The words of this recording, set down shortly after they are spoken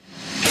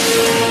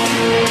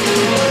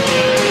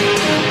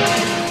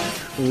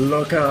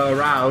Look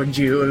around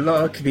you,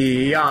 look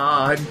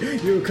beyond.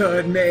 You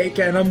could make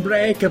an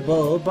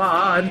unbreakable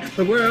bond.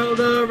 The world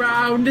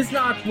around is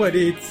not what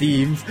it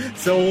seems.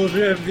 Souls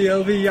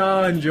reveal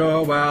beyond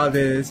your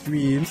wildest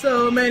dreams.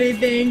 So many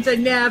things I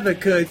never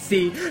could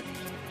see.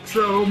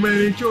 So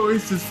many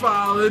choices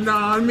falling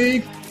on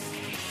me.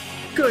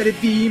 Could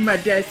it be my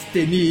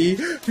destiny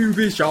to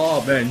be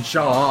shaman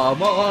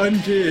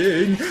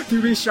king?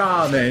 To be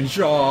shaman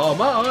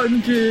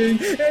king.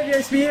 If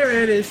your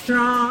spirit is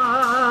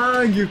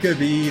strong, you could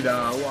be the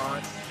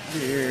one.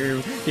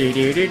 Do, do,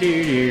 do, do,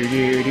 do,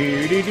 do,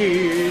 do, do,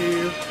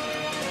 do.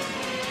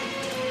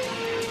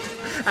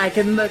 I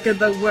can look at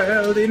the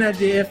world in a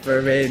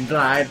different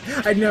light.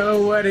 I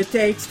know what it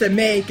takes to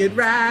make it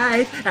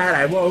right, and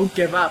I won't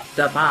give up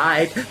the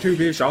fight to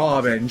be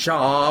shaman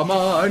king.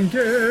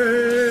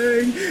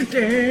 Dun,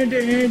 dun,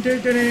 dun,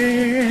 dun,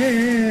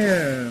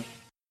 dun.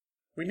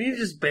 We need to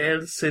just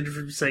ban Sid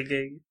from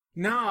singing.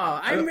 No,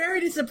 I'm very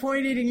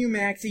disappointed in you,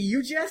 Maxie.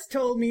 You just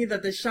told me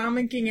that the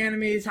Shaman King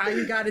anime is how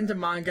you got into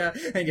manga,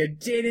 and you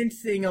didn't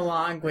sing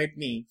along with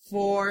me.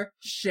 For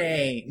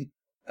shame.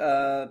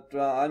 Well,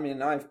 I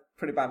mean, I've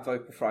pretty bad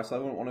vocal fry, so I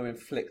wouldn't want to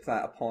inflict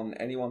that upon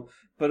anyone.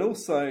 But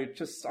also,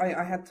 just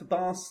I had to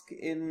bask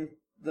in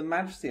the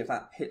majesty of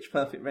that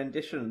pitch-perfect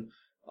rendition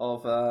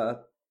of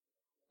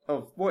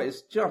what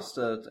is just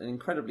an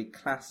incredibly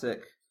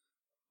classic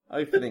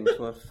opening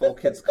to a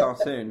 4Kids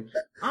cartoon.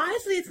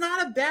 Honestly, it's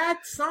not a bad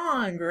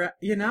song,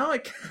 you know?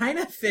 It kind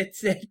of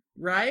fits it,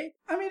 right?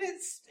 I mean,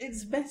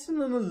 it's better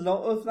than a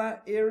lot of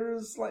that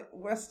era's, like,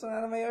 Western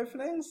anime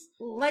openings.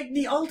 Like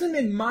the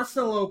Ultimate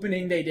Muscle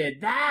opening they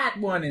did, that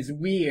one is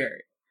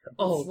weird.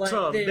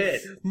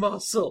 Ultimate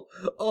Muscle.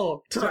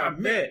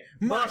 Ultimate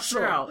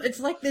Muscle.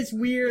 It's like this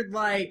weird,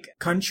 like,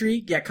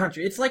 country. Yeah,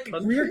 country. It's like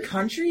a weird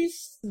country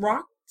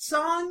rock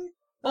song.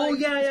 Oh,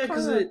 Like, yeah,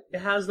 because it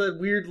has that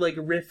weird, like,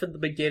 riff at the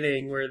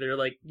beginning where they're,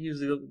 like,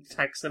 using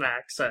Texan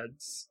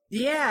accents.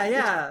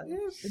 Yeah.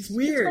 It's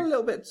weird. It's got a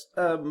little bit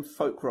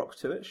folk rock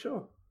to it,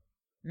 sure.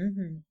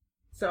 Mm-hmm.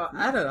 So,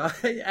 I don't know.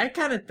 I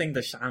kind of think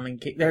their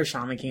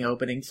Shaman King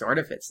opening sort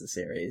of fits the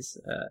series.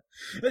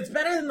 It's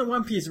better than the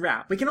One Piece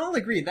rap. We can all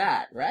agree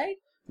that, right?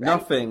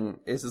 Nothing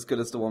is as good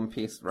as the One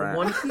Piece rap. The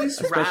One Piece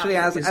especially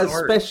rap is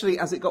especially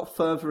as it got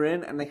further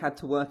in and they had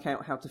to work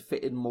out how to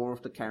fit in more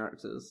of the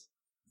characters.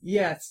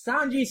 Yes,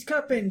 Sanji's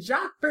cupping,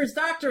 Jopper's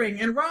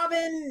doctoring, and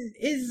Robin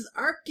is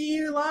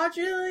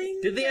archaeologically.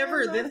 Did they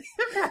ever?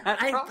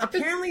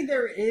 Apparently,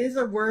 there is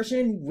a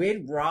version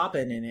with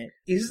Robin in it.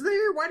 Is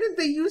there? Why didn't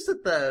they use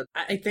it then?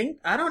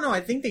 I don't know. I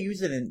think they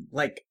use it in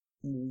like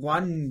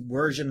one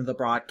version of the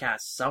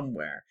broadcast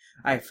somewhere.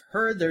 I've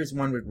heard there's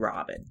one with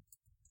Robin.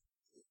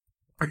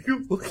 Are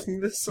you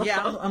looking this up?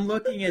 Yeah, I'm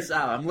looking this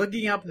up. I'm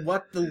looking up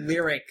what the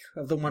lyric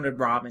of the one with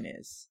Robin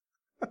is.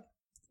 Oh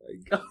my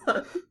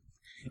God.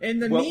 In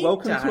the meantime...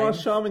 Welcome to our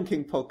Shaman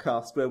King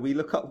podcast, where we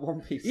look up One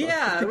Piece.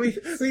 Yeah, we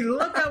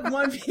look up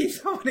One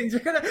Piece openings.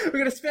 We're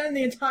gonna spend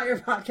the entire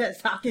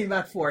podcast talking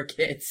about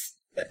 4Kids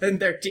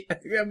and their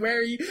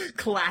very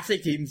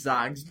classic theme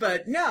songs.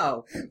 But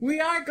no,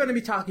 we are going to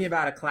be talking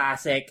about a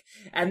classic,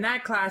 and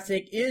that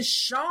classic is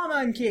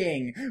Shaman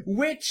King,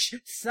 which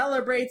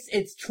celebrates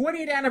its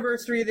 20th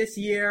anniversary this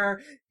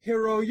year.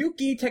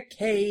 Hiroyuki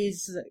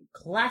Takei's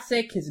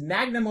classic, his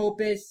magnum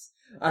opus.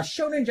 A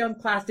Shonen Jump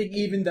classic,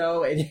 even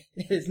though it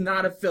is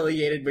not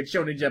affiliated with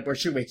Shonen Jump or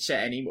Shueisha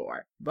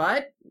anymore.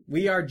 But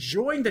we are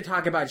joined to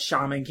talk about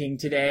Shaman King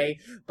today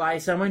by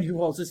someone who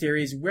holds the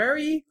series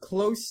very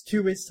close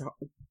to his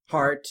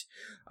heart,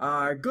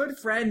 our good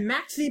friend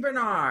Maxie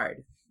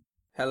Bernard.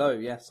 Hello,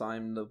 yes,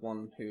 I'm the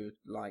one who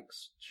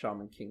likes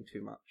Shaman King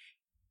too much.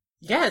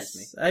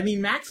 Yes, I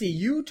mean, Maxie,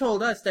 you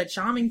told us that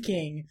Shaman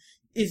King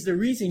is the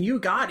reason you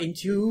got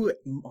into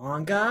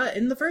manga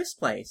in the first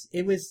place.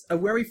 It was a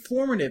very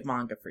formative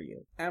manga for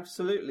you.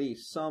 Absolutely.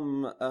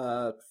 Some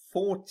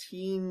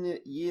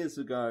 14 years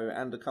ago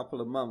and a couple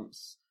of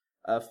months,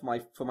 for my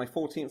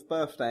 14th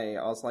birthday,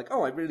 I was like,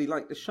 oh, I really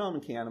like the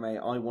Shaman King anime.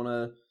 I want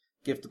to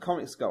give the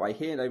comics a go. I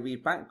hear they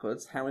read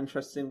backwards. How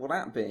interesting will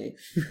that be?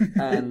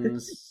 And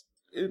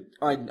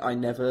I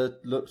never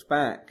looked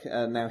back.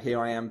 Now here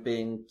I am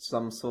being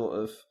some sort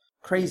of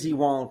crazy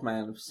wild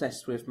man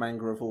obsessed with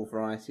manga of all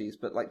varieties,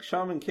 but like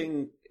Shaman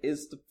King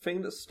is the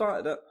thing that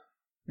started it.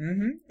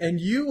 Mm-hmm. And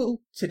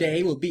you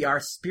today will be our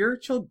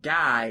spiritual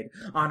guide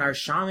on our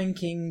Shaman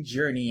King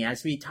journey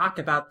as we talk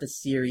about the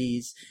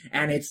series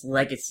and its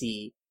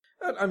legacy.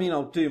 I mean,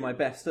 I'll do my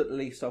best. At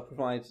least I'll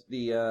provide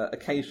the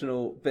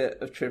occasional bit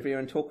of trivia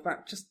and talk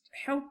about just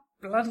how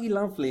bloody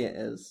lovely it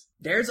is.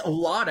 There's a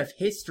lot of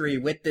history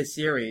with this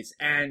series,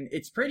 and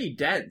it's pretty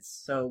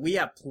dense, so we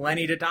have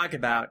plenty to talk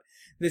about.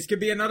 This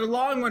could be another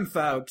long one,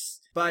 folks.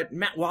 But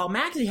while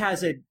Maxie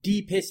has a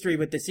deep history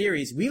with the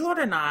series, Wheelord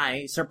and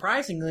I,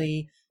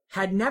 surprisingly,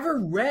 had never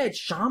read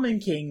Shaman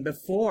King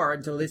before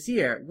until this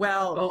year.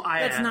 Well,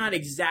 that's not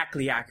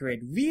exactly accurate.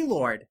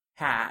 Wheelord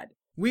had.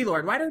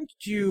 Wheelord, why don't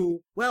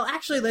you... Well,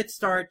 actually, let's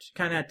start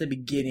kind of at the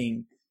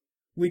beginning.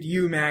 with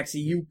you,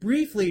 Maxie, you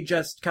briefly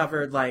just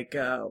covered, like,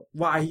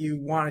 why you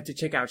wanted to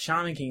check out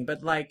Shaman King,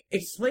 but, like,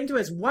 explain to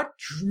us what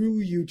drew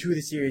you to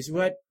the series,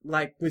 what,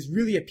 like, was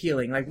really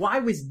appealing. Like, why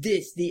was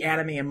this the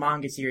anime and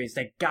manga series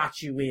that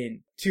got you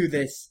in to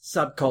this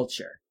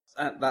subculture?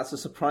 That's a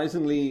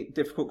surprisingly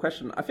difficult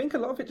question. I think a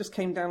lot of it just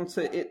came down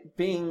to it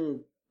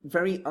being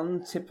very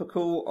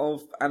untypical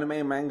of anime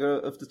and manga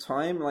of the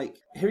time. Like,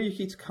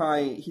 Hiroyuki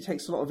Takai, he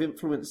takes a lot of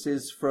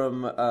influences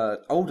from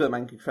older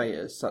manga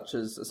creators, such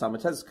as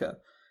Osamu Tezuka.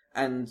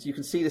 And you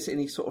can see this in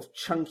these sort of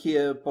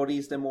chunkier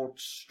bodies. They're more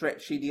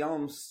stretchy. The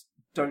arms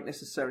don't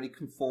necessarily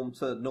conform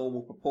to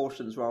normal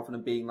proportions, rather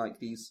than being like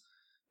these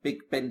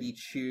big bendy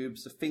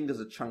tubes. The fingers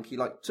are chunky.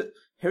 Like,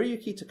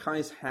 Hiroyuki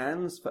Takai's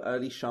hands for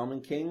early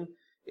Shaman King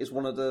is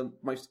one of the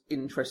most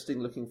interesting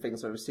looking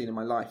things I've ever seen in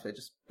my life. They're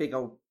just big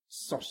old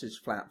sausage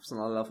flaps, and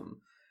I love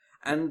them.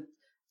 And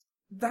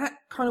that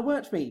kind of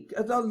worked for me.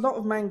 A lot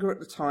of manga at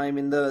the time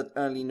in the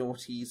early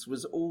noughties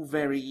was all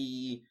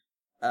very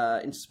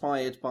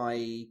inspired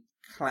by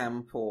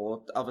Clamp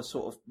or other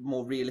sort of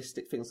more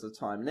realistic things at the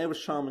time. And there was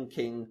Shaman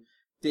King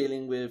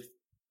dealing with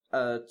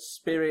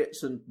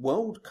spirits and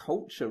world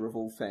culture of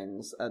all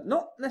things.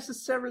 Not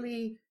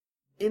necessarily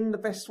in the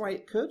best way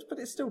it could, but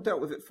it still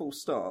dealt with it full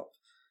stop.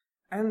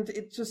 And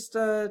it just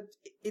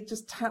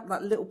tapped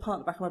that little part in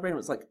the back of my brain. It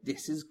was like,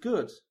 this is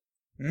good.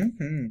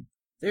 Mm-hmm.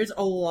 There's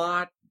a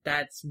lot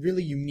that's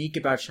really unique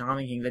about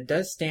Shaman King that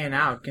does stand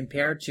out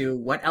compared to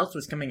what else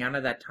was coming out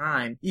at that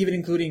time, even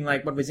including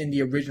like what was in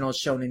the original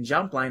Shonen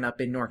Jump lineup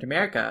in North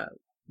America.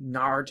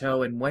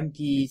 Naruto and One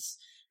Piece,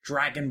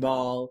 Dragon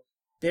Ball.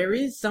 There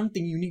is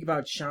something unique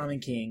about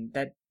Shaman King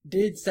that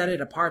did set it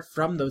apart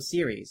from those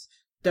series.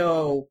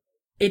 Though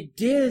it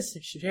does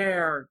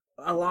share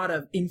a lot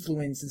of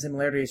influence and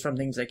similarities from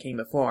things that came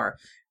before.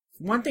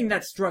 One thing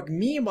that struck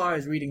me while I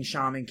was reading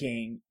Shaman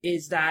King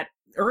is that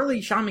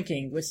early Shaman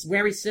King was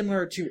very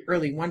similar to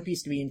early One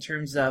Piece to me in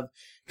terms of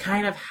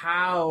kind of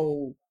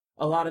how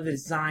a lot of the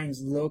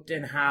designs looked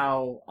and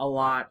how a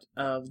lot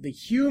of the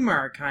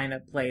humor kind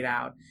of played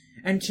out.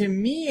 And to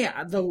me,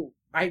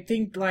 I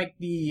think like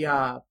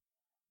the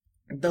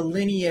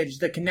lineage,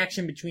 the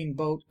connection between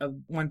both of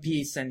One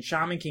Piece and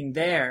Shaman King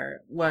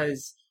there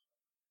was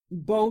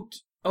both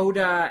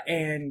Oda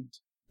and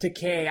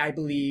Takei, I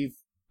believe,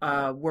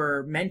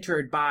 were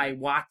mentored by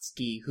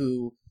Watsuki,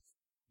 who,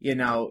 you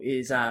know,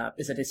 is a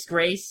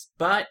disgrace,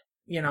 but,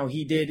 you know,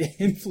 he did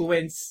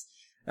influence,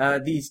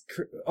 both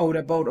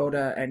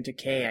Oda and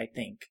Takei, I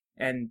think.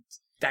 And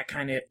that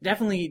kind of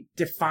definitely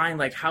defined,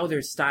 like, how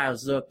their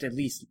styles looked, at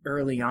least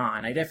early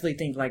on. I definitely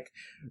think, like,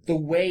 the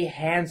way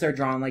hands are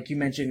drawn, like you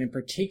mentioned in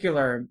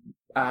particular,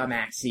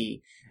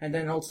 Maxie, and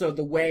then also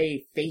the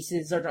way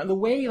faces are drawn, the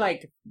way,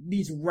 like,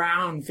 these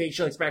round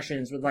facial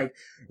expressions with, like,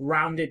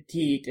 rounded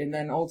teeth, and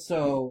then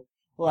also,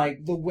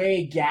 like, the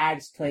way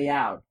gags play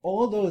out.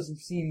 All those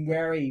seem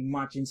very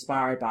much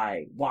inspired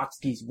by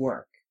Watsuki's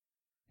work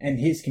and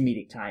his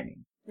comedic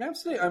timing.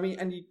 Absolutely. I mean,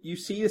 and you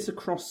see this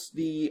across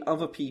the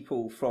other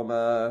people from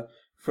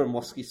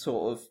Watsuki's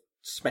sort of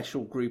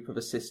special group of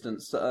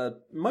assistants that are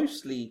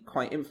mostly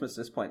quite infamous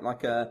at this point,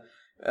 like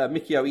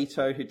Mikio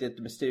Ito, who did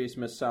The Mysterious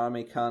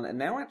Masami-kun, and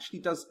now actually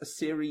does a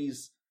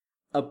series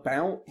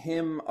about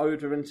him,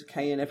 Oda, and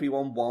Takei and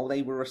everyone while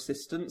they were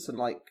assistants, and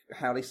like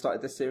how they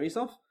started the series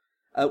off.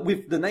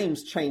 With the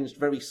names changed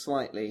very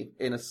slightly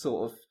in a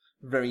sort of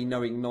very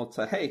knowing nod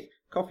to, hey,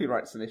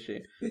 copyright's an issue.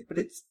 But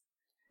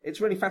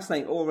it's really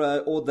fascinating.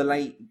 Or the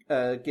late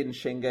Gin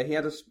Shinga, he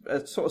had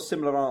a sort of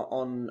similar art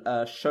on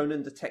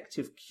Shonen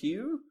Detective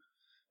Q.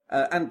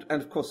 And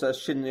of course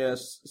Shinya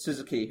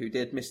Suzuki, who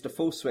did Mr.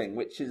 Full Swing,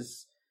 which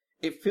is,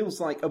 it feels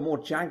like a more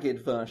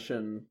jagged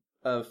version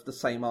of the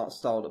same art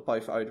style that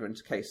both Oda and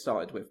Takei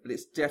started with, but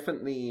it's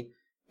definitely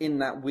in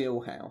that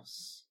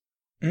wheelhouse.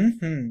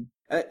 Mm-hmm.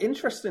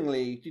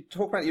 Interestingly, you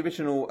talk about the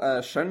original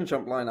Shonen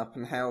Jump lineup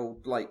and how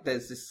like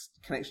there's this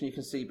connection you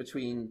can see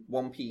between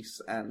One Piece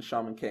and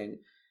Shaman King.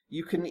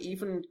 You can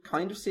even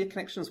kind of see a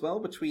connection as well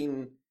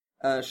between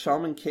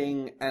Shaman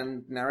King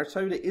and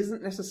Naruto that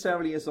isn't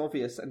necessarily as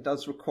obvious and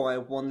does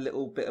require one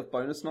little bit of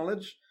bonus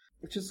knowledge,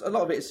 which is a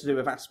lot of it is to do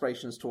with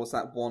aspirations towards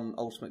that one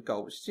ultimate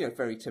goal, which is, you know,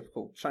 very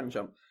typical Shonen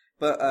Jump.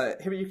 But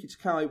Hiroyuki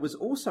Takai was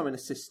also an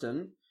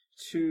assistant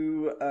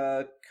to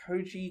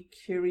Koji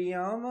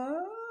Kiriyama.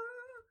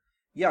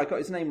 Yeah, I got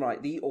his name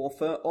right. The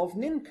author of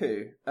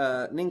Ninku.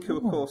 Ninku,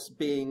 of course,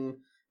 being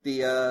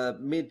the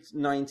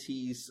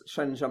mid-90s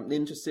Shonen Jump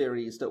Ninja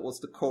series that was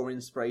the core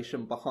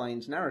inspiration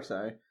behind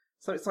Naruto.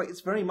 So it's like,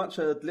 it's very much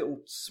a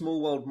little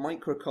small world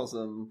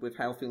microcosm with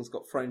how things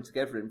got thrown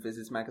together in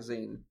Viz's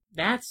magazine.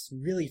 That's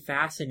really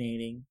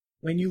fascinating.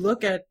 When you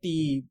look at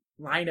the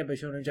lineup of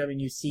Shonen Jump and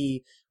you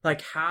see,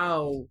 like,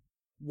 how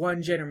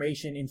one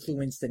generation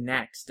influenced the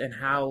next and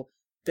how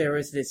there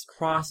is this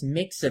cross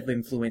mix of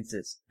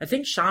influences. I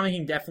think Shaman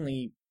King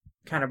definitely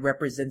kind of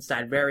represents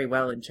that very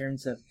well in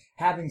terms of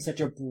having such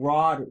a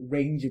broad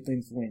range of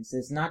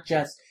influences, not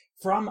just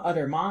from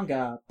other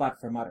manga, but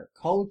from other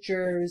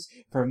cultures,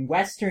 from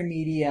Western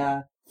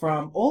media,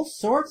 from all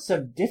sorts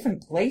of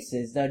different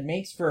places that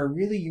makes for a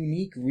really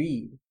unique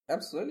read.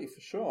 Absolutely,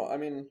 for sure. I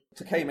mean,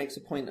 Takei makes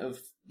a point of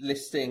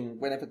listing,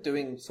 whenever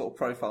doing sort of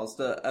profiles,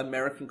 that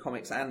American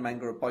comics and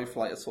manga are both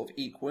like a sort of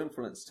equal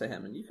influence to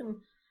him, and you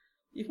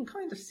can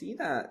kind of see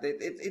that.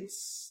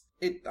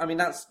 I mean,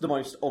 that's the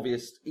most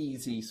obvious,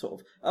 easy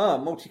sort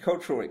of,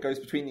 multicultural, it goes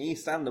between the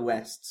East and the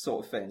West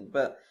sort of thing,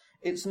 but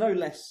it's no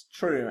less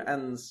true,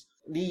 and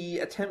the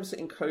attempts at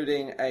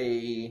encoding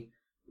a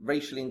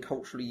racially and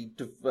culturally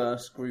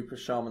diverse group of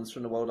shamans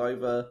from the world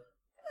over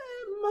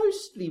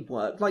mostly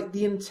work. Like,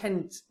 the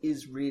intent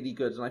is really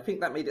good, and I think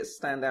that made it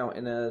stand out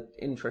in an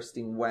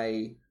interesting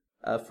way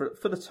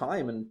for the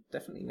time, and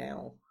definitely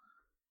now.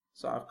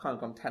 So I've kind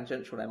of gone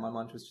tangential there. My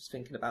mind was just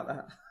thinking about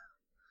that.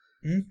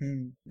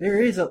 Mm-hmm. There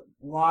is a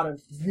lot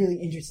of really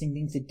interesting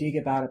things to dig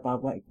about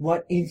like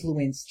what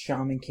influenced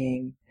Shaman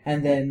King,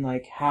 and then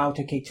like how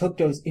Takei took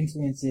those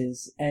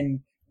influences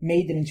and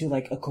made them into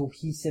like a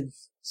cohesive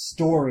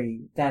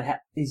story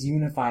that is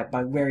unified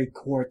by very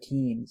core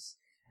themes.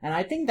 And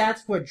I think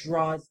that's what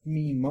draws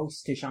me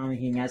most to Shaman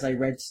King as I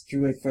read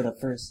through it for the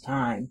first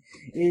time,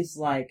 is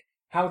like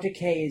how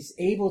Takei is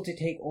able to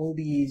take all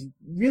these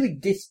really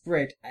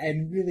disparate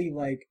and really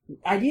like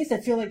ideas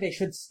that feel like they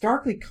should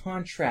starkly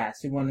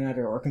contrast with one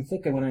another or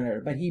conflict with one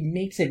another, but he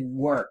makes it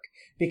work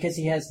because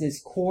he has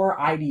this core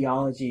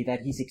ideology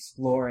that he's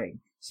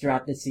exploring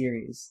throughout the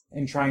series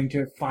and trying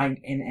to find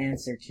an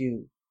answer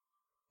to.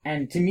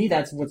 And to me,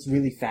 that's what's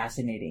really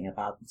fascinating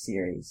about the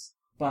series.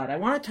 But I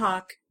want to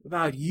talk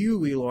about you,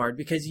 Lord,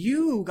 because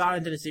you got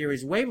into the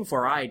series way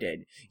before I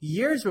did,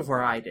 years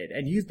before I did,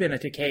 and you've been a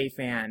Takei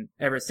fan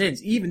ever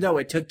since, even though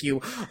it took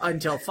you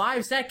until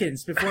 5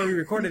 seconds before we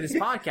recorded this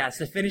podcast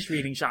to finish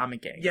reading Shaman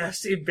King.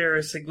 Yes,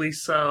 embarrassingly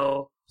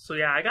so. So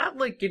yeah, I got,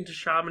 like, into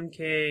Shaman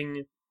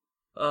King.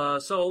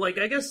 So, like,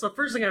 I guess the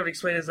first thing I would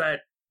explain is that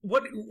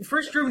what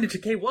first drew me to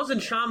Takei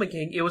wasn't Shaman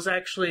King, it was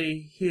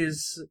actually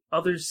his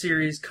other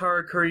series,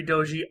 Karakuri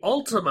Doji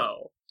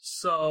Ultimo.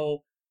 So,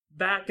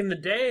 back in the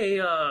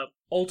day,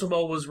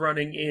 Ultimo was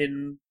running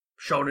in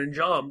Shonen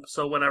Jump,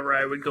 so whenever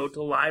I would go to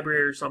the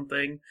library or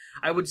something,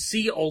 I would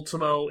see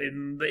Ultimo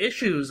in the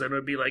issues, and it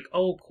would be like,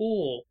 oh,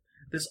 cool,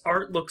 this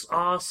art looks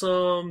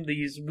awesome,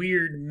 these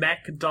weird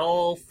mech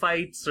doll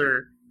fights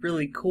are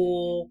really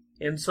cool.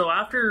 And so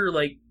after,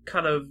 like,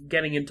 kind of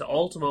getting into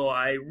Ultimo,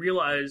 I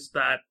realized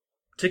that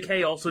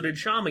Takei also did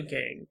Shaman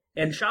King.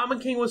 And Shaman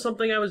King was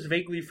something I was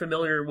vaguely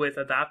familiar with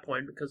at that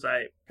point because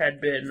I had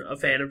been a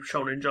fan of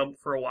Shonen Jump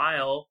for a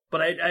while,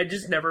 but I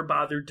just never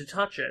bothered to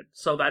touch it.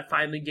 So that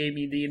finally gave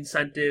me the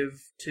incentive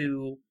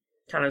to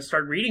kind of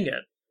start reading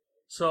it.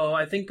 So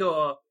I think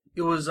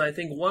it was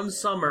one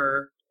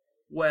summer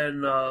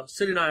when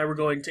Sid and I were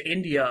going to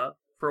India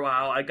for a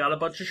while. I got a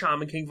bunch of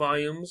Shaman King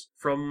volumes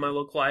from my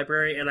local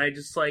library, and I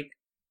just, like,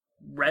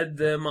 read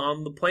them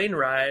on the plane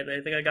ride.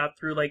 I think I got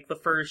through, like, the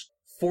first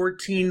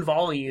 14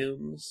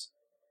 volumes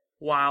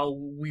while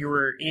we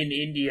were in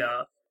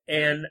India.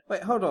 And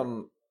wait, hold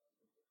on.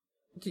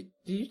 Do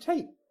you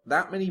take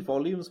that many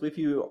volumes with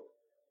you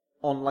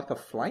on, like, a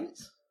flight?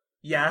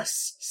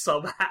 Yes,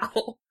 somehow.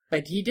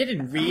 But he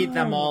didn't read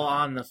them all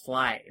on the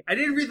flight. I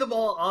didn't read them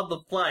all on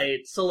the flight,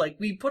 so, like,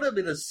 we put them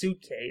in a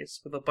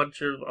suitcase with a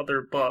bunch of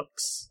other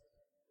books.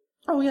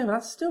 Oh, yeah, but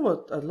that's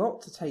still a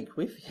lot to take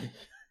with you.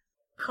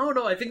 I don't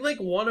know, I think, like,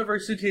 one of our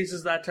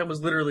suitcases that time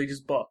was literally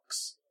just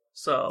books.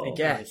 So I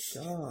guess.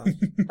 Oh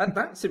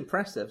that's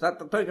impressive.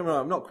 Don't get me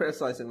wrong, I'm not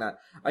criticizing that.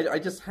 I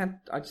just had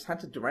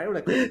to derail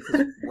it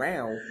because,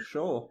 wow,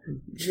 sure.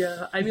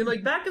 Yeah, I mean,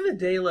 like, back in the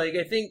day, like,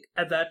 I think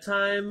at that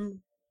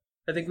time,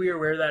 I think we were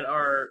aware that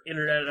our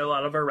internet and a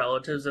lot of our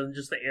relatives and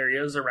just the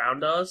areas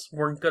around us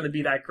weren't going to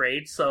be that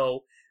great,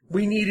 so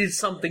we needed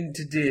something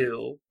to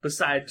do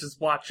besides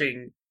just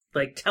watching,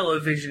 like,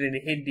 television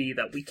in Hindi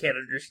that we can't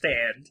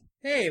understand.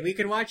 Hey, we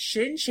could watch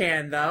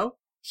Shin-Chan, though.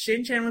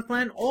 Shin-Chan was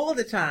playing all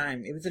the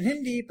time. It was in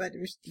Hindi, but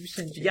it was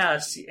Shin-Chan.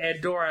 Yes,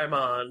 and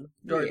Doraemon.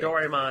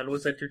 Doraemon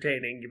was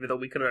entertaining, even though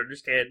we couldn't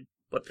understand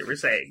what they were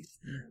saying.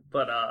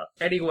 But,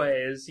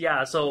 anyways,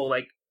 yeah, so,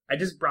 like, I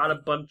just brought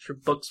a bunch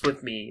of books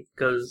with me,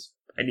 because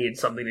I needed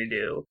something to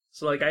do.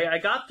 So, like, I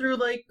got through,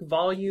 like,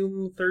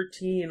 volume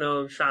 13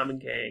 of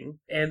Shaman King,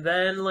 and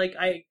then, like,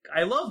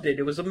 I loved it.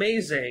 It was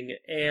amazing,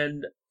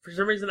 and for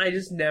some reason, I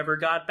just never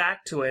got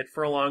back to it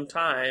for a long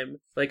time.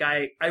 Like,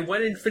 I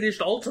went and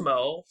finished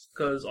Ultimo,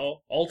 because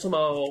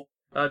Ultimo,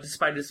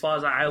 despite its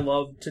flaws, I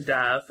loved to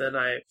death, and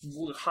I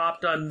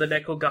hopped on the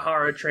Neko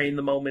Gahara train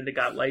the moment it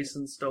got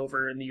licensed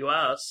over in the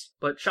US.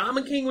 But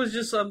Shaman King was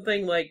just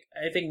something, like,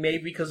 I think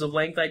maybe because of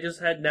length, I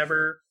just had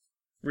never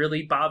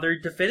really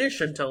bothered to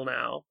finish until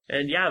now.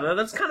 And yeah,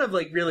 that's kind of,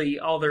 like, really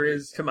all there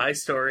is to my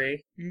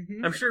story.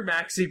 Mm-hmm. I'm sure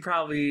Maxie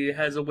probably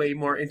has a way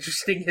more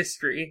interesting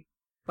history.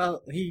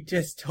 Well, he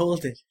just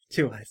told it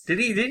to us. Did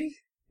he?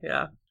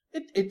 Yeah.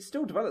 It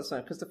still develops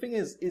now, because the thing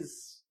is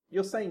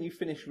you're saying you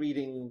finished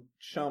reading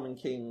Shaman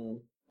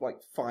King, like,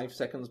 5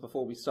 seconds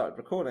before we started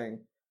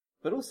recording,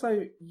 but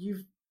also,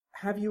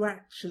 have you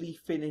actually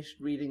finished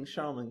reading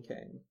Shaman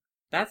King?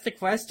 That's the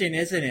question,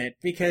 isn't it?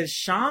 Because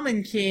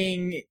Shaman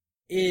King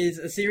is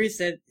a series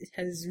that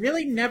has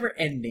really never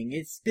ending.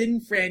 It's been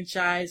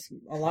franchised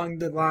along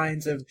the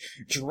lines of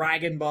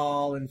Dragon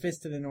Ball and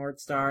Fist of the North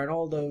Star and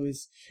all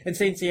those, and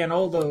Saint Seiya and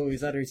all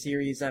those other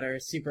series that are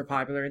super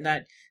popular, and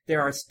that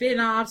there are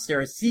spin-offs,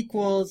 there are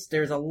sequels,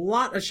 there's a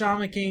lot of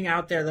Shaman King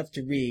out there left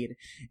to read.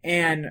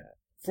 And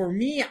for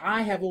me,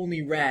 I have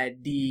only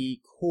read the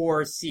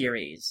core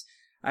series.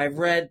 I've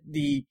read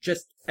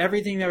just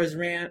everything that was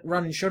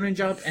run in Shonen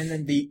Jump, and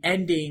then the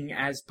ending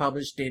as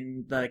published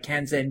in the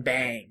Kanzen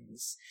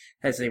Bangs,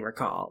 as they were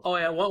called. Oh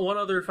yeah, one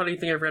other funny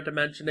thing I forgot to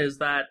mention is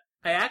that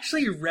I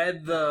actually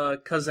read the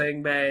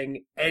Kazang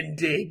Bang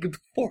ending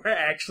before I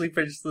actually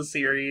finished the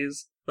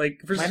series. Like,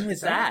 when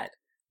was that?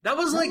 That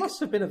was That like... must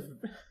have been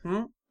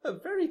a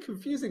very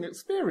confusing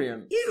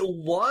experience. It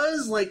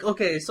was, like,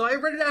 okay, so I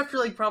read it after,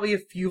 like, probably a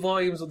few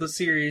volumes of the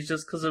series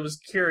just because I was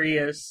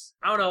curious.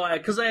 I don't know,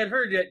 because I had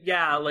heard that,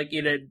 yeah, like,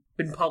 it had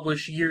been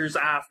published years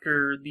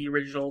after the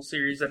original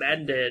series had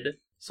ended.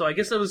 So I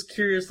guess I was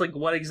curious, like,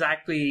 what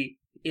exactly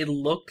it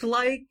looked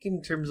like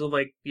in terms of,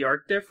 like, the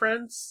art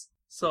difference.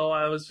 So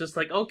I was just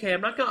like, okay,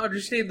 I'm not going to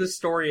understand this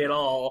story at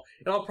all,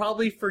 and I'll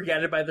probably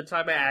forget it by the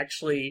time I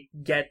actually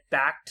get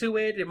back to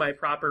it in my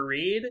proper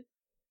read.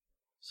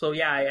 So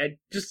yeah, I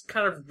just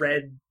kind of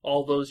read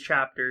all those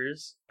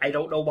chapters. I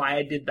don't know why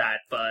I did that,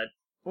 but...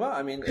 Well,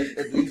 I mean,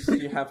 at least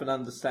you have an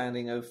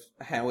understanding of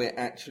how it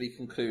actually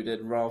concluded,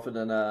 rather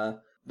than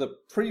the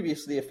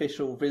previously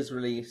official Viz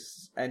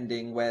release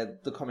ending where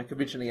the comic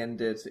originally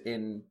ended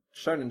in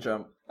Shonen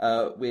Jump,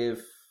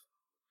 with...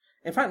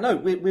 In fact, no,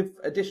 with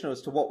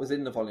additionals to what was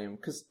in the volume,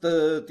 because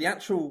the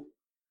actual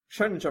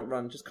Shonen Jump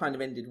run just kind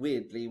of ended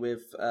weirdly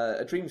with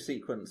a dream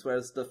sequence,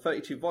 whereas the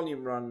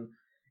 32-volume run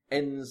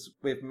ends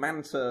with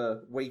Manta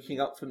waking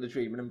up from the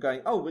dream and I'm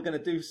going, oh, we're going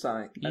to do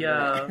something. And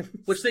yeah,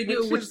 which they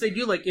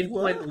do like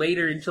implement what?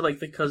 later into like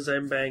the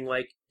Kazembang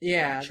like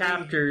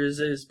chapters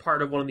as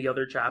part of one of the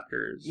other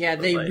chapters. Yeah,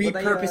 But, they like,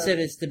 repurpose it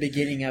as the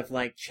beginning of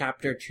like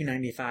chapter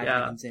 295.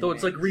 yeah, so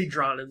it's like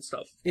redrawn and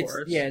stuff. Of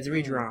course. Yeah, it's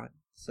redrawn.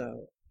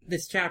 So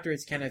this chapter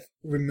is kind of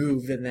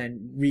removed and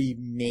then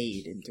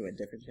remade into a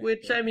different chapter.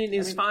 Which I mean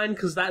is fine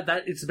because that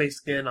it's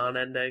basically a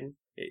non-ending.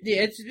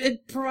 Yeah,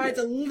 it provides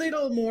a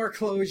little more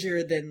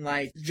closure than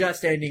like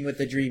just ending with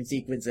the dream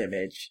sequence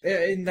image.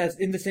 In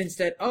the sense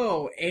that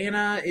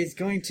Anna is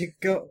going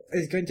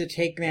to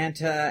take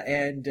Manta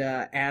and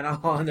Anna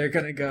and they're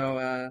going to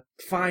go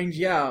find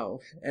Yo,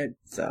 and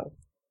so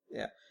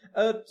yeah.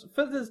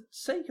 For the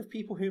sake of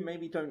people who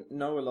maybe don't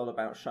know a lot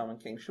about Shaman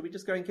King, should we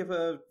just go and give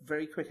a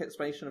very quick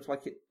explanation of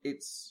like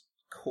its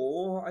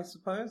core, I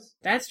suppose?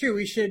 That's true.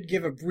 We should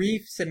give a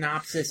brief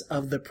synopsis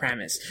of the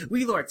premise.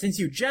 Lord, since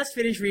you just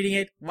finished reading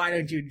it, why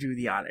don't you do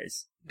the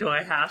honors? Do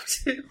I have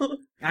to?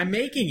 I'm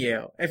making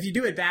you. If you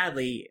do it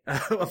badly,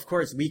 of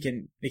course we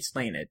can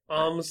explain it.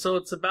 So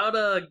it's about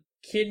a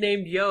kid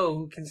named Yo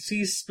who can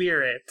see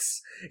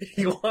spirits.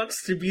 He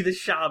wants to be the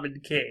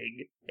Shaman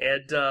King.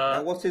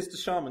 And what is the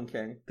Shaman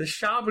King? The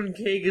Shaman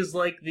King is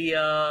like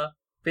the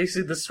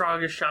basically the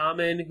strongest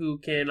shaman who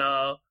can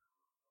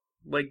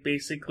like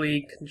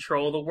basically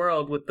control the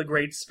world with the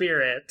Great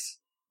Spirit.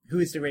 Who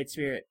is the Great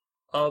Spirit?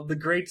 The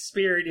Great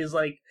Spirit is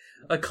like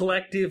a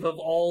collective of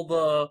all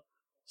the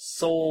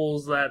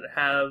souls that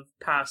have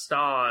passed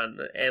on,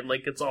 and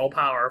like it's all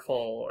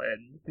powerful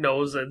and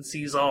knows and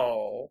sees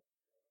all.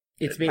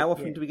 How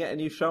often do we get a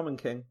new Shaman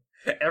King?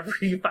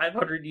 Every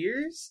 500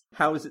 years?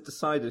 How is it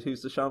decided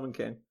who's the Shaman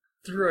King?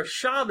 Through a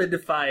shaman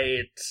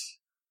fight.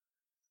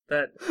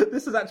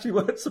 This has actually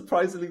worked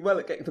surprisingly well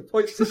at getting the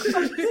points.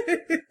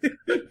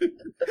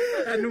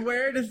 And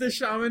where does the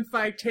shaman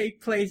fight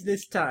take place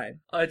this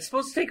time? It's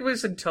supposed to take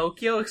place in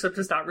Tokyo, except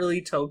it's not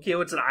really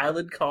Tokyo. It's an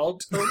island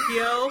called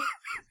Tokyo.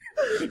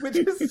 Which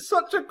is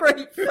such a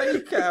great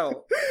fake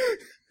out.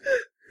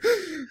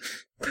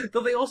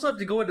 Though they also have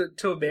to go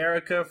to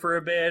America for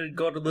a bit and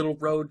go on a little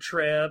road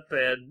trip.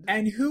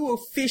 And who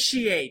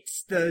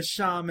officiates the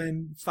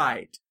shaman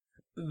fight?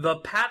 The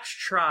Patch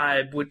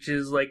Tribe, which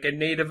is like a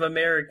Native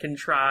American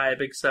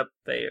tribe, except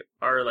they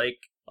are like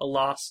a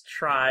lost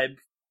tribe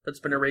that's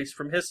been erased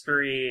from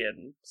history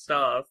and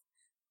stuff.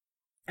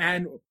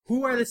 And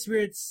who are the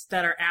spirits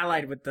that are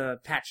allied with the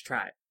Patch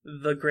Tribe?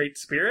 The Great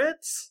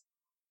Spirits?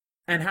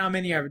 And how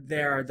many are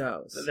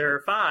those? There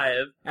are 5.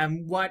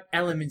 And what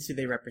elements do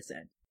they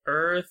represent?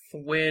 Earth,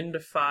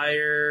 wind,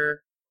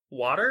 fire,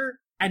 water?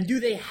 And do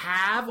they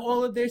have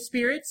all of their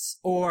spirits,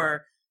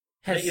 or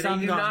has some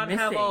they do gone not missing?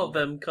 have all of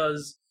them,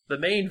 because the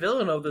main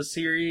villain of the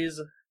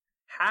series,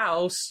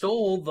 Hao,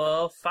 stole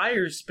the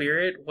fire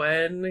spirit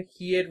when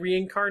he had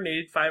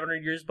reincarnated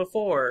 500 years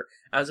before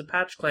as a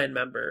Patch Clan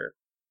member.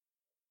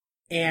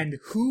 And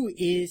who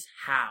is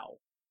Hao?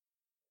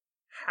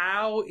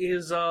 Hao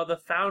is the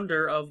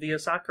founder of the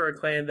Asakura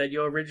clan that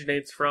Yo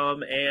originates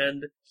from,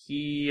 and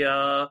he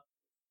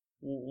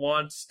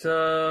wants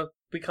to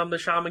become the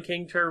Shaman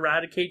King to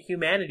eradicate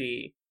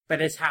humanity.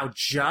 But is Hao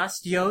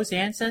just Yo's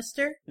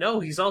ancestor? No,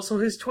 he's also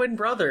his twin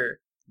brother.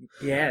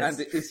 Yes.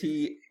 And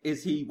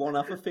is he one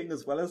other thing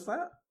as well as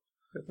that?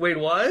 Wait,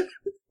 what?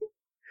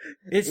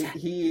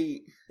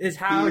 He is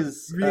Hao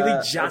is really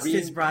a just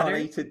his brother?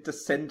 reincarnated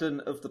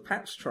descendant of the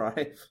Patch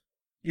Tribe.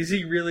 Is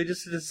he really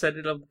just a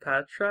descendant of the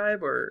Patch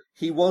Tribe, or?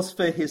 He was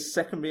for his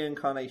second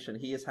reincarnation.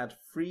 He has had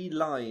 3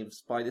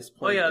 lives by this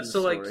point. Oh yeah, in the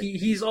so like story.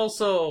 he's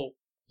also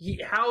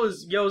Hao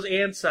is Yo's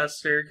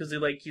ancestor because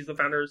he's the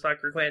founder of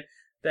Sakura Clan.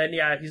 Then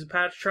yeah, he's a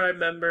Patch Tribe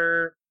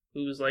member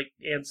who's like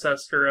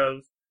ancestor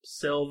of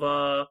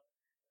Silva,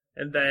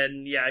 and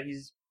then yeah,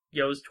 he's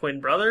Yo's twin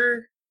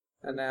brother.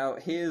 And now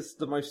here's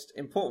the most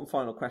important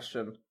final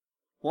question: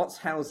 what's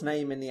Hao's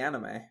name in the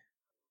anime?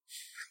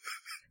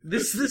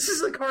 This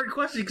is a hard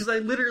question because I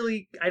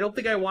don't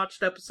think I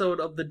watched an episode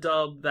of the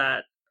dub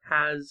that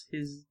has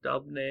his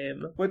dub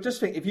name. Well, just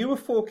think, if you were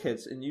 4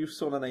 kids and you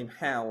saw the name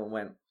Hao and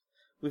went,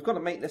 "We've got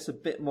to make this a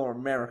bit more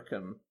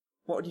American,"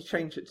 what would you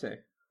change it to?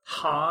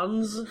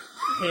 Hans?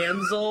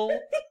 Hansel?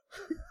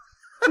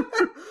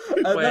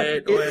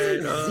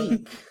 It's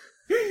Zeke.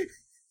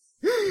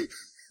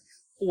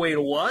 Wait,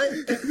 what?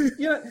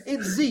 Yeah,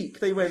 it's Zeke.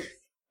 They went,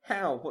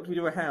 "How? What do we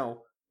do with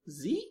Hao?"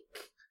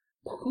 Zeke?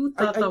 Who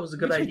thought that was a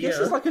good which idea? I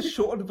guess is like a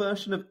shortened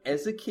version of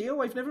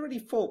Ezekiel. I've never really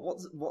thought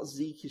what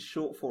Zeke is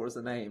short for as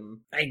a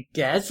name. I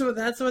guess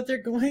that's what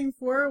they're going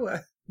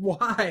for.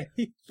 Why?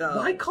 Though?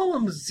 Why call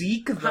him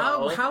Zeke,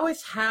 though? How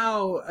is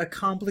Hao a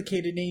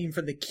complicated name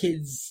for the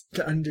kids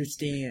to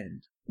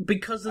understand?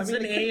 Because it's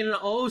an A and an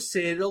O,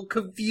 Sid. It'll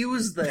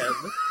confuse them.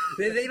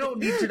 they don't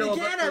need to know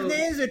You can't about have those.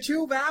 names with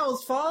 2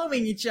 vowels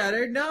following each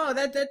other. No,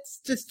 that's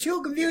just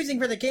too confusing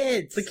for the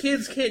kids. The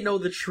kids can't know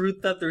the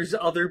truth that there's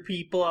other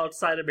people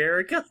outside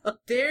America.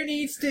 There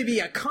needs to be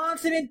a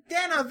consonant,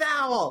 then a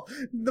vowel.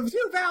 The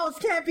 2 vowels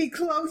can't be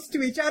close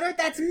to each other.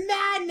 That's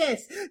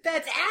madness.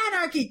 That's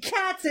anarchy.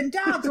 Cats and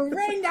dogs will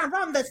rain down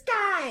from the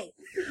sky.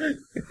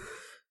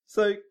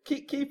 So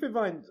keep in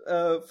mind,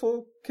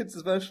 4 Kids'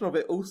 version of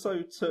it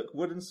also took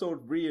Wooden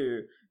Sword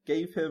Ryu,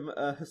 gave him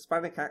a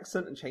Hispanic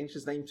accent, and changed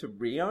his name to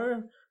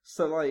Rio.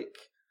 So like,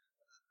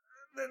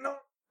 they're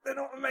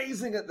not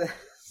amazing at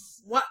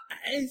this. What?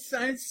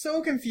 I'm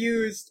so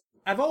confused.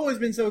 I've always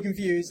been so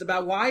confused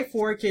about why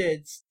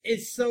 4Kids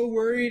is so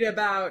worried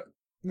about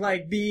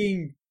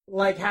being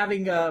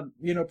having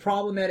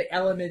problematic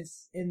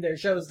elements in their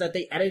shows that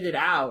they edited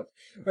out,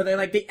 or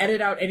they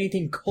edit out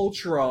anything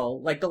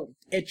cultural,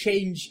 it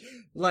change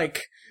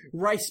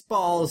rice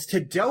balls to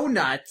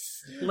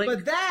donuts,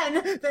 but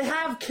then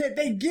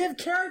they give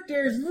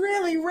characters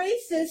really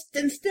racist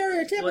and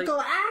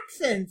stereotypical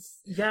accents.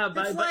 Yeah,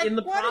 but in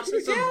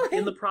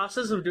the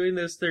process of doing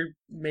this, they're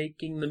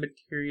making the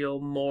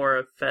material more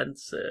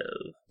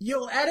offensive.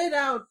 You'll edit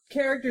out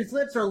characters'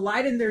 lips or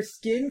lighten their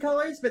skin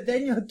colors, but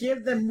then you'll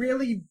give them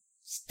really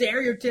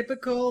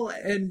stereotypical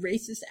and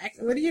racist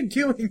accents. What are you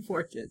doing,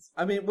 4Kids?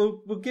 I mean,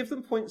 we'll give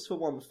them points for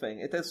one thing.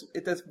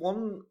 If there's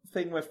one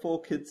thing where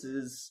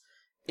 4Kids'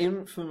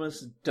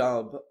 infamous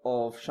dub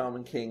of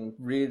Shaman King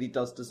really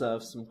does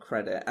deserve some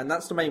credit, and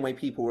that's the main way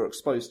people were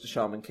exposed to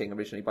Shaman King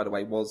originally, by the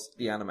way, was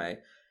the anime.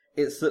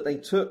 It's that they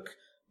took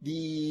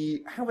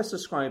how do I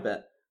describe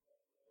it?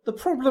 The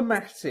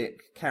problematic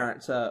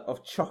character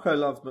of Choco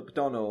Love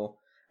McDonald,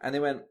 and they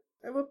went,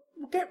 we'll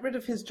get rid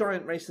of his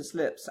giant racist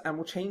lips, and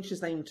we'll change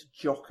his name to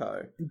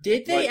Jocko.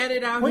 Did they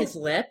edit out his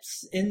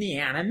lips in the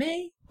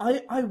anime?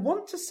 I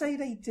want to say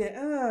they did.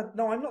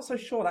 No, I'm not so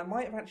sure. That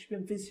might have actually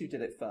been Viz who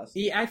did it first.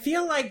 Yeah, I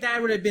feel like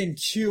that would have been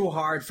too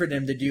hard for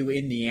them to do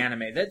in the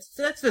anime. That's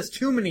just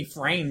too many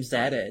frames to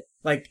edit,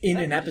 in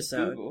an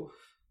episode.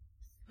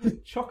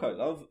 Choco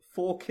Love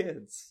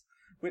 4Kids,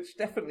 which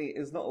definitely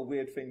is not a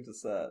weird thing to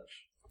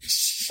search.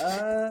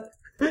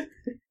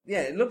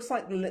 Yeah, it looks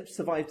like the lips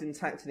survived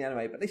intact in the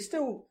anime, but they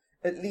still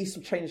at least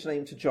have changed the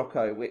name to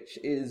Jocko, which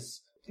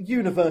is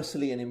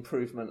universally an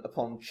improvement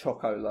upon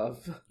Choco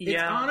Love.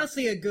 It's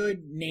honestly a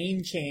good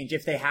name change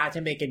if they had to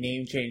make a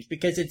name change,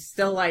 because it's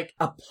still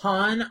a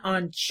pun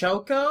on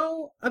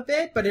Choco a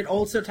bit, but it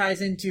also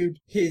ties into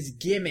his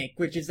gimmick,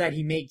 which is that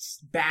he makes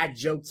bad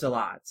jokes a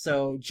lot.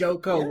 So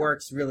Joko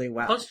works really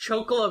well. Plus,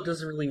 Chocolove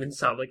doesn't really even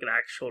sound like an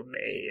actual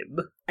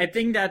name. I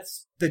think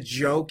that's the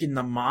joke in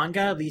the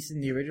manga, at least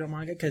in the original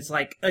manga, because,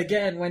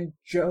 again, when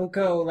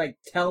Joko,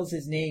 tells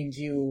his name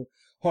to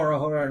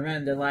Horo and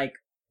Ren, they're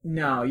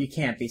no, you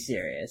can't be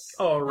serious.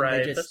 Oh,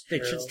 right. They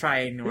just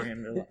try to ignore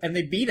him. And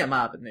they beat him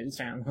up, and they just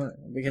try to,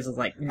 because it's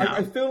no.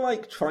 I feel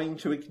like trying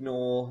to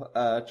ignore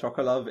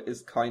Chocolove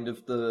is kind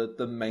of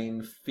the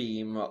main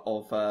theme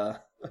of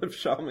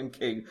Shaman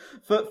King.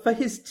 For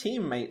his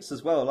teammates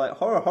as well,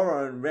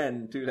 Horo and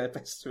Ren do their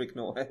best to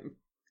ignore him.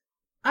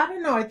 I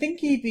don't know, I think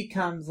he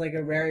becomes a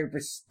very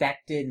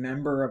respected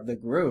member of the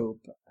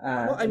group.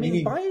 Well,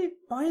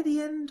 by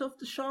the end of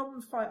the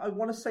Shaman fight, I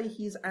want to say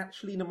he's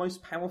actually the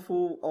most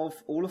powerful of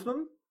all of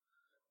them.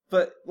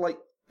 But,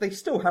 they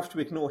still have to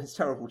ignore his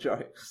terrible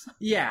jokes.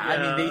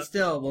 Yeah, they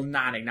still will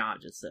not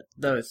acknowledge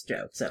those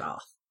jokes at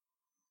all.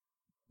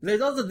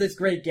 There's also this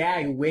great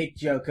gag with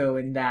Joko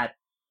in that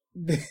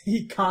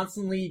he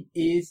constantly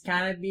is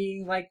kind of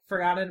being,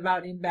 forgotten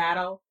about in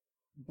battle.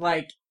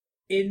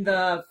 In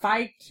the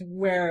fight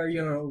where,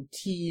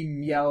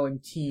 Team Yo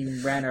and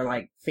Team Ren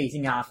are,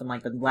 facing off in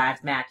like the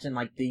last match and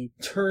like the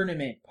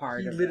tournament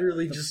part. He of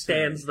literally the just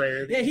stands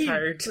there the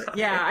entire time.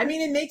 Yeah, I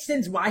mean, it makes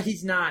sense why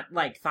he's not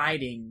like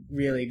fighting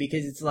really,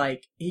 because it's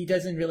like he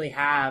doesn't really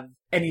have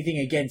anything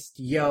against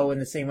Yo in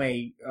the same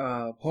way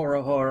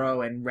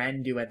Horo and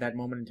Ren do at that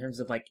moment in terms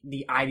of like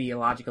the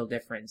ideological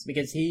difference,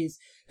 because his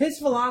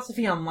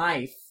philosophy on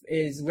life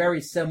is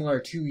very similar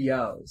to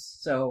Yo's.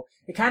 So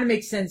it kind of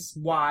makes sense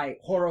why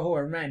Horo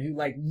and Ren, who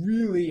like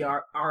really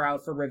are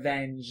out for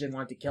revenge and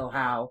want to kill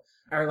Hao,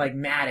 are like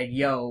mad at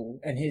Yo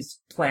and his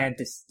plan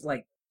to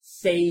like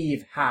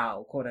save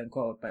Hao, quote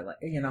unquote, but like,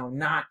 you know,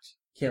 not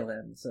kill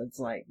him. So it's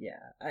like,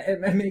 yeah,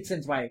 it makes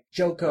sense why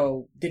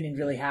Joko didn't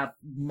really have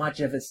much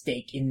of a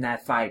stake in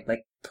that fight,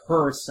 like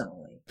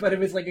personally. But it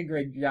was like a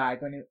great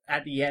gag when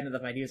at the end of the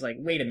fight he was like,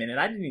 wait a minute,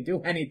 I didn't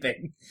do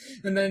anything.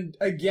 And then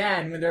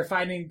again, when they're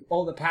fighting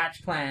all the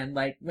patch plan,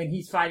 like when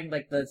he's fighting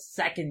like the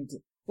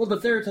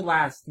third to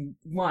last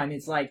one,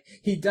 it's like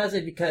he does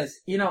it because,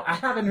 you know, I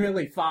haven't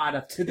really fought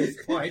up to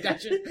this point.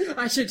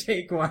 I should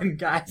take one,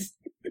 guys.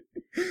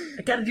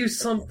 I gotta do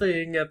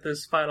something at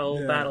this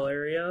final battle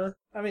area.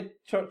 I mean,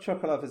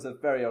 Chocolove is a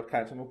very odd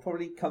character, and we'll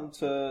probably come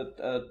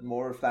to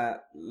more of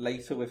that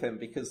later with him,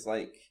 because,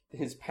 like,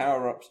 his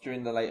power-ups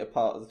during the later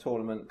part of the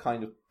tournament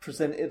kind of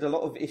presented a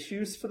lot of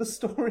issues for the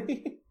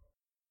story.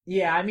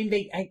 Yeah, I mean,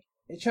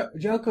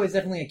 Joko is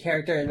definitely a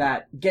character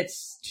that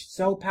gets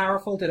so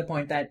powerful to the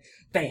point that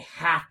they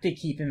have to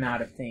keep him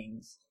out of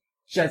things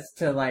just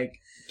to, like,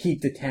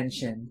 keep the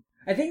tension.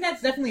 I think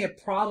that's definitely a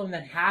problem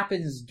that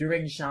happens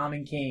during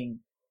Shaman King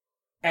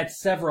at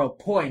several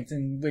points,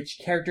 in which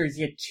characters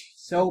get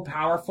so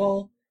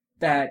powerful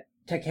that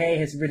Takei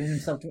has written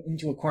himself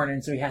into a corner,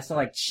 and so he has to,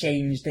 like,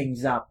 change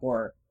things up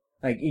or,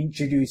 like,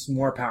 introduce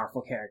more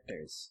powerful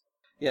characters.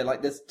 Yeah,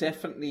 like, there's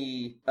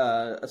definitely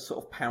a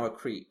sort of power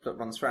creep that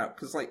runs throughout,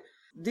 because, like,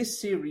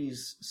 this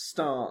series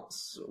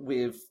starts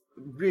with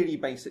really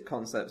basic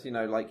concepts, you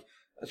know, like,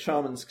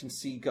 shamans can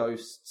see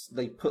ghosts,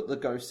 they put the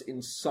ghosts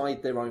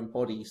inside their own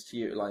bodies to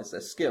utilize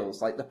their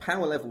skills. Like, the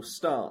power level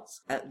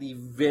starts at the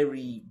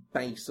very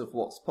base of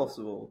what's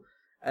possible.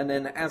 And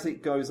then as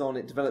it goes on,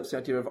 it develops the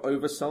idea of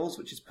oversouls,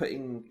 which is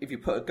if you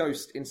put a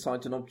ghost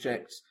inside an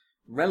object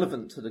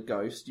relevant to the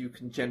ghost, you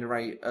can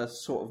generate a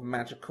sort of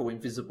magical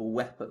invisible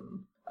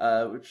weapon.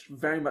 Which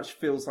very much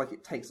feels like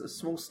it takes a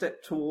small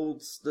step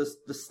towards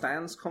the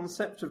stands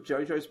concept of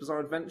JoJo's Bizarre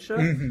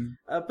Adventure,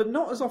 but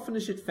not as often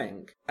as you'd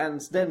think.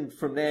 And then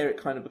from there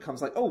it kind of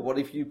becomes like, oh, what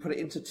if you put it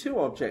into two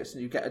objects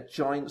and you get a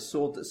giant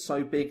sword that's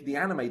so big the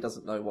anime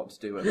doesn't know what to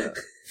do with it?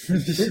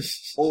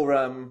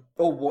 Or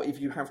what if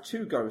you have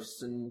two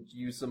ghosts and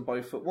use them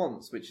both at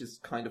once, which is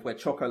kind of where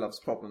Chocolove's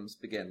problems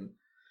begin.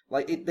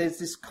 Like, there's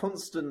this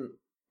constant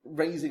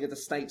raising of the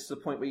stakes to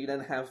the point where you then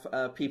have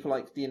people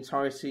like the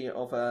entirety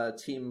of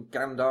Team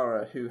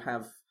Gandara who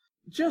have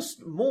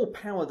just more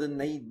power than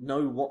they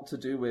know what to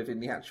do with in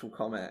the actual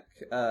comic.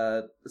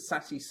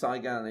 Sati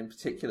Saigan in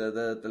particular,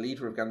 the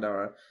leader of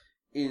Gandara,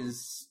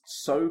 is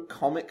so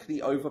comically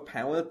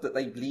overpowered that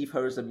they leave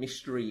her as a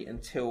mystery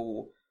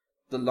until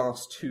the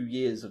last 2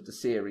 years of the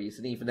series,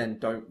 and even then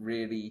don't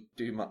really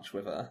do much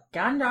with her.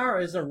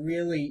 Gandara is a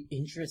really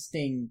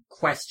interesting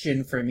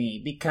question for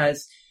me,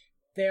 because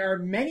there are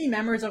many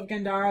members of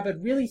Gandara,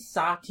 but really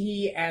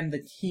Sati and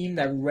the team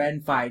that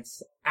Ren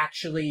fights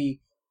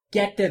actually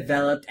get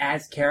developed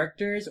as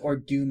characters or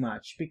do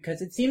much.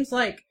 Because it seems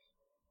like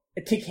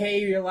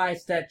Takei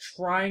realized that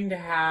trying to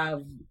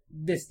have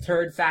this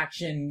third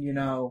faction, you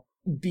know,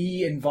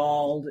 be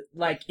involved,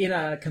 like, in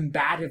a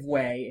combative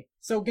way.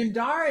 So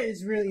Gandara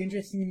is really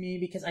interesting to me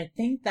because I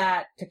think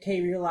that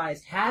Takei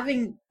realized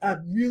having a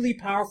really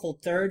powerful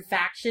third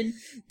faction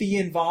be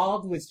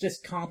involved was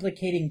just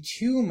complicating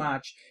too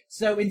much.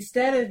 So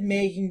instead of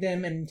making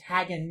them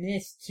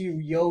antagonists to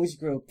Yo's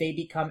group, they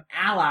become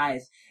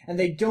allies, and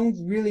they don't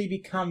really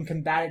become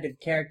combative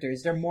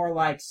characters. They're more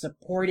like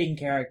supporting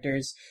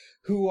characters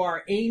who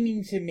are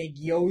aiming to make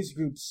Yo's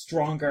group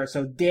stronger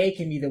so they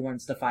can be the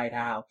ones to fight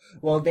Hao,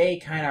 while they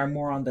kind of are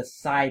more on the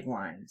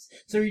sidelines.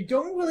 So you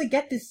don't really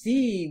get to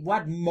see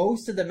what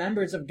most of the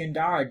members of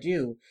Gandara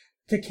do.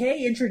 Takei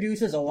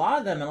introduces a lot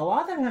of them, and a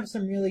lot of them have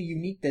some really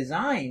unique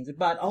designs,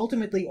 but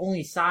ultimately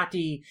only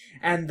Sati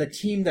and the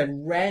team that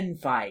Ren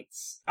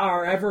fights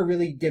are ever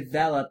really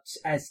developed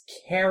as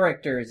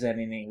characters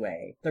in any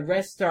way. The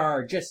rest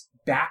are just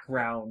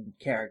background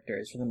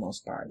characters for the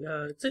most part.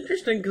 Yeah, it's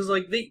interesting because,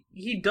 like,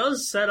 he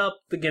does set up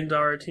the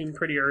Gandara team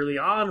pretty early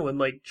on when,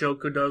 like,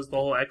 Joko does the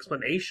whole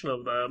explanation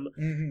of them.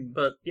 Mm-hmm.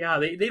 But, yeah,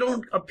 they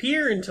don't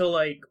appear until,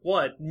 like,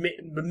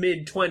 the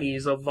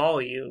mid-20s of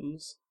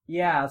volumes.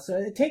 Yeah, so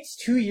it takes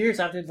 2 years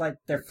after, like,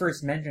 their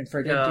first mention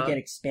for them to get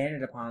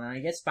expanded upon. And I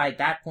guess by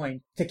that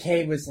point,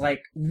 Takei was,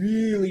 like,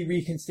 really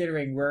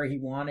reconsidering where he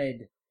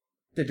wanted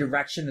the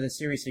direction of the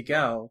series to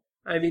go.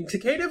 I mean,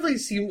 Takei definitely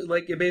seems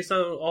like, based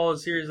on all the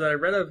series that I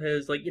read of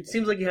his, like, it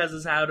seems like he has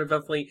this habit of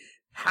definitely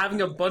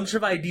having a bunch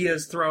of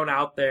ideas thrown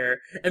out there,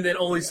 and then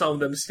only some of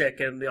them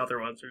stick, and the other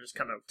ones are just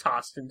kind of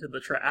tossed into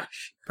the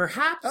trash.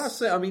 Perhaps.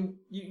 That's it. I mean,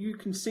 you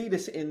can see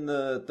this in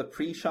the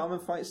pre-Shaman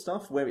fight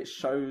stuff, where it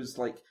shows,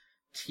 like,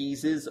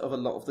 teases of a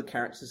lot of the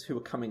characters who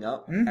are coming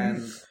up, Mhm.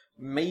 and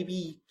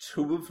maybe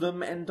two of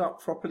them end up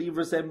properly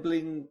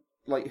resembling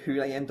like who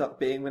they end up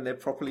being when they're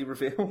properly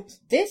revealed.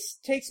 This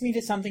takes me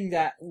to something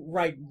that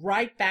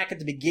right back at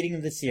the beginning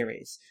of the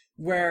series,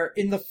 where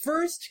in the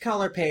first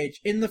color page,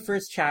 in the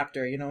first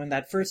chapter, you know, in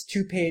that first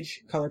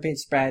 2-page color page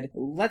spread,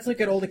 let's look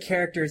at all the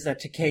characters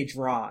that Takei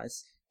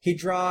draws. He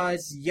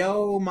draws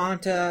Yo,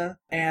 Manta,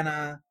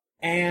 Anna,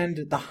 and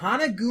the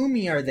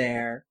Hanagumi are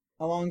there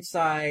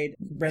alongside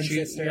Ren's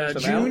sister.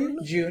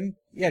 Tamao? June.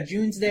 Yeah,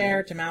 June's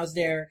there, Tamao's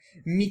there,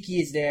 Miki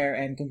is there,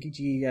 and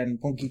Konkichi and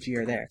Ponkichi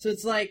are there. So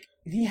it's like,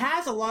 he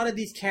has a lot of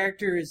these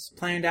characters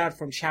planned out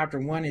from chapter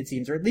 1, it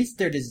seems, or at least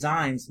their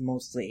designs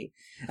mostly.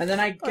 And then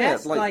I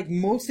guess, like,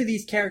 most of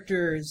these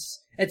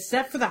characters,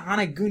 except for the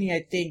Hanagumi,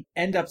 I think,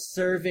 end up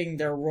serving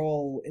their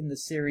role in the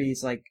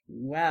series, like,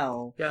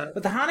 well. Yeah.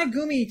 But the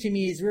Hanagumi, to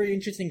me, is really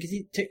interesting, because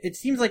it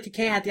seems like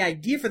Takei had the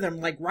idea for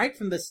them, like, right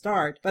from the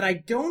start, but I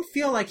don't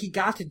feel like he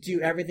got to do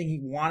everything he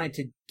wanted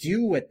to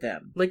do with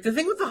them. Like, the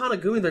thing with the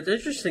Hanagumi that's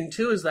interesting,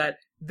 too, is that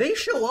they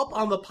show up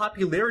on the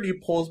popularity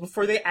polls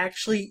before they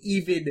actually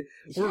even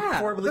were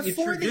formally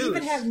before introduced. They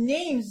even have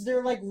names,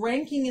 they're, like,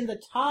 ranking in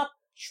the top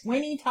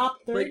 20, top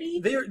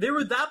 30? Like, they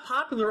were that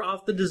popular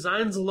off the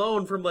designs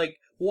alone from, like,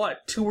 what,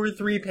 2 or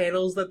 3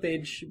 panels that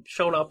they'd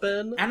shown up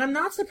in? And I'm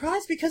not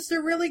surprised because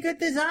they're really good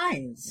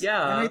designs.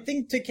 Yeah. And I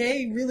think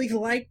Takei really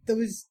liked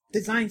those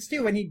designs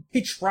too. And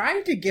he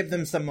tried to give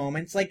them some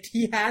moments. Like,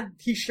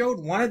 he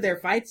showed one of their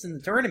fights in the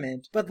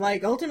tournament. But,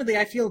 like, ultimately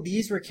I feel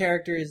these were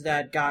characters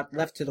that got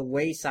left to the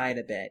wayside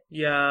a bit.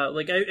 Yeah,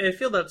 like, I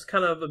feel that's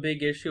kind of a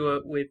big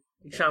issue with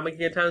Shaman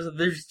King at times, that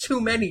there's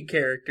too many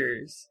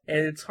characters, and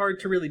it's hard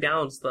to really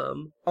balance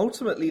them.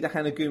 Ultimately, the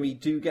Hanagumi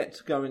do get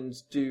to go and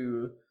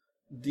do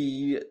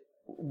the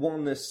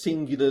one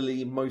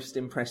singularly most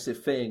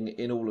impressive thing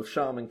in all of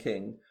Shaman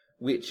King,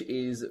 which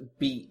is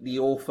beat the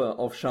author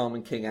of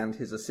Shaman King and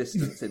his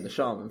assistants in the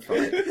Shaman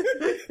fight.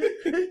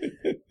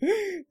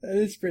 That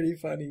is pretty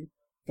funny.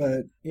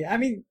 But, yeah, I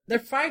mean, their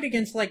fight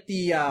against, like,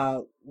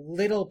 the,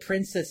 little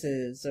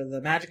princesses, or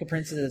the magical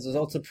princesses, was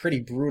also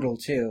pretty brutal,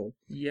 too.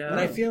 Yeah. But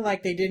I feel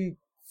like they didn't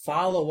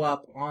follow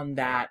up on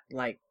that,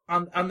 like,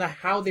 on the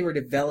how they were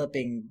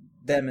developing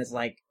them as,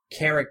 like,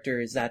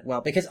 characters that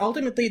well. Because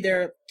ultimately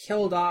they're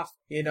killed off,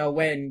 you know,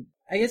 when...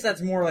 I guess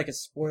that's more like a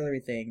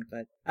spoilery thing,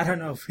 but I don't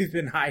know if we've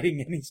been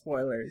hiding any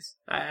spoilers.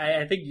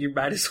 I think you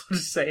might as well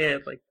just say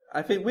it, like...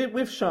 I think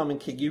with Shaman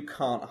King, you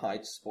can't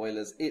hide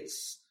spoilers.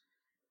 It's...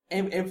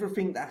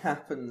 Everything that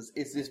happens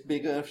is this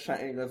big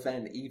earth-shattering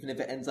event, even if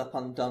it ends up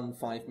undone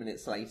 5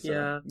 minutes later.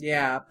 Yeah.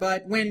 Yeah,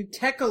 but when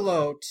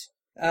Tekalote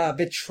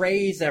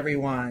betrays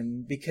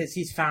everyone because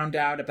he's found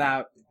out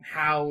about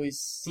Hao's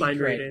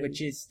secret,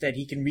 which is that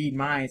he can read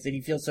minds, and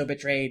he feels so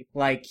betrayed,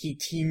 like, he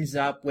teams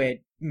up with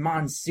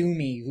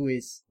Mansumi, who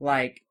is,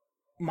 like,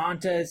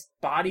 Manta's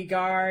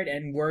bodyguard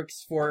and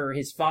works for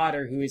his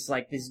father, who is,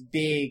 like, this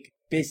big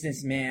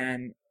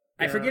businessman.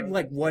 I forget,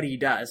 like, what he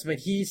does, but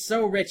he's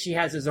so rich he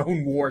has his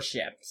own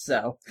warship,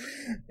 so...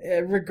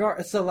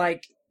 So,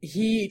 like,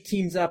 he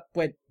teams up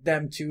with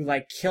them to,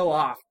 like, kill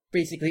off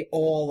basically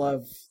all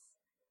of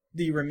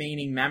the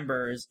remaining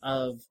members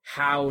of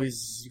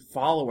Hao's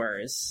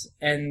followers.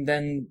 And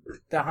then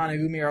the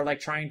Hanagumi are,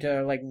 like, trying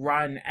to, like,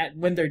 run...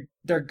 when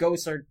their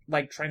ghosts are,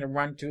 like, trying to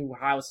run to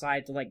Hao's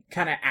side to, like,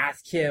 kind of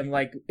ask him,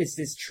 like, is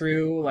this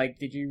true? Like,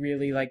 did you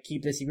really, like,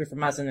 keep this secret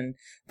from us? And then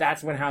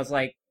that's when Hao's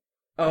like,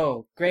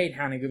 oh, great,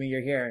 Hanagumi,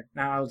 you're here.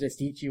 Now I'll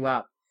just eat you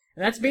up.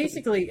 And that's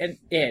basically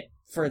it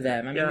for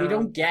them. I mean, we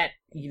don't get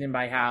eaten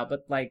by Hao,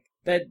 but, like,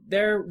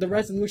 the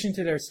resolution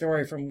to their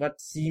story from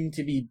what seemed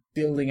to be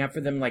building up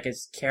for them, like,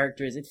 as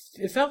characters,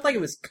 it felt like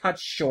it was cut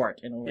short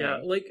in a way. Yeah,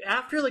 like,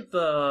 after, like,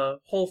 the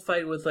whole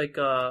fight with, like,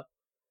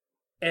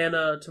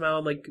 Anna, Tamao,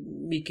 and, like,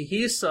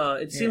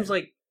 Mikahisa, it seems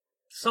like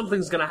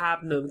something's gonna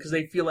happen to them, because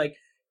they feel like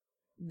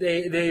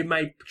they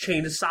might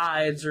change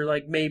sides, or,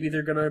 like, maybe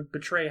they're gonna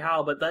betray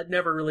Hao, but that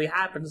never really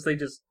happens. They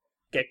just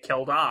get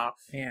killed off.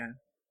 Yeah.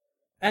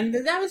 And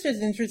that was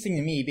just interesting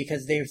to me,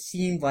 because they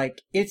seemed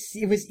like...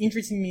 It was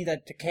interesting to me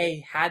that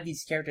Takei had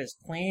these characters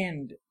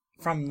planned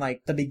from,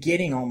 like, the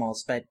beginning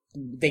almost, but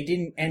they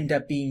didn't end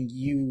up being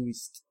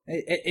used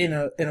in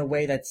a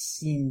way that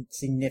seemed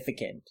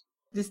significant.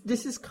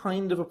 This is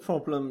kind of a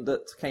problem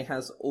that Takei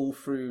has all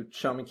through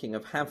Shaman King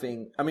of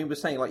having... I mean, we're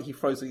saying, like, he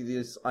throws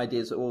these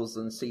ideas at walls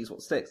and sees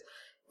what sticks.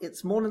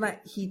 It's more than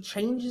that, he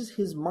changes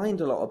his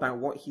mind a lot about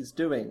what he's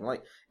doing.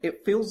 Like,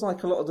 it feels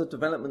like a lot of the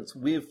developments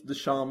with the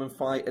Shaman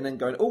fight and then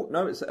going, oh,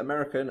 no, it's at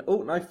America, and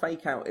oh, no,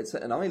 fake out, it's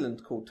at an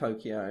island called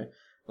Tokyo.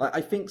 Like, I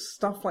think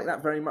stuff like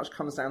that very much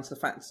comes down to the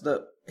fact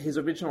that his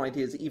original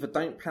ideas either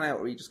don't pan out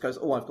or he just goes,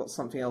 oh, I've got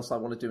something else I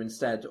want to do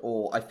instead,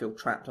 or I feel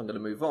trapped, I'm going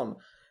to move on.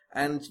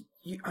 And,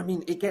 I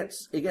mean, it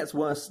gets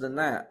worse than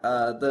that.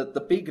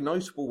 The big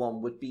notable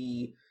one would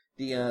be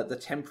the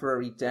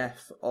temporary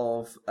death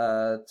of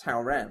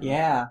Tao Ren.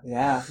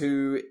 Yeah.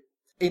 Who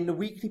in the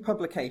weekly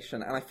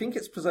publication, and I think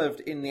it's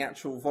preserved in the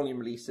actual volume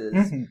releases,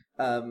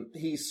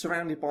 he's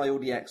surrounded by all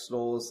the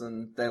X-Laws,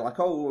 and they're like,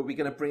 oh, are we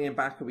going to bring him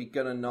back? Are we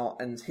going to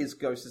not? And his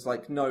ghost is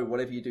like, no,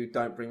 whatever you do,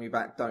 don't bring me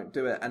back, don't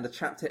do it. And the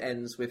chapter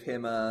ends with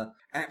him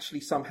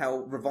actually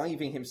somehow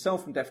reviving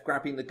himself from death,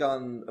 grabbing the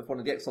gun of one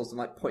of the X-Laws and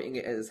like pointing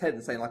it at his head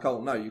and saying like,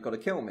 oh no, you've got to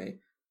kill me.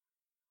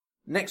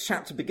 Next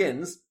chapter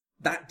begins,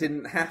 that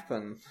didn't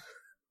happen.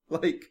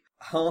 Like,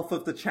 half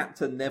of the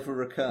chapter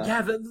never occurred.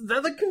 Yeah,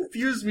 that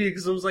confused me,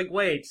 because I was like,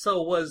 wait,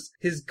 so was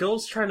his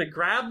ghost trying to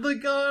grab the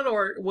gun,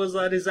 or was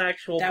that his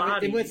actual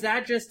body? Was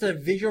that just a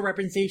visual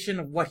representation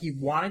of what he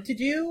wanted to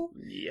do?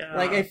 Yeah.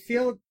 Like, I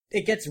feel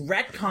it gets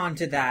retconned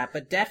to that,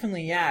 but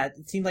definitely, yeah,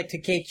 it seemed like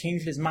Takei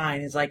changed his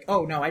mind. It's like,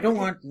 oh no, I don't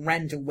want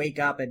Ren to wake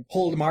up and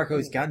hold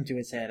Marco's gun to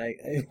his head.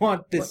 I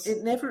want this... Well,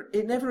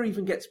 it never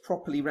even gets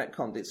properly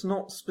retconned. It's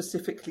not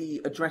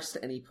specifically addressed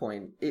at any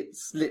point.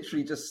 It's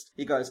literally just,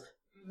 he goes,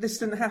 this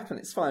didn't happen,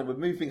 it's fine, we're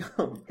moving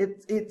on.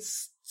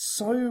 It's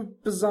so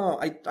bizarre.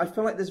 I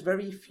feel like there's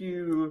very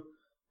few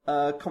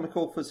comic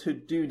authors who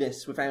do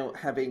this without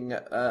having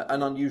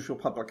an unusual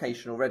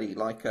publication already,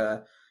 like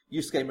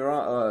Yusuke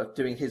Murata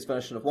doing his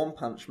version of One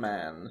Punch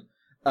Man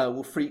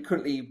will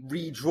frequently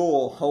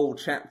redraw whole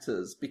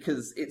chapters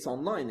because it's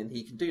online and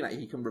he can do that.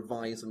 He can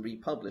revise and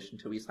republish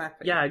until he's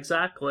happy. Yeah,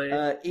 exactly.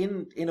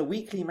 In a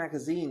weekly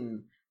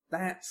magazine,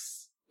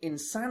 that's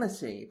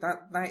insanity.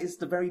 That is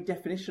the very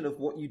definition of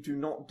what you do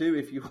not do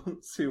if you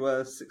want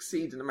to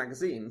succeed in a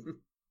magazine.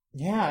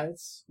 Yeah,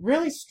 it's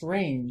really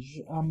strange,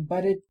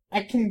 but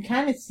I can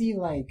kind of see,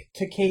 like,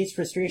 Takei's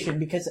frustration,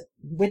 because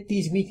with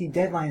these weekly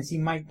deadlines, he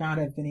might not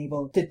have been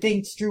able to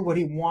think through what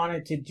he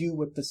wanted to do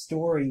with the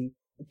story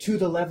to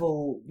the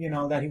level, you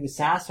know, that he was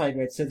satisfied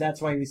with, so that's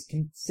why he was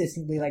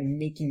consistently, like,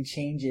 making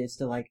changes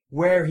to, like,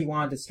 where he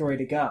wanted the story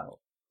to go.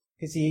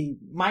 Because he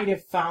might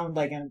have found,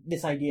 like,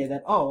 this idea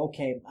that, oh,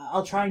 okay,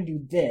 I'll try and do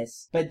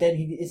this, but then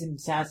he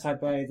isn't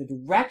satisfied by the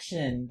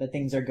direction that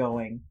things are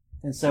going.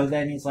 And so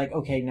then he's like,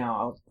 okay,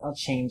 no, I'll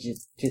change it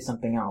to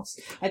something else.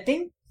 I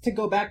think to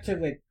go back to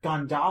with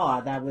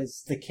Gondala, that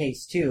was the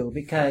case too,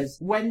 because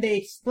when they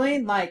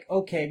explained, like,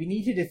 okay, we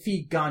need to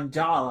defeat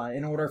Gondala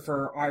in order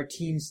for our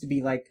teams to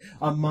be, like,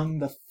 among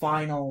the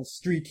final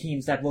 3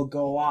 teams that will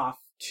go off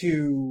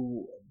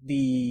to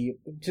the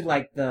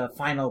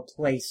final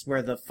place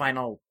where the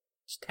final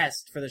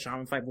test for the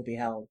Shaman fight will be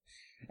held.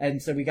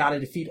 And so we gotta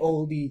defeat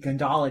all the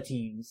Gondala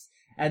teams.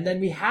 And then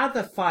we had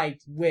the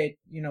fight with,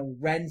 you know,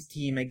 Ren's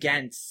team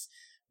against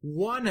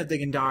one of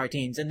the Gandhara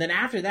teams. And then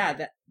after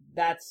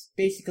that's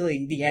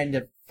basically the end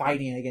of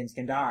fighting against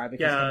Gandhara,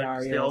 because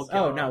Gandhara realized,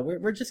 oh no,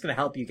 we're just gonna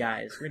help you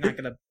guys. We're not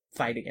gonna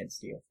fight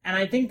against you. And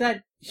I think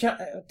that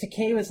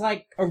Takei was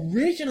like,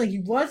 originally he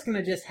was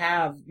gonna just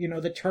have, you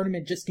know, the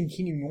tournament just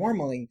continue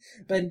normally.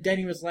 But then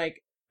he was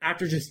like,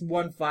 after just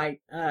one fight,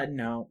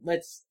 no,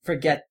 let's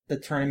forget the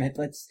tournament.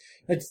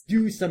 Let's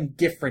do some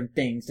different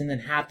things and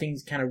then have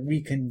things kind of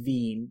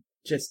reconvene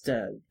just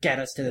to get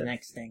us to the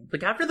next thing.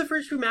 Like, after the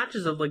first few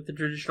matches of, like, the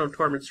traditional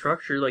tournament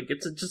structure, like,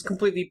 it's just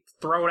completely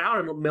thrown out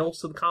and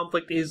most of the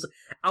conflict is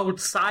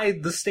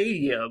outside the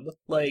stadium.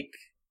 Like...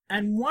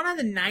 And one of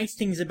the nice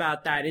things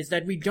about that is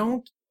that we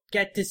don't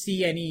get to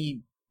see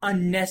any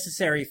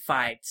unnecessary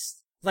fights.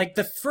 Like,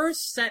 the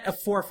first set of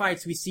 4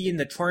 fights we see in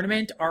the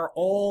tournament are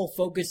all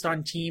focused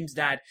on teams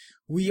that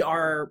we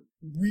are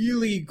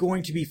really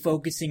going to be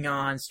focusing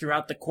on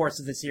throughout the course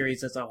of the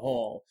series as a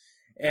whole.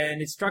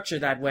 And it's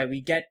structured that way.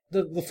 We get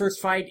the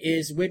first fight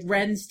is with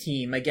Ren's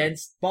team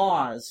against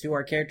Boz, who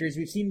are characters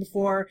we've seen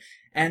before,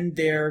 and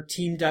they're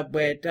teamed up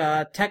with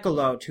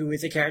Tekolot, who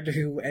is a character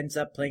who ends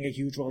up playing a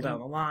huge role down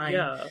the line.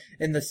 Yeah.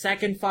 In the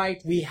second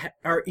fight, we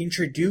are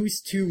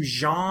introduced to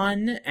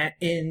Jean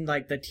in,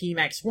 like, the Team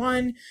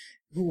X1,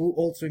 who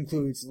also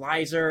includes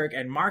Lyserg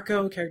and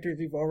Marco, characters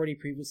we've already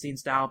previously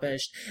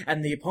established.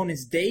 And the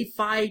opponents they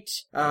fight,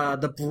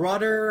 the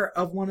brother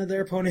of one of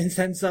their opponents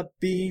ends up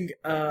getting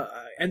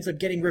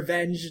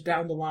revenge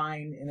down the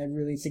line in a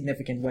really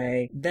significant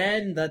way.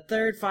 Then the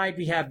third fight,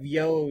 we have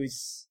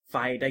Yo's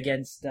fight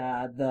against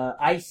the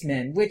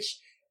Iceman, which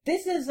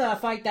this is a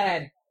fight that I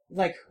had,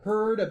 like,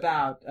 heard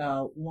about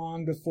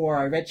long before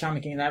I read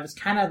Shaman King, and I was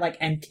kind of, like,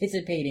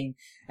 anticipating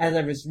as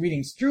I was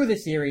reading through the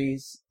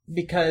series.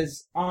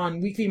 Because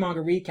on Weekly Manga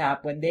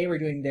Recap, when they were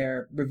doing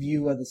their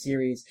review of the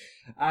series,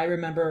 I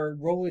remember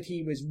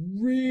Rolity was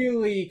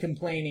really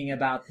complaining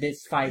about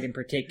this fight in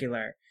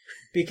particular.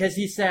 Because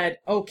he said,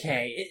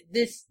 okay,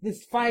 this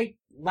fight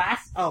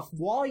lasts a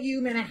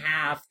volume and a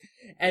half,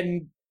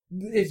 and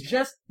it's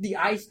just the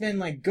Iceman,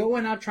 like,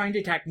 going up trying to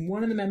attack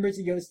one of the members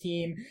of Yo's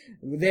team.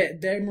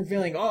 They're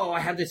revealing, oh,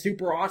 I have this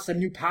super awesome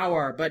new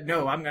power, but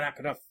no, I'm not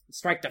gonna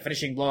strike the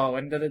finishing blow,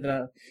 and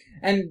da-da-da.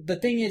 And the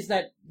thing is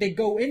that they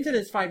go into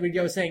this fight with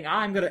Yo saying,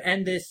 I'm gonna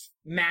end this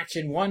match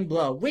in one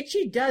blow, which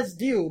he does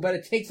do, but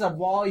it takes a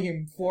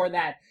volume for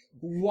that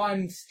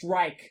one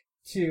strike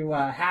to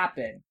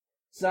happen.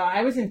 So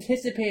I was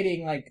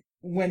anticipating, like,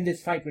 when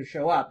this fight would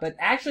show up, but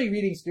actually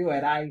reading through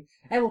it, I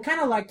kind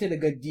of liked it a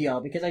good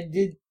deal, because I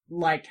did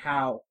like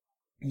how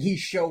he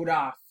showed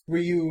off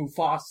Ryu,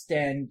 Faust,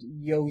 and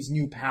Yo's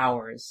new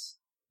powers.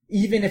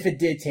 Even if it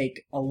did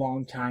take a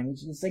long time,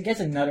 which is, I guess,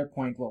 another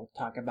point we'll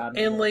talk about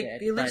in a And, little like,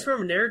 bit, at least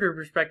from a narrative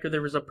perspective,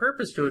 there was a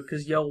purpose to it,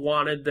 because Yo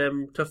wanted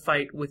them to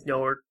fight with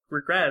no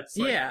regrets.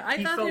 Like, yeah, I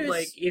he thought felt it was...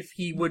 like if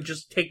he would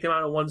just take them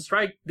out in one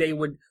strike, they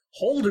would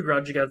hold a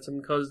grudge against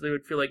him, because they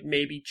would feel like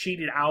maybe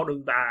cheated out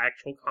of the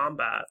actual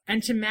combat.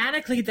 And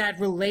thematically, that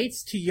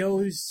relates to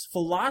Yo's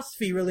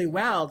philosophy really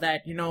well,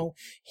 that, you know,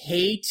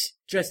 hate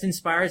just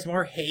inspires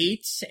more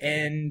hate,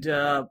 and,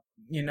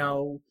 you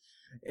know,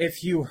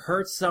 if you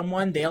hurt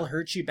someone, they'll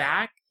hurt you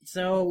back.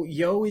 So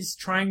Yo is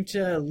trying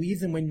to leave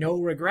them with no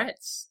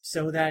regrets,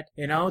 so that,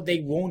 you know, they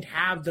won't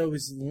have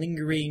those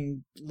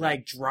lingering,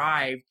 like,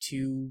 drive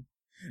to...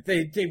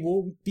 They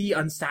won't be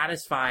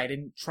unsatisfied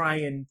and try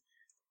and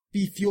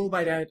be fueled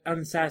by that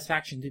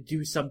unsatisfaction to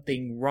do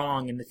something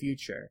wrong in the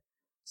future.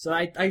 So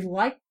I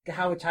like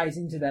how it ties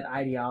into that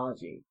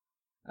ideology.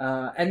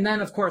 And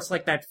then, of course,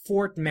 like, that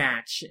fourth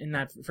match in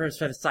that first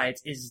set of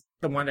sites is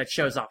the one that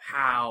shows off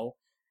how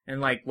and,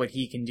 like, what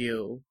he can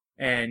do.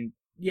 And,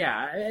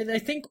 yeah, I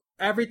think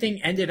everything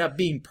ended up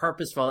being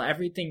purposeful.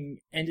 Everything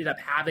ended up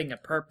having a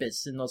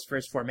purpose in those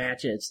first four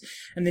matches.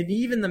 And then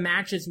even the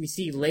matches we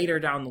see later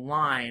down the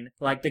line,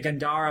 like the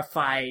Gandara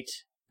fight,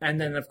 and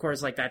then, of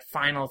course, like, that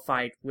final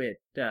fight with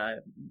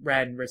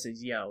Ren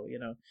versus Yo, you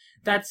know,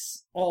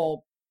 that's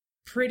all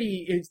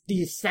pretty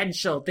the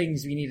essential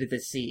things we needed to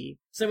see.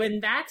 So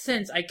in that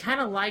sense, I kind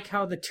of like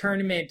how the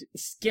tournament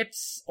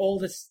skips all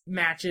the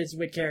matches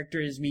with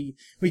characters we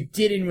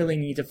didn't really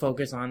need to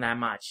focus on that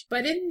much.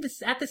 But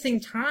at the same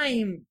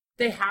time,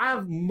 they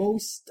have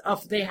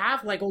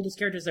like all those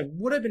characters that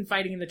would have been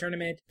fighting in the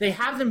tournament. They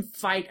have them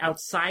fight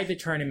outside the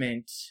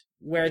tournament,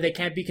 where they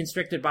can't be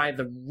constricted by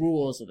the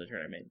rules of the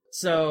tournament.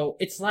 So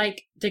it's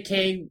like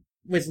Decay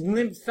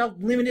felt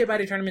limited by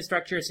the tournament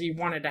structure, so you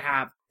wanted to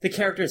have the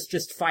characters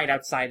just fight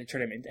outside the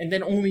tournament, and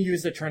then only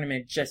use the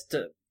tournament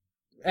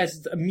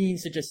as a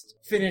means to just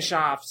finish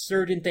off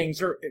certain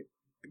things, or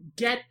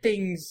get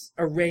things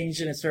arranged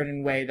in a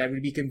certain way that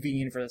would be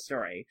convenient for the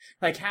story.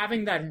 Like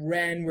having that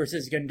Ren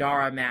versus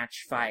Gandara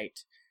match fight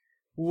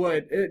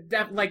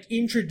that like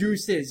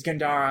introduces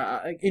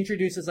Gandara,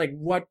 introduces like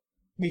what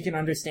we can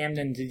understand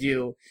them to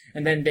do,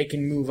 and then they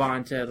can move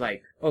on to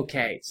like,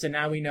 okay, so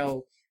now we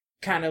know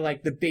kind of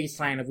like the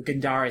baseline of what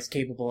Gandara is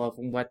capable of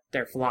and what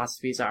their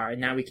philosophies are,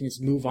 and now we can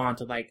just move on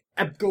to like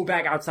go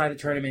back outside the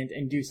tournament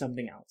and do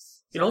something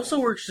else. It also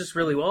works just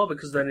really well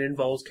because then it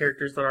involves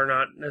characters that are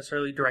not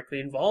necessarily directly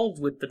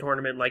involved with the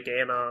tournament, like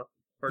Anna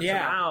or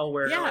Tamao.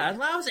 Where it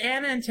allows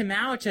Anna and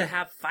Tamao to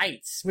have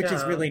fights, which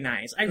is really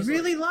nice. I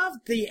really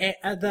loved the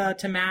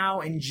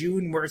Tamao and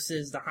June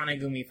versus the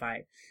Hanagumi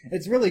fight.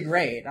 It's really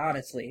great,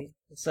 honestly.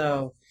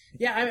 So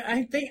yeah,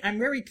 I think I'm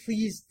very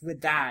pleased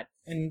with that.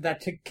 And that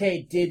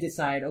Decay did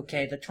decide,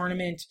 okay, the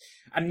tournament,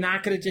 I'm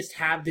not going to just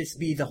have this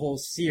be the whole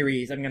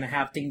series. I'm going to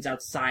have things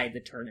outside the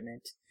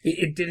tournament.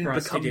 It didn't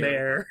become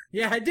Mare.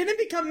 Yeah, it didn't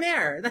become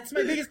Mare. That's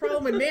my biggest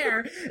problem with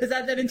Mare, is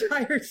that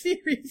entire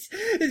series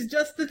is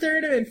just the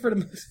tournament for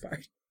the most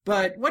part.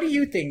 But what do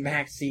you think,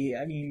 Maxie?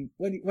 I mean,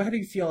 how do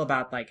you feel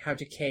about like how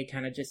Decay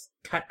kind of just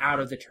cut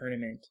out of the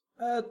tournament?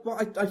 Well,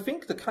 I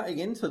think the cutting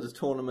into the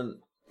tournament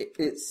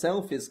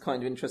itself is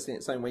kind of interesting in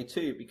its own way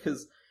too,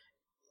 because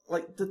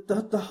like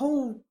the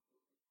whole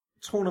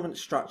tournament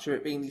structure,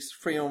 it being these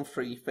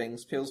 3-on-3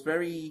 things, feels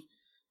very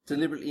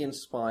deliberately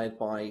inspired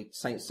by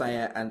Saint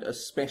Seiya and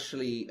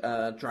especially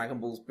Dragon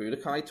Ball's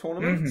Budokai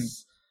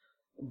tournaments.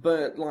 Mm-hmm.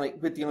 But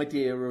like with the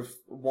idea of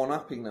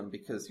one-upping them,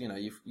 because you know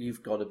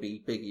you've got to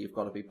be bigger, you've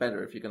got to be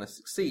better if you're going to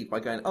succeed, by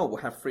going, oh,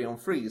 we'll have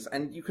 3-on-3s,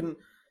 and you can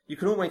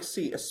almost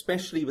see,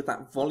 especially with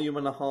that volume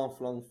and a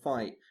half long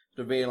fight,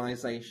 the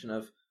realization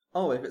of,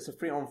 oh, if it's a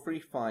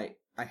 3-on-3 fight,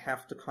 I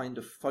have to kind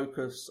of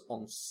focus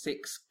on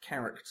 6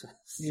 characters.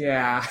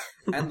 Yeah.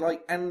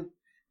 and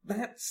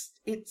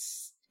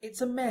it's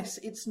a mess.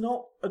 It's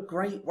not a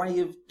great way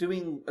of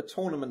doing a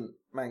tournament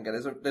manga.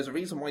 There's a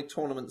reason why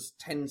tournaments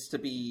tends to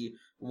be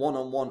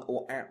one-on-one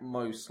or at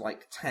most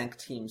like tag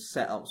team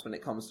setups when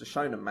it comes to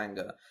shonen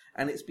manga.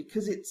 And it's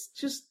because it's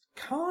just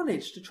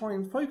carnage to try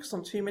and focus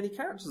on too many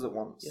characters at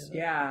once.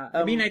 Yeah.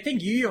 I mean, I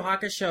think Yu Yu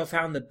Hakusho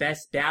found the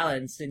best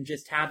balance in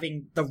just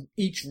having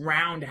each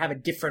round have a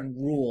different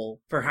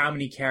rule for how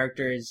many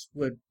characters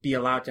would be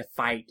allowed to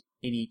fight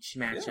in each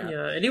matchup.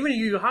 Yeah, and even in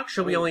Yu Yu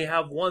Hakusho, we only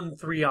have one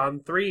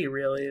 3-on-3,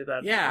 really,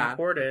 that's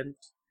important.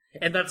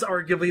 And that's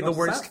arguably the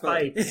worst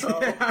fight. So.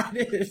 Yeah,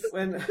 it is.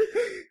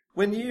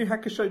 When Yu Yu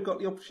Hakusho got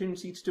the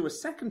opportunity to do a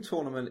second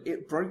tournament,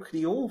 it broke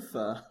the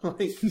author.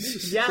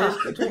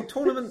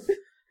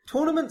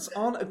 Tournaments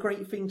aren't a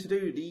great thing to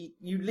do.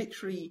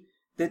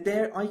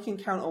 I can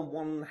count on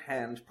one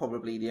hand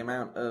probably the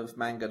amount of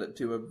manga that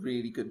do a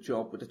really good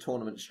job with the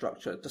tournament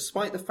structure.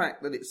 Despite the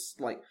fact that it's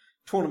like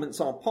tournaments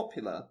are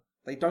popular,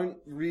 they don't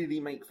really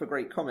make for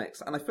great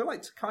comics. And I feel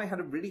like Takai had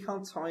a really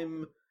hard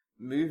time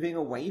moving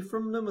away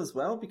from them as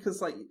well,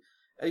 because like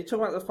you talk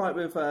about the fight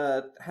with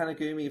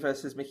Hanagumi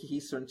versus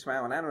Mikihisa and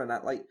Tamao and Anna, and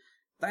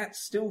that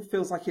still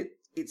feels like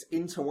it's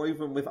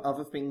interwoven with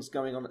other things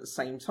going on at the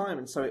same time,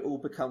 and so it all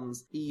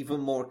becomes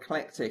even more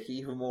eclectic,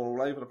 even more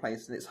all over the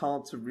place, and it's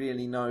hard to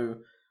really know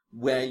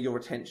where your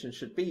attention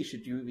should be.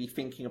 Should you be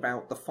thinking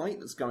about the fight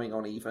that's going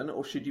on even,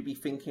 or should you be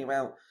thinking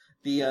about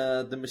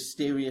the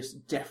mysterious,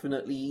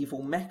 definitely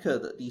evil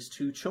mecha that these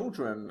two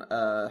children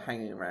are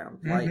hanging around?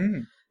 Like,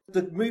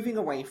 the moving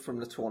away from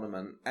the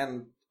tournament,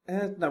 and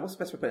no, what's the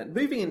best way to put it?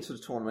 Moving into the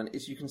tournament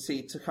is, you can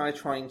see, Takai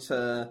trying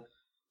to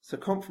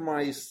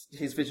compromise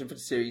his vision for the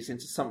series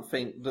into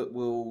something that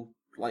will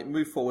like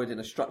move forward in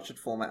a structured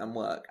format and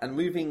work. And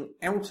moving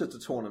out of the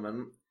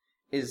tournament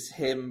is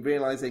him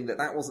realizing that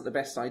that wasn't the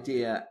best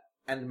idea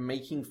and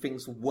making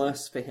things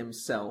worse for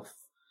himself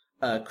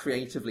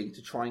creatively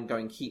to try and go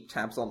and keep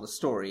tabs on the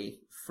story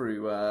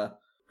through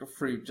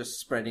just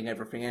spreading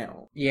everything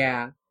out.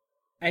 Yeah.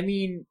 I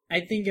mean, I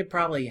think it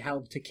probably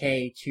helped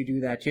Takei to do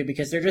that too,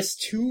 because there are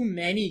just too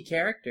many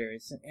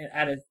characters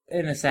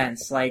in a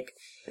sense, like,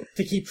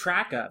 to keep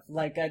track of.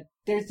 Like,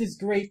 there's this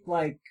great,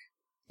 like,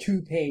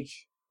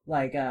 2-page,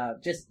 like,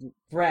 just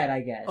thread,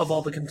 I guess. Of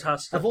all the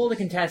contestants. Of all the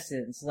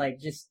contestants, like,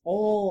 just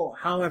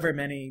however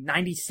many,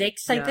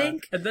 96, I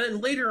think? And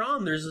then later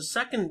on, there's a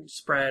second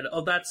spread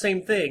of that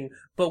same thing,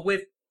 but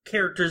with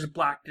characters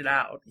blacked it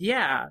out.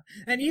 Yeah.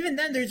 And even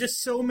then, there's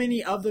just so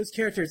many of those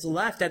characters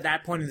left at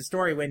that point in the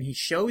story when he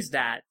shows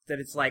that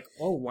it's like,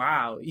 oh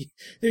wow.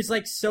 There's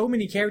like so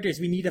many characters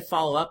we need to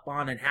follow up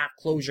on and have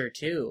closure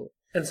to.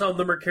 And some of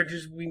them are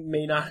characters we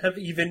may not have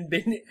even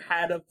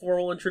had a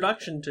formal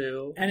introduction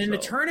to. And in the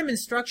tournament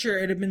structure,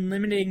 it'd have been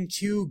limiting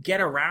to get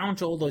around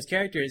to all those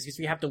characters because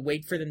we have to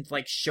wait for them to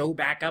like show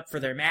back up for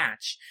their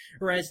match.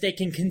 Whereas they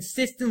can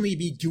consistently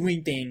be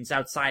doing things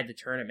outside the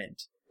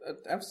tournament.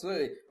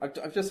 Absolutely.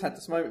 I've just had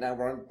this moment now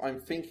where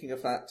I'm thinking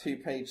of that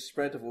 2-page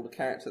spread of all the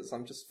characters.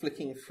 I'm just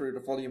flicking through the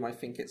volume I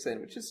think it's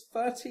in, which is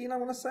 13, I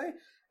want to say.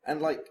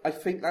 And like, I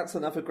think that's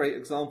another great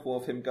example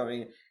of him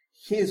going,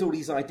 here's all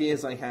these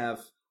ideas I have.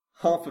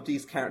 Half of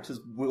these characters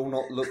will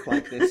not look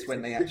like this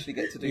when they actually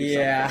get to do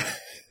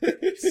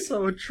something.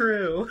 So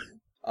true.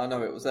 Oh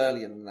no, it was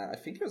earlier than that. I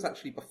think it was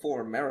actually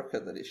before America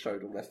that it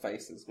showed all their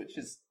faces, which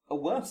is a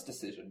worse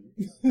decision.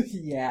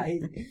 Yeah.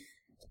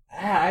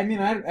 I mean,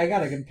 I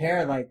gotta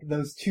compare, like,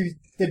 those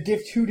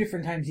two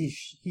different times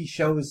he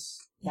shows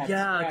that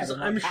because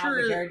I'm how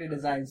sure the character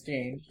designs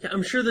change. Yeah,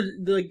 I'm sure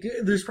that like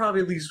there's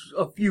probably at least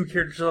a few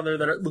characters on there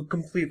that look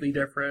completely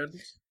different.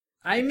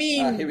 I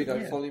mean, here we go,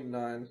 Volume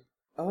 9.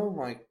 Oh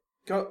my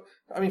god!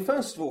 I mean,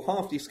 first of all,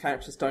 half these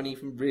characters don't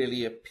even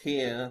really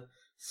appear.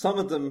 Some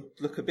of them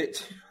look a bit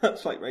too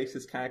much like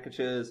racist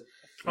caricatures.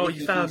 Oh,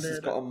 you found it. He's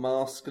got a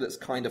mask that's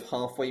kind of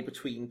halfway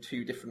between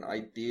two different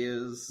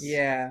ideas.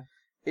 Yeah.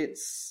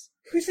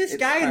 Who's this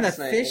guy in the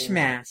fish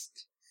mask?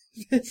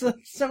 It's like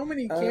so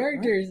many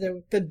characters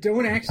that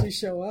don't actually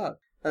show up.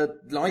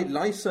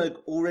 Lyserg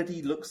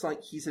already looks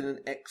like he's in an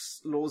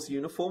ex-Law's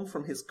uniform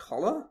from his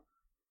collar,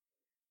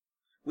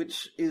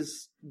 which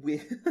is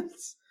weird.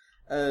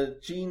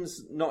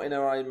 Jean's not in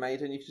her Iron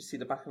Maiden. You can just see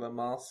the back of her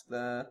mask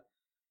there.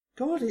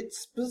 God,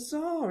 it's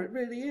bizarre. It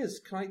really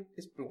is.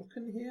 Is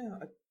Blocken here?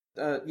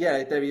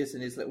 Yeah, there he is in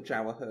his little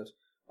Jawa hood.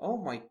 Oh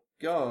my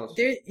god.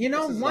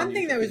 One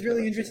thing that was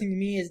really interesting to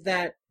me is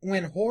that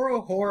when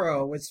Horo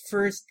Horo was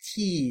first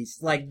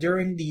teased, like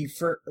during the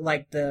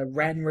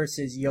Ren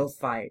versus Yo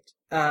fight,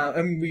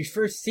 and we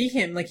first see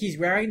him, like he's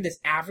wearing this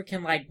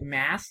African-like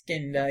mask,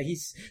 and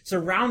he's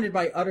surrounded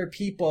by other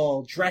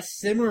people dressed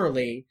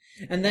similarly.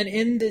 And then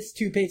in this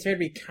 2-page spread,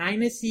 we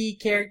kind of see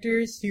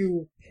characters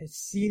who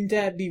seem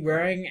to be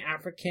wearing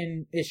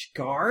African-ish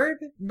garb.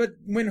 But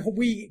when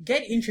we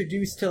get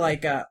introduced to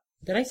like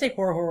did I say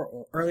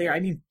horror earlier?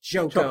 I mean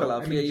Joko.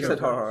 Chocolove. Yeah, you said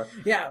horror.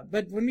 Yeah,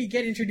 but when we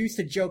get introduced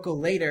to Joko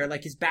later,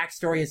 like his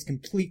backstory has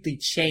completely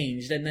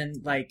changed, and then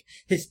like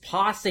his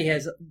posse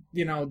has,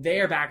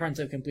 their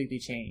backgrounds have completely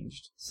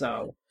changed.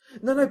 So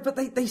no, but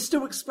they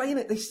still explain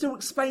it. They still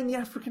explain the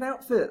African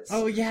outfits.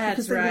 Oh yeah,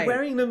 because that's right. They were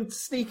wearing them to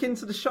sneak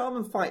into the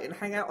shaman fight and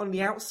hang out on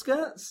the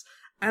outskirts,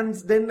 and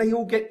then they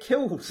all get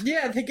killed.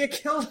 Yeah, they get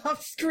killed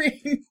off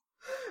screen.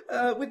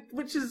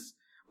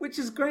 Which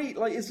is great.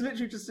 Like, it's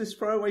literally just this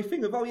throwaway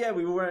thing of, oh yeah,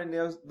 we were wearing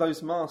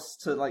those masks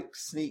to like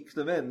sneak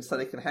them in so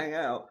they can hang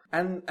out,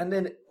 and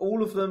then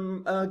all of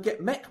them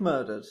get mech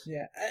murdered.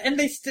 Yeah, and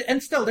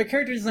still their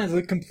character designs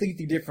look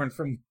completely different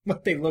from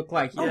what they look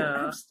like.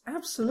 Yeah,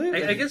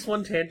 absolutely. I guess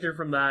one tangent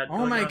from that.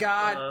 Oh my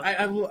god,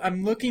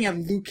 I'm looking at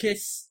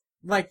Lucas.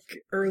 Like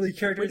early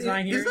character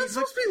design here. Is that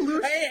supposed to be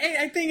Lucas?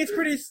 I think it's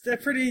pretty.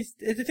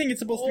 I think it's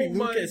supposed to be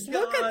Lucas. God,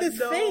 look at this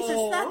face.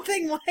 It's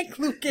nothing like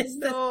Lucas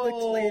that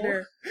looks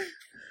later.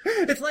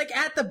 It's like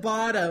at the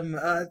bottom.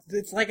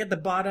 It's like at the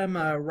bottom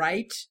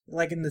right,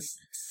 like in the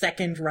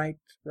second right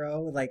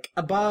row, like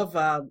above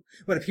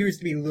what appears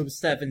to be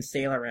Lubstev and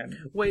Sailor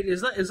M. Wait, is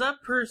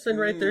that person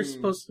right there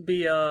supposed to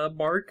be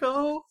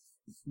Marco?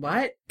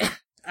 What?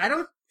 I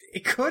don't.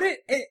 It couldn't.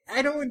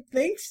 I don't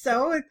think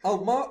so.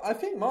 I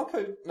think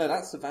Marco. No,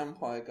 that's the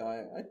vampire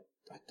guy.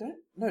 I don't.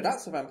 No,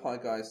 that's the vampire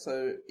guy.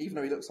 So even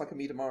though he looks like a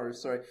Midamaru,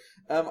 sorry.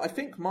 I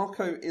think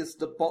Marco is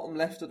the bottom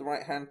left of the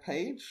right-hand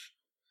page.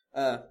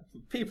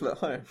 People at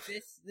home,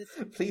 This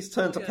please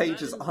turn to Yeah,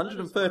 pages that is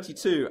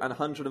 132 and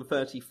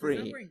 133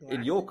 Remembering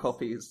in your glasses.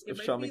 copies It of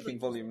might Shaman be, King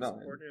like, Volume 9.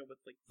 coordinated with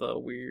like the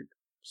weird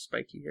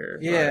spiky hair.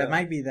 Yeah, it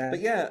might be that.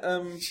 But yeah,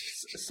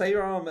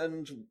 Seiram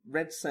and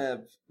Red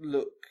Seb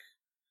look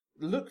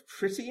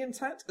pretty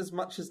intact, as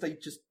much as they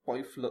just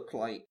both look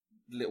like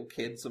little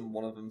kids and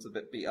one of them's a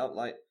bit beat up.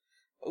 Like,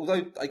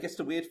 although I guess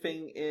the weird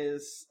thing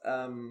is,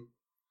 oh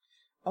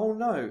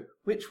no,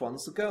 which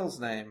one's the girl's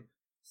name?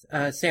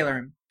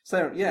 Sailor.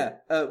 Sarah, yeah.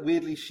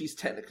 Weirdly, she's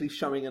technically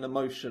showing an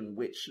emotion,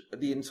 which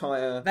the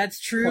entire That's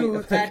point true.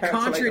 of her That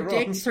character later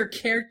contradicts on. her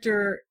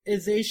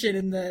characterization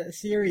in the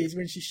series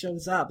when she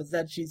shows up. Is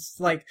that she's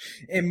like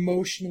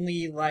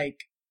emotionally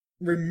like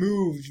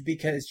removed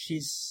because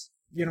she's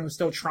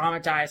still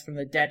traumatized from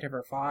the death of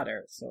her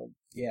father. So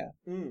yeah,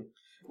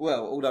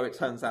 Well, although it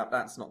turns out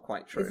that's not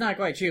quite true. it's not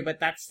quite true, but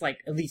that's like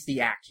at least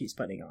the act she's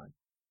putting on.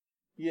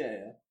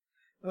 Yeah.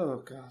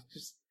 Oh god,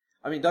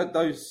 I mean,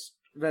 those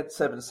Red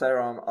Seb and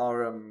Seiram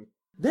are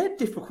they're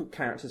difficult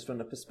characters from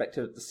the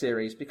perspective of the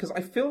series, because I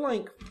feel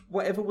like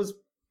whatever was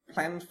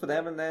planned for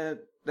them and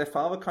their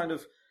father kind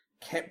of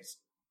kept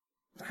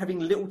having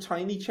little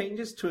tiny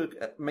changes to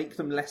make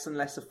them less and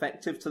less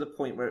effective, to the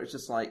point where it was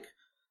just like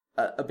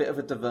a bit of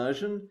a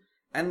diversion.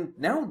 And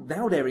now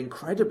they're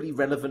incredibly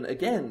relevant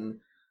again,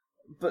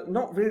 but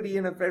not really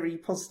in a very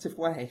positive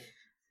way.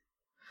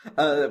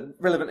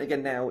 Relevant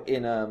again now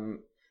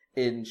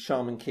in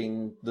Shaman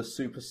King the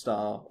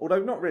Superstar,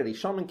 although not really.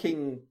 Shaman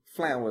King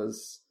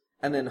Flowers,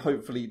 and then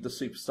hopefully the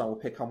Superstar will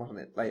pick up on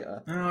it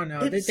later. Oh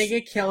no, did they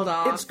get killed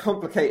off? It's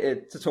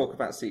complicated to talk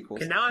about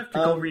sequels. Okay, now I have to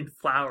go read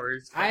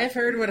Flowers. I have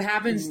heard what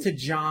happens to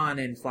John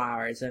in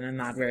Flowers, and I'm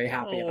not very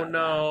happy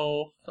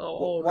about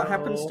What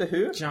happens to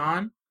who? that.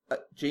 John?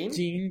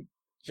 Jean?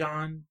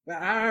 John?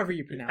 However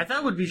you I pronounce it.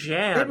 thought it would be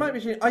Jean. It might be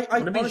Jean. I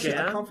Wouldn't it be honestly,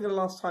 I Jean? can't think of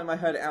the last time I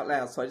heard it out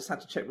loud, so I just had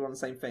to check we're on the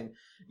same thing.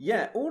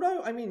 Yeah,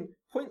 although, I mean,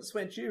 points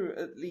were due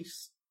at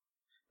least.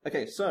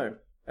 Okay, so,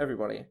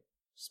 everybody,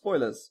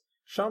 spoilers.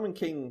 Shaman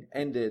King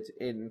ended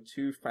in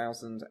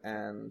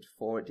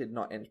 2004. It did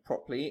not end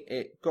properly.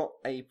 It got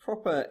a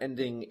proper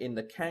ending in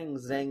the Kang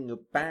Zeng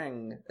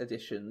Bang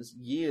editions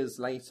years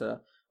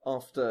later,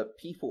 after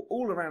people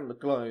all around the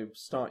globe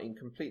starting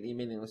completely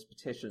meaningless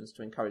petitions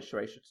to encourage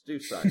Shueisha to do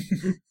so.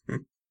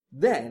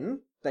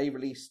 Then they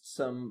released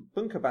some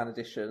Bunkerban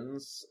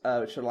editions,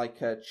 which are like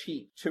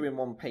cheap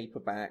 2-in-1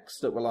 paperbacks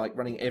that were like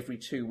running every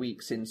 2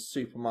 weeks in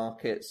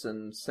supermarkets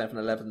and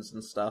 7-Elevens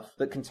and stuff,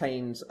 that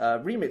contained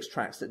remix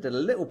tracks that did a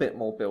little bit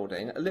more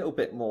building, a little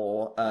bit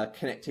more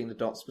connecting the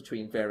dots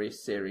between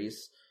various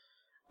series.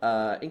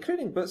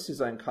 Including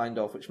Butsuzone, kind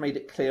of, which made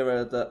it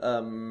clearer that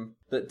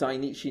that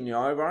Dainichi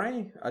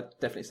Nyorai, I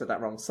definitely said that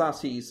wrong,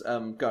 Sati's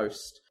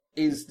ghost,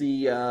 is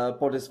the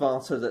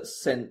Bodhisattva that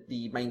sent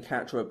the main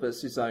character of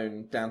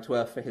Butsuzone down to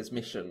Earth for his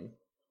mission.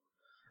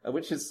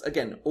 Which is,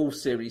 again, all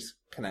series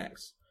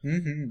connect.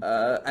 Mm-hmm.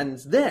 And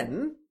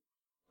then,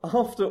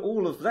 after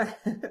all of that,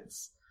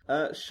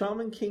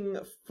 Shaman King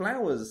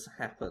Flowers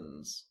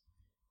happens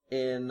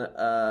in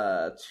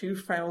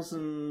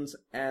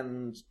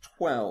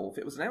 2012.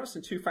 It was announced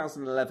in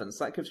 2011,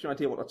 so that gives you an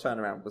idea what the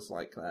turnaround was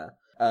like there.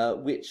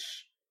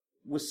 Which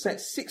was set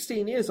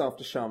 16 years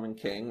after Shaman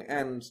King,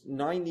 and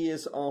 9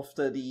 years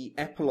after the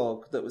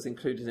epilogue that was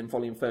included in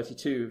Volume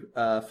 32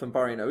 from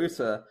Bari no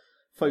Uta,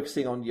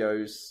 focusing on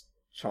Yo's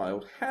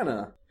child,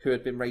 Hannah, who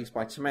had been raised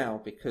by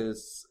Tamao,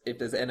 because if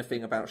there's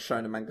anything about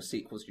shonen manga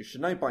sequels you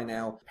should know by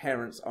now,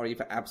 parents are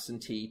either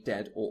absentee,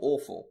 dead, or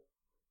awful.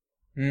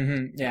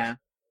 Mm-hmm, yeah.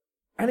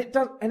 And it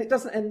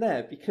doesn't end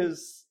there,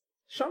 because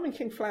Shaman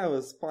King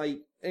Flowers, by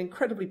an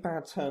incredibly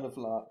bad turn of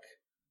luck,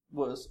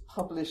 was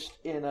published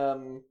in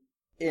a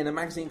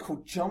magazine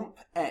called Jump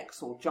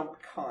X, or Jump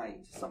Kai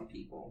to some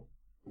people.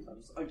 So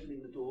I'm just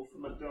opening the door for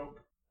my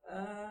dog.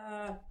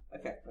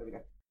 Okay, there we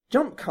go.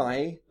 Jump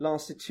Kai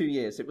lasted 2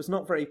 years. It was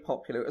not very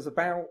popular.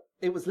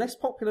 It was less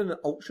popular than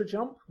Ultra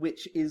Jump,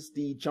 which is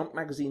the Jump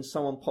magazine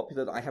so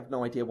unpopular that I have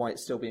no idea why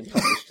it's still being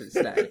published to this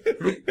day.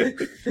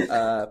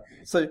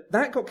 So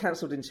that got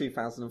cancelled in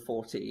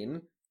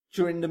 2014,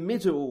 during the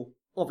middle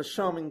of a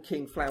Shaman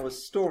King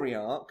Flowers story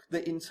arc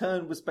that in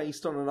turn was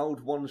based on an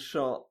old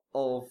one-shot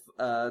of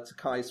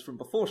Takai's from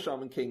before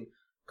Shaman King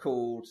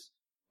called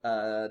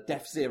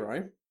Death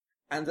Zero.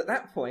 And at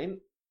that point,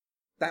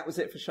 that was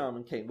it for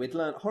Shaman King. We'd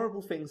learned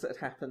horrible things that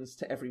had happened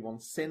to everyone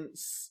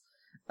since.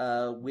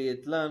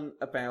 We'd learned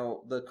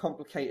about the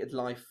complicated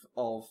life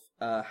of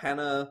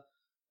Hannah,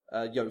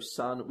 Yo's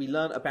son. We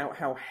learned about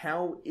how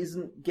Hal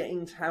isn't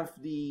getting to have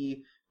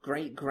the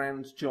great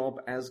grand job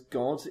as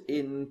God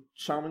in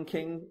Shaman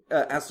King,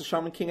 as the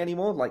Shaman King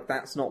anymore. Like,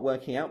 that's not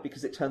working out,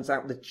 because it turns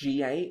out the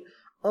G8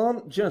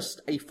 aren't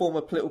just a former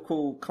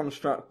political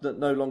construct that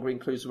no longer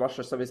includes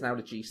Russia, so is now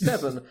the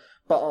G7,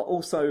 but are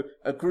also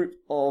a group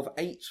of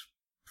 8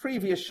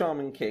 previous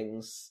Shaman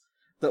Kings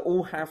that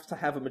all have to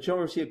have a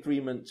majority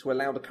agreement to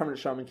allow the current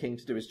Shaman King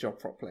to do his job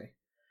properly.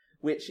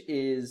 Which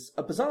is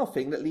a bizarre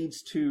thing that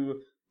leads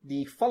to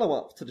the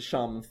follow-up to the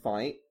Shaman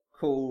fight,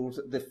 called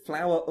the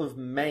Flower of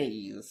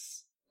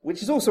Maize,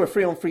 which is also a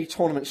 3-on-3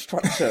 tournament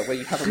structure where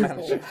you have a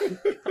manager.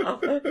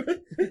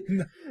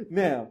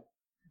 Now,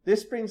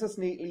 this brings us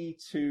neatly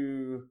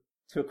to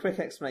a quick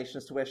explanation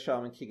as to where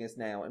Shaman King is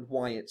now and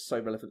why it's so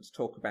relevant to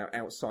talk about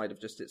outside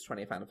of just its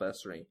 20th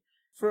anniversary.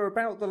 For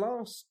about the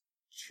last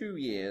 2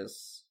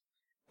 years,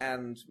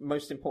 and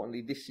most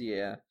importantly this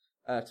year,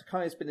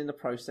 Takai has been in the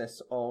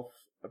process of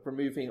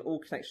removing all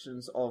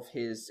connections of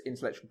his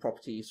intellectual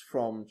properties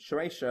from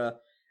Shueisha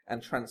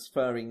and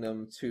transferring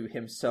them to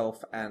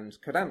himself and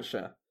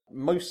Kodansha,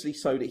 mostly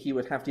so that he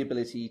would have the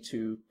ability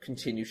to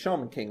continue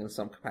Shaman King in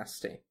some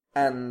capacity.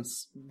 And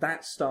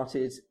that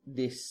started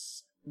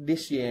this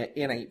year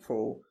in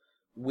April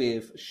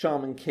with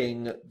Shaman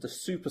King the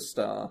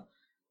Superstar,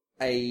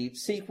 a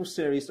sequel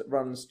series that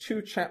runs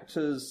 2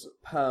 chapters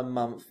per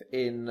month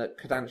in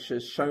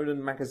Kodansha's shonen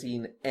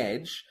magazine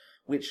Edge,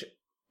 which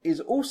is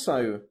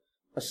also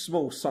a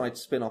small side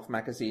spin-off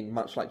magazine,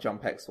 much like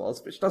Jump X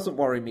was, which doesn't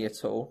worry me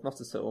at all,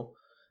 not at all,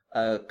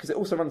 because it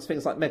also runs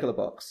things like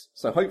Megalobox,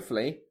 so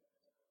hopefully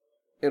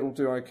it'll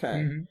do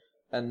okay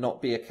and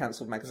not be a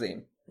cancelled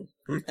magazine.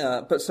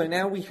 But so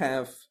now we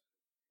have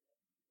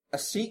a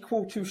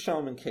sequel to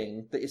Shaman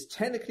King that is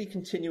technically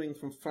continuing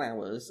from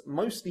Flowers,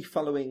 mostly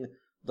following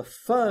the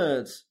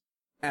third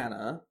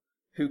Anna,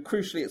 who,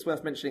 crucially, it's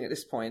worth mentioning at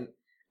this point,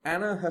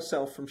 Anna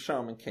herself from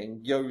Shaman King,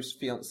 Yo's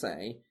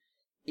fiancée,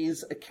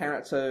 is a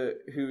character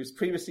who's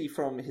previously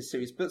from his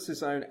series Butsu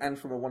Zone and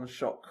from a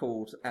one-shot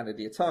called Anna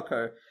the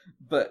Otako,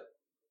 but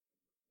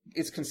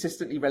is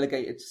consistently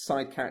relegated to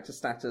side character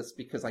status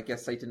because I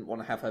guess they didn't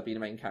want to have her be the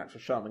main character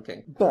of Shaman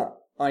King. But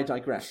I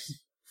digress.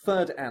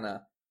 Third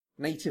Anna,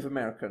 Native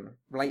American,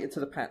 related to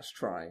the Patch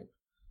tribe.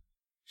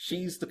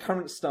 She's the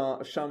current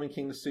star of Shaman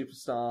King the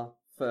Superstar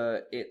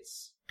for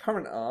its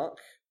current arc.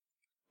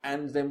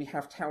 And then we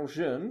have Tao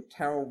Jun,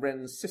 Tao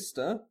Ren's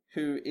sister,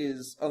 who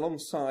is,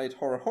 alongside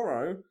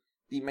Horo,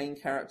 the main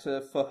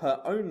character for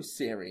her own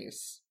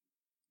series.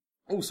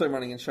 Also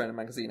running in Shonen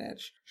Magazine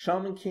Edge.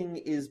 Shaman King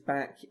is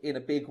back in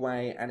a big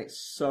way, and it's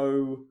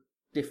so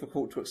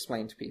difficult to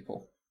explain to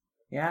people.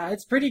 Yeah,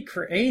 it's pretty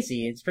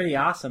crazy. It's pretty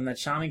awesome that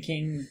Shaman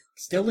King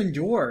still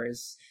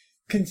endures,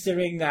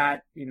 considering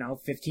that,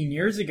 15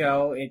 years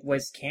ago it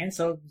was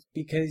canceled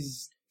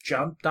because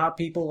Jump thought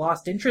people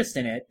lost interest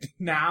in it.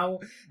 Now,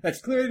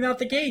 that's clearly not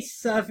the case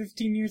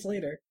 15 years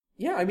later.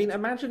 Yeah, I mean,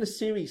 imagine a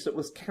series that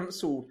was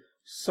cancelled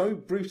so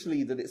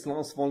brutally that its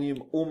last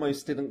volume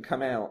almost didn't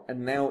come out,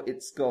 and now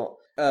it's got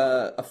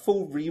a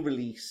full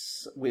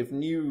re-release with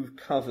new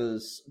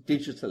covers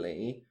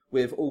digitally,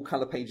 with all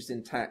colour pages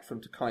intact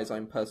from Takai's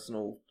own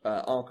personal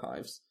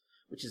archives,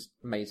 which is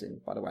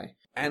amazing, by the way,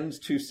 and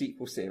 2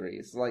 sequel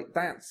series. Like,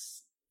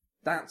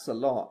 that's a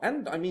lot.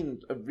 And, I mean,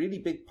 a really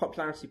big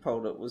popularity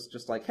poll that was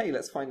just like, hey,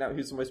 let's find out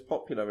who's the most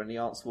popular, and the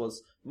answer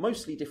was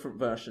mostly different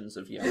versions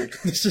of Yo.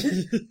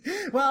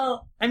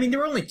 Well, I mean, there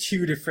were only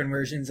 2 different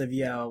versions of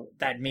Yo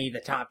that made the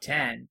top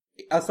 10.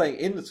 I was saying,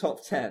 in the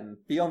top 10,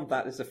 beyond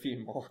that, there's a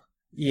few more.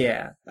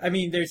 Yeah. I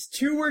mean, there's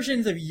 2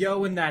 versions of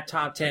Yo in that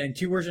top 10, and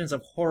 2 versions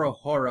of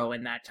Horo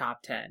in that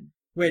top 10.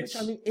 Which,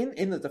 I mean,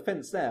 in the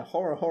defense there,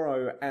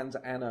 Horo and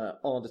Anna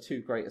are the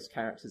 2 greatest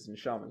characters in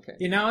Shaman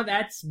King.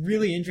 That's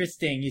really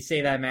interesting you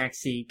say that,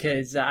 Maxi,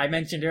 because I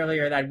mentioned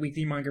earlier that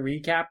weekly manga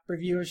recap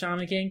review of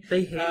Shaman King.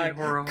 They hated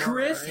Horo.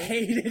 Chris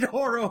hated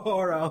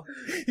Horo.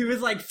 He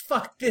was like,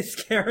 fuck this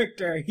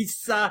character. He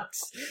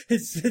sucks.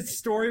 His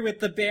story with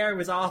the bear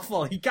was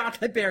awful. He got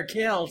the bear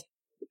killed.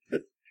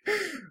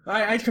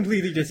 I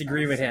completely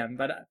disagree with him,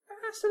 but...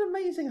 That's an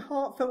amazing,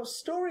 heartfelt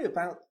story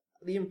about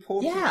the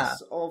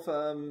importance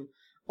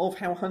of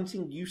how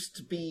hunting used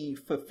to be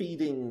for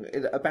feeding,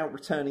 about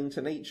returning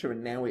to nature,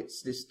 and now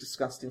it's this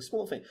disgusting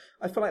sport thing.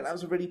 I feel like that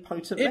was a really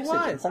potent message.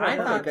 Was. I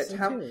thought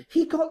so too.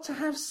 He got to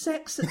have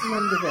sex at the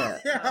end of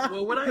it. Yeah.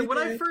 Well, when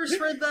I first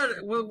read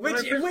that,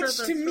 which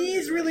to me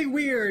is really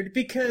weird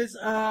because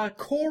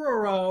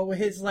Kororo,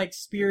 his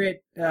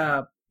spirit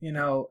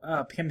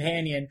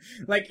companion,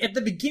 at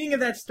the beginning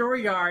of that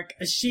story arc,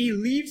 she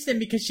leaves him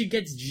because she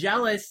gets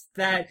jealous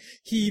that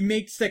he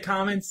makes the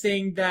comment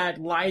saying that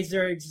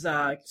Lyserg's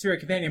spirit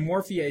companion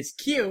Morphia is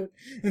cute,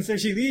 and so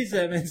she leaves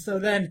him, and so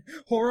then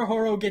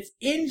Horo gets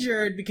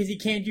injured because he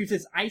can't use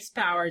his ice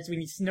powers when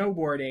he's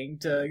snowboarding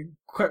to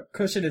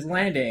cushion his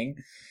landing.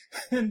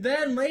 And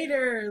then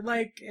later,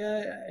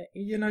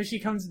 she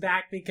comes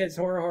back because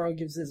Horo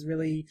gives this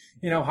really,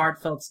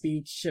 heartfelt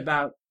speech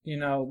about,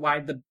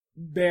 why the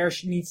bear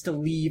needs to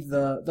leave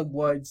the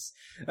woods,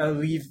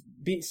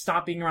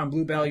 stop being around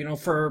Bluebell,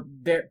 for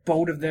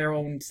both of their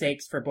own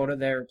sakes, for both of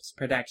their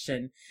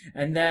protection.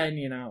 And then,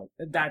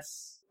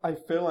 that's... I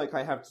feel like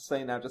I have to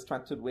say now, just to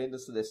add to the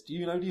weirdness of this, do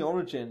you know the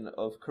origin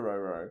of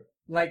Kororo?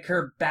 Like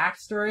her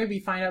backstory we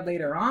find out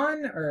later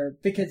on, or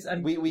because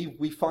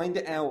we find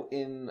it out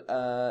in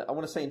I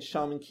want to say in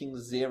Shaman King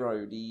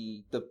Zero,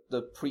 the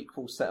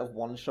prequel set of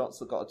one shots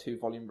that got a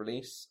 2-volume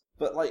release.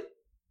 But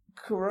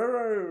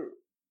Kororo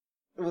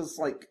was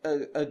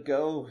a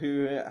girl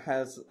who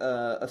has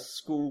a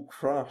school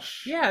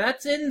crush. Yeah,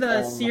 that's in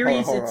the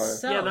series Horo.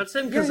 itself. Yeah, that's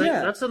in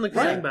that's in the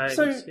Gangbang.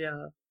 So,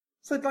 yeah.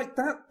 So, like,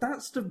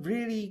 that's the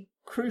really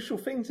crucial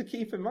thing to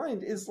keep in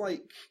mind, is,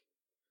 like,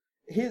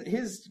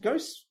 his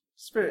ghost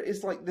spirit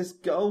is, like, this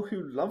girl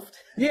who loved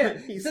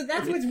him. Yeah, so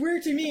that's what's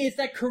weird to me, is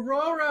that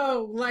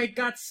Kororo, like,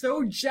 got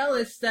so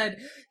jealous that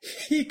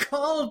he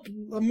called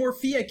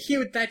Morphea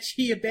cute that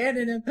she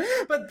abandoned him,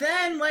 but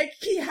then, like,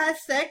 he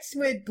has sex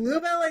with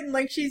Bluebell and,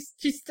 like, she's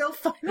still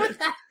fine with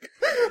that.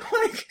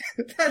 Like,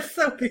 that's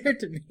so weird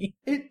to me.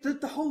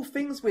 The whole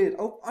thing's weird.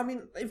 Oh, I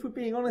mean, if we're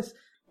being honest,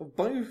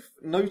 both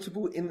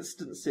notable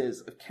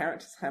instances of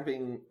characters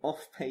having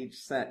off-page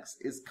sex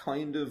is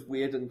kind of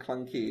weird and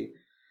clunky.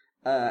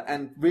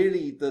 And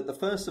really, the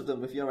first of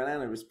them with Yo and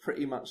Anna is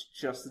pretty much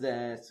just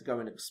there to go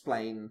and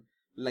explain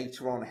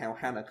later on how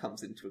Hannah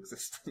comes into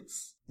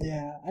existence.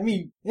 Yeah, I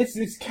mean,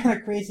 it's kind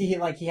of crazy.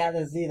 He had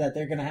to see that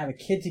they're gonna have a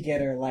kid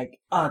together, like,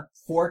 a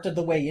fourth of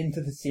the way into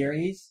the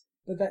series.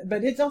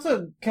 But it's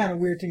also kind of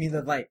weird to me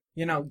that, like,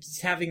 you know,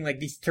 just having, like,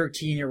 these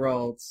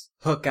 13-year-olds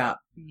hook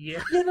up.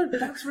 Yeah. Yeah, no,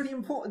 that's really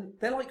important.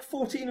 They're like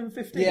 14 and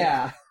 15.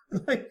 Yeah.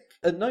 Like,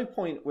 at no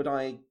point would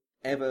I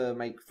ever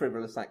make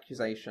frivolous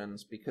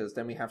accusations, because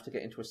then we have to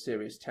get into a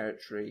serious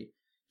territory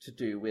to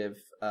do with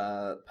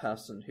a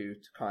person who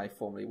Takai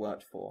formerly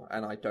worked for,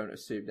 and I don't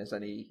assume there's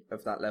any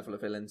of that level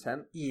of ill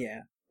intent.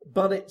 Yeah.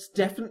 But it's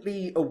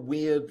definitely a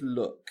weird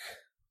look.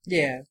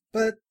 Yeah,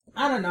 but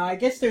I don't know. I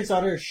guess there's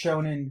other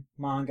shonen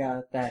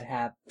manga that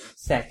have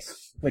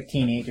sex with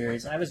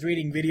teenagers. I was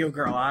reading Video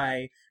Girl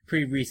Eye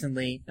pretty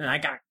recently, and I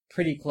got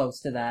pretty close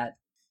to that.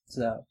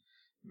 So,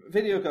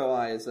 Video Girl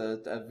Eye is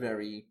a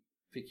very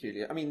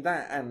peculiar. I mean,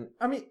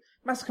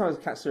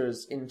 Masakawa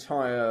Katsura's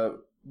entire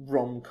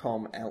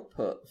rom-com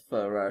output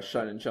for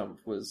Shonen Jump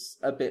was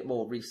a bit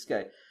more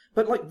risque,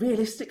 but, like,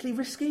 realistically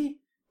risky,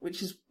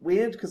 which is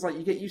weird, because, like,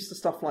 you get used to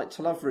stuff like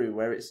To Love Ru,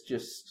 where it's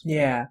just...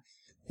 yeah.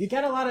 You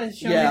get a lot of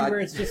shonen where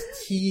it's just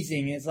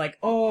teasing. It's like,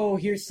 oh,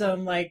 here's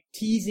some, like,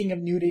 teasing of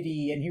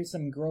nudity, and here's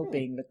some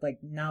groping, but, like,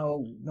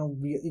 no,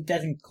 it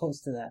doesn't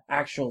close to the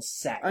actual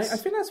sex. I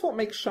think that's what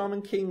makes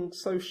Shaman King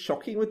so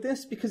shocking with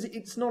this, because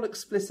it's not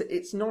explicit,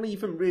 it's not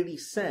even really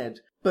said,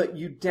 but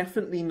you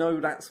definitely know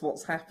that's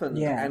what's happened,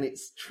 and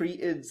it's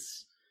treated...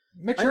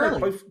 maturely.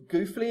 Both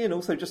goofily and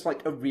also just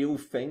like a real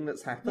thing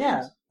that's happened.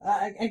 Yeah,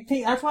 I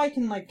think that's why I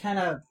can, like, kind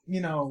of,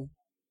 you know,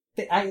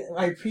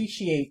 I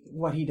appreciate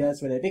what he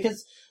does with it,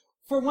 because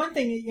for one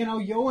thing, you know,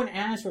 Yo and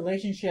Anna's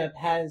relationship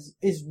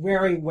is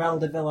very well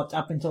developed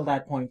up until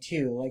that point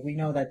too. Like, we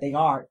know that they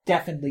are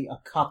definitely a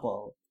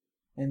couple,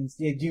 and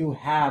they do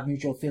have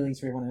mutual feelings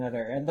for one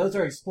another, and those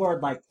are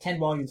explored like 10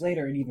 volumes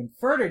later in even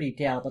further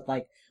detail. But,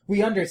 like,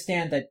 we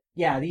understand that,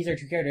 yeah, these are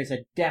two characters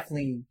that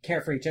definitely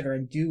care for each other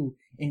and do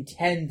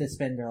intend to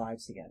spend their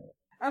lives together.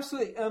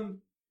 Absolutely.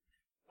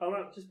 Oh,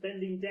 I'm just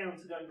bending down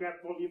to go and grab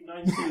volume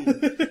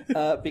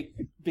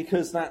 19.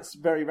 Because that's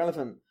very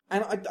relevant.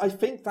 And I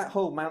think that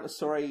whole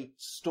Montessori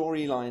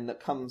storyline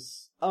that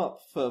comes up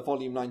for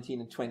volume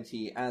 19 and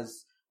 20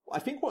 as, I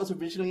think, what was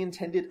originally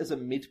intended as a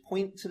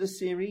midpoint to the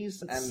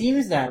series. It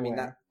seems that way. I mean,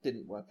 that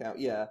didn't work out,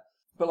 yeah.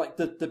 But, like,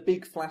 the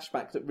big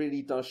flashback that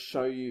really does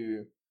show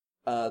you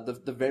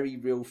the very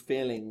real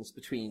feelings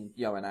between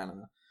Yo and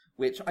Anna,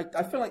 which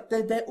I feel like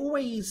they're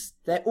always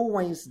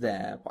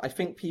there, but I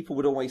think people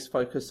would always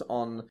focus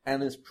on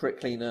Anna's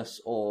prickliness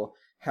or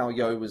how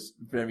Yo was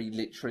very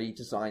literally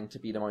designed to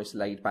be the most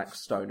laid back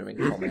stoner in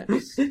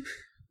comics.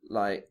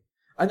 Like,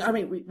 and I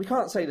mean, we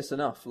can't say this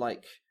enough.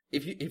 Like,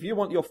 if you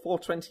want your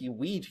 420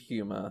 weed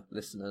humor,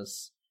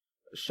 listeners,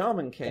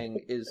 Shaman King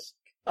is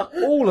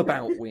all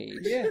about weed.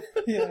 Yeah.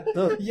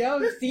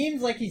 Yo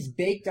seems like he's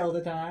baked all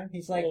the time.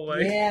 He's like,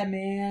 yeah,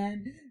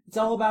 man, it's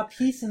all about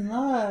peace and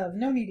love.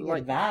 No need to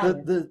get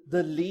violent.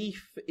 The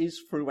leaf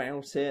is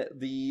throughout it.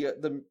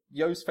 The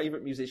Yo's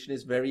favorite musician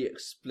is very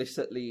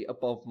explicitly a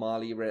Bob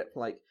Marley rip.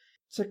 Like,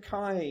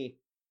 Takai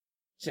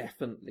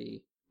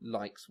definitely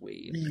likes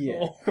weed.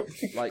 Yeah.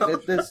 Like,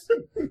 there's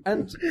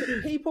and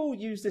people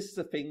use this as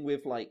a thing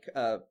with, like,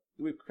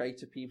 with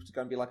creative people to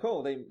go and be like,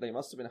 oh, they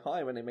must have been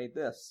high when they made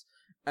this.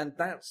 And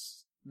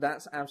that's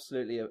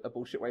absolutely a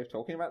bullshit way of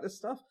talking about this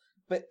stuff.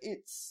 But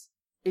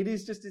it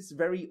is just this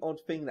very odd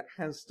thing that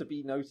has to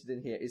be noted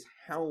in here, is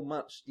how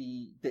much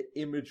the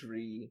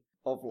imagery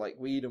of, like,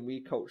 weed and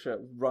weed culture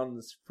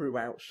runs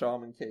throughout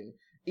Shaman King.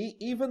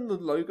 Even the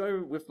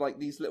logo with, like,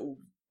 these little,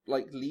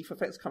 like, leaf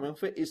effects coming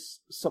off it is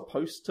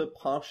supposed to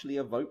partially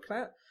evoke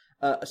that.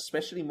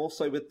 Especially more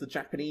so with the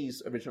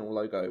Japanese original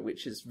logo,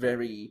 which is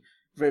very,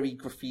 very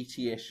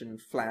graffiti-ish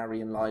and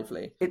flowery and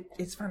lively.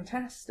 It's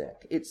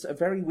fantastic. It's a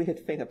very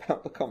weird thing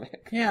about the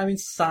comic. Yeah, I mean,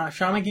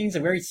 Shaman King is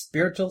a very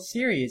spiritual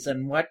series,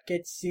 and what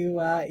gets you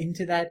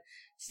into that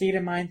state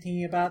of mind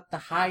thinking about the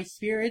high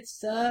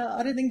spirits,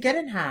 other than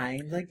getting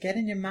high, like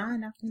getting your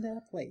mind up into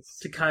that place?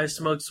 Takai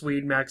smokes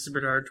weed, Max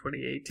Bernard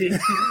 2018.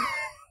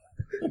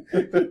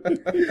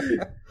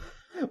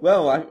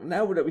 Well,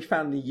 now that we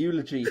found the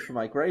eulogy for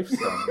my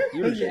gravestone,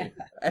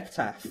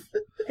 epitaph.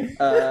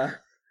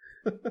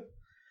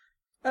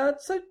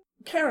 So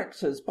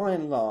characters, by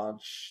and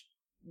large,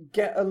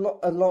 get a lot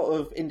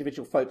of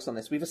individual focus on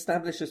this. We've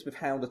established this with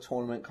how the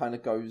tournament kind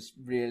of goes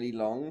really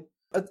long.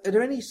 Are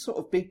there any sort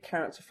of big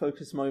character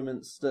focus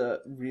moments that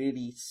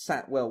really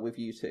sat well with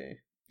you two?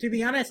 To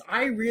be honest,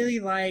 I really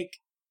like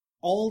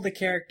all the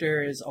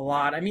characters a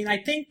lot. I mean,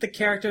 I think the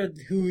character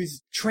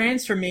whose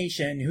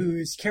transformation,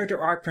 whose character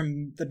arc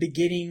from the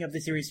beginning of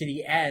the series to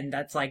the end,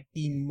 that's like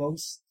the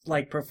most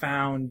like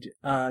profound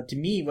to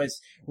me was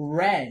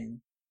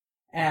Ren.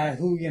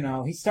 Who,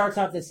 he starts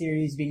off the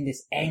series being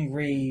this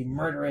angry,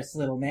 murderous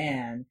little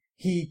man.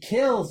 He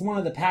kills one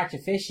of the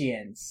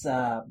Pacificians,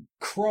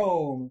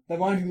 Chrome, the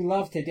one who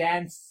loved to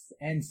dance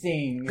and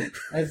sing,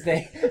 as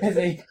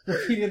they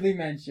repeatedly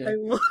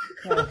mention.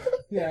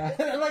 Yeah.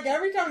 Like,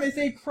 every time they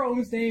say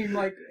Chrome's name,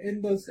 like,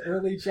 in those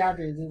early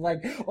chapters, it's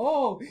like,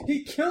 oh,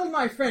 he killed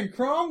my friend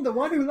Chrome, the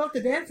one who loved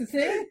to dance and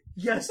sing?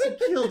 Yes, he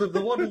killed him,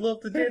 the one who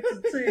loved to dance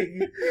and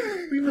sing.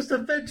 We must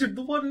avenge him,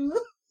 the one who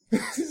loved...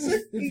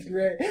 It's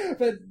great.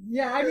 But,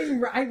 yeah, I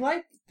mean, I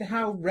like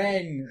how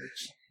Ren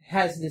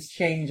has this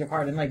change of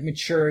heart and, like,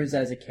 matures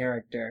as a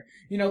character.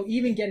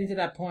 Even getting to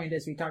that point,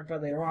 as we talked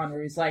about later on,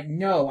 where he's like,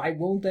 no, I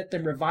won't let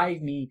them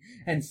revive me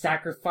and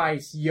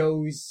sacrifice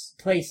Yo's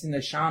place in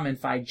the shaman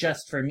fight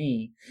just for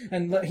me.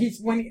 And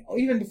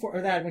even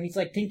before that, when he's,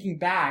 like, thinking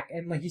back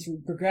and, like, he's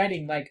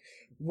regretting, like,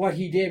 what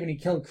he did when he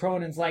killed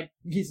Cronin's, like,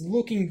 he's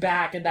looking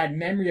back at that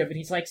memory of it.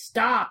 He's like,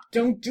 stop!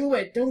 Don't do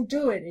it! Don't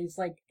do it! And he's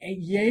like,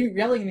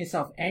 yelling at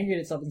himself, angry at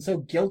himself, and so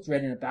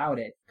guilt-ridden about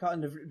it. God,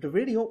 and the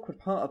really awkward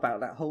part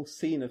about that whole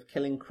scene of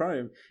killing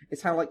Chrome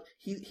is how, like,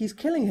 he's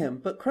killing him,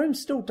 but Chrome's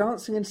still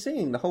dancing and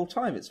singing the whole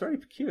time. It's very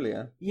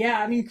peculiar.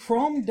 Yeah, I mean,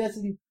 Chrome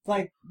doesn't,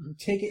 like,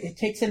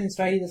 takes it in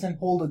stride. He doesn't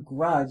hold a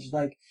grudge.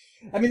 Like,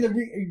 I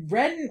mean,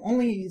 Ren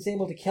only is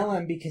able to kill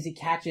him because he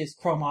catches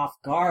Chrome off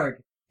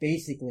guard,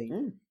 basically.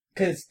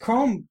 Because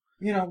Chrome,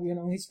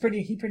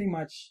 he pretty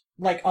much,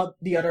 like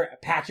the other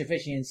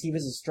Pacificians, he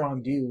was a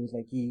strong dude.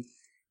 Like, he,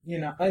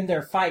 in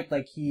their fight,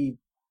 like, he,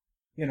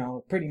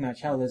 pretty much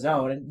held his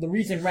own. And the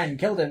reason Ren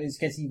killed him is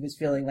because he was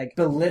feeling, like,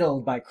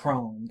 belittled by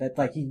Chrome. That,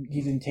 like,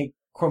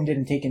 Chrome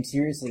didn't take him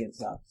seriously and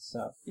stuff,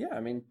 so. Yeah, I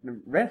mean,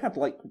 Ren had,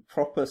 like,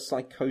 proper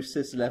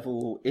psychosis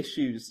level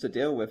issues to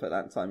deal with at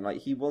that time.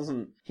 Like, he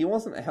wasn't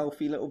a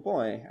healthy little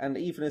boy. And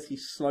even as he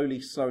slowly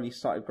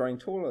started growing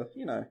taller,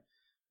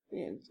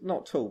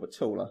 not tall, but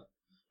taller.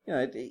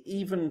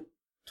 Even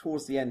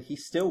towards the end, he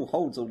still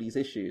holds all these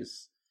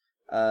issues.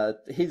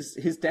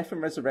 His death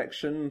and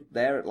resurrection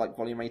there at, like,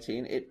 volume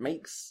 18, it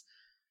makes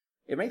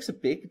a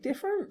big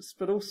difference,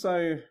 but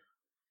also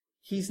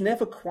he's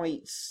never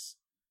quite...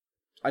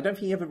 I don't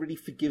think he ever really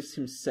forgives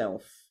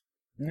himself.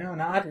 No,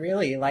 not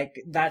really.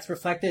 Like, that's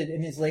reflected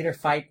in his later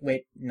fight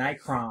with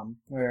Nightcrawler,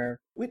 where...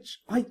 Which,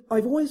 I've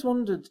always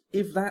wondered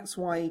if that's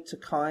why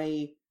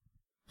Takai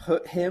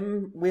put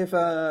him with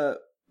the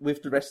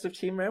rest of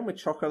Team Ren, with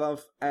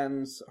Chocolove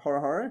and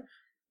Horo,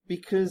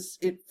 because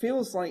it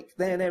feels like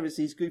there is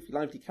these goofy,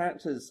 lively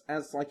characters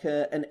as like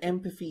an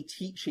empathy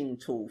teaching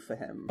tool for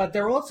him. But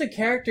they're also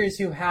characters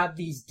who have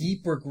these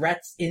deep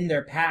regrets in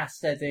their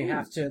past that they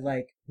have to,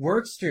 like,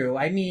 work through.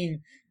 I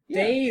mean,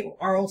 they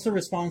are also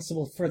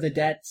responsible for the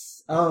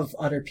deaths of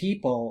other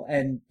people,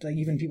 and like,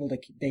 even people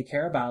that they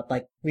care about.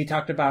 Like, we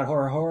talked about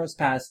Horo's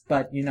past,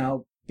 but,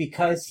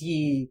 because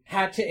he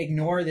had to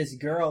ignore this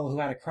girl who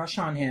had a crush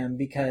on him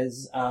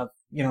because of,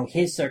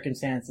 his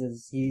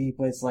circumstances. He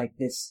was like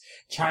this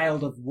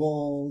child of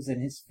wolves,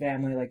 and his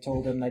family like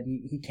told him that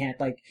he can't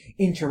like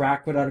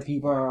interact with other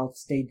people or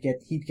else he'd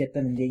get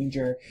them in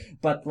danger.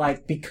 But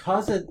like,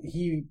 because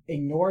he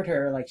ignored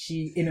her, like,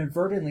 she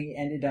inadvertently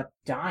ended up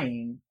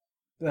dying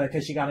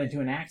because she got into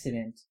an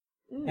accident.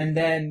 And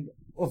then,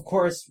 of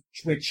course,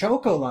 with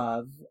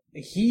Chocolove,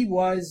 he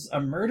was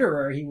a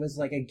murderer. He was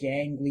like a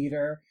gang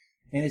leader.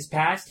 In his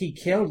past, he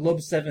killed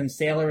Lubsev and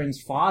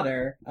Sailorin's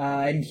father,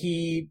 and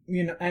he,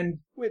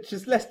 which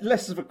is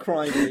less of a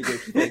crime than he did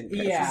think.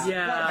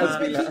 Yeah.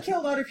 But he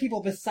killed other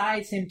people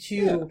besides him,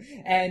 too.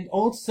 Yeah. And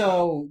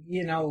also,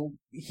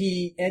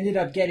 he ended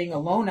up getting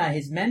Alona,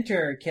 his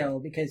mentor,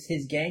 killed because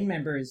his gang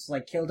members,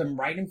 like, killed him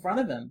right in front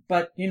of him.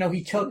 But,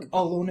 he took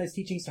Alona's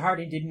teachings to heart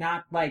and did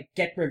not, like,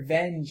 get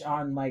revenge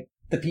on, like,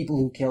 the people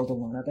who killed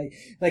Alona. But,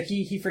 like,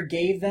 he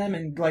forgave them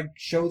and, like,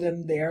 showed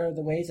them the error of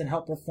the ways and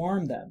helped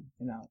reform them,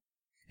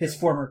 his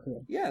former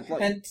crew. Yeah.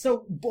 Like... And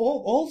so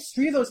all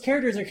three of those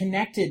characters are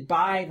connected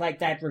by, like,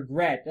 that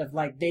regret of,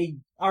 like, they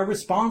are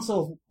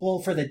responsible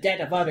for the death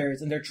of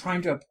others, and they're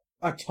trying to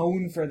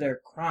atone for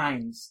their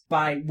crimes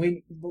by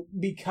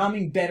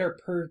becoming better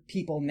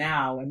people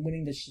now and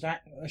winning the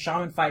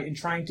shaman fight and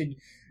trying to,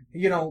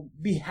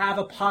 have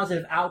a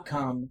positive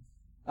outcome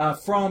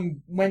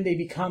from when they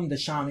become the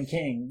Shaman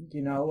King.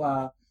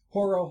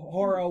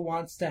 Horo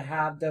wants to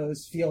have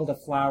those field of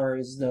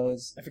flowers,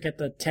 those, I forget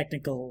the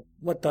technical,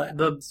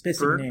 the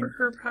specific name.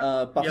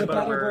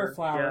 Butterbur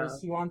flowers. Yeah.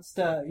 He wants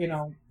to,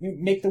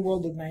 make the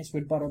world look nice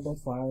with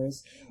butterbur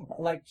flowers.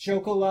 Like,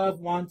 Chocolove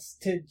wants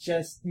to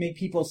just make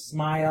people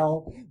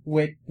smile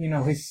with,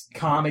 his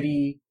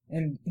comedy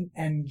and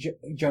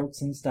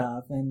jokes and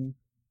stuff. And,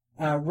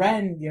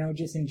 Ren,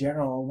 just in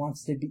general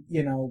wants to be,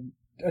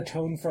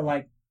 atone for,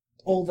 like,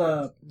 all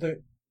the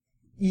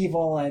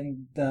evil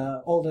and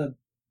all the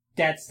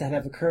deaths that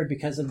have occurred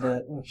because of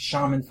the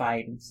shaman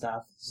fight and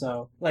stuff.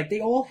 So, like, they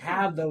all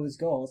have those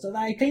goals. So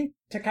I think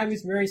Takai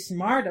was very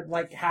smart of,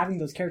 like, having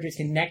those characters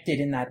connected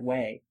in that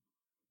way.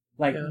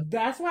 Like,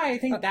 that's why I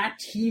think that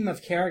team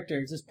of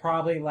characters is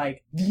probably,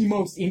 like, the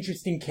most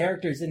interesting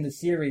characters in the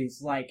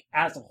series, like,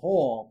 as a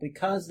whole,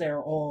 because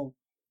they're all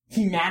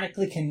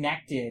thematically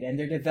connected and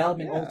their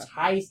development all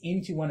ties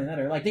into one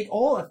another. Like, they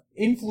all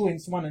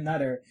influence one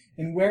another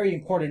in very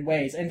important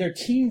ways, and their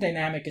team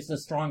dynamic is the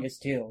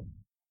strongest, too.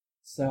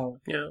 So.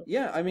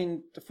 Yeah, I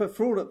mean,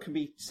 for all that can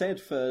be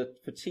said for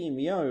Team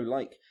Yo,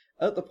 like,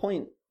 at the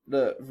point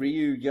that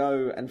Ryu,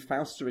 Yo, and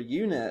Faust are a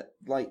unit,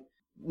 like,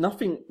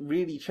 nothing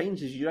really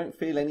changes. You don't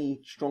feel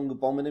any stronger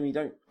bond in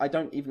them. I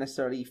don't even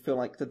necessarily feel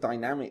like the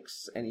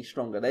dynamics any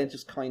stronger. They're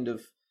just kind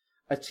of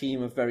a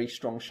team of very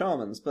strong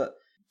shamans. But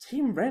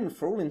Team Ren,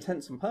 for all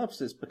intents and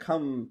purposes,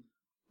 become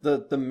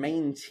the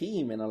main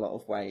team in a lot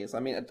of ways. I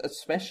mean,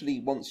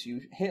 especially once you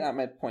hit that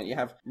med point, you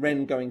have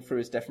Ren going through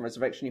his death and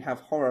resurrection. You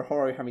have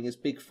Horo having his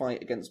big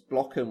fight against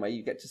Blocken, where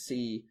you get to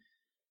see,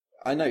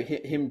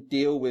 him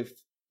deal with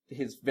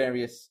his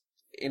various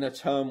inner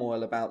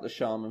turmoil about the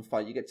shaman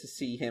fight. You get to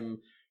see him,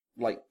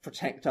 like,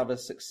 protect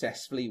others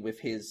successfully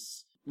with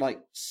his, like,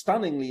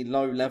 stunningly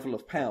low level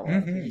of power.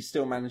 Mm-hmm. He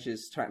still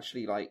manages to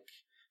actually, like,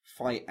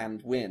 fight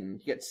and win.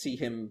 You get to see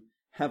him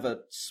have a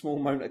small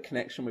moment of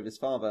connection with his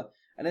father.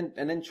 And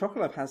then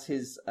Chocolate has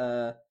his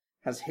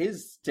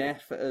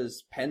death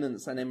as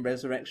penance and then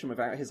resurrection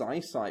without his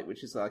eyesight,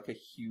 which is, like, a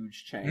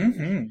huge change.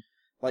 Mm-hmm.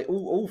 Like,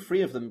 all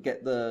three of them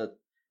get the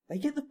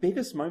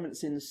biggest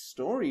moments in the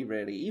story,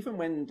 really. Even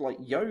when, like,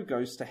 Yo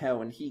goes to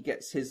hell and he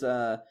gets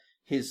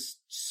his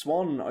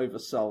swan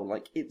oversoul,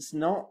 like, it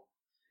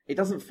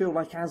doesn't feel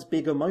like as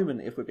big a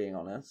moment, if we're being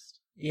honest.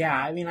 Yeah,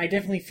 I mean, I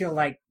definitely feel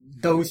like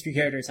those two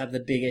characters have the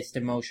biggest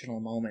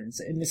emotional moments,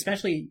 and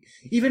especially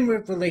even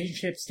with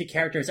relationships to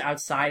characters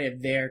outside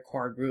of their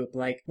core group.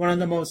 Like, one of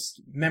the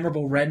most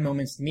memorable Ren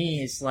moments to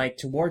me is, like,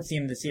 towards the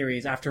end of the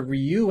series, after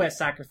Ryu has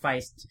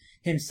sacrificed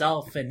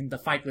himself in the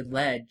fight with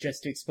Led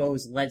just to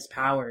expose Led's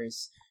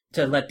powers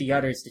to let the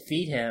others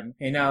defeat him.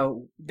 You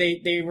know,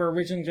 they were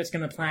originally just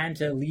going to plan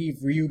to leave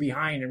Ryu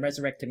behind and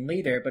resurrect him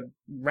later, but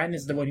Ren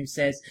is the one who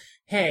says,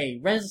 hey,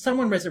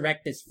 someone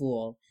resurrect this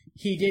fool.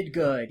 He did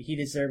good. He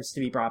deserves to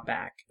be brought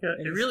back. Yeah,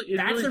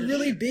 that's a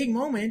really big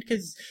moment,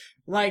 because,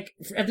 like,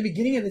 at the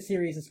beginning of the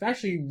series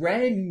especially,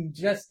 Ren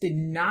just did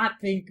not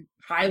think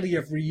highly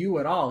of Ryu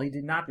at all. He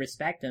did not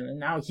respect him, and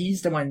now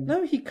he's the one...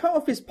 No, he cut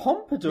off his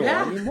pompadour.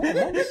 Yeah. I mean, what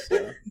a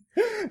monster.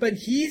 But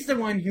he's the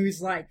one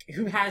who's, like,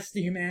 who has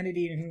the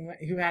humanity and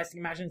who has the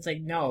compassion to say,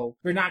 no,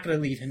 we're not going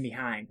to leave him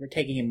behind. We're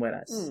taking him with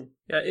us. Mm.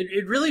 Yeah,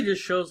 it really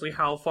just shows, like,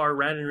 how far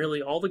Ren and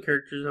really all the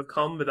characters have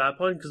come at that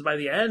point, because by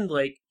the end,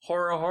 like,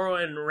 Horo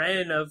and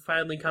Ren have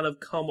finally kind of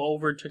come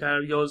over to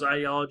kind of Yo's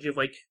ideology of,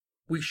 like,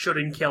 we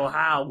shouldn't kill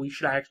Hal, we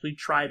should actually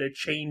try to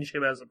change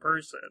him as a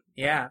person.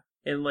 Yeah.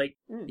 And, like,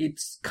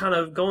 it's kind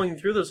of going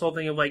through this whole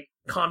thing of, like,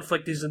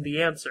 conflict isn't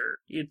the answer.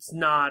 It's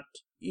not...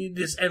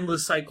 This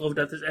endless cycle of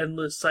death, this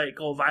endless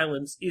cycle of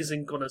violence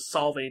isn't going to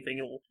solve anything.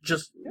 It will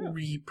just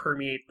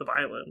re-permeate the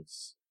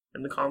violence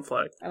and the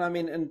conflict. And I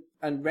mean,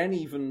 and Ren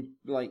even,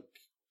 like,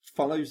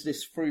 follows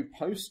this through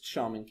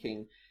post-Shaman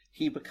King.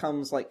 He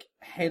becomes, like,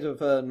 head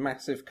of a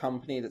massive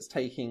company that's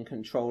taking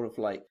control of,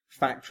 like,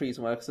 factories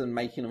and workers and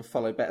making them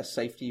follow better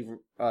safety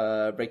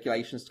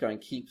regulations to go and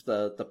keep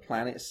the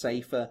planet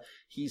safer.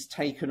 He's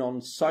taken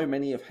on so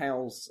many of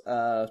Hal's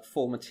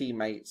former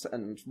teammates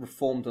and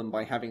reformed them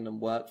by having them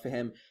work for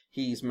him.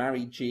 He's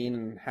married Jean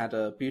and had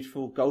a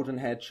beautiful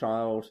golden-haired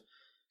child.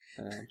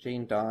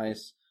 Jean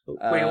dies.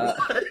 Wait, what?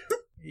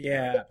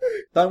 Yeah.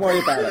 Don't worry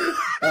about it.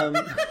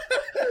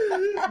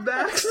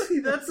 Actually,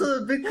 that's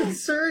a bit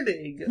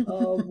concerning.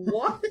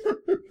 What?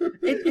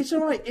 It's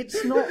alright.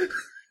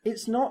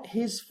 It's not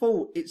his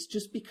fault. It's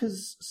just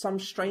because some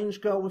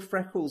strange girl with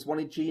freckles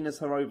wanted Jean as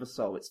her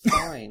oversoul. It's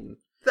fine.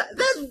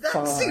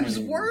 That seems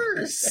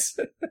worse.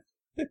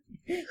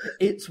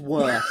 It's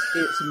worse.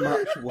 It's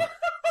much worse.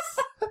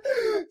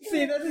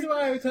 See, this is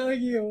why I was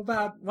telling you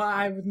about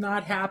why I was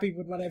not happy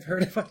with what I've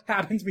heard of what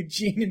happens with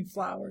Jean and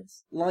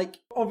Flowers. Like,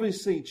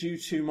 obviously, due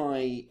to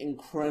my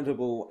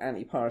incredible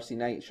anti-piracy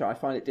nature, I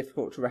find it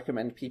difficult to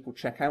recommend people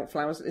check out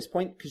Flowers at this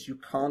point, because you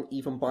can't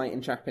even buy it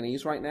in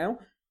Japanese right now,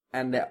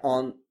 and there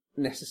aren't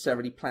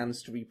necessarily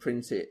plans to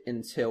reprint it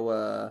until, what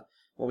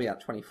are we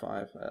at,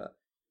 25?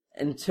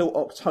 Until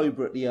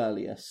October at the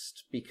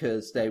earliest,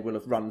 because they will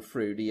have run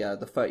through the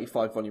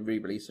 35-volume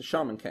re-release of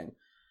Shaman King.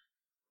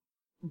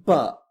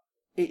 But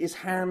it is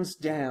hands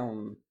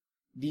down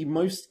the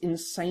most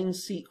insane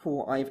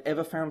sequel I've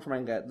ever found from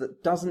manga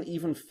that doesn't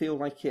even feel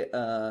like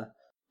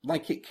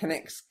it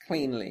connects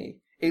cleanly.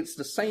 It's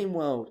the same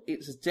world.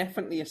 It's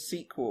definitely a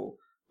sequel,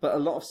 but a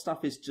lot of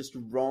stuff is just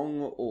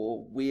wrong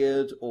or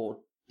weird, or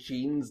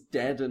Jean's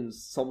dead and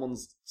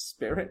someone's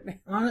spirit.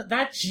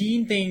 That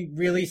Jean thing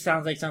really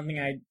sounds like something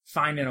I'd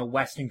find in a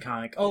Western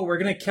comic. Oh, we're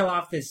gonna kill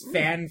off this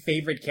fan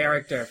favorite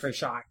character for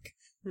shock.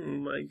 Oh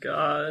my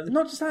god.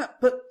 Not just that,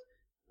 but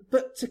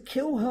But to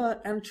kill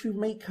her and to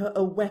make her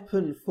a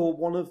weapon for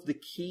one of the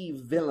key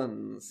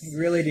villains.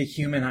 Really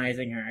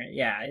dehumanizing her.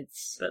 Yeah,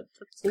 That's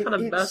kind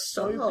of It's messed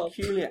so up.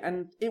 peculiar,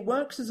 and it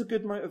works as a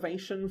good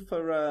motivation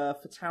for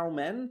Tao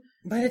Men.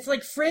 but it's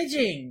like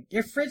fridging.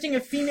 You're fridging a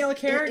female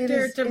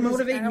character is- to it is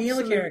motivate male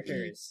absolutely-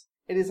 characters.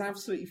 It is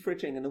absolutely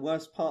fridging, and the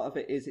worst part of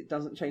it is it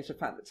doesn't change the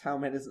fact that Tao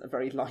Men isn't a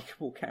very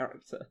likable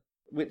character,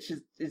 which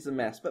is a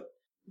mess. But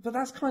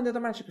that's kind of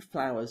the magic of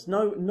Flowers.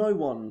 No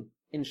one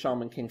in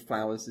Shaman King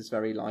Flowers is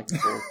very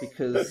likable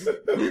because,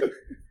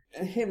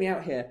 and hear me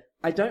out here,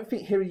 I don't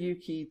think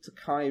Hiroyuki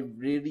Takai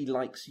really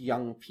likes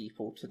young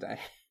people today.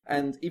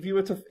 And if you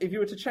were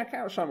to check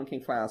out Shaman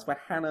King Flowers,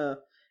 where Hannah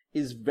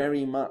is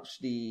very much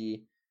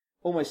the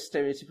almost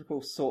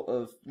stereotypical sort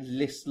of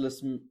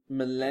listless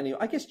millennial,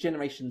 I guess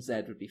Generation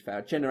Z would be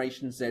fair.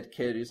 Generation Z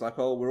kid who's like,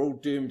 oh, we're all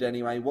doomed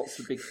anyway, what's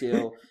the big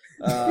deal?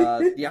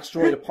 The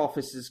asteroid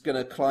Apophis is going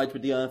to collide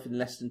with the Earth in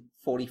less than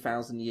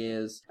 40,000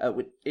 years.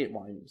 It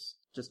won't.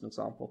 Just an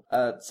example.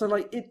 So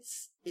like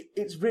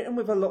it's written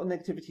with a lot of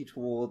negativity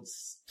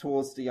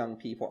towards the young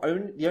people.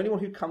 The only one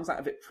who comes out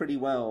of it pretty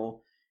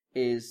well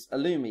is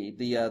Illumi,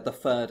 the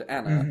third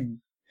Anna,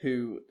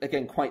 who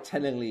again quite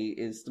tellingly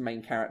is the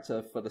main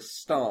character for the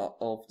start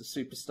of the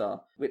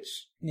Superstar.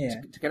 Which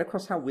to get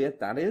across how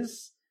weird that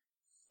is,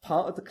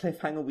 part of the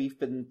cliffhanger we've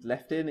been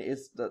left in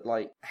is that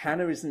like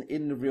Hannah isn't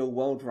in the real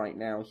world right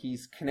now.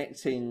 He's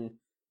connecting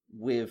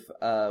with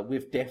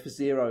Death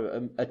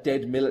Zero, a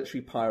dead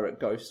military pirate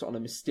ghost on a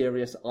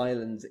mysterious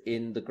island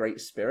in the Great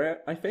Spirit,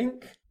 I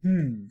think.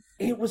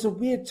 It was a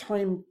weird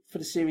time for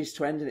the series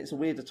to end, and it's a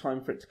weirder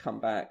time for it to come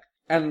back.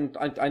 And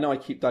I know I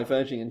keep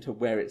diverging into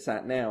where it's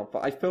at now,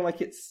 but I feel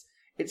like it's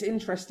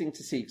interesting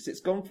to see, because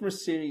it's gone from a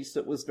series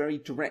that was very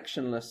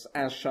directionless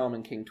as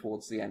Shaman King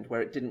towards the end,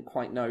 where it didn't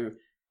quite know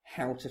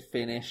how to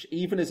finish.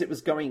 Even as it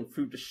was going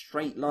through the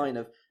straight line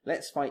of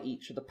let's fight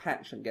each of the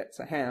patch and get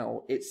to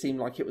how, it seemed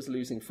like it was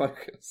losing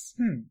focus.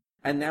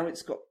 And now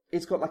it's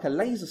got like a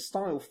laser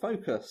style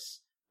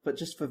focus, but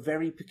just for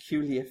very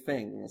peculiar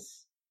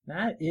things.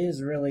 That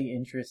is really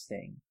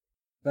interesting.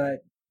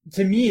 But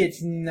to me,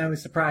 it's no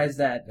surprise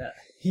that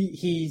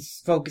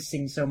he's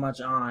focusing so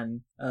much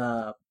on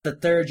the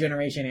third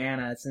generation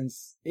Anna,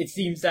 since it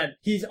seems that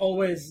he's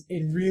always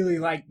really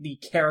like the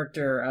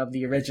character of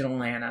the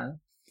original Anna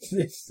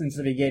since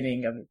the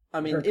beginning of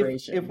her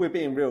creation. If we're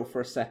being real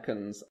for a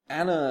second,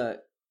 Anna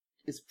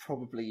is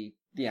probably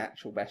the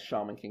actual best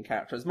Shaman King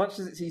character. As much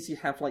as it's easy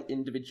to have like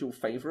individual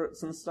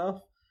favourites and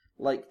stuff,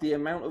 like the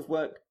amount of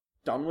work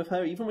done with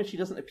her, even when she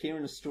doesn't appear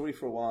in the story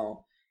for a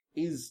while,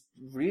 is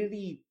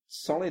really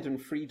solid and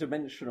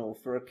three-dimensional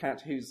for a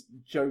cat whose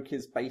joke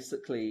is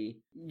basically,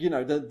 you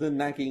know, the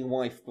nagging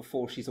wife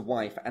before she's a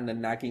wife, and the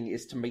nagging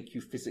is to make you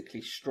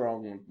physically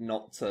strong,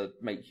 not to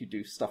make you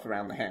do stuff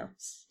around the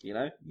house, you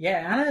know?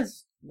 Yeah,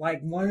 Anna's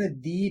like one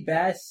of the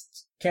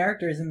best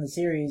characters in the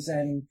series,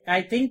 and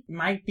I think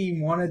might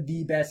be one of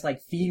the best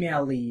like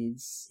female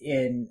leads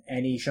in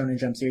any Shonen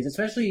Jump series,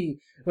 especially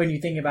when you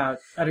think about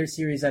other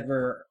series that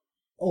were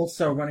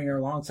also running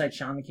alongside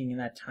Shaman King in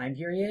that time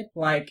period.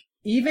 Like,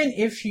 even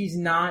if she's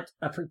not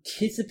a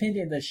participant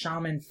in the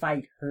shaman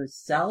fight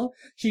herself,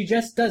 she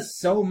just does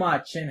so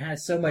much and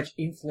has so much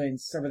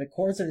influence over the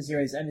course of the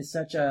series, and is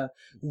such a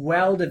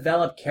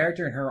well-developed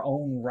character in her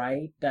own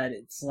right that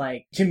it's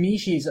like, to me,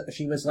 she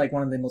was like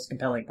one of the most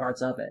compelling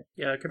parts of it.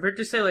 Yeah, compared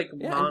to say like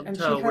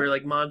Manta, where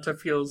like Manta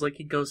feels like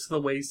he goes to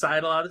the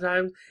wayside a lot of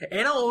times,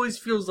 Anna always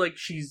feels like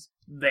she's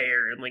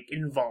there and like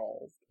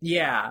involved.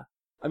 Yeah.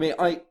 I mean,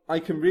 I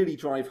can really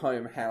drive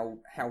home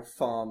how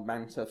far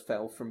Manta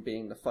fell from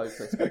being the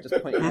focus by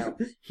just pointing out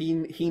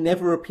he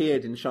never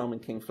appeared in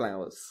Shaman King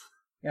Flowers.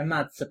 I'm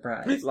not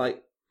surprised.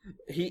 Like,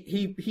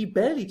 he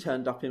barely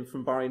turned up in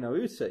From Bari no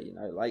Uta, you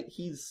know, like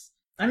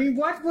I mean,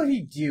 what will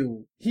he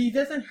do? He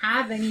doesn't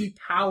have any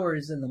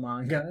powers in the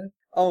manga.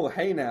 Oh,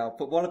 hey now,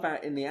 but what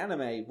about in the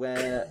anime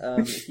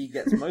where he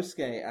gets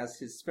Mosuke as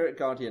his spirit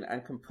guardian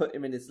and can put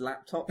him in his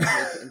laptop to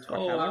make it into a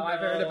hammer? Well, I've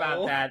heard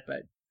about that,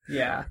 but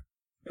yeah.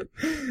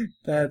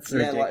 That's ridiculous.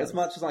 Yeah, like, as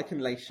much as I can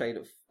lay shade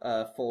of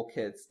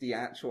 4Kids, the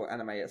actual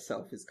anime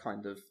itself is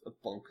kind of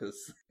bonkers.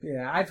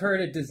 Yeah, I've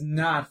heard it does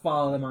not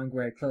follow the manga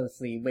very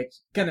closely, which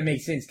kind of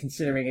makes sense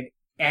considering it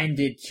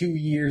ended 2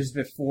 years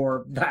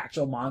before the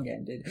actual manga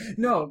ended.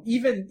 No,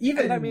 even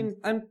and I mean,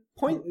 and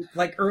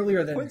like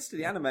earlier than points to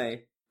the anime,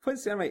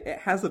 it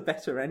has a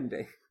better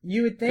ending.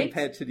 You would think,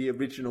 compared to the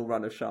original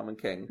run of Shaman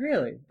King.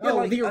 Really? Yeah,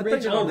 like, the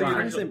original the run.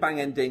 Crimson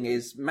Bang ending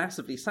is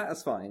massively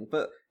satisfying,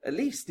 but at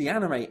least the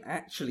anime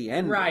actually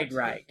ended.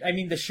 Right. I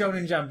mean, the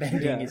Shonen Jump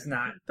ending is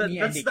not the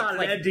that's ending. not It's an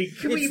like, ending.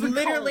 Can we it's even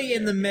literally call it?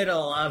 in the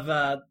middle of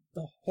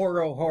the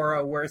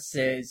Horo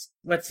versus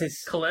what's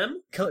his Kalem?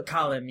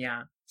 Kalim,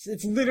 yeah.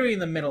 It's literally in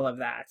the middle of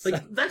that. So.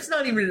 Like, that's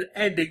not even an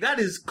ending. That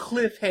is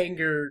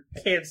cliffhanger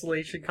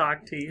cancellation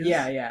cocktease.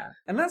 Yeah.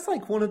 And that's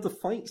like one of the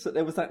fights that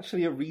there was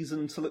actually a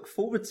reason to look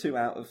forward to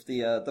out of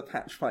the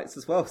patch fights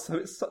as well. So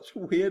it's such a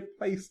weird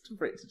place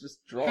for it to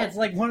just drop. Yeah, it's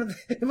like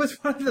it was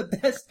one of the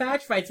best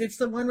patch fights. It's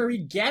the one where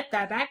we get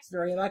that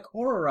backstory, like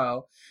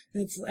Hororo.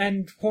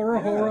 And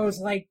Horo's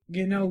like,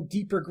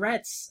 deep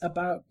regrets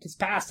about his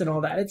past and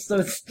all that.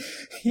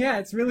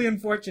 It's really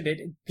unfortunate.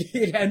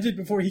 It ended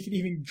before he could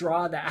even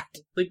draw that.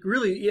 Like,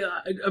 really, yeah,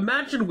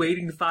 imagine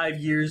waiting 5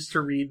 years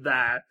to read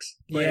that.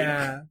 Like,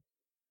 yeah.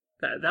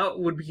 That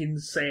would be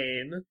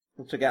insane.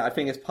 Which again, I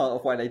think is part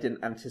of why they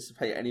didn't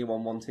anticipate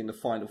anyone wanting the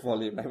final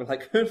volume. They were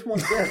like, who'd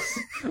want this?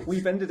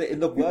 We've ended it in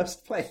the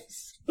worst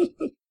place.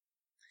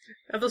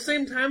 At the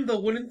same time, though,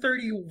 wouldn't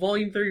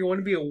Volume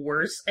 31 be a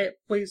worse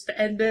place to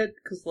end it?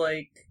 Because,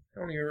 like, I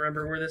don't even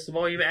remember where this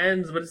volume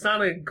ends, but it's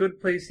not a good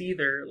place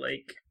either.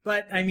 Like,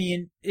 but I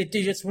mean, they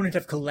just wouldn't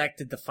have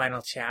collected the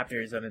final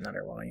chapters of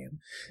another volume.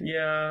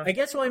 yeah. I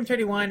guess Volume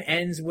 31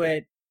 ends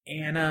with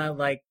Anna,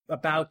 like,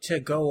 about to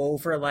go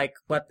over, like,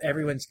 what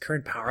everyone's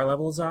current power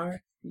levels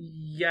are.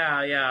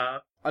 Yeah.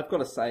 I've got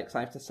to say, because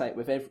I have to say it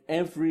with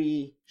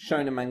every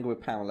shonen manga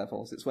with power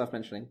levels, it's worth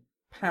mentioning.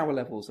 Power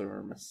levels are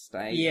a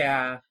mistake.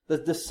 Yeah.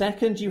 The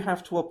second you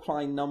have to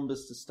apply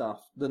numbers to stuff,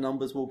 the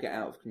numbers will get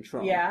out of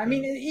control. Yeah, I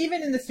mean,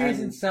 even in the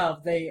series itself,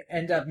 they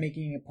end up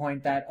making a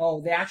point that,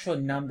 the actual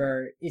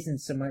number isn't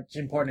so much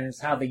important as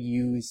how they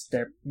use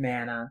their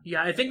mana.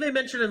 Yeah, I think they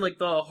mentioned in, like,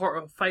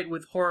 the fight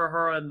with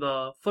Horo and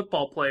the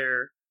football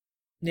player.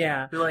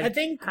 Yeah. Like, I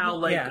think how,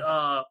 like,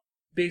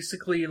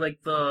 basically, like,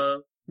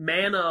 the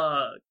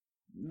mana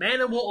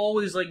will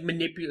always, like,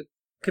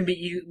 can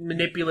be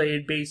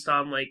manipulated based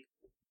on, like,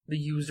 the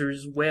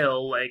user's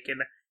will, like,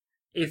 and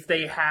if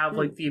they have,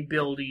 like, the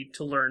ability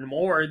to learn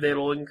more,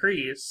 that'll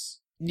increase.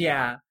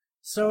 Yeah.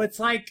 So it's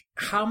like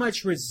how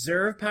much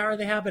reserve power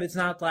they have, but it's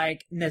not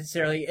like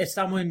necessarily if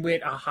someone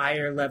with a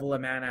higher level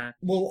of mana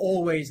will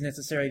always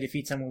necessarily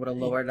defeat someone with a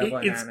lower level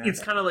of mana.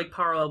 It's kind of like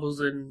power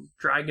levels in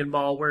Dragon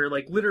Ball, where,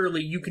 like,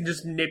 literally you can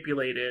just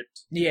manipulate it.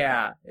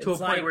 Yeah. To a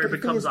point where it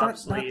becomes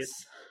obsolete.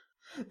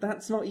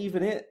 That's not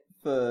even it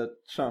for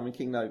Shaman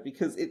King, though,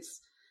 because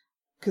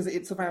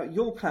it's about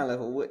your power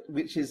level,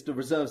 which is the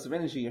reserves of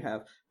energy you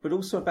have, but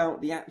also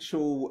about the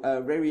actual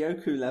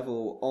Reryoku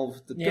level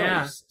of the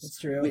ghost, that's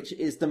true. Which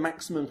is the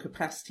maximum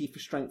capacity for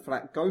strength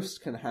that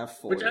ghost can have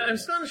for Which you. I'm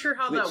still not sure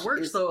how that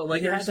works, though.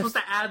 Like, you're supposed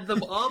to add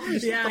them up, you're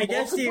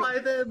supposed to multiply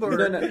them,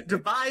 or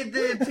divide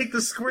them, take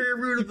the square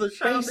root of the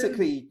shaman.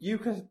 Basically, you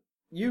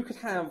could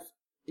have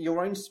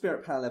your own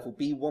spirit power level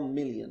be 1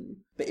 million,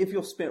 but if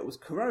your spirit was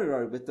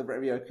Kororo with the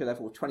Reryoku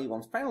level of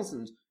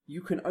 21,000,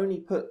 you can only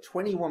put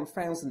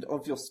 21,000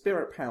 of your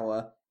spirit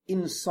power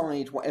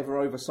inside whatever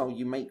oversoul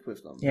you make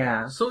with them.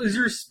 Yeah. So is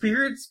your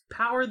spirit's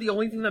power the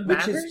only thing that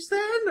matters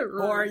then?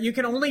 Or you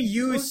can only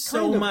use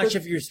so much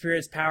of your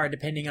spirit's power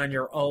depending on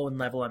your own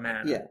level of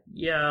mana.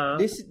 Yeah.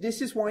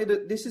 This is why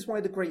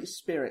the great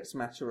spirits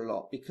matter a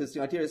lot, because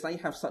the idea is they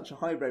have such a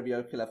high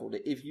Reryoku level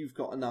that if you've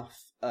got enough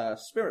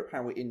spirit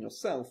power in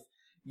yourself,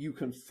 you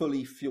can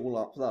fully fuel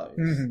up those.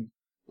 Mm-hmm.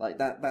 Like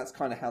that's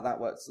kind of how that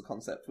works, the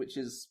concept, which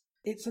is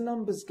it's a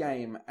numbers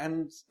game,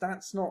 and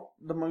that's not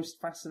the most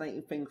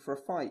fascinating thing for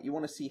a fight. You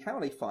want to see how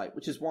they fight,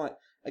 which is why,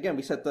 again,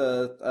 we said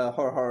the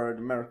Horo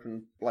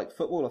American like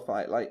footballer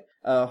fight, like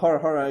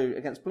Horo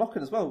against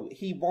Blocken as well.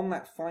 He won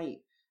that fight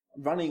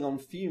running on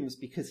fumes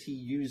because he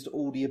used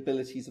all the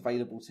abilities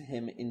available to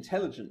him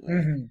intelligently.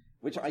 Mm-hmm.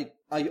 Which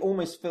I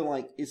almost feel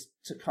like is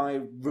Takai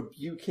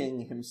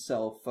rebuking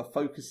himself for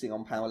focusing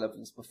on power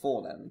levels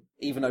before then,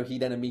 even though he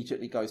then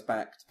immediately goes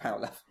back to power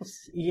levels.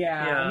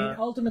 Yeah, I mean,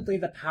 ultimately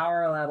the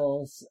power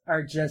levels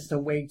are just a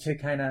way to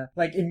kind of,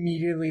 like,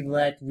 immediately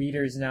let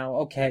readers know,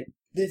 okay,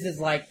 this is,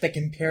 like, the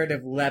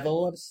comparative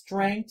level of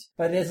strength,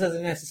 but this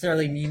doesn't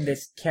necessarily mean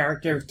this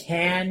character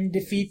can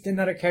defeat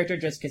another character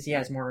just because he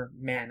has more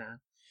mana.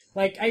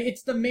 Like,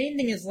 it's the main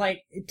thing is,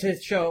 like, to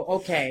show,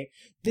 okay,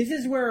 this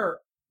is where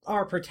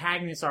our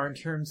protagonists are in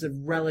terms of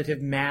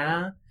relative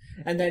mana,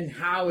 and then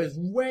Hao is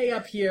way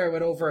up here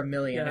with over 1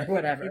 million or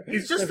whatever.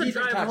 It's just so to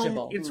drive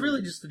home. It's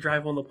really just to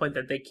drive home the point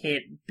that they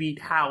can't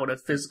beat Hao in a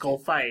physical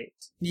fight.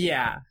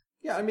 Yeah.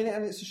 Yeah, I mean,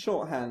 and it's a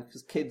shorthand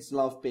because kids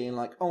love being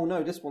like, oh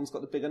no, this one's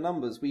got the bigger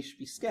numbers, we should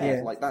be scared.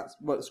 Yeah. Like, that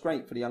works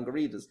great for the younger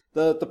readers.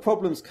 The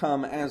problems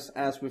come as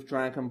with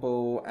Dragon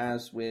Ball,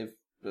 as with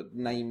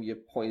Name Your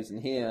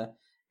Poison here,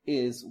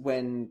 is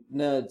when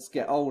nerds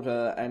get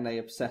older and they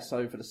obsess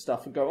over the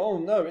stuff and go, oh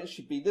no, it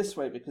should be this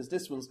way because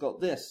this one's got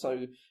this,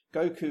 so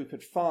Goku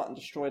could fart and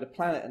destroy the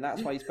planet and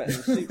that's why he's better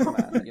than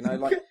Superman, you know,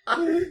 like...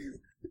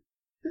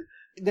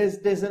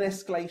 There's an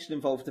escalation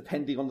involved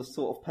depending on the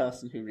sort of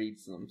person who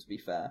reads them, to be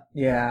fair.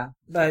 Yeah,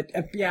 but,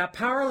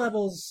 power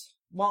levels...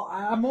 Well,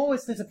 I'm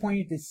always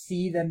disappointed to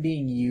see them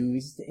being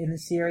used in the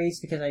series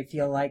because I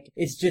feel like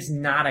it's just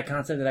not a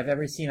concept that I've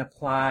ever seen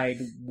applied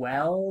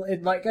well.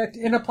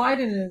 Applied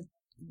in a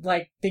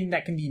like thing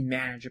that can be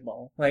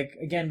manageable. Like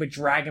again with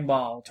Dragon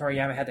Ball,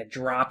 Toriyama had to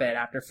drop it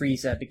after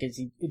Frieza because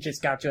it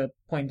just got to a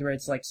point where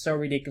it's like so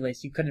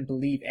ridiculous you couldn't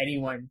believe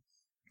anyone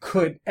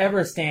could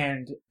ever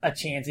stand a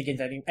chance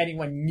against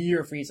anyone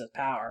near Frieza's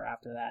power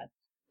after that.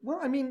 Well,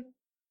 I mean,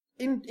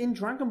 in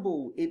Dragon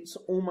Ball, it's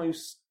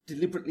almost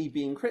deliberately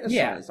being criticized.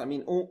 Yeah. I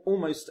mean,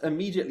 almost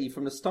immediately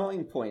from the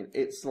starting point,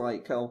 it's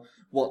like, oh,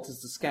 what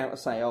does the scouter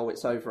say? Oh,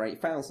 it's over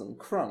 8,000.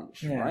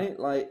 Crunch, Yeah. right?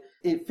 Like,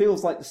 it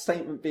feels like the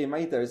statement being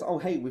made there is, oh,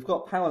 hey, we've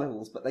got power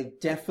levels, but they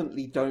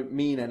definitely don't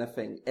mean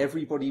anything.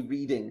 Everybody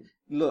reading,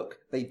 look,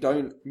 they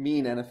don't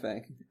mean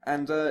anything.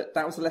 And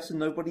that was a lesson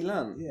nobody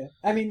learned. Yeah.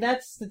 I mean,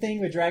 that's the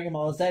thing with Dragon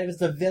Ball, is that it was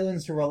the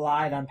villains who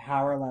relied on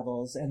power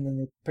levels, and then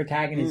the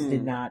protagonists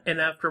did not. And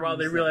after a while,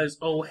 they realize,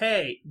 oh,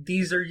 hey,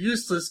 these are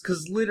useless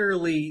because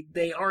literally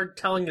they aren't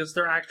telling us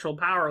their actual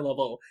power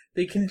level.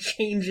 They can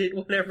change it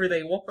whenever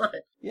they want.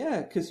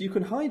 Yeah, because you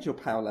can hide your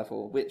power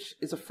level, which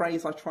is a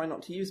phrase I try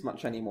not to use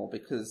much anymore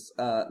because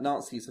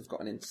Nazis have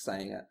gotten into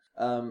saying it.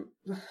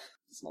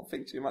 Let's not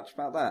think too much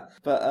about that.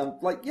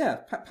 But,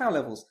 power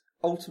levels,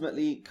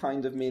 ultimately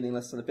kind of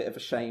meaningless and a bit of a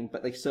shame,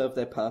 but they serve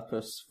their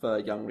purpose for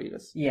young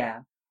readers.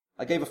 Yeah.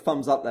 I gave a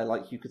thumbs up there,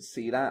 like you could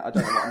see that. I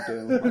don't know what I'm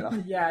doing with my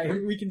life. Yeah,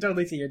 we can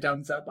totally see your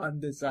thumbs up on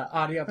this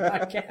audio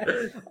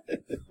podcast.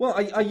 Well,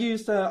 I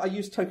used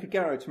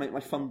Tokagero to make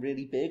my thumb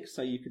really big,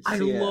 so you could see I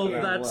it. love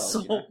around that the world, so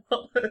you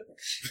know?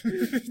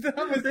 much.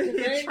 That was The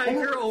great.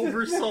 Hitchhiker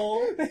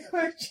Oversoul. They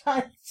were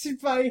trying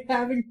by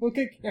having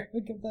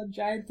Tokagero give that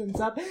giant thumbs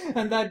up,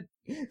 and that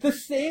the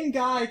same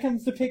guy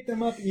comes to pick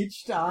them up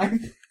each time.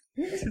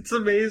 It's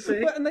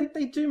amazing. But, and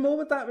they do more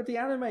with that with the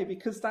anime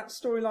because that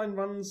storyline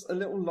runs a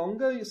little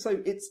longer,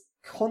 so it's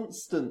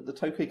constant, the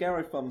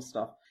Tokagero thumb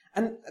stuff.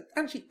 And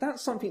actually,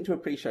 that's something to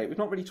appreciate. We've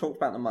not really talked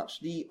about them much.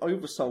 The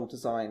Oversoul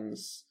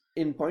designs,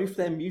 in both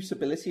their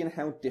mutability and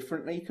how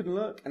different they can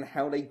look, and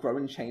how they grow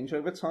and change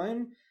over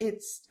time,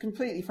 it's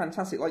completely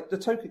fantastic. Like, the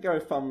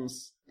Tokagero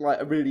thumb's,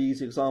 like, a really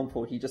easy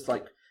example. He just,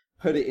 like,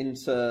 put it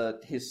into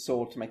his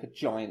sword to make a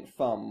giant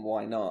thumb,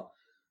 why not?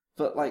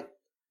 But, like,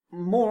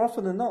 more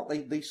often than not,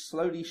 they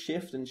slowly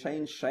shift and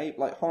change shape.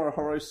 Like,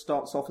 Horo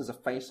starts off as a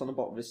face on the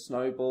bottom of his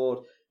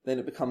snowboard, then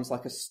it becomes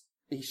like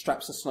he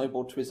straps a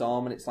snowboard to his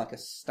arm and it's like a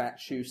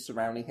statue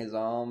surrounding his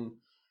arm.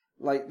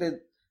 Like,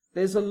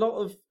 there's a lot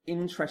of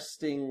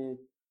interesting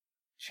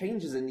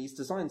changes in these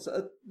designs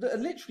that are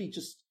literally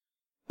just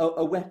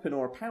a weapon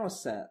or a power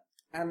set.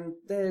 And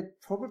they're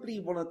probably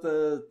one of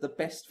the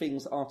best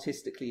things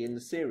artistically in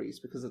the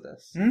series because of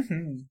this.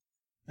 Mm-hmm.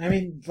 I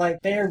mean,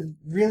 like, they're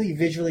really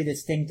visually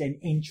distinct and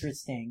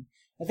interesting.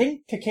 I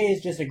think Takei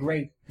is just a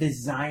great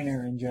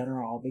designer in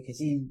general because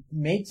he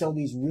makes all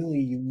these really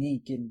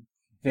unique and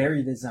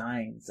varied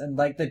designs. And,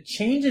 like, the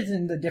changes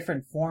in the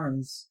different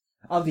forms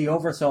of the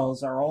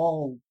Oversouls are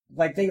all,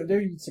 like,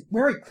 they're it's a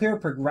very clear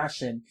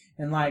progression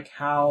in, like,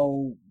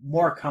 how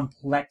more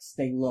complex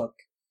they look.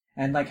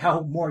 And, like,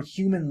 how more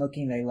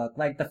human-looking they look.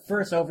 Like, the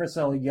first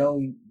Oversoul Yo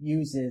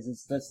uses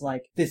is just,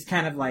 like, this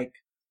kind of, like,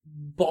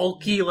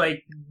 Bulky,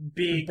 like,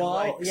 big, ball,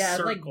 like, yeah,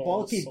 circle like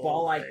bulky soul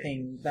ball-like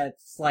thing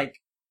that's like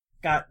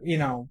got,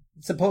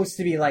 supposed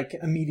to be like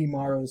a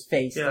Midimaru's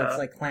face that's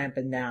like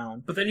clamping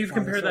down. But then you on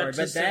compare the that sword.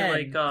 to, But say, then-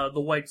 like, the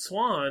White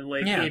Swan.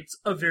 Like, Yeah. it's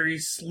a very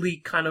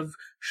sleek, kind of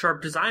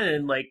sharp design,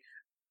 and, like,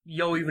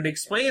 Yo even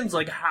explains,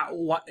 like,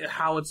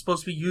 how it's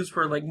supposed to be used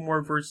for, like,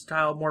 more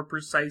versatile, more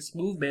precise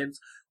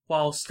movements,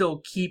 while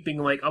still keeping,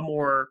 like, a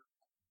more,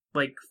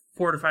 like,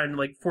 fortified and,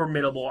 like,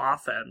 formidable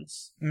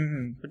offense.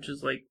 Mhm. Which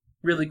is, like,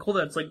 really cool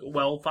that it's, like,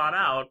 well thought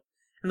out.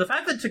 And the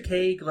fact that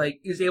Takei,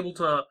 like, is able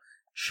to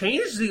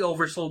change the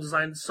Oversoul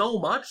design so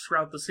much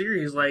throughout the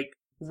series, like,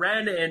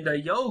 Ren and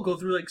Yo go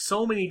through, like,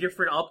 so many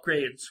different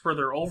upgrades for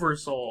their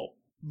Oversoul,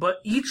 but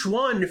each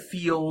one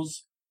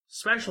feels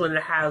special and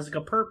it has, like,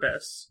 a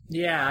purpose.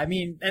 Yeah, I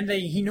mean, and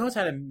he knows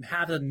how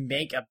to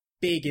make a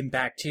big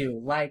impact too.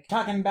 Like,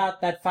 talking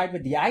about that fight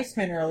with the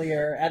Iceman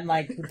earlier, and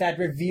like, that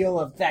reveal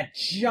of that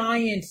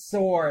giant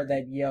sword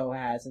that Yo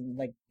has, and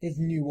like, his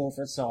new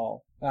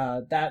Oversoul.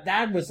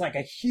 That was like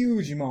a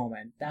huge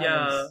moment. That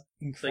was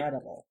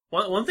incredible.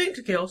 One thing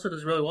Takei also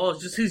does really well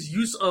is just his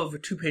use of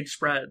 2-page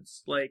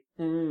spreads. Like,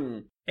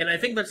 and I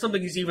think that's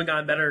something he's even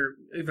gotten better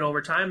even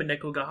over time in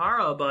Neko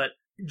Gahara, but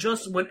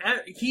just when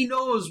he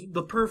knows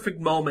the perfect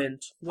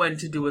moment when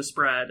to do a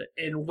spread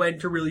and when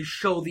to really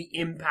show the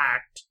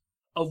impact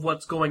of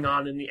what's going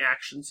on in the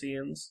action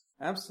scenes.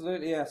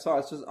 Absolutely, yeah. So I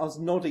was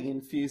nodding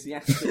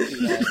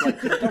enthusiastically there. It's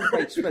like, the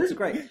double-page spreads are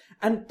great.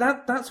 And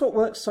that's what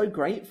works so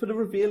great for the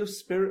reveal of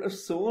Spirit of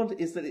Sword,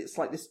 is that it's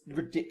like this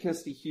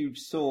ridiculously huge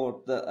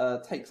sword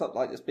that takes up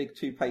like this big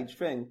 2-page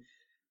thing.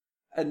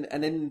 And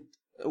then,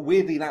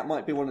 weirdly, that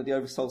might be one of the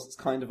Oversouls that's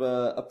kind of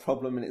a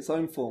problem in its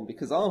own form,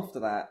 because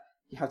after that,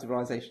 you have the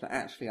realization that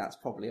actually that's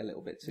probably a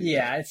little bit too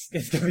Yeah,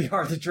 it's gonna be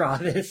hard to draw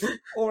this.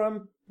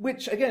 Or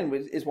which again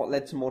is what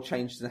led to more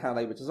changes in how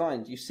they were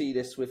designed. You see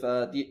this with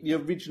the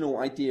original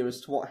idea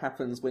as to what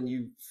happens when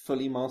you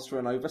fully master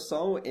an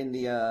Oversoul in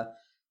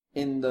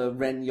the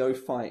Ren Yo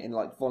fight in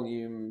like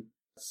volume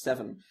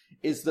 7,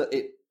 is that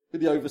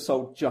the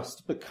Oversoul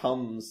just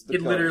becomes the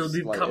It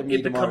literally ghost.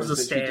 it becomes a Amidala is literally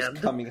just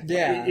stand. coming-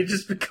 Yeah. It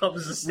just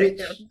becomes a stand.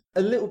 Which,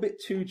 a little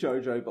bit too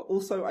JoJo, but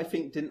also I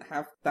think didn't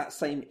have that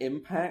same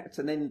impact.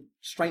 And then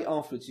straight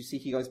afterwards, you see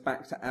he goes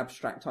back to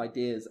abstract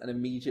ideas, and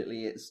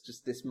immediately it's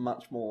just this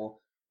much more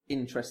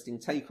interesting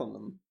take on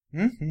them.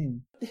 Mm-hmm.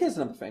 Here's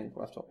another thing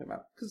worth talking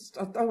about, because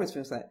I always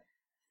feel that.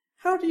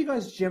 How do you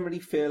guys generally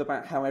feel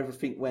about how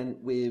everything went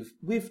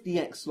with the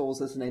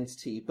X-Laws as an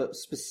entity, but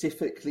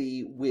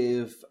specifically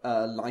with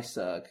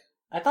Lyserg?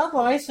 I thought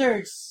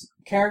Lyserg's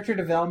character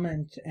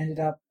development ended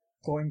up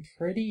going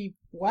pretty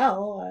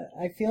well.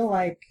 I feel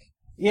like,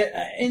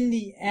 yeah, in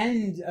the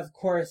end, of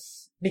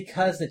course,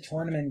 because the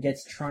tournament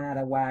gets thrown out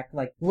of whack,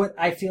 like, what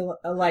I feel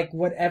like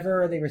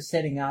whatever they were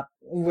setting up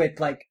with,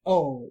 like,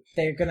 oh,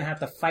 they're gonna have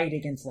to fight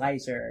against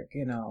Lyserg,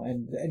 you know,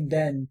 and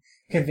then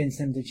convince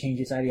him to change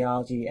his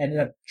ideology, ended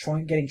up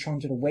getting thrown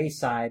to the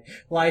wayside.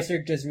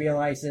 Lyserg just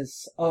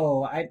realizes,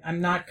 oh,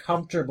 I'm not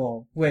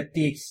comfortable with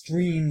the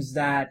extremes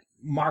that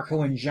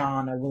Marco and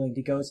Jean are willing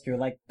to go through,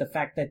 like the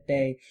fact that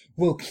they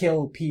will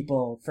kill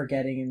people for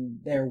getting in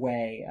their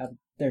way of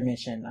their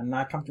mission. I'm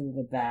not comfortable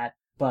with that,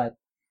 but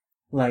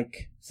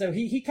like, so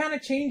he kind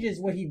of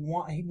changes what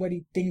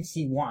he thinks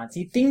he wants.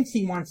 He thinks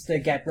he wants to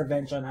get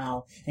revenge on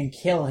Hal and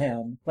kill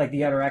him like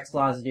the other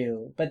X-Laws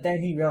do, but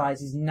then he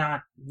realizes he's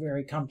not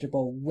very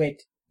comfortable with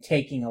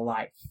taking a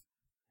life.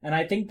 And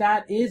I think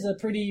that is a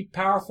pretty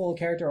powerful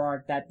character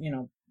arc that, you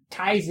know,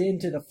 ties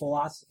into the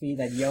philosophy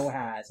that Yo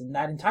has, and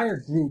that entire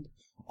group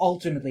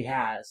ultimately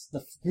has.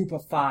 The group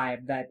of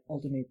 5 that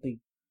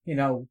ultimately, you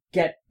know,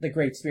 get the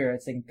Great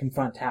Spirits and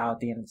confront Hal at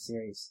the end of the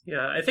series.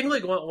 Yeah, I think,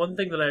 like, one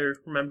thing that I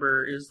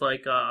remember is,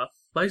 like,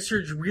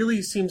 Lyserg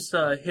really seems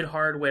to hit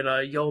hard when,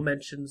 Yo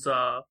mentions,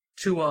 to,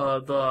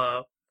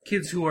 the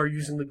kids who are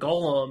using the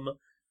golem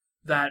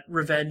that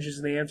revenge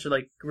is the answer.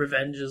 Like,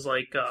 revenge is,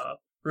 like,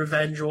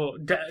 revenge will,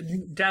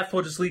 death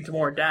will just lead to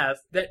more death.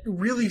 That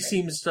really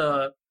seems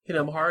to hit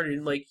him hard,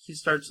 and, like, he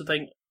starts to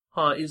think,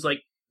 is,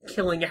 like,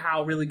 killing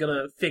Hal really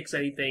gonna fix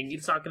anything?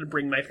 It's not gonna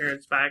bring my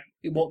parents back.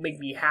 It won't make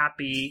me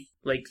happy.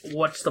 Like,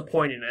 what's the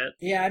point in it?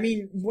 Yeah, I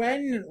mean,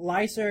 when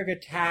Lyserg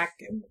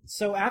attacked,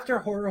 so after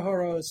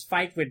Horohoro's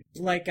fight with,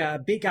 like,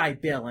 Big Guy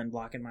Bill in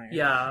Block and Mire,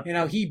 Yeah. you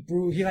know, he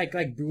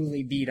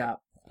brutally beat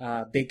up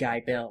Big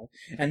Guy Bill.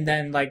 And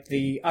then, like,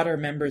 the other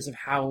members of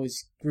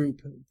Hal's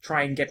group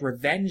try and get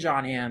revenge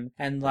on him,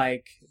 and,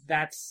 like,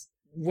 that's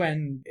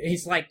when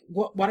he's like,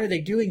 what are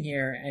they doing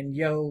here? And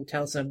Yo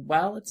tells him,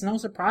 well, it's no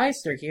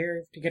surprise they're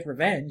here to get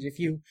revenge. If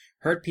you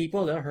hurt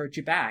people, they'll hurt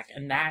you back.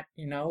 And that,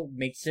 you know,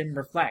 makes him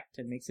reflect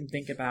and makes him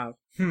think about,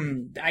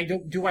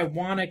 do I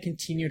want to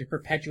continue to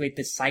perpetuate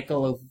this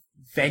cycle of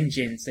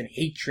vengeance and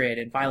hatred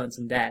and violence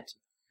and death?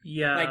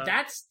 Yeah. Like,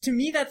 that's, to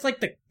me, that's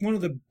like one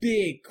of the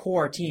big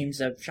core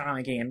teams of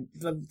Shaman King,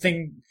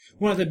 and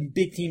one of the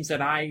big themes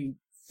that I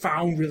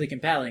found really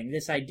compelling.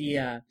 This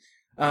idea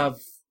of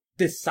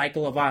this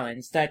cycle of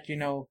violence that, you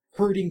know,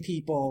 hurting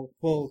people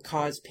will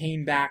cause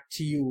pain back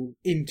to you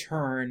in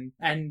turn,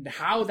 and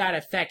how that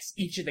affects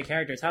each of the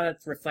characters, how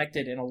that's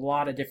reflected in a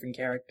lot of different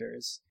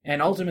characters.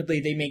 And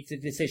ultimately they make the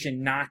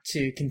decision not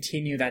to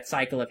continue that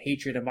cycle of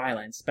hatred and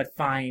violence, but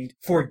find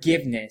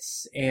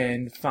forgiveness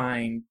and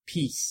find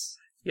peace.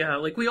 Yeah,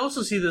 like, we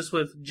also see this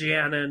with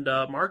Jan and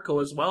Marco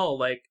as well.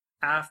 Like,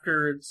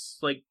 after it's,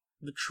 like,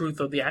 the truth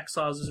of the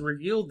X-Laws is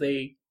revealed,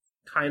 they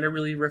kind of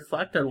really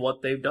reflect on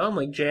what they've done.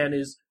 Like, Jan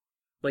is,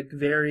 like,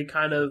 very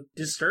kind of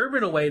disturbed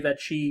in a way that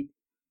she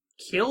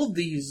killed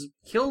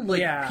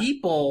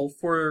people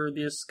for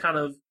this kind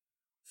of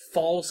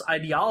false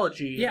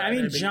ideology. Yeah, I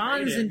mean,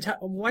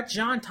 what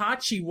John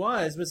taught she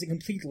was a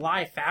complete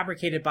lie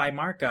fabricated by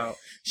Marco.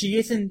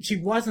 She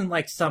wasn't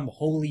like some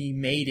holy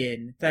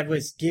maiden that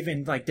was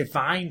given like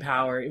divine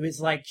power. It was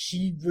like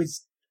she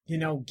was, you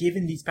know,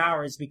 given these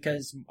powers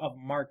because of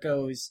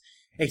Marco's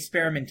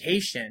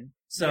experimentation.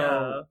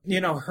 So, you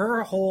know,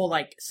 her whole,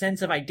 like,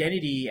 sense of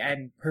identity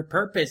and her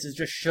purpose is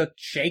just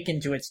shaken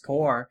to its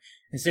core.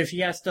 And so she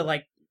has to,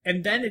 like,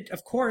 and then,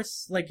 of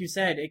course, like you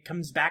said, it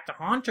comes back to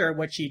haunt her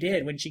what she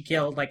did when she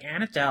killed, like,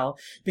 Anatel,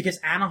 because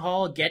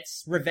Anahal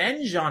gets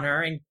revenge on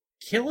her and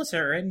kills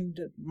her and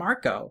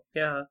Marco.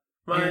 Yeah.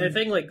 I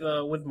think, like,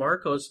 with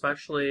Marco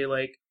especially,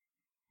 like,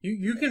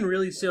 you can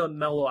really see him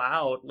mellow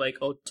out, like,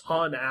 a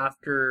ton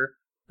after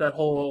that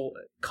whole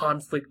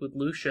conflict with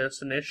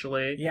Lucius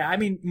initially. Yeah, I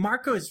mean,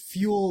 Marco is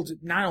fueled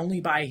not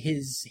only by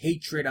his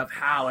hatred of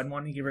Hal and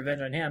wanting to get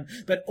revenge on him,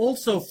 but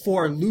also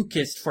for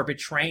Lucas for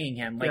betraying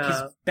him. Like,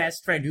 his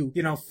best friend who,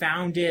 you know,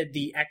 founded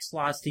the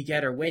X-Laws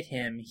together with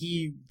him,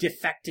 he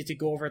defected to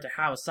go over to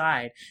Hal's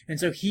side. And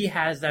so he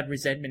has that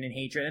resentment and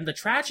hatred. And the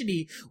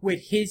tragedy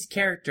with his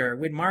character,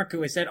 with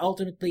Marco, is that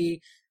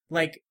ultimately,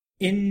 like,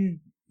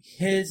 in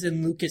his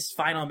and Lucas'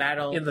 final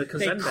battle, they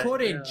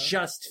couldn't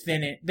just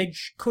finish. They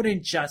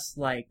couldn't just,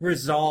 like,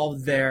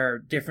 resolve their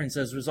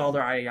differences, resolve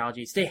their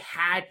ideologies. They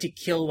had to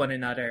kill one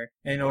another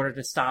in order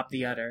to stop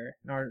the other.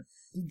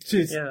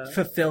 to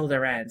fulfill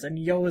their ends. And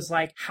Yo was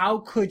like, how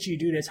could you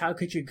do this? How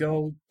could you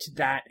go to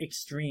that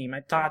extreme?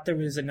 I thought there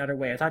was another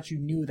way. I thought you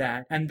knew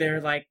that. And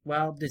they're like,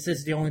 well, this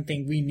is the only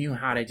thing we knew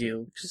how to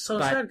do. Which is so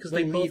sad because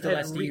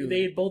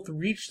they both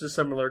reached a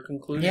similar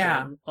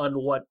conclusion on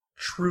what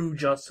true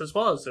justice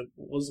was. It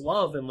was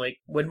love. And like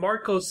when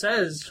Marco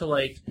says to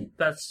like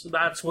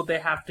that's what they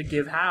have to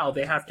give Hal.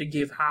 They have to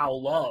give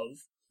Hal love.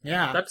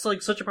 Yeah. That's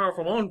like such a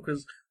powerful moment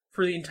because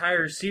for the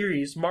entire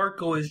series,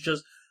 Marco is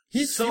just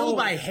he's fueled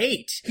by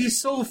hate. He's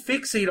so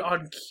fixated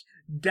on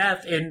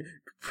death and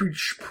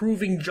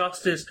proving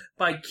justice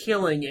by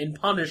killing and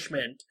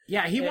punishment.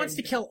 Yeah, he wants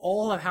to kill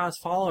all of Hal's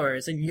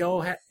followers, and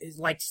Yo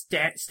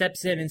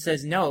steps in and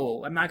says,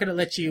 no, I'm not going to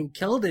let you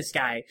kill this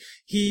guy.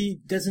 He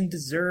doesn't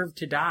deserve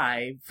to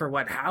die for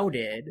what Hal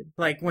did,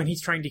 like when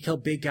he's trying to kill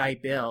Big Guy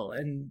Bill.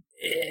 And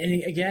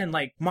again,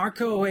 like,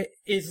 Marco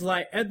is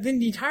like, and then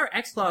the entire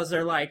X-Claws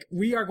are like,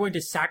 we are going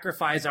to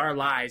sacrifice our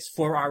lives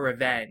for our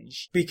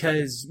revenge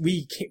because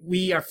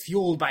we are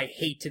fueled by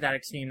hate to that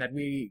extreme that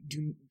we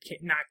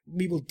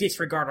will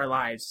disregard our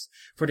lives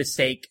for the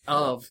sake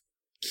of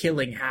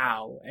killing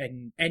Hal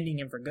and ending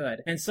him for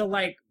good. And so,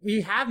 like,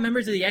 we have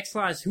members of the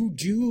X-Claws who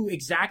do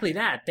exactly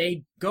that.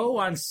 They go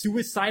on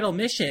suicidal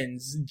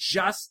missions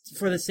just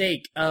for the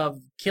sake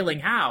of killing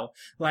Hal.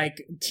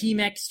 Like Team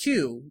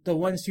X2, the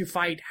ones who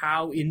fight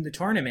Hal in the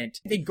tournament.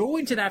 They go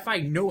into that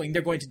fight knowing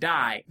they're going to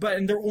die,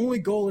 but their only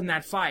goal in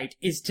that fight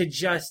is to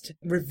just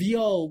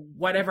reveal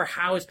whatever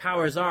Hal's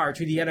powers are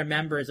to the other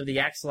members of the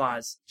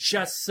X-Claws,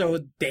 just so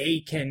they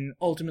can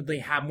ultimately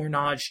have more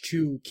knowledge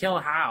to kill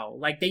Hal.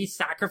 Like, they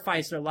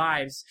sacrifice their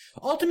lives,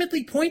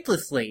 ultimately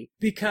pointlessly,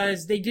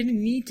 because they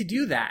didn't need to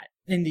do that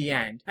in the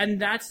end. And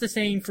that's the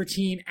same for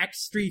Team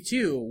X3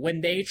 too,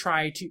 when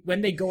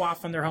they go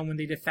off on their own, when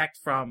they defect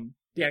from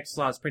the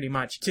X-Claws pretty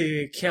much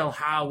to kill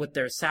Hal with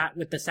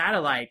the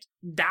satellite.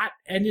 That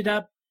ended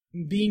up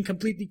being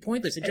completely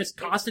pointless. It just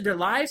costed their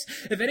lives.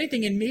 If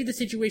anything, it made the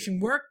situation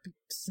work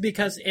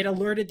because it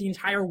alerted the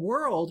entire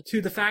world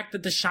to the fact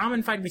that the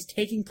shaman fight was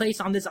taking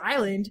place on this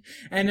island,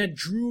 and it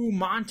drew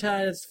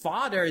Manta's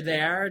father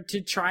there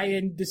to try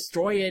and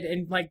destroy it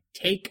and like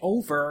take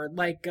over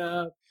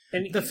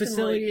the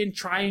facility and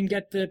try and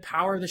get the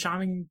power of the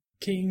Shaman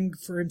King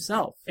for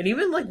himself. And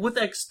even like with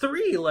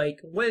X3, like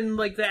when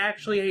like they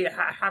actually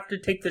have to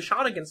take the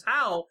shot against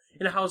Hal,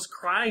 and Hal's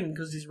crying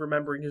because he's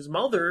remembering his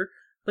mother,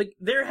 like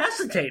they're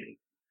hesitating.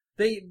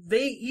 They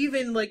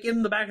even like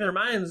in the back of their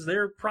minds,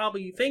 they're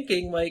probably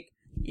thinking like,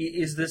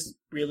 is this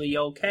really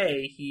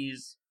okay?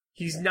 He's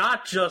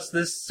not just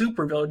this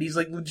supervillain. He's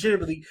like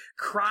legitimately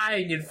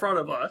crying in front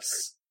of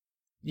us.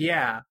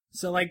 Yeah.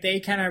 So, like, they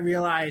kind of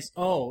realize,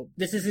 oh,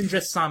 this isn't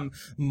just some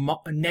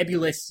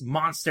nebulous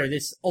monster,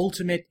 this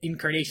ultimate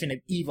incarnation of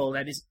evil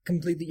that is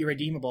completely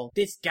irredeemable.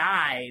 This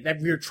guy that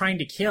we're trying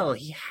to kill,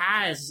 he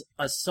has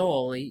a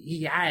soul.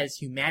 He has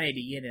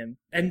humanity in him.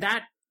 And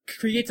that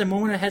creates a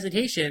moment of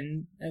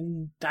hesitation,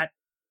 and that,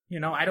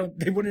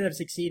 they wouldn't have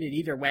succeeded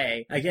either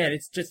way. Again,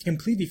 it's just a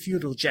completely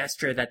futile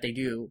gesture that they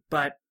do,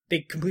 but they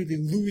completely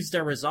lose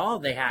their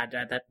resolve they had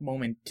at that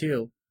moment,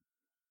 too.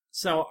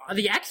 So,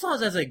 the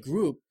X-Claws as a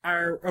group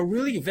are a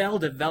really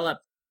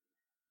well-developed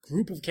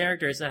group of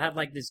characters that have,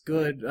 like, this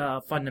good,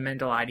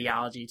 fundamental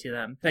ideology to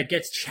them that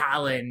gets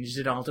challenged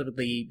and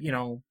ultimately,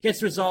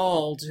 gets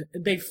resolved.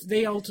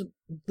 They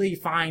ultimately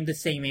find the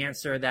same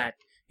answer that,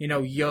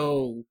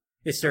 Yo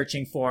is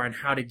searching for and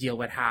how to deal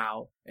with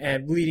Hal,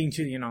 and leading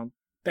to,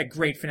 that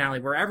great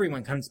finale where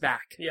everyone comes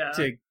back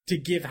to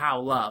give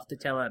Hal love, to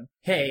tell him,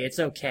 hey, it's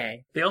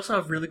okay. They also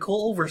have really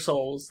cool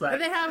oversouls.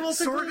 They have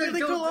also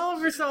really cool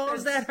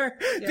oversouls that are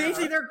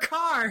basically they're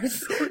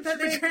cars that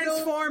they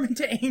transform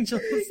into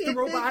angels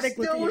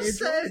robotically.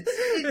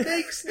 It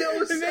makes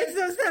no sense. It makes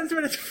no sense,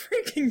 but it's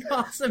freaking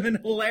awesome and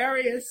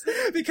hilarious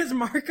because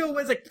Marco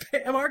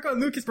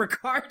and Lucas were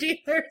car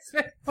dealers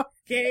before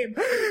the game.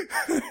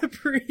 The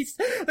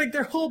priest, like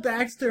their whole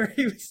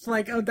backstory was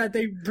like, that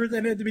they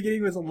presented at the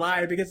beginning was a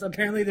lie because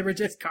apparently they were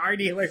just car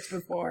dealers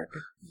before.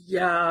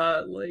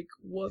 Yeah, like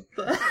what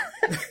the?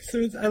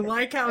 So I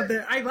like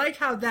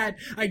how that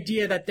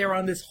idea that they're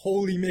on this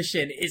holy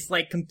mission is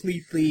like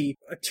completely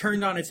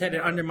turned on its head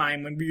and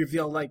undermined when we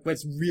reveal like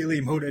what's really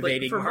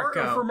motivating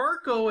Marco. For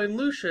Marco and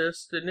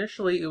Lucius,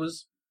 initially it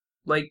was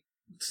like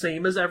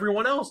same as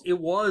everyone else. It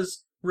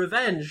was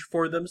revenge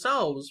for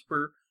themselves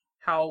for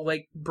how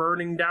like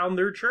burning down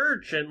their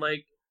church and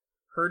like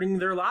hurting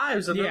their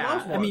lives and their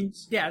loved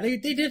ones. I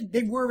mean,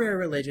 they were very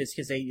religious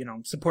because they,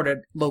 supported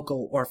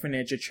local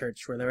orphanage, a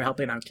church where they were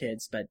helping out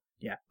kids, but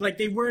yeah. Like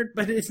they weren't,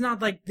 but it's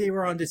not like they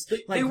were on this,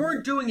 they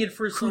weren't doing it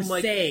for crusade. Some,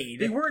 like,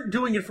 they weren't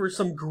doing it for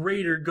some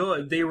greater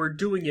good. They were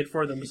doing it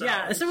for themselves.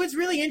 Yeah, so it's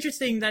really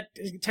interesting that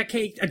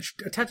Takei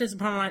touches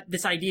upon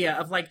this idea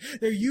of like,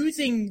 they're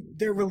using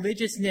their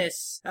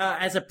religiousness,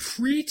 as a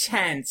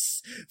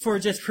pretense for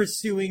just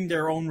pursuing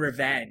their own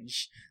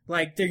revenge.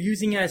 Like, they're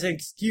using it as an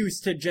excuse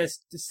to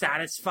just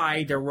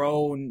satisfy their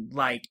own,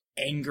 like,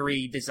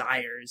 angry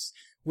desires,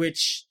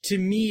 which to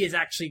me is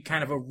actually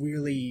kind of a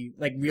really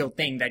like real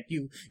thing, that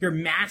you're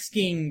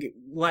masking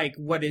like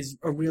what is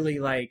a really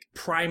like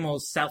primal,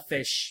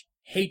 selfish,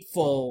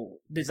 hateful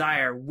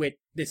desire with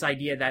this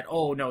idea that,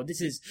 oh no,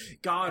 this is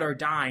God or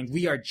dying.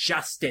 We are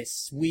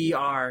justice. We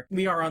are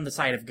on the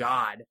side of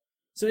God.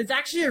 So it's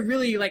actually a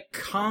really like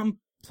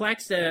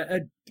complex,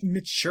 a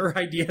mature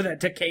idea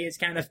that Takei is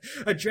kind of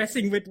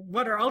addressing with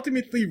what are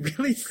ultimately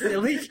really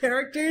silly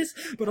characters,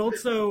 but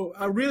also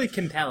really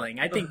compelling.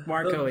 I think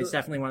Marco is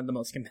definitely one of the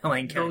most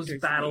compelling characters. Those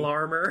battle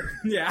armor.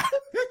 Yeah.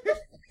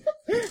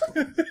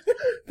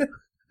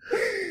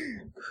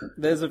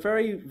 There's a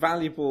very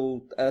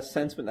valuable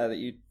sentiment there that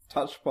you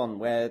touched upon,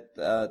 where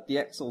the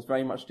Exiles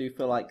very much do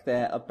feel like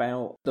they're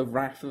about the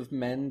wrath of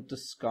men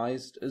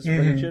disguised as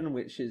religion,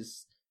 which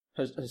is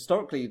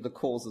historically the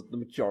cause of the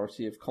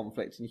majority of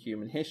conflict in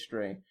human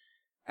history.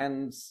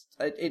 And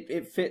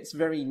it fits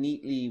very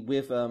neatly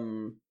with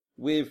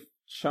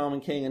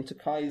Shaman King and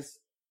Takai's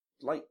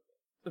like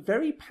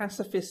very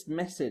pacifist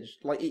message.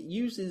 Like it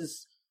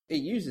uses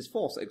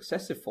force,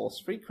 excessive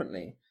force,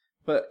 frequently,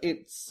 but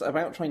it's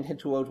about trying to head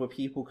to a world where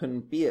people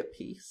can be at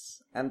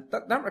peace. And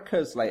that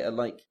recurs later,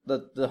 like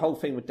the whole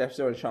thing with Death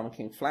Zero and Shaman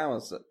King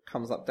Flowers that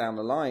comes up down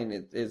the line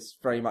is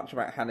very much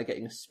about Hannah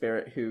getting a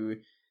spirit who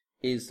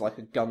is like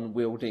a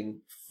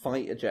gun-wielding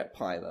fighter jet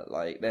pilot.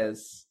 Like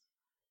there's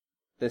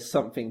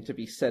something to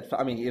be said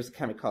for, I mean, he was a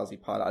kamikaze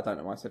pilot, I don't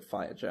know why I said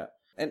fighter jet.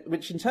 And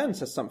which in turn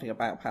says something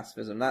about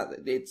pacifism, that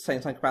it's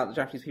saying something about the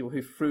Japanese people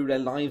who threw their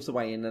lives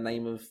away in the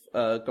name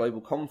of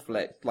global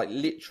conflict, like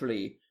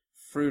literally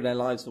threw their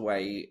lives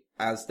away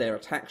as their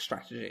attack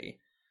strategy.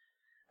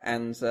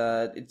 And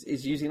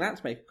it's using that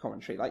to make a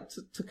commentary. Like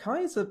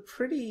Takai is a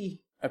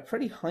pretty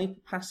hyper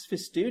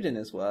pacifist dude in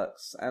his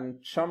works, and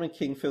Shaman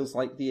King feels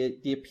like the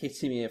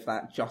epitome of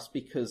that just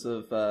because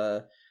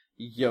of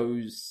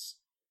Yo's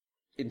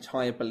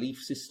entire belief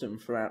system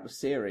throughout the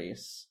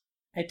series.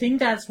 I think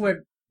that's what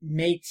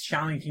makes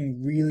Shaman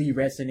King really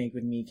resonate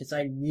with me, because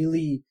I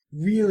really,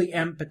 really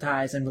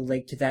empathize and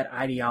relate to that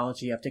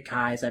ideology of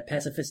Takai's, that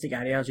pacifistic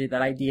ideology,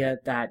 that idea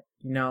that,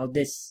 you know,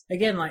 this,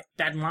 again, like,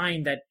 that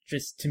line that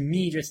just, to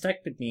me, just stuck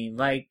with me,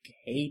 like,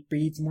 hate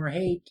breeds more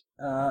hate.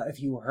 If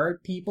you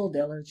hurt people,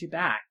 they'll hurt you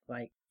back.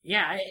 Like,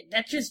 yeah,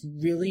 that just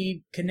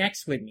really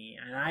connects with me,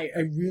 and I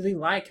really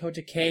like how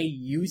Takei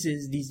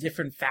uses these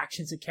different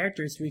factions of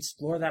characters to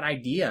explore that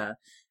idea.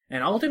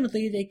 And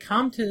ultimately, they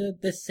come to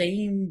the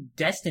same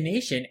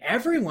destination.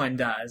 Everyone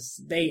does.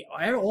 They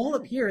all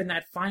appear in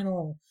that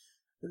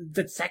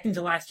the second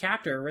to last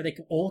chapter, where they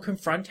all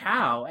confront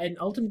Hao. And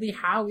ultimately,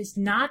 Hao is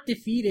not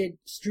defeated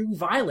through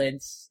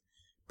violence,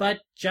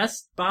 but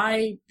just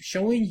by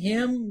showing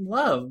him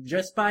love.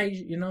 Just by,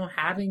 you know,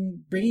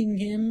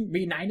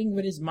 reuniting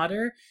with his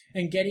mother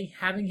and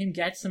having him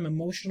get some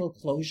emotional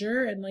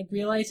closure, and like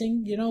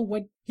realizing, you know,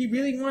 what he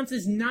really wants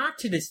is not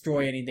to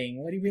destroy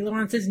anything. What he really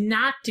wants is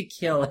not to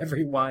kill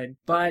everyone,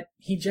 but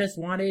he just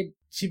wanted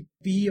to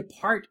be a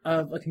part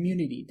of a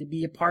community, to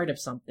be a part of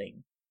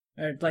something.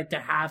 Or like to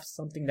have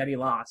something that he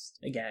lost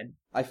again.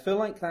 I feel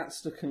like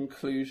that's the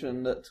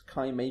conclusion that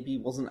Takai maybe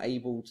wasn't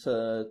able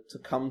to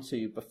come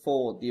to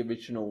before the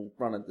original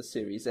run of the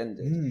series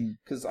ended.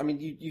 Because, I mean,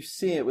 you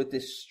see it with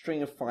this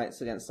string of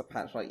fights against the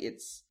Patch. Like,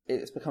 it's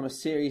become a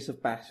series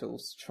of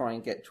battles to try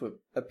and get to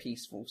a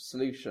peaceful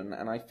solution.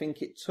 And I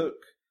think it took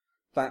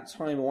that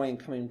time away and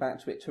coming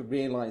back to it to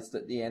realise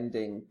that the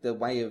ending, the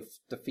way of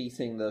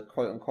defeating the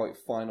quote-unquote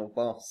final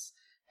boss,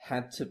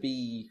 had to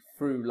be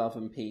through love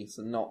and peace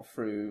and not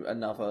through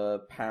another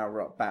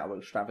power-up battle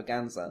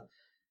extravaganza.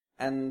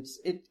 And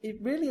it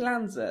really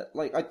lands it.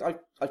 Like,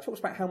 I've talked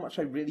about how much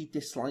I really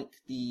dislike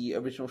the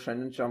original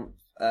Shonen Jump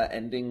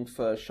ending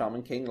for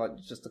Shaman King, like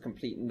just a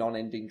complete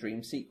non-ending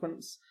dream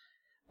sequence.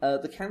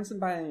 The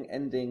Kanzenbang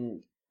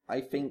ending,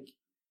 I think,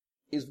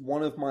 is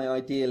one of my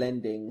ideal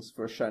endings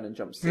for a Shonen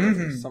Jump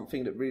series.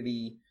 Something that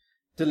really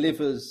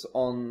delivers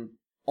on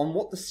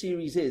what the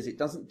series is. It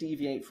doesn't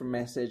deviate from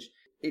message.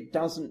 It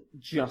doesn't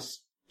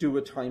just do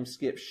a time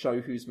skip,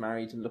 show who's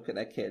married and look at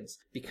their kids,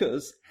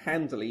 because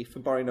handily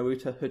Fubari no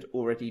Uta had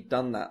already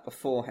done that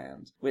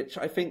beforehand, which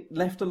I think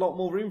left a lot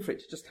more room for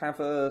it to just have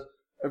a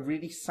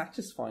really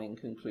satisfying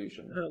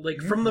conclusion.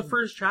 From the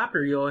first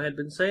chapter, Yo had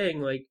been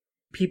saying, like,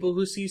 people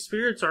who see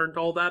spirits aren't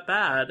all that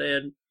bad,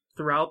 and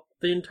throughout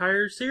the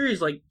entire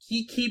series, like,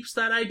 he keeps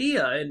that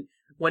idea, and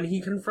when he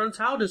confronts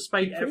Hao,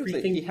 despite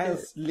everything he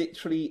has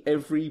literally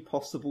every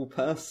possible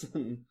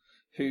person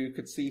who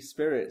could see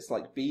spirits,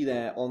 like, be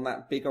there on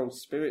that big old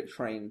spirit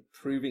train,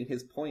 proving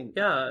his point.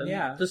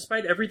 Yeah.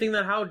 Despite everything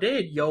that Hao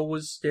did, Yo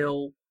was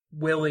still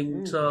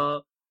willing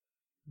to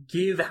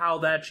give Hao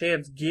that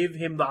chance, give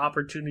him the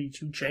opportunity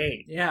to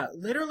change. Yeah,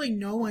 literally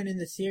no one in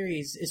the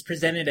series is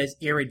presented as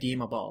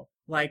irredeemable.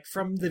 Like,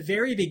 from the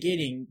very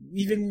beginning,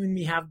 even when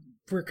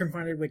we're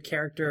confronted with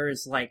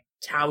characters like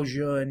Tao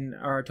Jun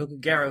or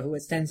Tokugaru, who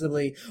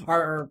ostensibly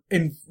are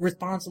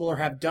responsible or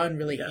have done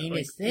really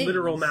heinous things.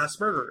 Literal mass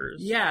murderers.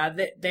 Yeah,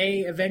 they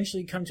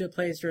eventually come to a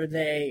place where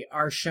they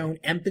are shown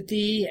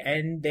empathy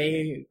and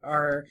they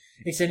are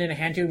extended a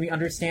hand to, and we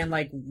understand,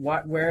 like,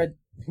 where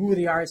who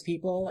they are as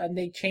people, and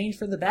they change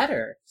for the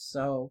better.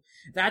 So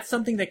that's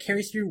something that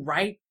carries through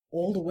right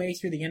all the way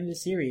through the end of the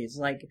series.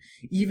 Like,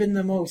 even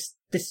the most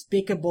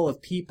despicable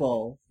of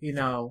people,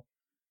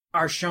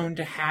 are shown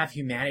to have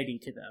humanity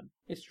to them.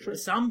 It's true.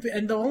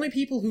 And the only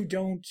people who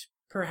don't,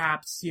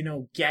 perhaps,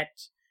 get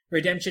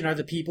redemption are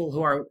the people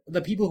who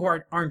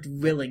aren't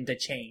willing to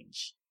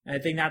change. And I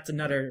think that's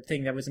another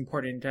thing that was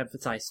important to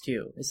emphasize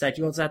too, is that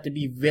you also have to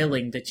be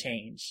willing to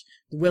change,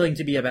 willing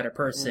to be a better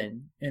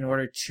person in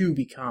order to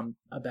become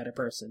a better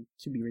person,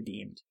 to be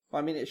redeemed.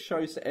 I mean, it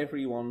shows that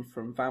everyone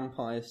from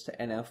vampires to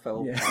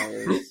NFL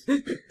players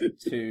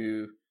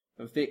to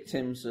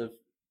victims of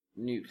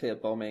nuclear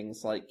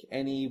bombings, like,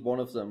 any one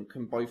of them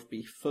can both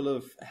be full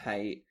of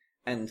hate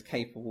and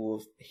capable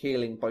of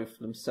healing both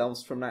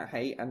themselves from that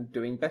hate and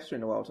doing better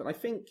in the world. And I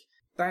think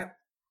that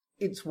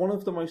it's one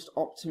of the most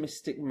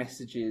optimistic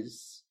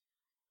messages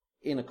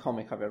in a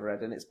comic I've ever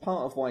read, and it's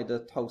part of why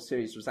the whole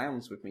series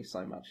resounds with me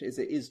so much, is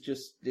it is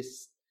just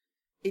this...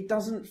 It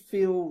doesn't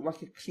feel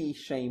like a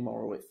cliche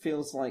moral. It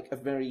feels like a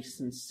very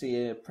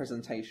sincere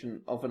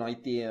presentation of an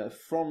idea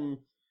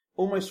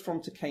almost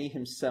from Takei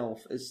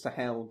himself as to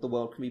how the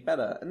world can be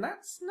better. And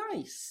that's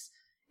nice.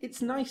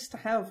 It's nice to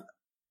have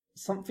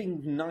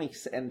something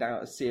nice end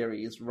out a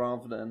series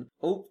rather than,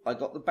 oh, I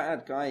got the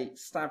bad guy,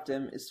 stabbed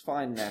him, it's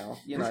fine now.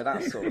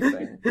 That sort of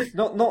thing.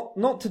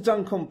 Not to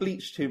dunk on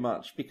Bleach too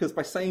much, because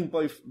by saying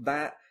both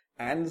that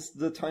and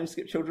the time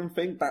skip children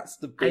thing, that's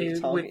the big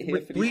target here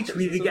with for Bleach,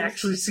 we didn't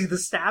actually see the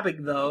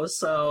stabbing though,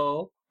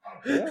 so...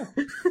 Yeah.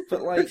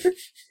 But,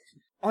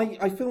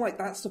 I feel like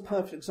that's the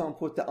perfect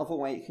example of the other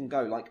way it can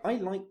go. Like, I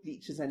like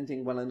Bleach's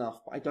ending well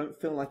enough, but I don't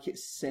feel like it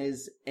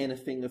says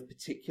anything of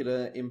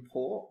particular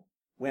import.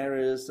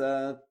 Whereas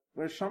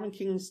Shaman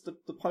King's the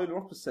polar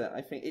opposite.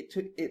 I think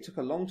it took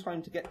a long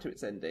time to get to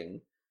its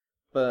ending,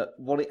 but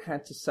what it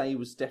had to say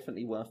was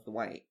definitely worth the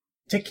wait.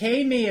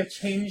 Takei may have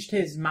changed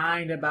his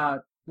mind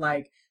about,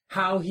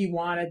 how he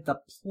wanted the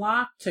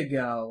plot to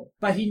go,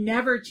 but he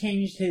never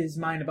changed his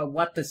mind about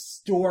what the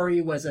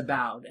story was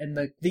about and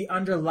the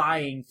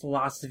underlying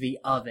philosophy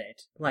of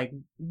it. Like,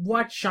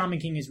 what Shaman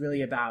King is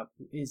really about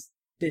is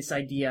this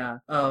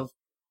idea of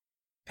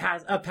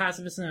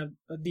pacifism,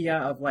 idea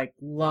of,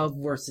 love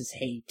versus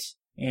hate,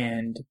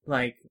 and,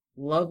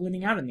 love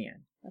winning out in the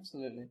end.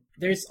 Absolutely.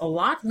 There's a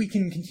lot we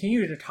can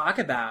continue to talk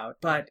about,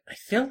 but I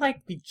feel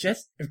like we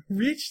just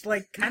reached,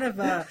 kind of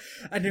a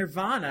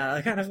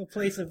nirvana, kind of a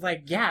place of,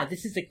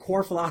 this is the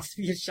core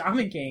philosophy of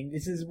Shaman King.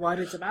 This is what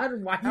it's about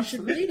and why you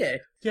should read it.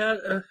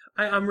 Yeah,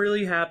 I'm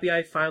really happy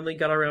I finally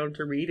got around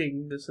to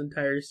reading this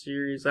entire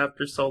series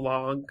after so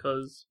long,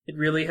 because it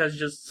really has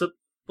just,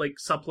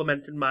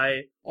 supplemented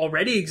my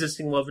already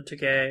existing love of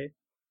Takei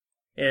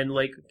and,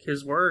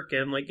 his work,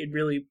 and, it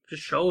really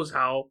just shows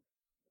how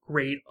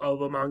great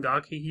of a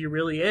mangaka he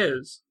really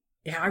is.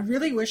 Yeah, I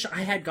really wish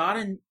I had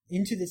gotten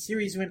into the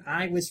series when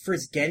I was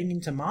first getting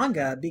into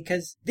manga,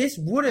 because this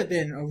would have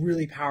been a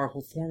really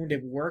powerful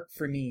formative work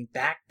for me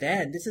back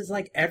then. This is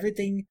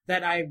everything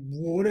that I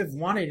would have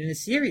wanted in a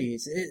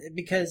series,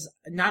 because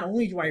not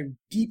only do I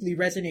deeply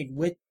resonate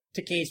with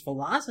Takei's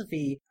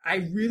philosophy, I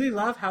really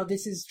love how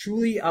this is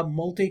truly a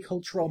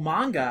multicultural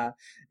manga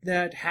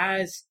that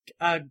has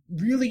a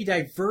really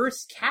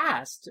diverse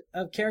cast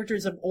of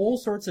characters of all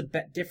sorts of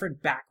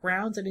different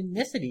backgrounds and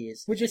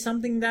ethnicities, which is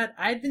something that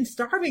I'd been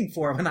starving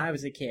for when I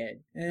was a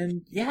kid.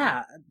 And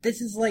yeah,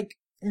 this is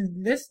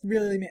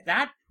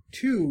that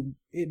too,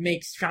 it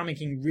makes Shaman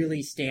King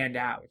really stand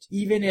out.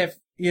 Even if,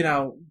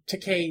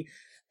 Takei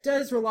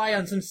does rely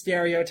on some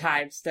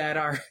stereotypes that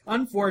are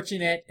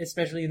unfortunate,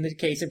 especially in the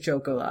case of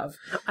Chocolove.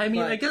 I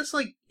mean, I guess,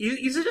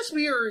 is it just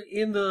me, or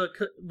in the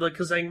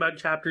Kazangbad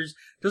chapters,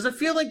 does it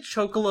feel like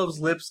Chocolove's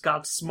lips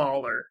got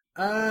smaller?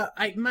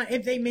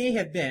 If they may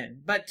have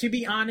been, but to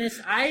be honest,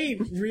 I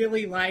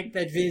really like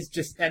that Viz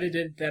just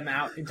edited them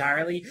out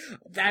entirely.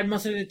 That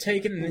must have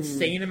taken an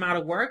insane amount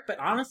of work, but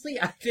honestly,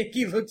 I think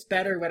he looks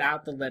better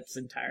without the lips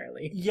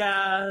entirely.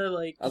 Yeah,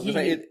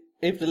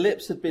 if the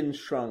lips had been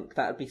shrunk,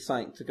 that would be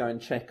something to go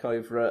and check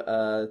over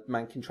at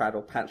Mankintrad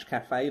or Patch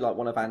Cafe,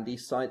 one of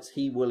Andy's sites.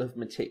 He will have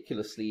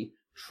meticulously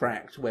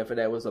tracked whether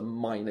there was a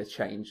minor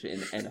change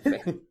in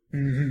anything.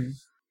 Mm-hmm.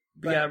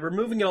 But yeah,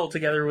 removing it all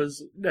together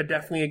was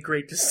definitely a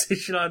great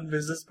decision on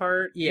Viz's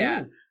part.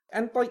 Yeah.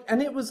 And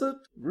it was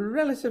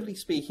relatively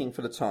speaking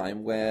for the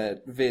time where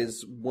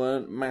Viz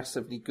weren't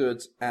massively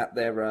good at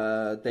their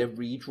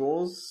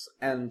redraws,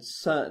 and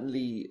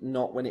certainly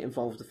not when it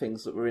involved the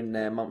things that were in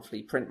their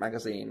monthly print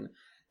magazine.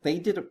 They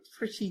did a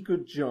pretty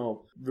good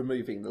job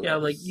removing the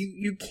lips. Yeah,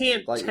 you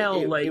can't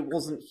tell, it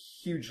wasn't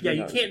hugely Yeah,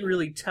 you can't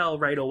really tell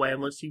right away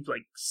unless you've,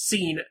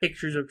 seen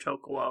pictures of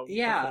Chocolove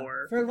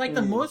before. For,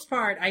 the most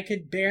part, I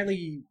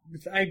barely,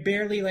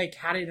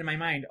 had it in my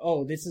mind,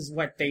 oh, this is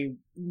what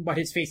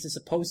his face is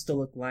supposed to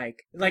look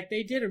like.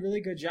 They did a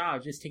really good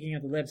job just taking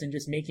out the lips and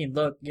just making it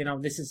look,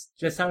 this is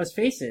just how his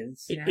face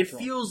is. It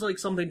feels like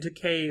something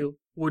Takei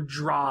would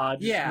draw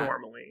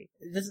normally.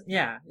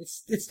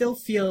 It still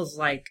feels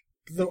like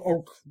the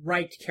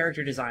right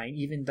character design,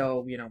 even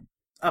though,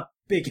 a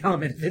big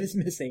element of it is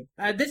missing.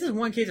 This is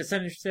one case of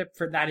censorship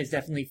that is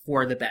definitely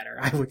for the better,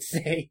 I would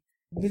say.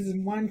 This is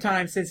one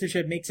time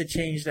censorship makes a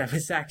change that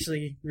was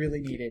actually really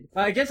needed.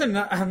 I guess on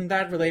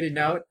that related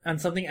note, on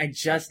something I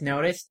just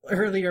noticed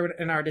earlier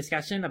in our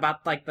discussion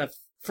about like the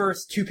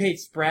first 2-page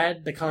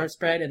spread, the color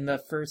spread in the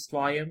first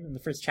volume, in the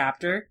first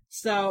chapter.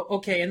 So,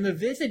 okay, in the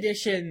Viz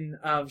edition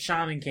of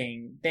Shaman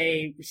King,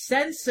 they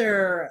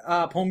censor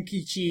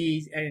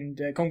Ponkichi and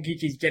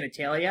Konkichi's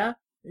genitalia.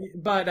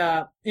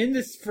 But in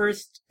this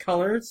first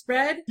color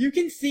spread, you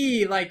can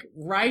see, like,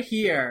 right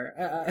here,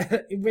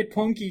 with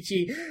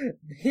Ponkichi,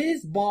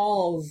 his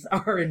balls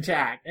are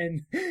intact.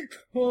 And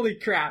holy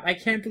crap, I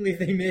can't believe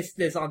they missed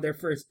this on their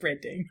first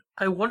printing.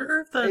 I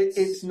wonder if that's...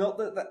 It's not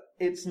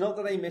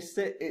that they missed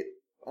it.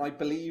 I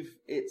believe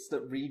it's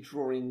that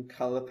redrawing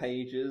color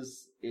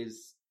pages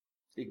is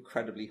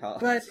incredibly hard.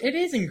 But it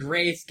is in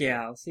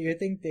grayscale, so you'd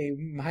think they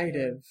might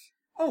have...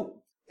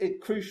 Oh, a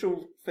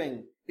crucial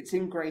thing. It's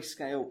in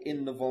grayscale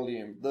in the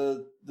volume.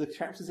 The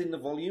chapters in the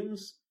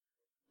volumes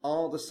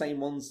are the same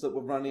ones that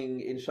were running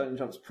in Shonen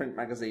Jump's print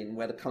magazine,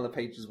 where the color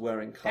pages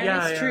were in color.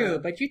 That is true,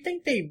 but you'd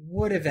think they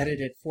would have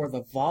edited for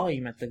the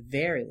volume at the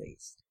very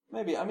least.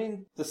 Maybe. I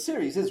mean, the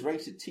series is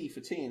rated T for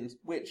teens,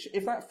 which,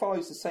 if that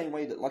follows the same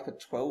way that like a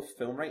 12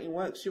 film rating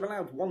works, you're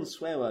allowed one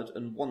swear word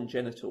and one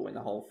genital in the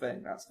whole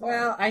thing. That's fine.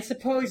 Well, I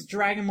suppose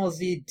Dragon Ball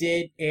Z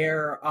did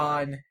air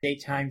on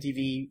daytime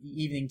TV,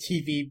 evening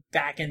TV,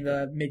 back in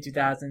the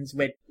mid-2000s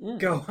with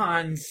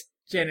Gohan's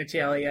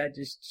genitalia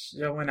just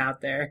showing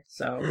out there,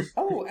 so...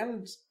 Oh,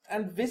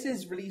 and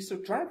Viz's release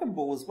of Dragon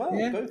Ball as well.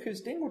 Yeah.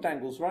 Goku's dingle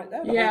dangles right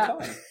there the whole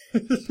time.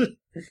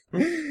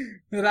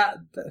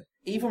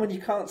 Even when you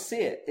can't see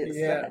it, it's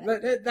there.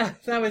 But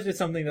that was just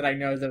something that I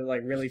know that was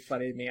like really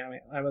funny to me. I mean,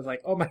 I was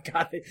like, oh my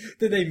god,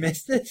 did they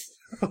miss this?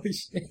 Holy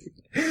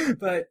shit.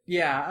 But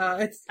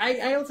yeah,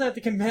 I also have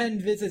to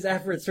commend Viz's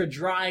efforts for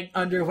drawing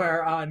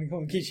underwear on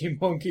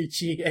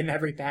Monkichi in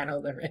every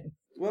panel they're in.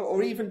 Well,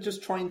 or even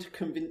just trying to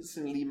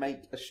convincingly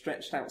make a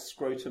stretched out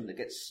scrotum that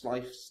gets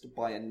sliced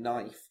by a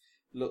knife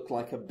look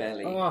like a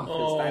belly.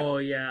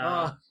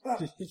 Yeah.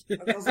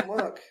 That doesn't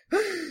work.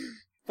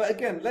 But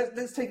again,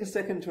 let's take a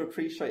second to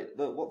appreciate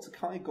that what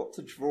Takai got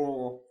to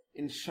draw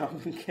in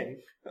Shaman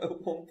King at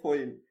one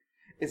point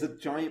is a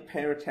giant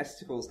pair of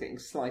testicles getting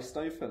sliced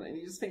open, and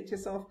you just think to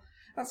yourself,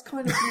 that's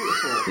kind of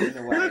beautiful in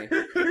a way.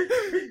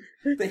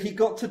 That he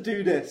got to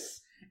do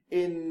this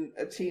in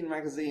a teen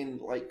magazine,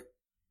 like,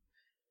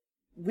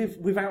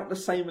 without the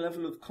same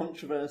level of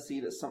controversy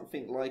that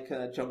something like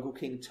Jungle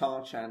King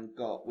Tarchan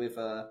got with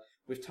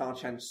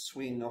Tarchan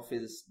swinging off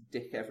his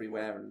dick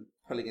everywhere and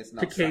pulling his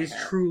nuts Takei's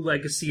out. true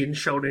legacy in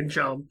Shonen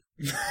Jump.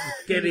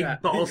 Getting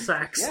ball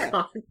sacks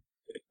cut.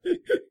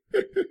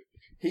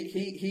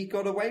 He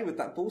got away with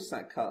that ball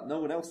sack cut. No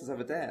one else has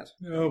ever dared.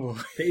 Oh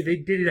boy. They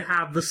didn't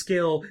have the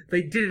skill.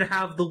 They didn't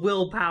have the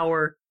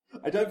willpower.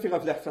 I don't think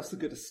I've left us a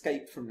good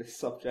escape from this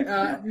subject.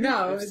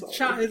 No,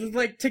 it's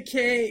like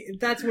Takei,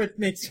 that's what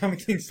makes Shaman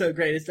King so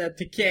great, is that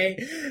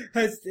Takei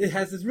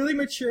has this really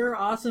mature,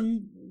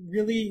 awesome,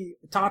 really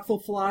thoughtful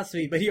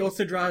philosophy, but he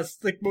also draws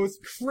like most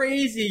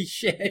crazy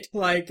shit,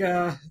 like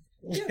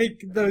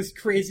those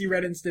crazy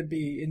Ren and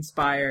Stimpy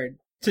inspired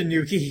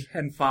Tanuki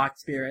and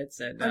Fox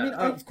spirits, and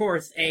of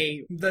course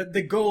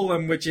the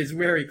golem, which is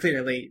very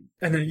clearly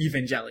an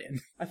Evangelion.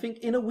 I think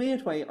in a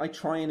weird way, I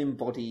try and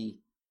embody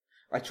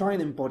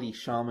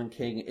Shaman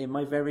King in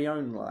my very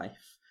own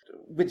life,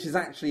 which is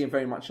actually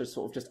very much a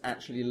sort of just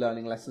actually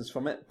learning lessons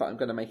from it, but I'm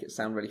going to make it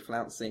sound really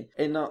flouncy.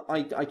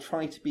 I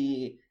try to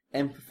be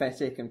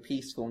empathetic and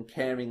peaceful and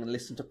caring and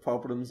listen to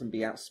problems and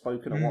be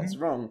outspoken on what's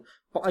wrong,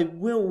 but I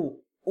will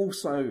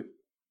also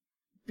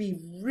be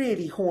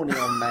really horny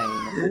on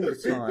Maine all the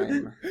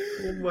time.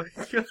 Oh my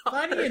god.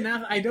 Funny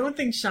enough, I don't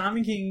think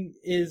Shaman King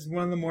is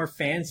one of the more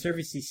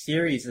fan-servicey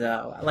series,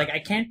 though. Like, I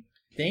can't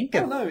think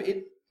of... Oh, no,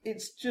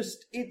 it's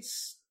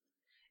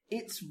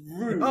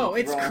rude. Oh,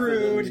 it's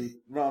crude.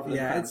 Rather than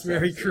yeah, it's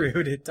very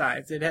crude at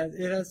times. It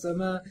has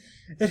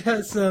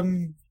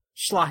some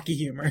schlocky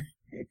humor.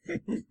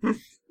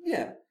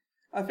 Yeah,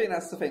 I think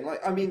that's the thing. Like,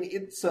 I mean,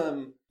 it's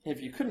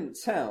if you couldn't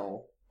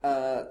tell,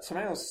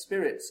 Tamao's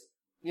spirits,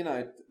 you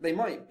know, they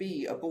might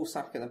be a ball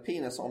sack and a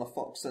penis on a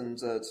fox and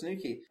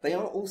Tanuki. They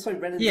are also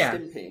Ren and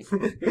Stimpy.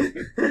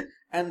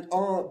 And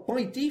are,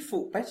 by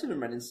default, better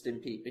than Ren and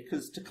Stimpy,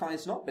 because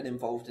Takai's not been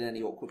involved in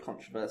any awkward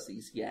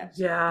controversies yet.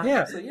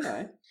 Yeah. So, you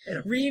know.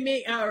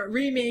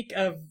 Remake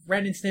of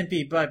Ren and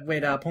Stimpy, but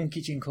with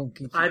Ponkichi and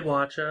Konkichi. I'd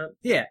watch it.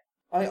 Yeah.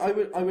 I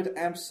would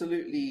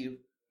absolutely,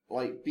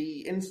 like,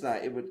 be into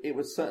that. It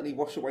would certainly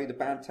wash away the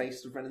bad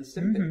taste of Ren and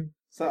Stimpy. Mm-hmm.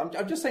 So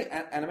I'm just saying,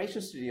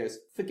 animation studios,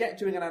 forget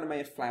doing an anime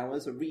of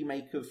Flowers, a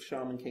remake of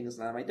Shaman King as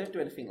an anime. Don't do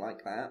anything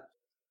like that.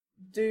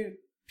 Do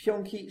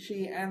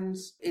Pionkichi, and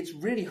it's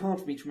really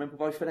hard for me to remember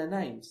both of their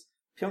names.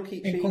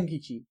 Pionkichi and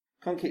Konkichi.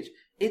 Konkichi.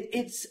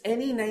 It's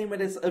any name where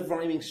there's a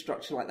rhyming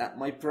structure like that.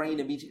 My brain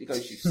immediately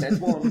goes, you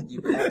said one,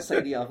 you can't say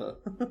the other.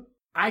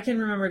 I can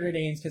remember their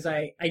names because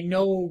I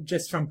know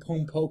just from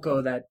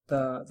Pompoko that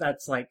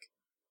that's like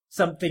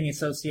something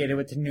associated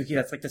with Tanuki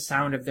that's like the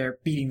sound of their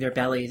beating their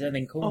bellies, and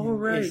then Kun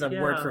is a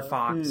word for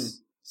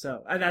fox.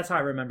 So that's how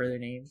I remember their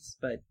names.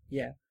 But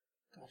yeah.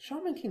 God,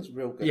 Shaman King's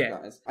real good, Yeah.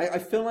 guys. I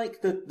feel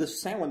like the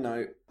sour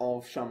note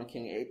of Shaman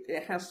King,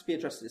 it has to be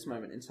addressed at this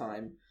moment in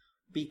time.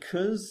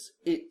 Because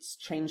it's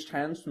changed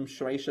hands from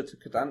Shueisha to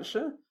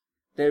Kodansha,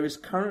 there is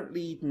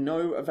currently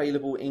no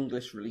available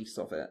English release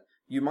of it.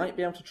 You might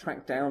be able to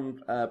track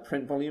down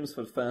print volumes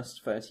for the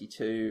first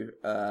 32,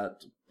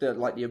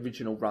 like the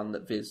original run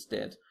that Viz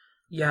did.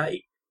 Yeah.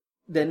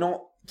 They're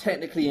not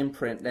technically in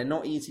print. They're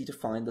not easy to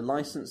find. The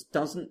license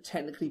doesn't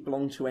technically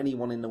belong to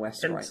anyone in the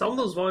West And right some now. of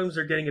those volumes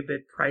are getting a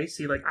bit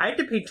pricey. Like, I had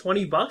to pay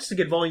 $20 to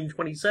get volume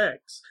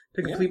 26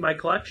 to complete my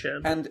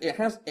collection. And it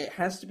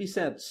has to be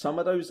said, some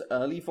of those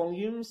early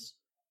volumes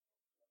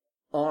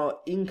are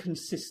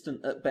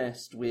inconsistent at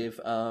best with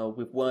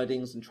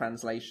wordings and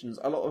translations.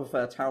 A lot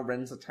of Tao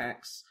Ren's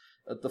attacks,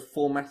 the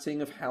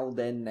formatting of how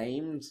they're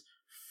named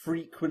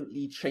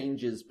frequently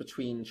changes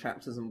between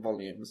chapters and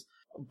volumes.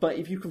 But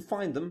if you can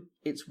find them,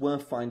 it's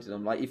worth finding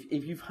them. Like,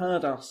 if you've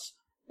heard us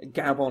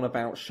gab on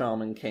about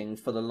Shaman King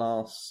for the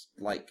last,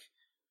 like,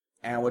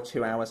 hour,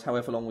 2 hours,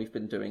 however long we've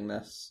been doing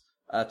this,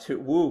 we've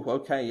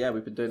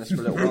been doing this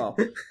for a little while.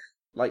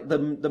 Like,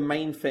 the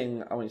main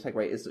thing I want to take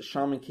away is that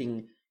Shaman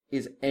King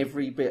is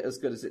every bit as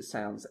good as it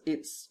sounds.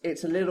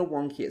 It's a little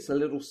wonky, it's a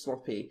little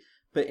sloppy,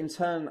 but in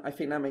turn, I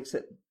think that makes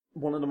it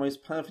one of the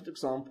most perfect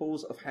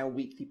examples of how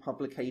weekly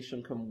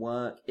publication can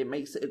work. It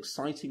makes it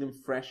exciting and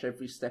fresh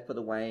every step of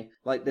the way.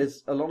 Like,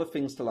 there's a lot of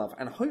things to love,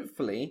 and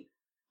hopefully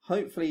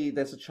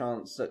there's a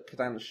chance that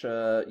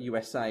Kodansha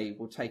USA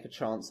will take a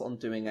chance on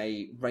doing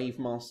a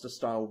Ravemaster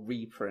style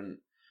reprint,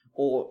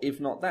 or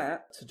if not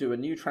that, to do a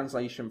new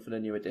translation for the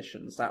new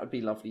editions. That would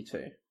be lovely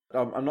too.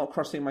 I'm not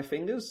crossing my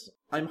fingers.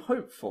 I'm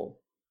hopeful,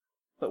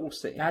 but we'll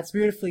see. That's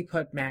beautifully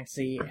put,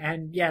 Maxie.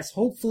 And yes,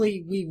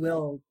 hopefully we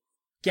will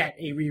get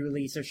a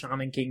re-release of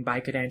Shaman King by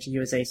Kodansha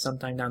USA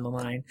sometime down the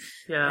line.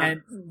 Yeah.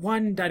 And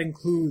one that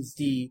includes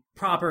the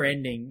proper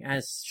ending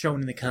as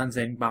shown in the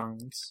Kanzen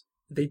Bangs.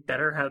 They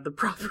better have the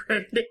proper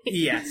ending.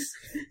 Yes.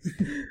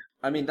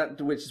 I mean,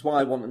 which is why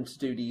I want them to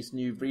do these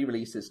new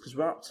re-releases, because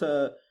we're up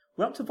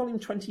to volume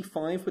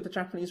 25 with the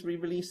Japanese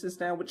re-releases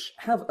now, which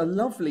have a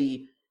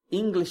lovely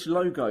English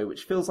logo,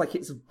 which feels like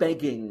it's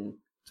begging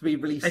to be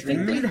released. I think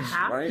in they'd English,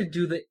 have right? to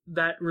do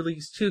that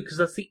release too, because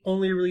that's the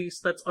only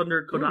release that's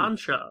under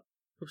Kodansha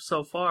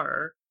so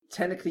far.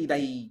 Technically,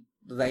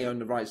 they own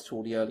the rights to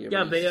all the earlier.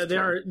 Yeah, releases, they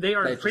are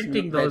They're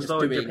printing they're those just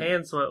though in doing-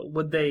 Japan. So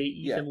would they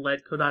even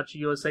let Kodansha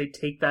USA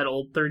take that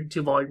old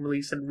 32 volume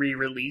release and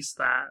re-release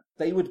that?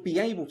 They would be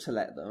able to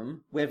let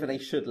them. Whether they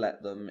should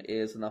let them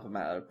is another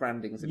matter.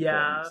 Branding's important,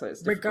 Yeah. so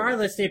it's difficult.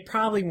 Regardless, they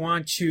probably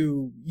want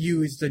to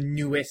use the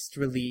newest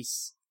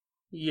release.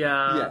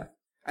 Yeah.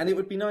 And it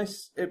would be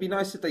nice. It'd be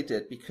nice if they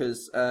did,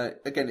 because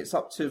again, it's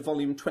up to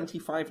volume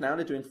 25 now.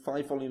 They're doing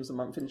 5 volumes a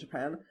month in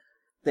Japan.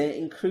 They're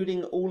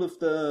including all of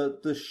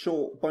the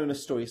short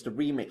bonus stories, the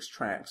remix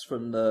tracks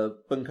from the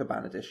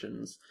Bunkerban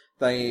editions.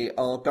 They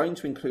are going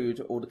to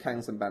include all the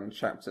Kanzenban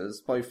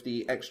chapters, both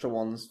the extra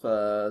ones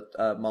for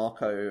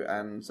Marco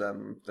and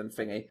then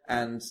Thingy,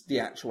 and the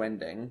actual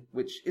ending,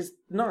 which is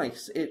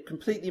nice. It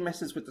completely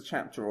messes with the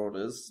chapter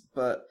orders,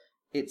 but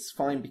it's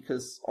fine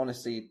because,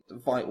 honestly,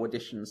 vital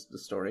additions to the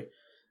story.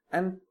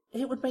 And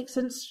it would make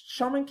sense.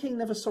 Shaman King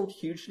never sold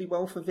hugely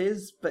well for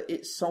Viz, but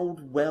it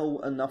sold well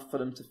enough for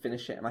them to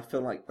finish it, and I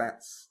feel like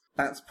that's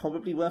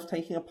probably worth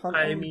taking a punt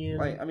on.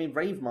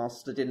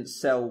 Ravemaster didn't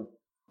sell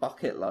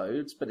bucket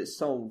loads, but it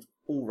sold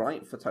all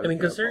right for Tokyo. I mean,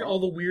 considering Pop. all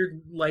the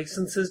weird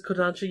licenses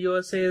Kodansha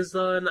USA has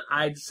done,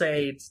 I'd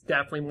say it's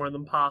definitely more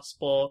than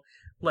possible.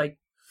 Like,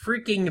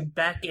 freaking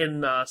Beck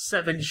in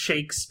 7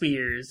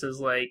 Shakespeares is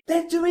like...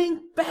 They're doing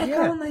Beck,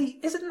 Yeah. aren't they?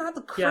 Isn't that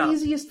the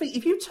craziest thing?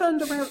 If you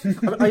turned around...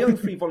 I own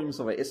 3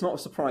 volumes of it, it's not a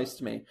surprise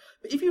to me.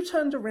 But if you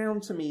turned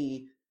around to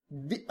me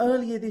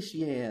earlier this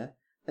year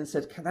and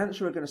said,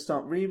 Kodansha are going to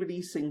start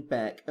re-releasing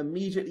Beck,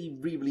 immediately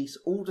re-release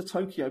all the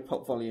Tokyo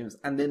Pop volumes,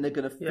 and then they're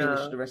going to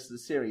finish the rest of the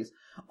series,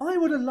 I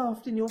would have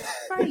laughed in your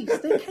face.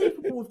 They're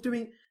capable of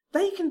doing...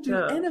 They can do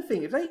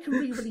anything. If they can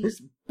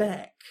re-release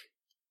Beck...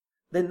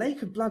 then they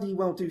could bloody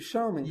well do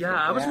Shaman King. Yeah,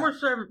 I was more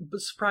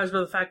surprised by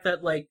the fact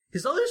that, like,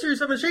 his other series,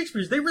 7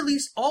 Shakespeare's, they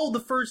released all the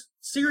first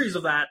series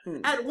of that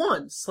at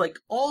once. Like,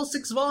 all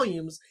 6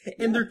 volumes,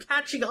 and they're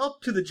catching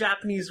up to the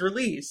Japanese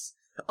release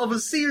of a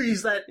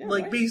series that,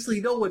 basically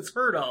no one's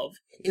heard of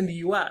in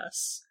the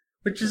US.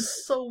 Which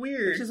is so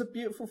weird. Which is a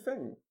beautiful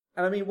thing.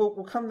 And I mean,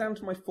 we'll come down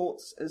to my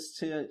thoughts as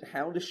to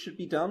how this should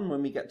be done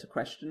when we get to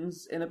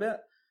questions in a bit.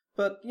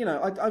 But, you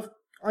know,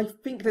 I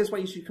think there's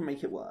ways you can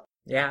make it work.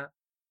 Yeah.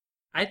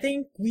 I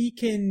think we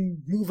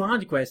can move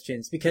on to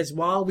questions, because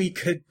while we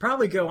could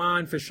probably go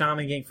on for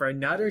Shaman King for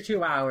another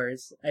 2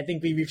 hours, I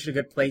think we reached a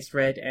good place for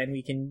it, and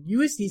we can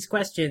use these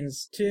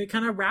questions to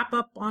kind of wrap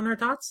up on our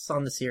thoughts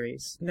on the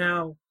series.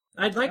 Now,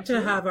 I'd like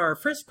to have our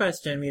first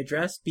question we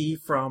address be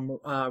from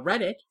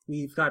Reddit.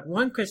 We've got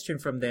one question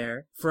from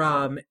there,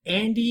 from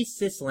Andy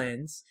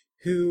Sislens,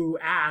 who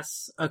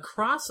asks,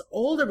 across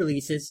all the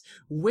releases,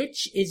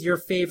 which is your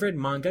favorite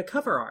manga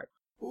cover art?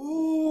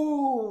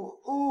 Ooh,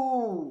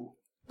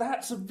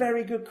 that's a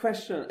very good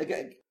question.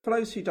 Again, for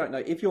those who don't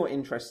know, if you're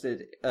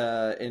interested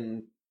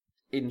in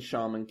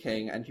Shaman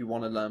King and you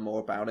want to learn more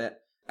about it,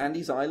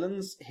 Andy's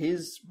Islands,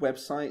 his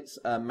websites,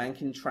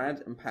 Mankin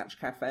Trad and Patch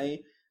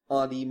Cafe,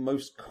 are the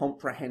most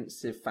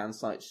comprehensive fan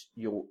sites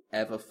you'll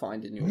ever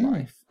find in your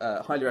life.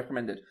 Highly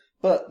recommended.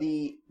 But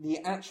the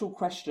actual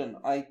question,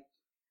 oh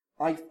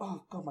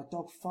god, my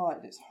dog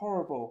farted. It's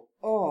horrible.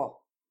 Oh,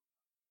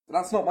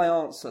 that's not my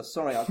answer.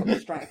 Sorry, I got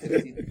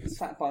distracted. He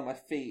sat by my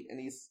feet and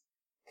he's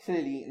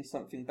clearly eating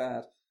something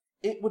bad.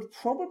 It would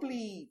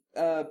probably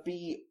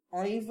be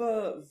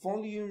either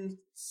volume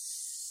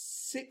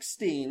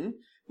 16,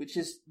 which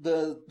is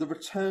the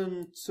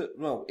return to,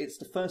 well, it's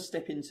the first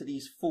step into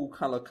these full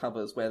colour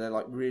covers where they're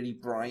like really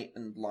bright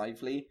and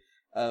lively,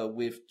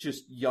 with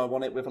just Yo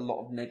on it with a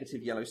lot of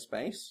negative yellow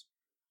space.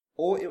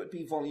 Or it would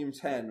be volume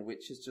 10,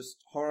 which is just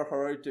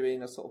Horo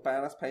doing a sort of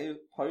badass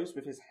pose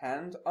with his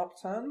hand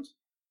upturned,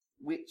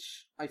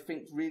 which I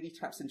think really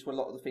taps into a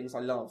lot of the things I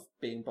love,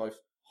 being both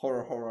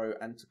Horo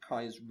and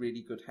Takai's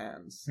really good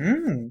hands.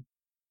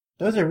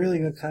 Those are really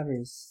good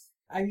covers.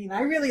 I mean,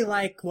 I really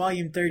like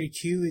Volume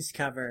 32's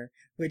cover,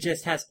 which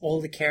just has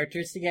all the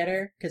characters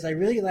together, because I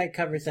really like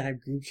covers that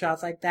have group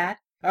shots like that.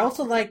 I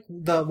also like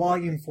the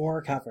Volume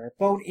 4 cover,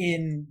 both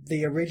in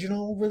the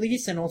original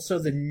release and also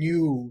the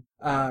new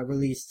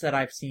release that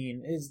I've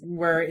seen, is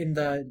where in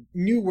the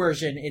new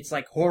version it's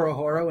like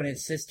Horo and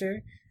his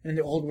sister, and in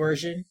the old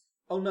version.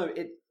 Oh no,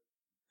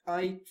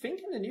 I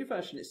think in the new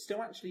version it's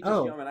still actually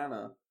just Yo and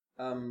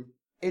Anna.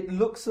 It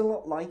looks a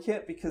lot like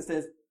it because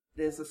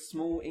there's a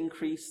small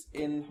increase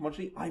in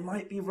homogeneity. I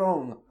might be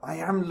wrong. I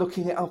am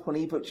looking it up on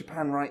eBook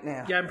Japan right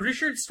now. Yeah, I'm pretty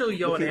sure it's still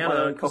Yo and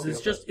Anna, because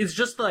it's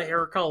just the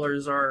hair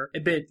colors are a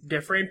bit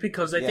different,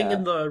 because I think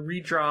in the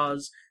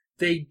redraws,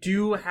 they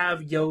do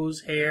have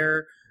Yo's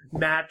hair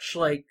match,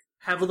 like,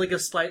 have like a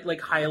slight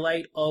like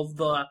highlight of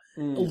the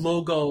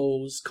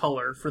logo's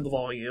color for the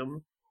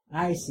volume.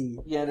 I see.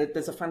 Yeah,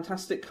 there's a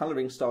fantastic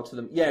colouring style to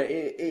them. Yeah,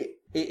 it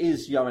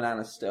is Yo and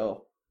Anna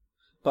still.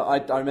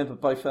 But I remember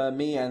both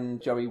me and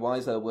Joey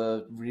Weiser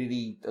were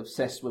really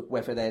obsessed with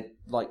whether they'd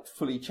like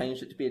fully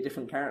changed it to be a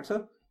different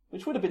character,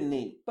 which would have been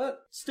neat. But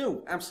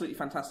still, absolutely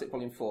fantastic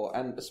Volume 4,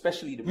 and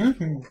especially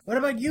the... What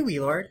about you,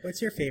 Elord?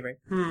 What's your favorite?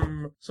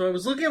 So I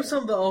was looking up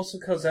some of the also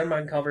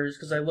Zenman covers,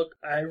 because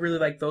I really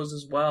like those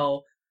as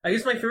well. I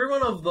guess my favorite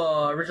one of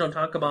the original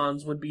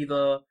Tankobons would be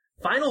the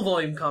final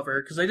volume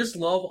cover, because I just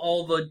love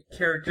all the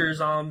characters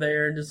on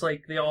there, and just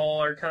like they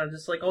all are kind of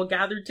just like all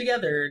gathered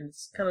together, and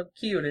it's kind of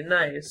cute and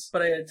nice.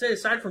 But I'd say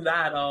aside from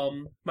that,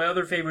 my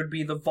other favorite would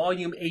be the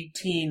volume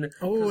 18.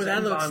 Oh,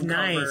 that looks cover,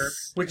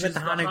 nice. which is the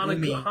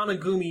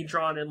Hanagumi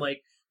drawn in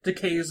like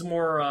Decay's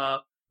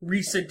more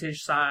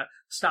recentish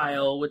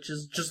style, which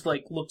is just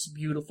like looks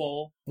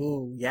beautiful.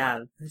 Oh yeah,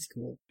 that's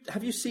cool.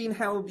 Have you seen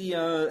how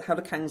the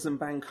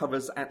Kanzenban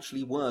covers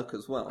actually work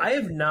as well? I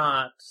have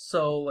not.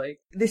 So like,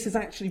 this is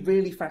actually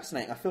really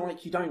fascinating. I feel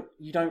like you don't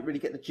really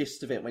get the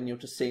gist of it when you're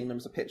just seeing them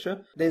as a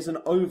picture. There's an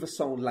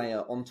oversoul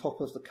layer on top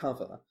of the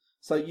cover,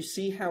 so you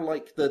see how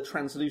like the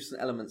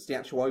translucent elements, the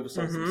actual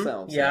oversouls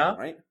themselves,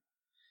 right?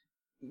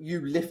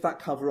 You lift that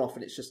cover off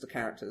and it's just the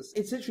characters.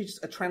 It's literally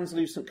just a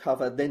translucent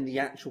cover, then the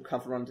actual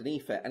cover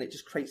underneath it, and it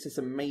just creates this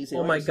amazing...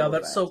 Oh my god,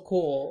 that's so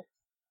cool.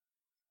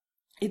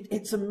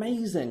 It's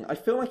amazing. I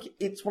feel like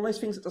it's one of those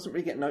things that doesn't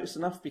really get noticed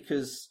enough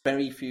because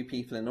very few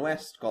people in the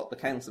West got the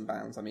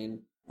Kanzenbans. I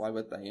mean, why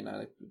would they? You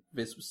know,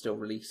 Viz was still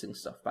releasing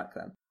stuff back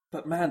then.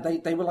 But man,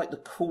 they were like the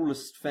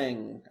coolest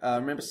thing. I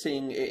remember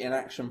seeing it in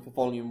action for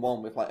Volume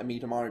 1 with like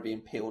Amidamari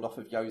being peeled off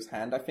of Yo's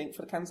hand, I think,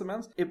 for the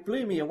Kanzenbans. It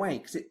blew me away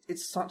because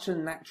it's such a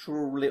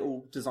natural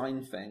little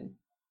design thing.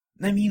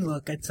 Let me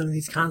look at some of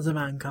these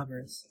Kanzenban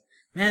covers.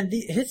 Man,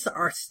 his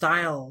art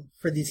style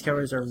for these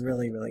covers are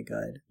really, really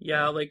good.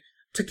 Yeah, like,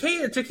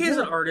 Takei is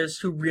an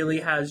artist who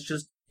really has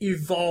just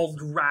evolved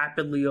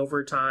rapidly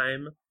over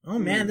time. Oh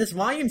man, this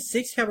Volume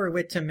 6 cover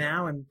with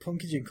Tamao and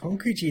Punkiji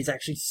Konkuji is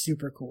actually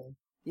super cool.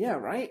 Yeah,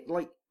 right?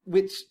 Like,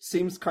 which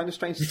seems kind of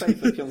strange to say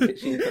for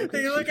Pyeongkichi and Konkuchi,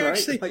 they look right?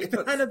 actually like,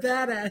 kind of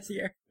badass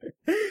here.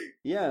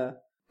 Yeah.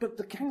 But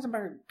the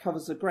Kanzenban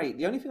covers are great.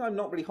 The only thing I'm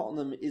not really hot on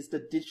them is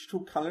the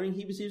digital colouring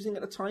he was using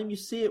at the time. You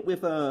see it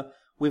with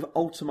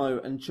Ultimo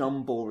and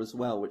Jumbo as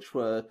well, which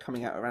were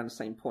coming out around the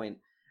same point.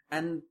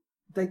 And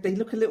they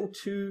look a little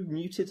too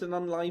muted and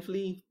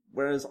unlively,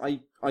 whereas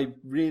I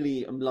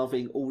really am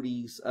loving all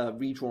these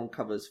redrawn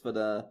covers for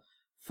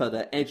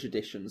the Edge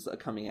editions that are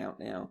coming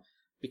out now.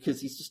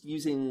 Because he's just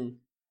using...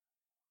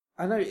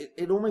 I know,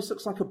 it almost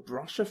looks like a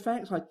brush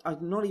effect.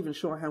 I'm not even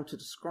sure how to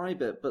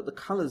describe it, but the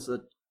colours are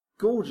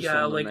gorgeous.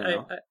 Yeah, on them like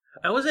now.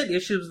 I always had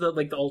issues with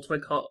like the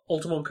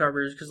Ultimo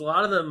covers because a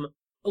lot of them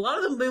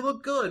they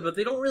look good, but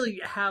they don't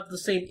really have the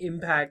same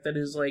impact that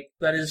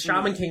is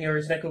Shaman King or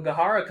his Neko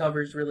Gahara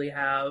covers really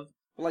have.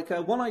 Like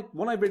one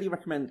I really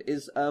recommend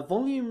is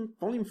volume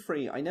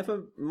 3. I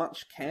never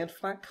much cared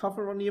for that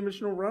cover on the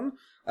original run,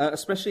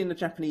 especially in the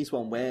Japanese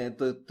one where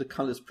the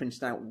colours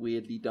printed out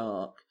weirdly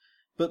dark.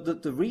 But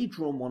the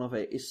redrawn one of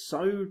it is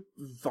so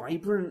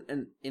vibrant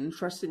and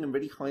interesting, and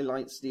really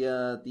highlights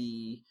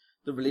the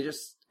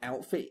religious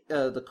outfit,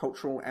 the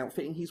cultural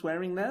outfitting he's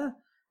wearing there,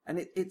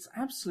 and it's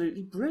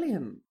absolutely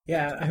brilliant.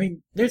 Yeah, I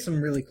mean, there's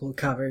some really cool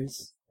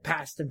covers,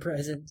 past and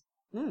present.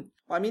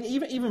 I mean,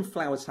 even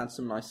Flowers had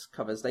some nice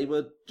covers. They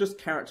were just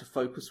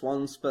character-focused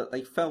ones, but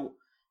they felt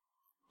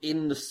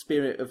in the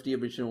spirit of the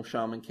original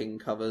Shaman King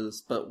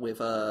covers, but with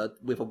a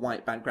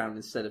white background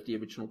instead of the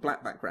original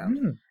black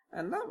background.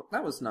 And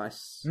that was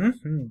nice.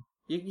 Mm-hmm.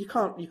 You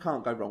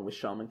can't go wrong with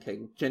Shaman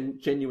King.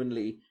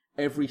 Genuinely,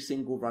 every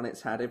single run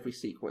it's had, every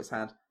sequel it's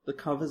had, the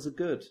covers are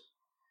good.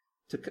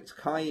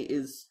 Takai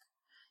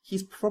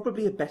he's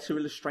probably a better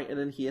illustrator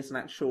than he is an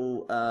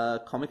actual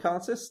comic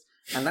artist.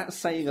 And that's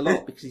saying a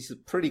lot because he's a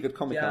pretty good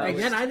comic artist.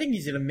 Again, I think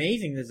he's an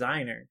amazing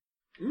designer.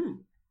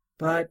 Mm.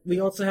 But we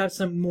also have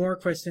some more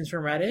questions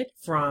from Reddit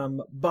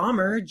from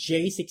Bomber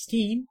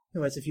J16,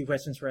 who has a few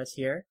questions for us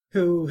here.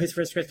 His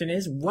first question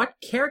is, what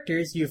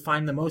characters do you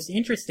find the most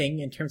interesting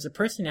in terms of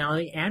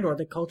personality and or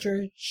the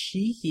culture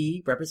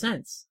he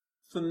represents?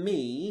 For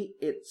me,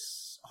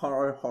 it's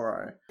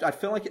Horo. I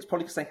feel like it's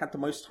probably because they had the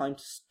most time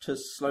to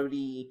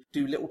slowly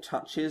do little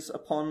touches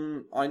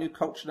upon Ainu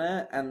culture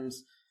there, and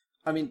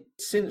I mean,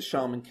 since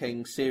Shaman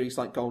King, series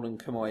like Golden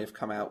Kamuy have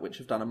come out, which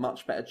have done a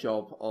much better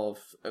job of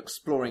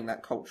exploring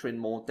that culture in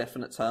more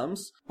definite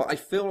terms. But I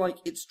feel like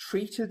it's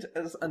treated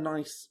as a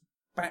nice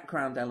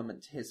background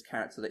element to his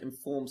character that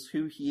informs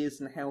who he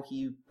is and how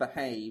he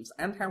behaves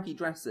and how he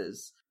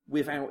dresses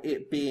without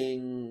it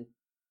being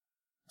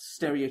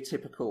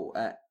stereotypical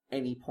at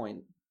any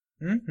point.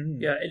 Mm-hmm.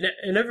 Yeah,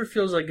 it never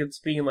feels like it's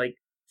being, like,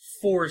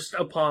 forced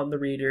upon the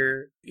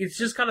reader. It's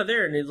just kind of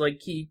there, and it's like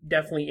he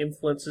definitely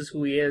influences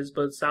who he is,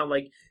 but it's not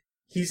like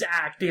he's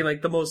acting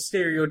like the most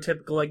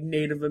stereotypical, like,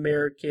 Native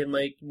American,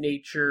 like,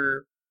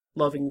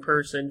 nature-loving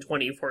person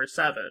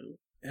 24/7.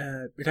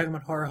 You're talking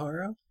about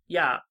Horo?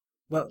 Yeah.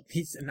 Well,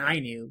 he's an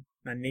Ainu,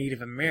 a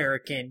Native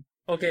American.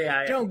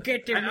 Okay, Don't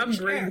get there. I'm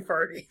brain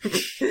farting.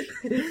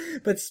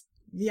 But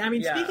yeah, I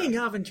mean, Yeah. Speaking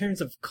of in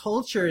terms of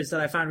cultures that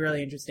I found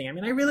really interesting, I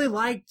mean, I really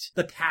liked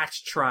the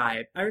Patch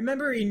Tribe. I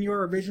remember in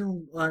your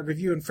original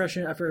review in Fresh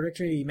After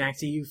Victory,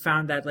 Maxie, you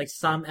found that, like,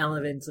 some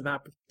elements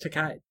about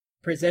Takai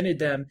presented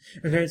them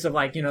in terms of,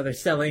 like, you know, they're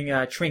selling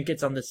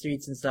trinkets on the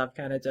streets and stuff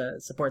kind of to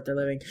support their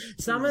living.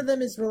 Some of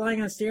them is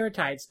relying on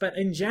stereotypes, but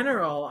in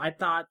general, I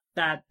thought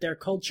that their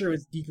culture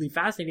was deeply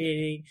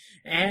fascinating,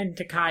 and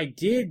Takai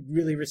did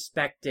really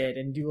respect it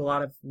and do a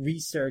lot of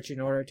research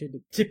in order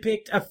to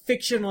depict a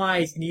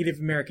fictionalized Native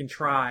American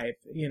tribe,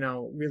 you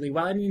know, really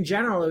well. And in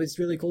general, it was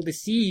really cool to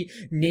see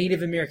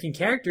Native American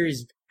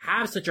characters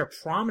have such a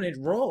prominent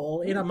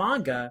role in a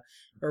manga,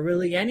 or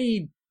really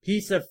any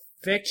piece of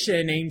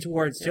fiction aimed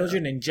towards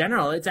children in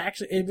general.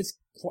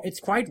 It's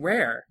quite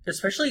rare.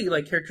 Especially,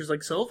 like, characters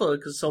like Silva,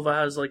 because Silva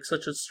has, like,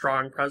 such a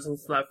strong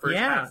presence in that first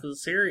half of the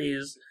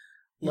series.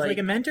 He's like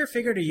a mentor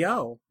figure to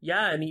Yo.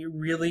 Yeah, and he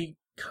really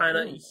kind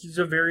of, he's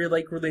a very,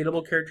 like,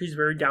 relatable character. He's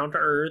very down to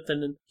earth,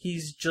 and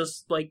he's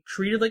just, like,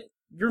 treated like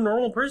your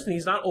normal person.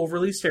 He's not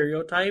overly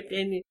stereotyped,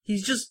 and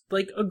he's just,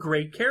 like, a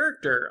great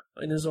character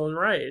in his own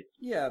right.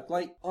 Yeah,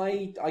 like,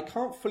 I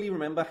can't fully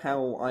remember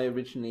how I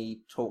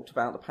originally talked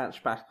about the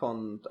patch back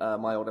on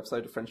my old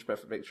episode of Friendship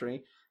Effort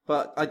Victory,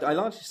 but I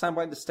largely stand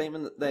by the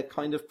statement that they're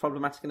kind of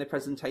problematic in their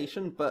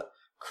presentation, but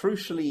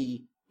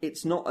crucially,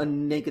 it's not a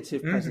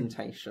negative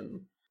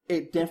presentation.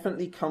 It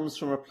definitely comes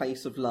from a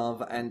place of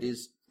love and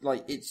is,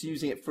 like, it's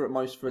using it for at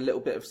most for a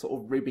little bit of sort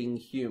of ribbing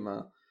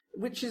humour,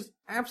 which is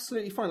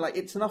absolutely fine. Like,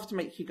 it's enough to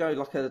make you go,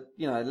 like, a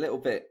little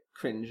bit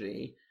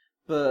cringy,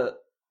 but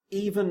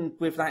even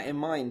with that in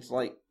mind,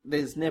 like,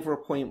 there's never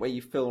a point where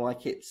you feel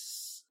like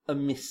it's a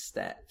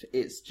misstep.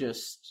 It's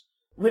just,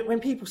 when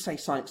people say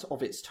science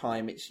of its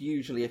time, it's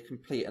usually a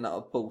complete and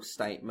utter bull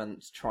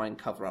statement to try and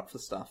cover up for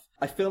stuff.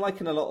 I feel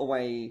like in a lot of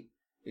ways,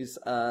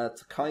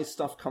 Takai's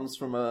stuff comes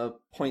from a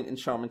point in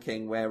Shaman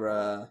King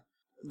where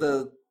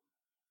the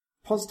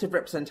positive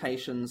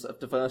representations of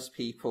diverse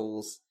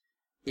peoples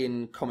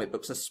in comic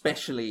books,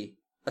 especially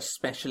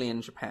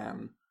in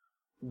Japan,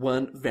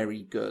 weren't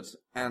very good.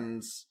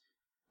 And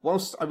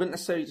whilst I wouldn't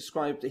necessarily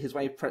describe his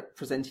way of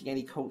presenting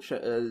any culture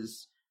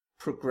as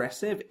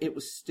progressive, it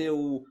was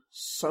still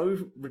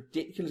so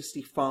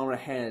ridiculously far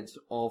ahead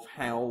of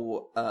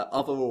how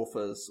other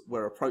authors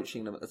were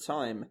approaching them at the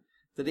time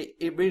that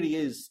it really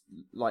is,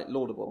 like,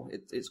 laudable.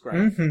 It's great.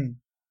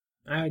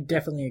 Mm-hmm. I would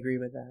definitely agree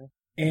with that.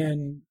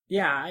 And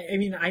yeah, I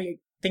mean, I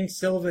think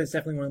Silva is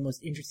definitely one of the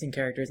most interesting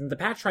characters, and the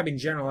Patch Tribe in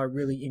general are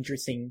really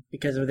interesting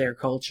because of their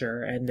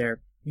culture and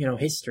their, you know,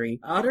 history.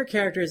 Other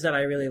characters that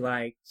I really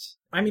liked,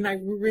 I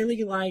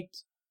really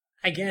liked,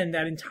 again,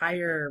 that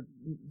entire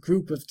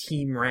group of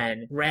Team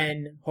Ren.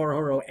 Ren,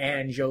 Horo,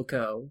 and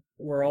Joko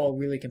were all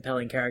really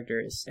compelling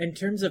characters. In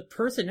terms of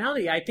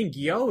personality, I think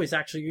Yo is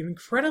actually an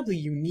incredibly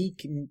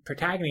unique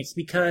protagonist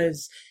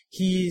because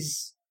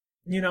he's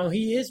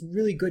he is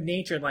really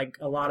good-natured like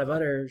a lot of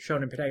other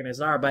shonen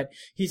protagonists are, but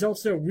he's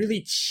also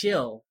really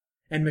chill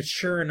and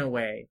mature in a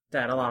way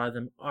that a lot of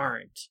them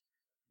aren't.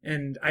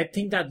 And I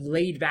think that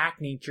laid-back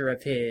nature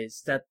of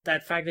his,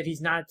 that fact that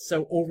he's not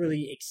so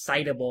overly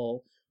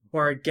excitable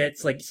or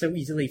gets like so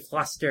easily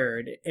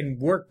flustered and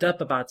worked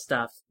up about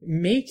stuff,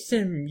 makes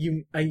him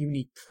a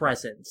unique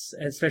presence,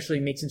 especially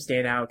makes him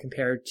stand out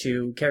compared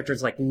to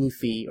characters like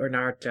Luffy or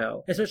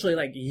Naruto, especially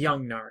like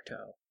young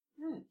Naruto.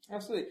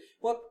 Absolutely.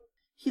 Well,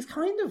 he's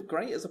kind of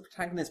great as a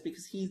protagonist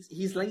because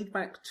he's laid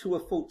back to a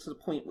fault to the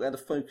point where the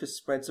focus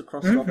spreads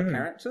across to other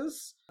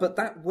characters. But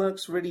that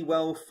works really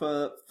well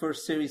for a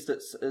series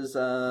that's as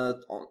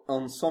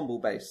ensemble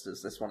based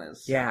as this one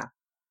is. Yeah.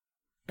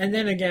 And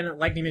then again,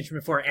 like we mentioned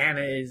before,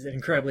 Anna is an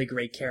incredibly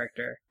great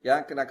character.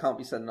 Yeah, that can't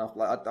be said enough.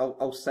 Like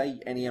I'll say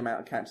any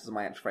amount of characters are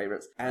my actual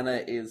favorites.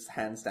 Anna is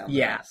hands down the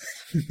best.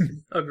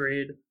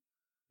 Agreed.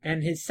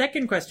 And his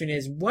second question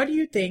is, what do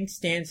you think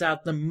stands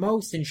out the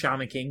most in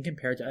Shaman King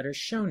compared to other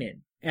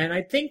shonen? And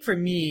I think for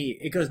me,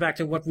 it goes back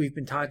to what we've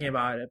been talking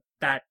about,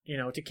 that,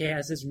 Takei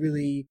has this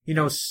really,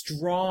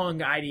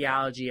 strong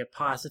ideology of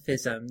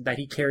pacifism that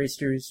he carries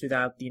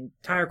throughout the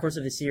entire course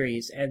of the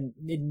series, and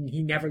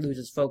he never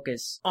loses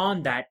focus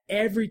on that.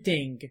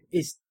 Everything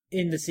is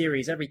in the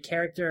series, every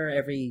character,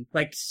 every,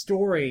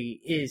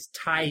 story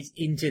ties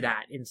into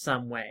that in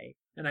some way.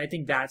 And I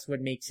think that's what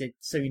makes it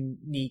so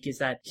unique, is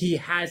that he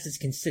has this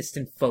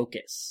consistent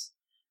focus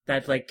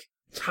that,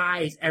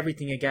 ties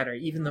everything together,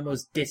 even the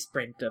most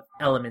disparate of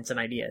elements and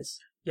ideas.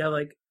 Yeah,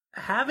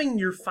 having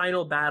your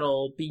final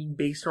battle being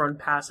based around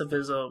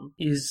pacifism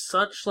is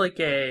such about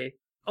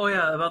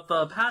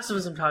the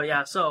pacifism topic.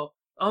 Yeah, so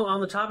on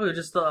the topic of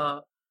just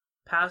the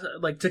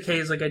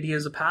Takei's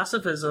ideas of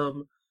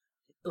pacifism,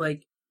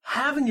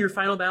 having your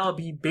final battle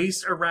be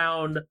based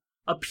around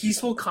a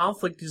peaceful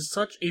conflict is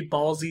such a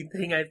ballsy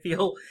thing, I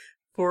feel,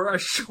 for a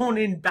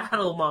shonen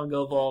battle manga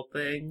of all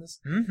things.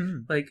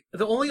 Mm-hmm.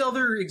 The only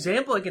other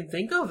example I can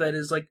think of that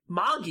is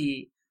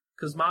Magi,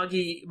 because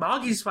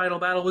Magi's final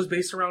battle was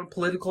based around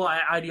political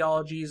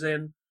ideologies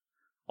and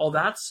all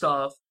that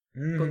stuff.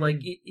 Mm-hmm. But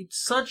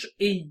it's such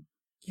a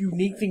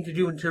unique thing to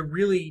do, and to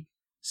really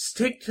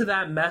stick to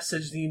that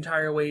message the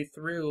entire way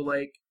through.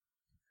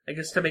 I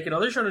guess to make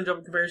another Shonen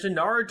Jump comparison,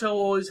 Naruto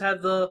always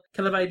had the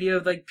kind of idea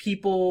of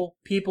people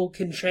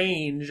can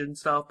change and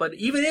stuff, but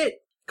even it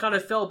kind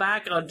of fell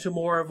back onto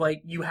more of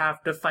you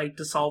have to fight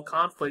to solve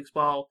conflicts,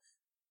 while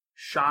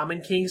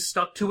Shaman King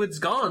stuck to its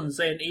guns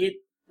and it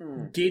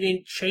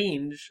didn't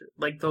change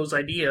those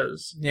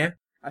ideas. Yeah.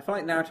 I feel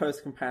like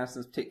Naruto's comparison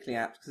is particularly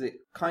apt because it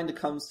kind of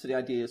comes to the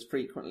ideas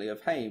frequently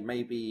of, hey,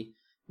 maybe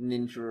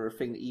ninja are a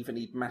thing that either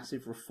need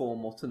massive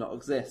reform or to not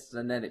exist,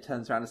 and then it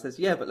turns around and says,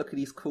 yeah, but look at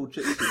these cool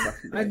jutsus I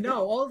can do. I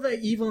know, all the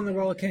evil in the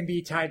world can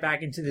be tied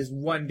back into this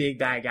one big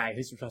bad guy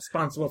who's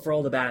responsible for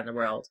all the bad in the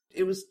world.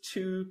 It was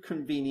too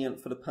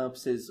convenient for the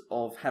purposes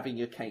of having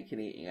your cake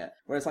and eating it.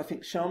 Whereas I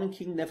think Shaman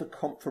King never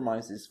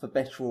compromises, for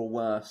better or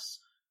worse,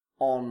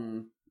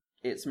 on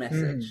its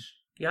message.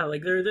 Yeah,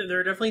 there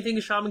are definitely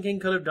things Shaman King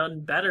could have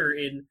done better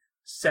in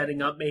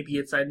setting up maybe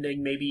its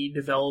ending, maybe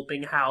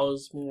developing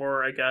Hao's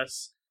more, I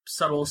guess,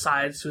 subtle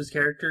sides to his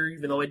character,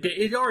 even though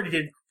it already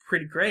did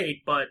pretty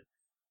great, but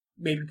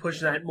maybe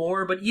pushing that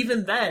more. But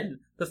even then,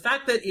 the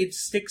fact that it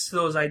sticks to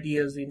those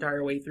ideas the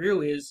entire way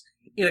through is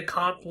an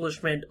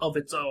accomplishment of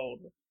its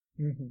own.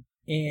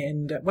 Mm-hmm.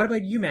 And what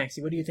about you,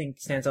 Maxie? What do you think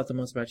stands out the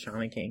most about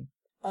Shaman King?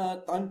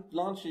 I'm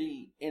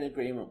largely in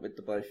agreement with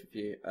the both of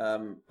you,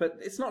 but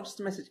it's not just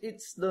a message,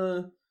 it's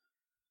the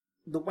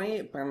way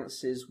it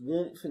balances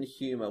warmth and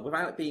humour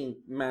without it being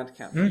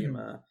madcap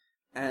humour.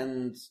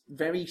 And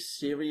very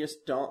serious,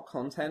 dark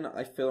content,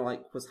 I feel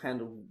was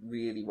handled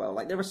really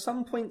well. There are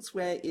some points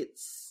where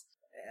it's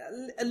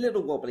a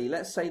little wobbly.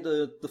 Let's say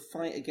the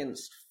fight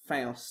against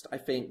Faust, I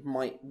think,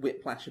 might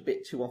whiplash a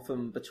bit too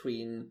often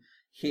between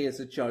here's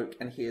a joke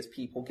and here's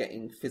people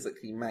getting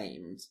physically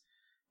maimed.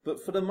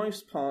 But for the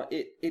most part,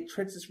 it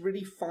treads this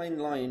really fine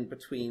line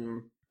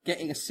between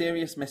getting a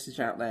serious message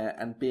out there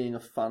and being a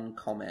fun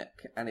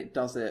comic. And it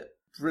does it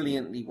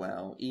brilliantly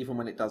well, even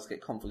when it does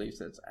get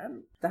convoluted,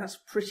 and that's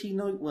pretty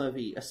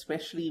noteworthy,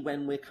 especially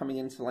when we're coming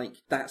into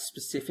that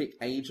specific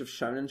age of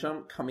Shonen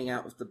Jump, coming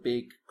out of the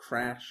big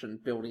crash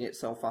and building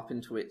itself up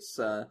into its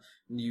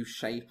new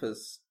shape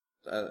as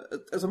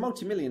a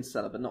multi-million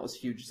seller, but not as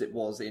huge as it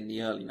was in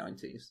the early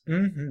 90s.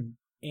 Mm-hmm.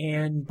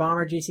 And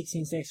Bomber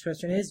J16's next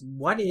question is,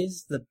 what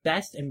is the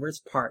best and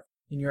worst part,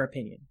 in your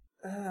opinion?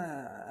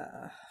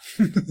 That's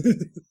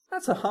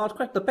a hard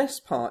question. The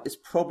best part is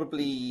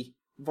probably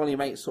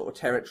Volume 8 sort of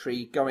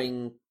territory,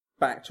 going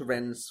back to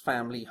Ren's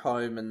family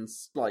home and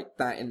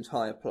that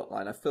entire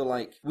plotline. I feel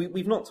like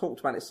we've not talked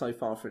about it so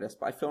far through this,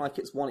 but I feel like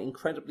it's one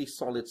incredibly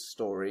solid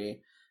story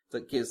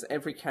that gives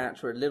every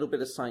character a little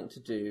bit of something to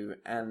do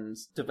and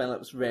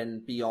develops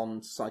Ren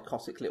beyond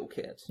psychotic little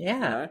kid.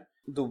 Yeah.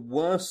 The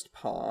worst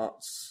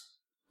parts,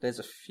 there's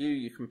a few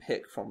you can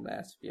pick from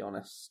there, to be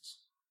honest.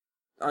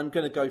 I'm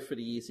going to go for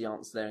the easy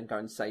answer there and go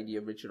and say the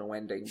original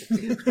ending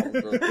because it's one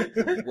of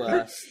the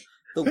worst.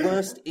 The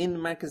worst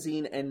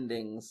in-magazine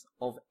endings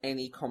of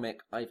any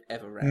comic I've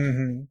ever read.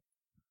 Mm-hmm.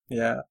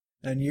 Yeah.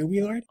 And you,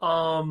 Wheelord?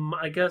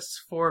 I guess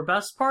for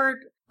best part,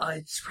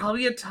 it's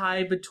probably a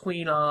tie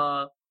between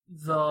the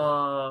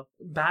first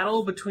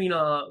battle between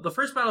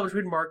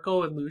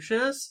Marco and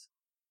Lucius,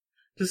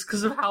 just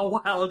because of how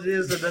wild it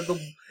is, and then the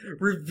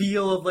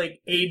reveal of like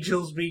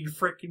angels being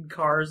freaking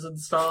cars and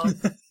stuff.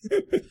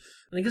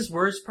 I think his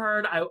worst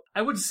part,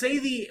 I would say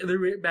the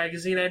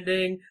magazine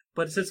ending,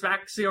 but since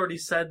Maxie already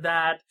said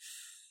that,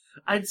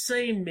 I'd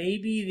say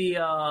maybe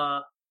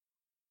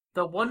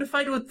the one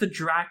fight with the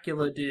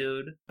Dracula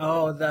dude.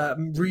 Oh, the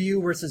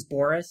Ryu versus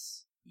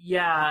Boris?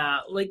 Yeah,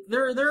 like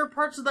there are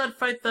parts of that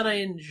fight that I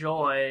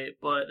enjoy,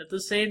 but at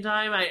the same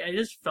time, I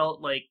just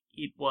felt like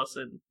it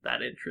wasn't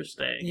that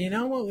interesting. You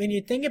know what? When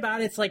you think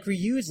about it, it's like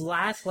Ryu's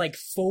last like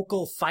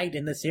focal fight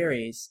in the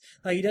series.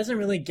 Like he doesn't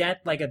really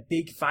get like a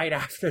big fight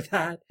after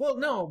that. Well,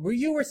 no,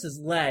 Ryu versus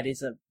Led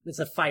is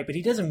a fight, but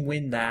he doesn't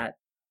win that.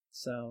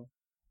 So,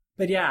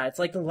 but yeah, it's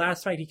like the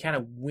last fight he kind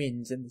of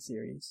wins in the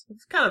series.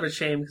 It's kind of a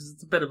shame because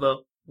it's a bit of a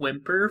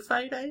whimper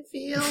fight, I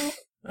feel.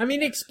 I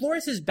mean, it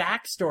explores his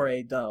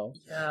backstory, though.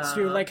 Yeah.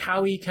 So, like,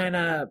 how he kind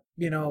of,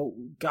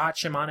 got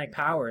shamanic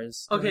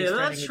powers. Okay,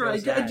 that's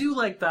right. I do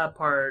like that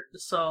part.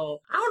 So,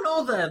 I don't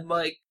know then,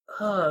 like,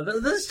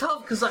 this is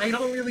tough because I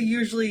don't really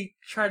usually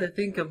try to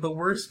think of the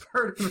worst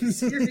part of the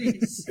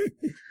series.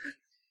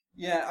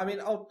 Yeah, I mean,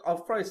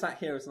 I'll throw that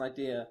here as an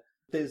idea.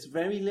 There's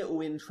very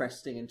little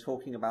interesting in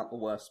talking about the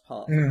worst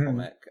part of the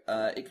comic.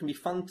 It can be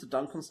fun to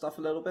dunk on stuff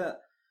a little bit,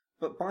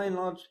 but by and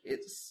large,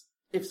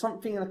 if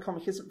something in a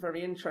comic isn't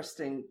very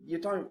interesting, you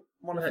don't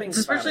want to think it's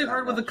especially about it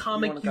hard with a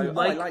comic you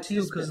like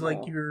too, because like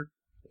you're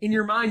in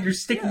your mind you're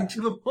sticking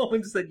to the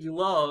moments that you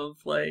love.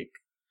 Like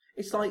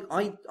it's like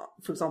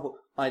for example,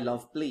 I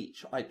love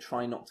Bleach. I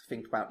try not to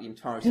think about the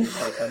entirety of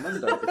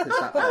Photomundo because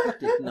that arc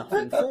did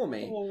nothing for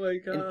me. Oh my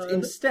god!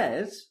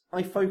 Instead,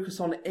 I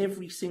focus on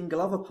every single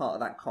other part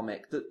of that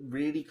comic that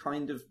really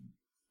kind of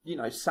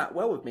sat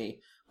well with me.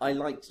 I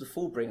liked the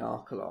Fullbring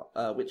arc a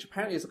lot, which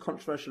apparently is a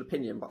controversial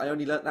opinion, but I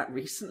only learnt that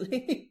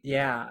recently.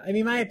 Yeah, I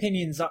mean, my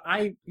opinions,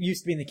 I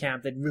used to be in the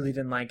camp that really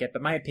didn't like it,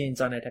 but my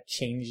opinions on it have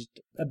changed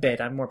a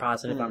bit. I'm more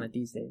positive on it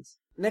these days.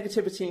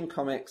 Negativity in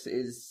comics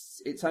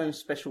is its own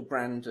special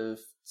brand of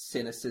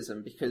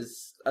cynicism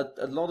because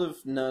a lot of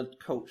nerd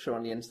culture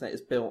on the internet is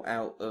built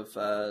out of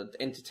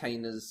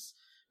entertainers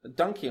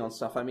dunking on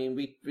stuff. I mean,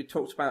 we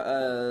talked about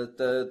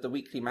the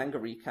weekly manga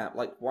recap.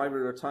 Like, Why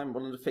We Were Time,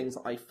 one of the things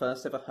that I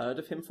first ever heard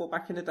of him for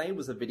back in the day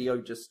was a video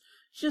just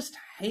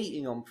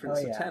hating on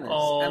Prince of Tennis.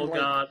 Oh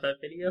god, that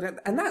video.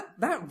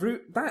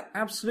 That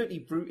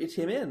absolutely rooted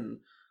him in.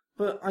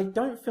 But I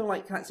don't feel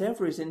like that's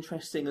ever as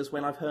interesting as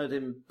when I've heard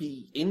him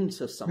be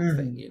into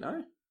something,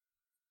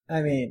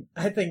 I mean,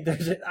 I think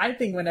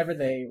whenever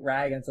they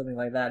rag on something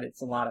like that,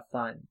 it's a lot of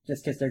fun.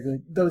 Just because they're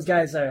good. Those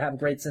guys have a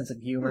great sense of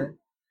humor.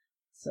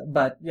 So,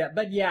 but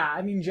yeah,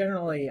 I mean,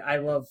 generally, I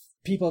love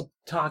people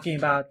talking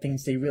about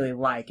things they really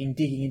like and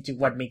digging into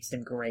what makes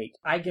them great.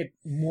 I get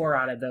more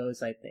out of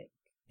those, I think,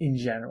 in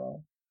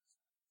general.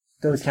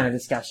 Those kind of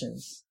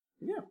discussions.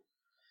 Yeah.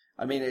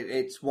 I mean,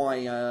 it's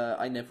why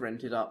I never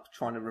ended up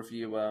trying to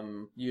review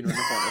Yuna and the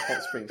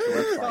Hot Springs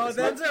website. Oh,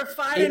 those are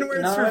fighting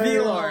words for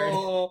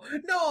Vlord.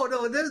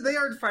 No, they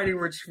aren't fighting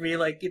words for me.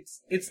 Like,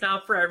 it's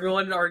not for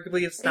everyone.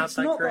 Arguably, it's not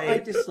that great. That I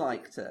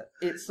disliked it.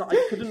 It's not,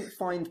 I couldn't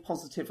find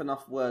positive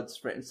enough words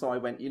for it, and so I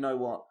went, you know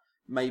what?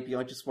 Maybe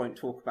I just won't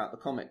talk about the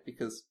comic,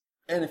 because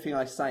anything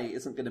I say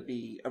isn't going to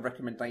be a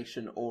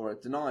recommendation or a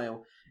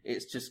denial.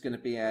 It's just going to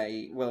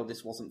be well,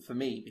 this wasn't for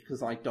me,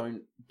 because I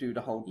don't do the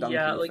whole dunking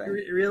thing. Yeah, like,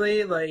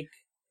 really, like,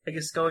 I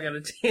guess going on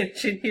a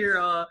tangent here,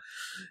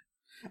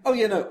 Oh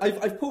yeah, no,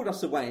 I've pulled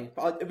us away,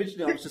 but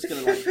originally I was just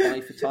going to buy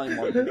for time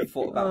while you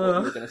thought about what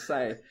you were going to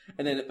say,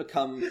 and then it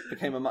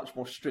became a much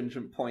more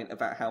stringent point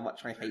about how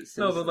much I hate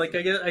cynicism. No, but like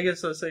I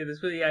guess I'll say this,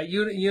 but yeah,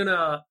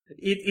 Yuna,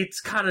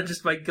 it's kind of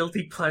just my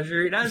guilty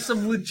pleasure. It has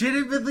some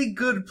legitimately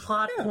good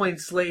plot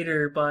points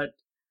later, but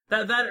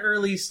that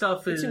early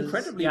stuff is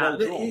incredibly well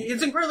drawn.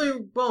 It's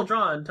incredibly well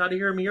drawn.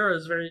 Tadahiro Miura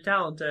is very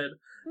talented,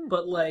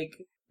 but like,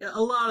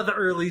 a lot of the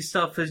early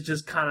stuff is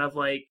just kind of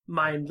like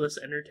mindless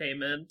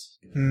entertainment.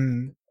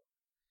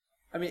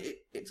 I mean,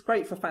 it's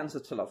great for fans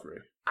of Telovru.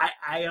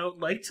 I don't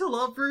like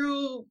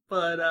Telovru,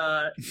 but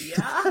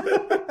yeah,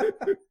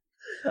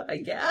 I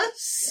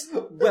guess.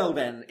 Well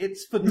then,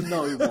 it's for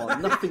no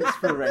one. Nothing's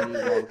for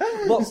anyone.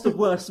 What's the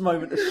worst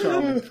moment of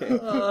Shaman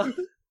King?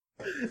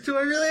 Do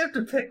I really have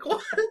to pick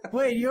one?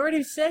 Wait, you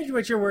already said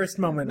what your worst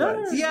moment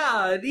was.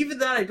 Yeah, and even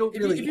that I don't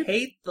really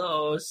hate,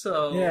 though,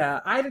 so...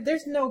 Yeah,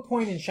 there's no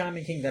point in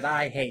Shaman King that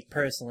I hate,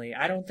 personally.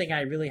 I don't think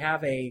I really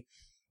have a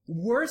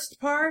worst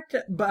part,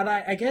 but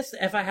I guess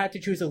if I had to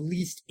choose a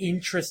least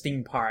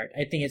interesting part,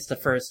 I think it's the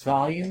first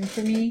volume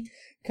for me.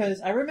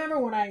 Because I remember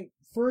when I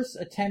first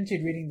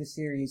attempted reading the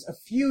series a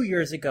few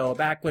years ago,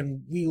 back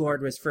when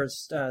Wheelord was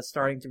first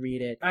starting to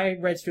read it. I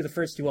read through the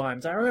first 2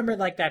 volumes. I remember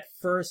that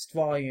first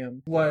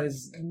volume I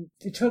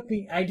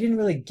didn't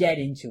really get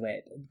into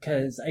it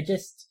because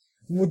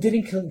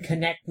didn't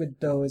connect with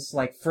those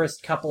like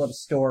first couple of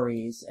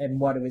stories and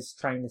what it was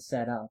trying to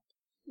set up.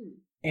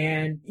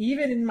 And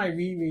even in my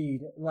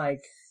reread,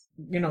 like,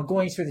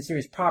 going through the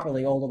series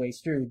properly all the way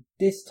through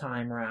this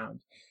time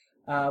around,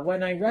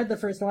 when I read the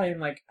first volume,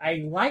 like,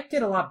 I liked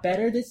it a lot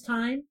better this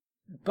time,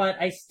 but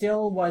I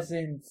still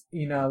wasn't,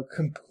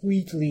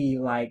 completely,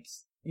 like,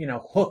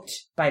 hooked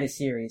by the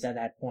series at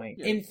that point.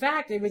 Yeah. In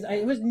fact, it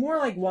was more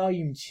like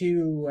volume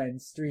 2 and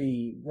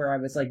 3 where I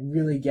was like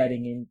really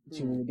getting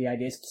into the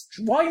ideas.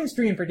 Volume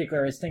 3 in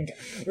particular is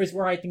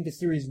where I think the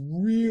series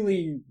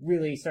really,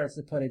 really starts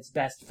to put its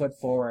best foot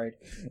forward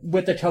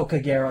with the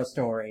Tokagero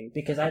story,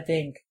 because I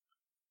think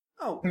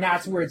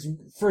that's where it's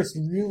first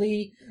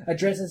really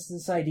addresses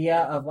this idea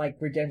of like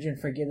redemption,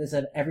 forgiveness,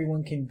 that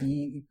everyone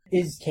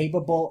is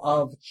capable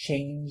of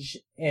change,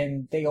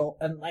 and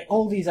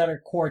all these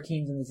other core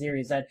themes in the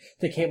series that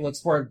Takei will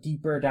explore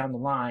deeper down the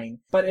line.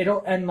 But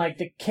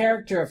the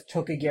character of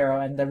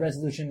Tokagero and the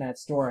resolution in that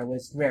story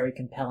was very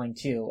compelling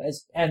too,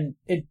 and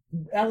it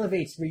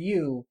elevates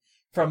Ryu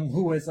from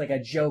who was like a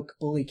joke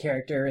bully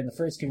character in the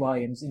first 2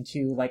 volumes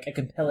into like a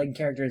compelling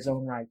character in his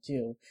own right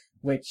too.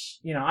 Which,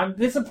 I'm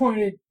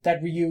disappointed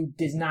that Ryu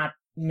does not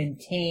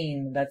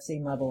maintain that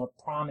same level of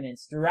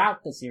prominence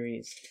throughout the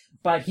series,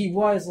 but he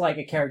was like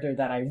a character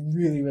that I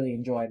really, really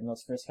enjoyed in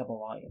those first couple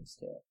volumes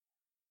too.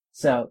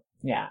 So,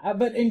 yeah,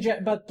 but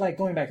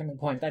going back to my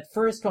point, that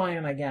first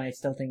volume, again, I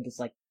still think is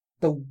like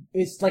the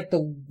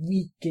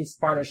weakest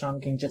part of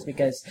Shaman King, just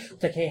because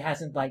Takei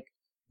hasn't like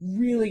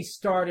really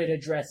started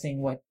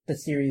addressing what the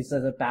series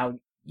is about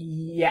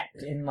yet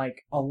in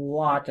like a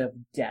lot of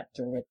depth,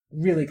 or with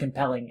really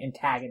compelling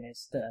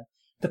antagonists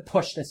to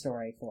push the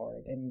story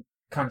forward and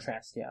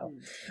contrast Yo.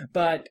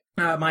 But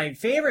my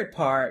favorite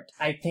part,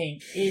 I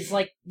think, is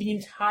like the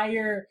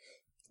entire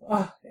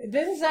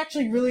this is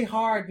actually really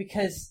hard,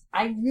 because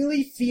I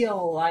really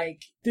feel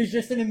like there's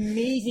just an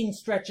amazing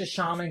stretch of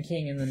Shaman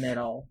King in the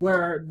middle,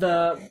 where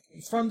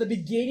from the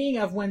beginning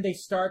of when they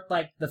start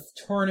like the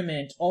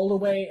tournament all the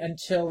way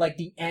until like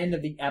the end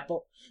of the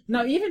epilogue.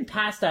 Now, even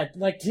past that,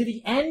 like to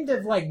the end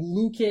of like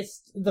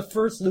the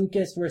first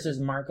Lucas versus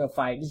Marco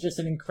fight is just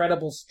an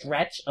incredible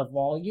stretch of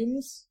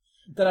volumes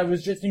that I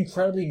was just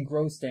incredibly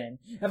engrossed in.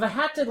 If I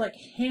had to like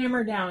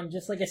hammer down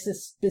just like a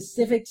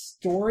specific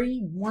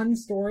story, one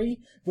story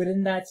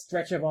within that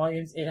stretch of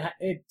volumes,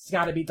 it's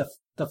got to be the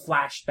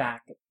flashback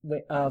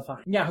of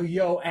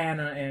Yo,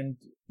 Anna, and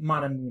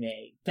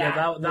Masamune.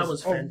 That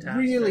was fantastic. A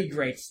really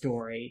great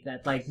story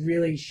that like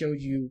really showed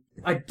you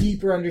a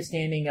deeper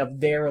understanding of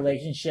their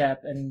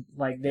relationship and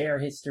like their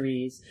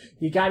histories.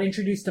 You got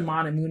introduced to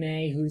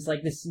Masamune, who's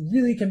like this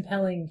really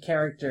compelling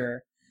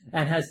character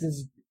and has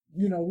this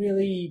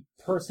really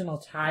personal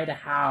tie to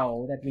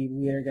Hao that we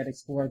later get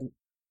explored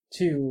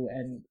too,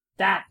 and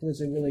that was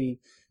a really,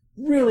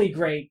 really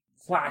great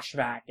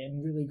flashback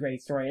and really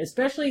great story,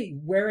 especially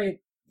where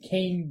it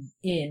came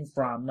in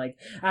from, like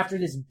after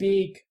this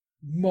big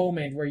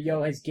moment where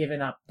Yo has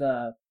given up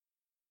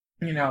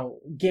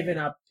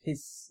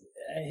his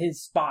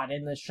spot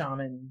in the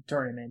Shaman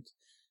tournament.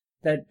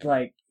 That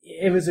like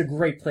it was a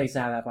great place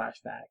to have that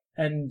flashback.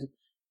 And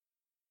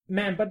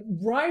man, but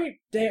right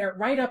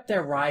up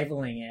there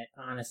rivaling it,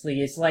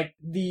 honestly, is like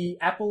the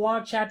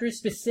epilogue chapters,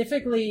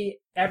 specifically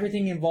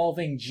everything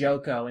involving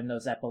Joko in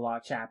those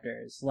epilogue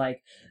chapters.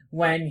 Like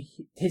when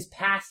his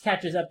past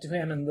catches up to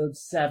him and the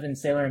 7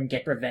 Sailor Moon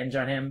get revenge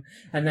on him,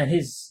 and then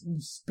his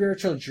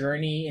spiritual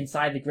journey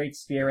inside the Great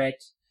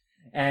Spirit,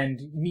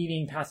 and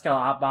meeting Pascal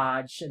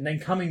Abaj, and then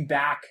coming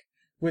back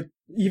with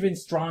even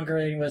stronger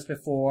than he was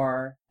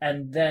before,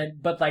 and then,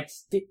 but like,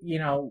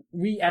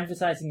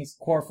 re-emphasizing his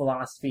core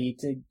philosophy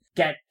to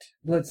get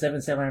Blood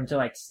 7 Sailor Moon to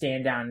like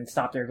stand down and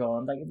stop their goal.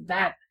 And like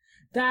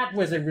that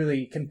was a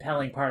really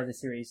compelling part of the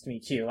series to me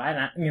too.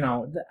 I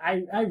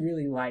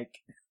really like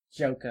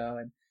Joko,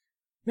 and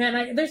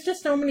man, there's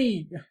just so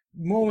many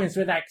moments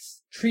with that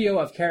trio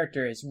of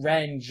characters,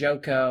 Ren,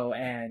 Joko,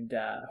 and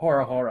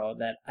Horo Horo,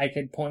 that I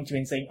could point to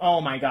and say,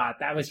 oh my god,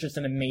 that was just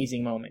an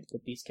amazing moment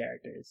with these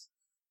characters.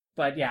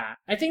 But yeah,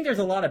 I think there's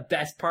a lot of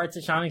best parts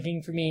of Shaman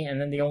King for me,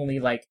 and then the only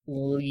like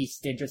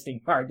least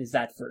interesting part is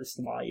that first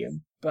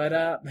volume.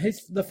 But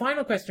the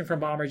final question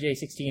from Bomber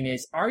J16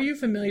 is: are you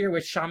familiar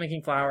with Shaman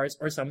King Flowers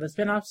or some of the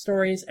spin-off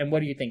stories, and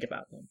what do you think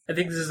about them? I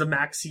think this is a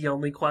Maxi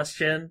only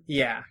question.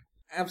 Yeah,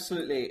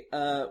 absolutely.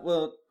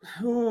 Tell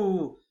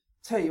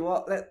you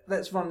what,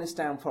 let's run this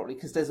down properly,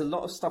 because there's a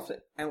lot of stuff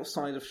that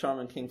outside of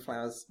Shaman King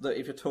Flowers that,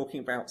 if you're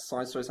talking about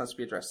side stories, has to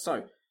be addressed.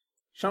 So,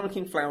 Shaman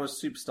King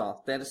Flowers, Superstar,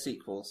 they're the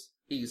sequels.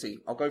 Easy.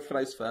 I'll go for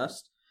those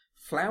first.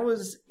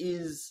 Flowers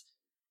is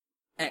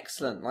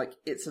excellent. Like,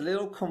 it's a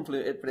little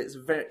convoluted, but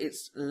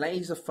it's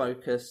laser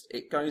focused.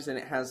 It goes in,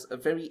 it has a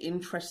very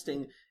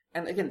interesting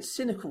and, again,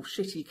 cynical,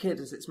 shitty kid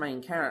as its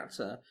main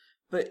character,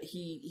 but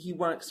he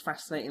works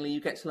fascinatingly.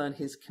 You get to learn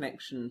his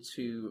connection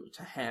to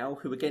Hao,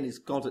 who again is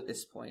God at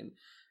this point.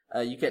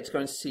 You get to go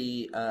and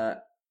see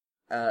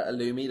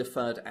Illumi, the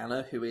third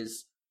Anna, who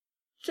is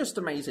just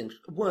amazing.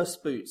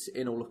 Worst boots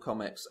in all of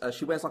comics.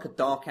 She wears like a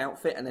dark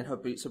outfit, and then her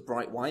boots are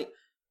bright white.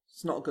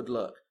 It's not a good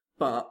look,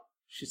 but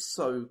She's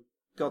so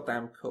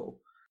goddamn cool.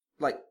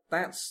 Like,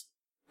 that's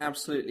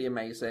absolutely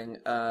amazing.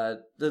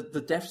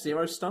 The Death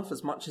Zero stuff,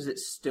 as much as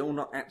it's still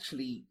not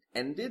actually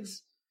ended,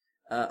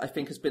 I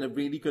think has been a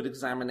really good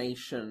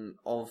examination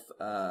of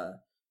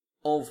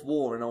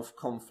war and of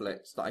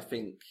conflict that I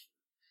think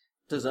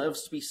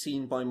deserves to be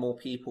seen by more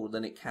people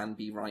than it can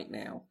be right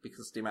now,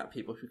 because the amount of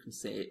people who can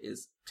see it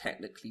is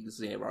technically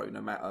zero,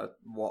 no matter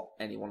what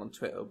anyone on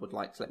Twitter would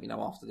like to let me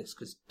know after this,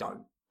 because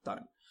don't.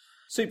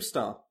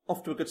 Superstar,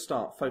 off to a good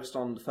start, focused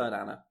on the third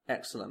Anna.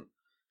 Excellent.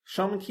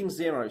 Shaman King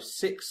Zero,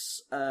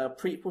 6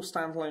 prequel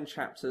standalone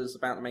chapters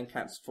about the main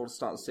characters before the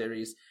start of the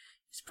series.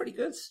 It's pretty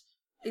good.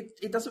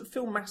 It doesn't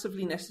feel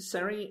massively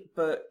necessary,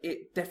 but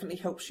it definitely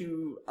helps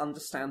you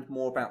understand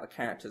more about the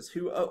characters,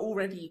 who are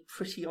already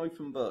pretty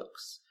open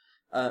books.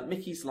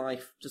 Mickey's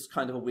life, just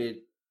kind of a weird,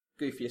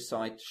 goofy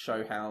aside to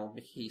show how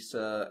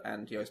Mikihisa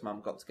and Yo's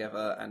mum got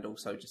together, and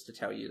also just to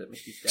tell you that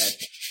Mickey's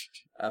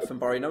dead. From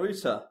Bori no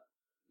Uta,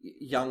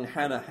 young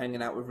Hannah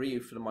hanging out with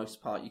Ryu for the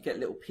most part. You get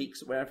little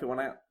peeks at where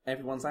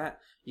everyone's at.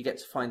 You get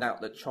to find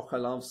out that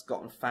Chocolove's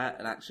gotten fat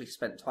and actually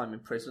spent time in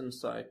prison,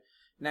 so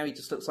now he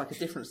just looks like a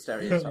different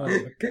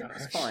stereotype.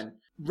 It's fine.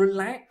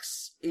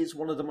 Relax is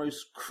one of the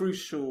most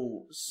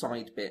crucial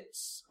side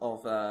bits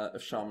of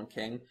Shaman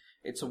King.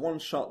 It's a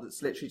one-shot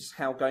that's literally just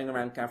Hal going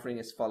around gathering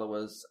his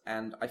followers,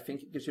 and I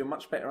think it gives you a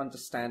much better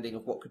understanding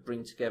of what could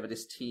bring together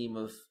this team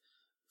of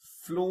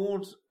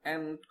flawed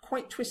and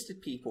quite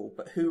twisted people,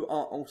 but who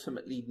are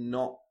ultimately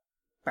not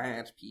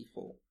bad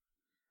people.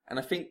 And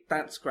I think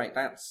that's great.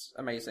 That's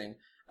amazing.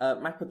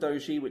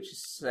 Mappadoji, which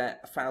is set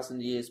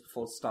 1,000 years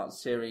before the start of the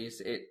series,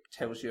 it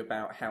tells you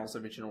about Hal's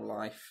original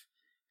life.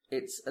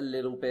 It's a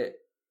little bit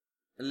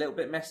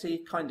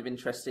messy, kind of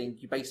interesting.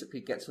 You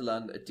basically get to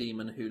learn that a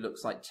demon who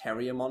looks like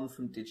Terriermon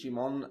from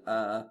Digimon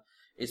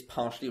is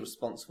partially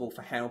responsible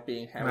for Hal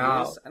being how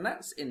he is, and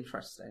that's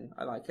interesting.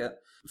 I like it.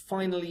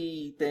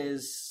 Finally,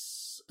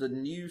 there's the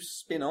new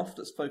spin-off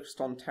that's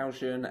focused on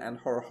Taojun and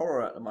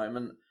Horo at the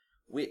moment,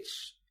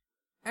 which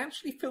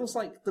actually feels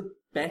like the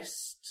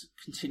best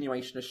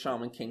continuation of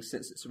Shaman King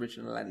since its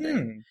original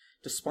ending,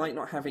 despite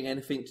not having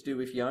anything to do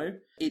with Yo.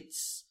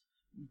 It's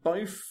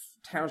both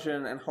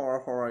Taojun and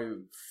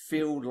Horo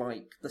feel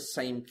like the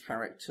same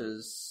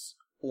characters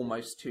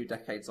almost 2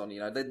 decades on.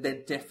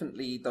 They're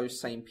definitely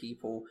those same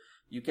people.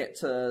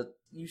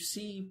 You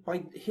see,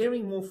 by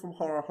hearing more from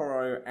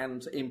Horo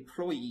and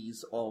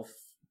employees of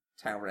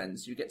Tao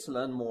Ren's, you get to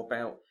learn more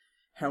about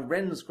how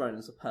Ren's grown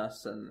as a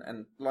person,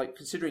 and like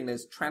considering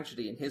there's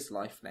tragedy in his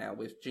life now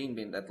with Jean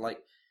being dead, like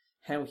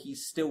how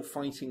he's still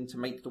fighting to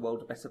make the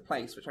world a better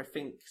place, which I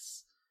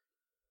think's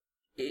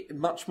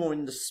much more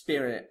in the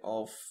spirit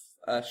of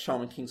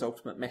Shaman King's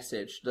ultimate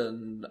message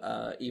than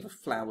either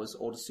Flowers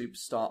or the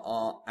Superstar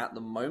are at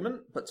the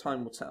moment, but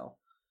time will tell.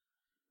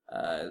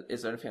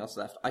 Is there anything else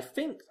left? I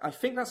think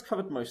that's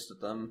covered most of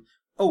them.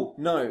 Oh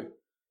no,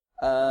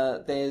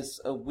 there's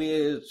a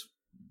weird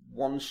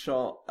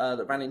one-shot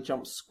that ran in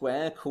Jump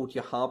Square called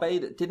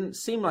Yahabe that didn't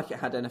seem like it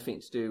had anything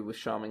to do with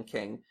Shaman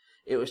King.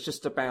 It was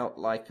just about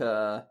like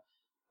a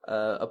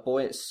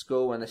boy at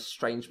school and a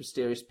strange,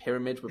 mysterious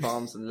pyramid with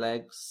arms and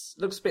legs.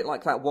 Looks a bit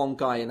like that one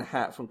guy in a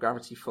hat from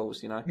Gravity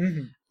Falls,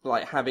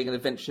 like having an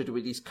adventure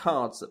with these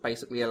cards that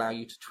basically allow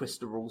you to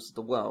twist the rules of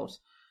the world.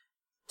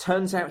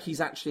 Turns out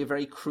he's actually a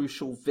very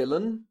crucial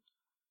villain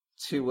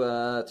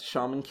to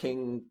Shaman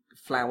King,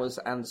 Flowers,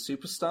 and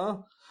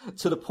Superstar,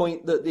 to the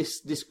point that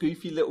this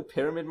goofy little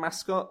pyramid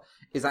mascot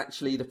is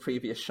actually the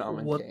previous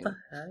Shaman King. What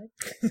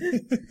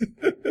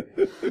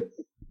the heck?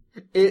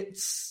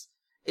 It's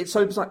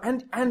so bizarre,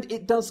 and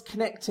it does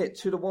connect it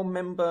to the one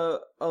member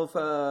of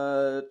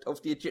the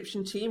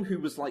Egyptian team who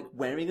was like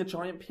wearing a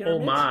giant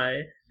pyramid. Oh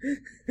my!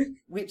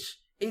 Which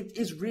it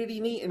is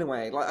really neat in a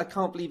way. Like, I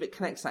can't believe it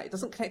connects that. It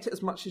doesn't connect it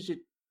as much as you'd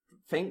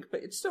think,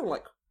 but it's still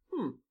like,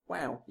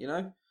 wow,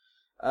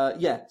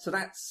 so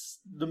that's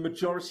the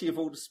majority of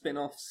all the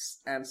spin-offs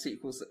and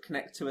sequels that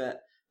connect to it.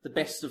 The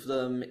best of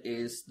them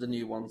is the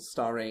new one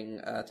starring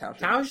Taojun.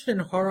 Taojun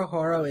and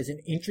Horo is an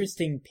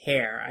interesting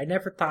pair. I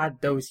never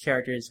thought those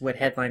characters would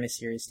headline a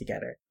series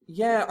together.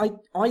 Yeah,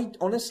 I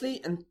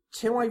honestly,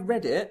 until I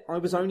read it, I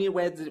was only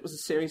aware that it was a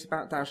series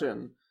about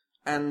Taojun.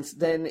 And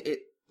then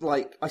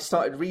I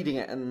started reading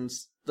it, and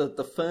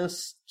the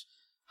first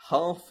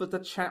half of the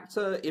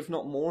chapter, if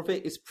not more of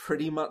it, is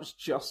pretty much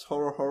just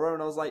Horo,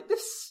 and I was like,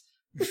 this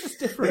is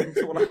different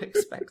to what I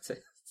expected.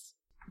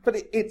 But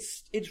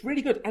it's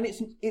really good, and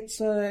it's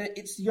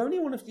the only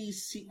one of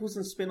these sequels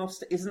and spin-offs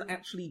that isn't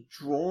actually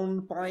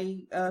drawn by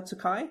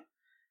Takai,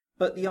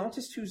 but the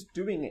artist who's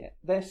doing it,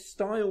 their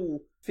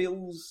style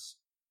feels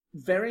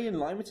very in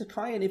line with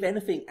Takai, and if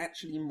anything,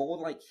 actually more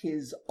like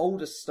his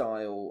older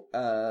style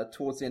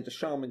towards the end of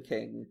Shaman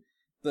King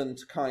than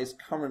Takai's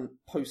current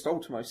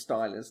post-Ultimo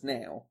style is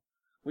now,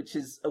 which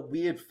is a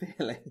weird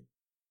feeling.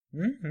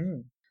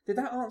 Mm-hmm. Did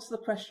that answer the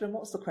question?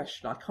 What's the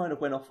question? I kind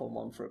of went off on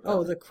one for a bit.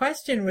 Oh, the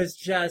question was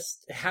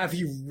just, have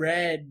you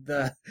read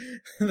the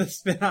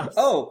spin-offs?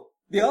 Oh,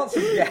 the answer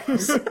is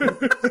yes.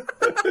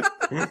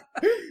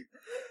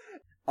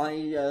 I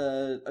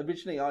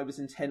Originally I was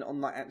intent on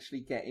not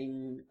actually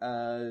getting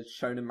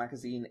Shonen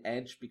Magazine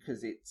Edge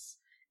because it's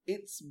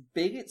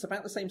big. It's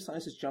about the same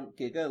size as Jump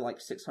Giga, like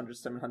 600,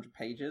 700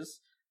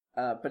 pages.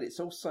 But it's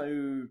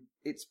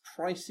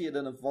pricier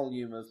than a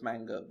volume of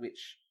manga,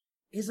 which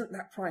isn't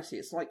that pricey.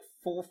 It's like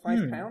 £4 or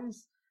 £5.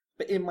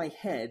 But in my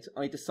head,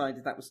 I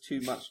decided that was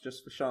too much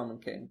just for Shaman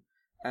King.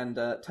 And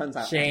turns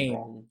out I was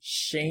wrong.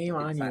 Shame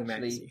on you,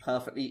 actually Maxi.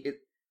 Perfectly.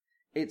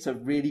 It's a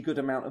really good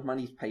amount of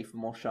money to pay for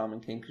more Shaman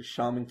King, because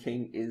Shaman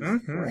King is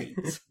great.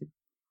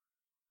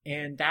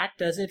 And that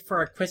does it for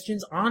our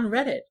questions on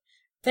Reddit.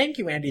 Thank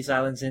you, Andy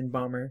Silence and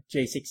Bomber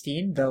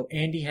J16, though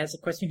Andy has a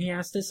question he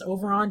asked us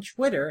over on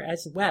Twitter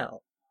as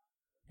well.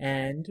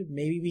 And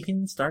maybe we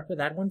can start with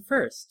that one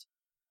first.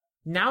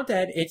 Now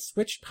that it's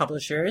switched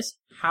publishers,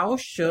 how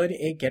should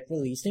it get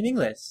released in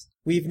English?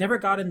 We've never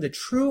gotten the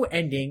true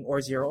ending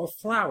or Zero of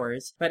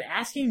Flowers, but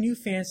asking new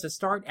fans to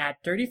start at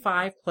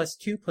 35 plus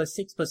 2 plus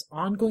 6 plus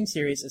ongoing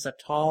series is a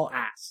tall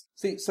ask.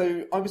 See,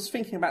 so I was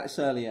thinking about this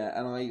earlier,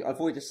 and I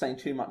avoided saying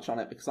too much on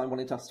it because I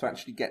wanted us to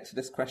actually get to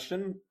this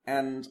question,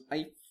 and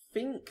I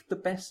think the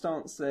best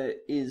answer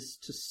is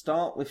to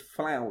start with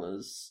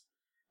Flowers,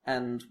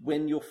 and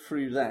when you're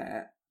through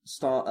that,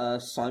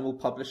 start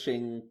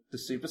simul-publishing the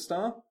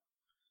Superstar.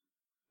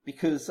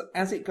 Because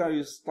as it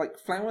goes, like,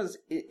 Flowers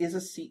is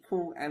a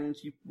sequel, and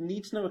you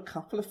need to know a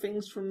couple of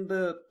things from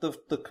the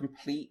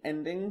complete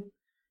ending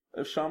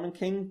of Shaman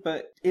King,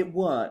 but it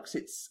works.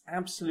 It's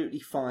absolutely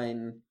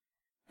fine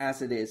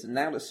as it is. And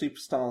now that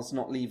Superstar's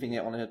not leaving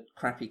it on a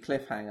crappy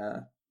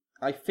cliffhanger,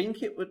 I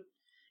think it would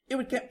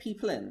get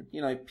people in.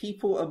 You know,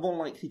 people are more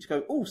likely to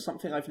go, oh,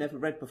 something I've never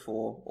read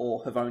before,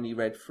 or have only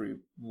read through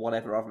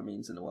whatever other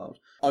means in the world,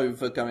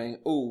 over going,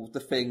 oh, the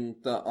thing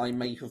that I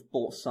may have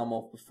bought some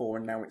of before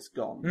and now it's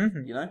gone.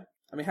 You know?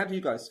 I mean, how do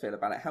you guys feel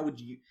about it? How would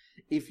you,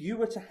 if you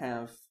were to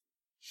have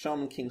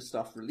Shaman King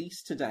stuff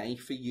released today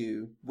for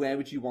you, where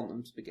would you want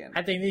them to begin?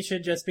 I think they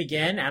should just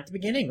begin at the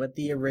beginning with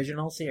the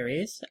original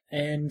series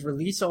and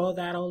release all of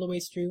that all the way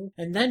through,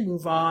 and then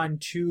move on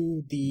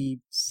to the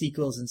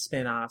sequels and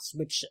spin-offs,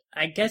 which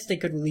I guess they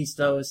could release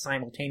those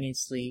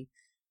simultaneously,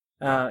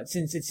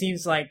 since it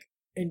seems like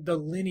the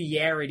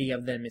linearity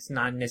of them is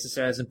not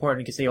necessarily as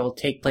important because they all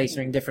take place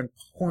during different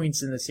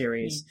points in the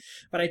series.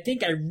 But I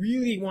think I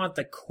really want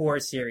the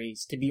core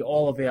series to be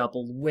all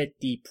available with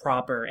the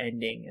proper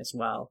ending as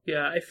well.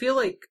 Yeah, I feel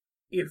like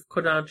if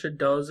Kodansha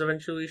does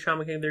eventually release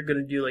Shaman King, they're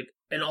gonna do like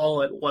an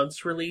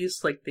all-at-once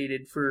release like they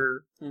did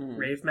for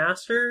Rave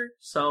Master.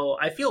 So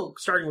I feel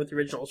starting with the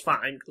original is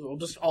fine because it'll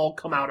just all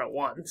come out at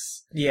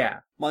once. Yeah.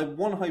 My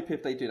one hope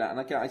if they do that,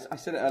 and again, I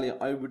said it earlier,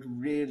 I would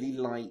really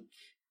like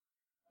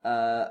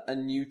a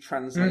new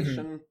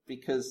translation,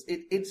 because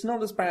it's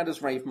not as bad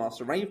as Rave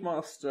Master. Rave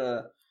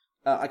Master,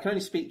 I can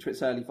only speak to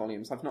its early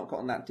volumes. I've not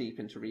gotten that deep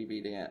into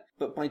rereading it.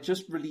 But by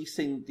just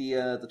releasing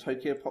the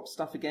Tokyo Pop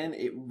stuff again,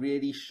 it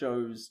really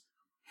shows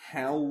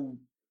how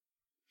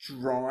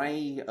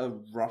dry a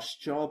rush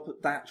job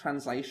that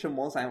translation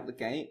was out the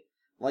gate.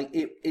 Like,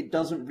 it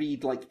doesn't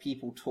read like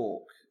people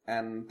talk,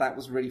 and that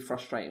was really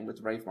frustrating with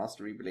the Rave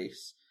Master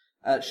re-release.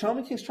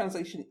 Shaman King's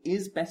translation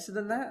is better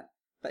than that,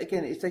 but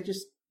again, if they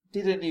just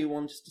did a new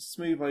one just to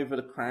smooth over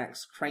the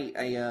cracks, create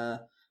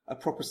a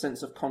proper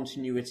sense of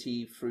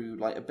continuity through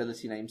like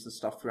ability names and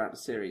stuff throughout the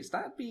series,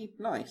 that'd be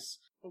nice.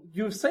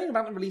 You were saying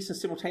about them releasing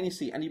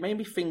simultaneously, and you made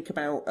me think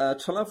about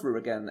Tolovru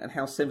again and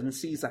how Seven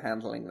Seas are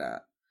handling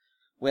that,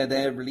 where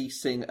they're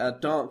releasing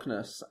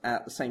Darkness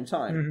at the same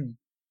time.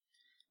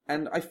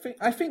 And I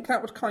think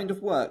that would kind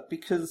of work,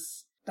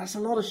 because that's a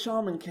lot of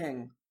Shaman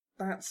King.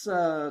 That's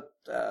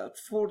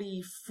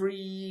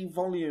 43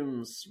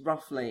 volumes,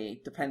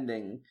 roughly,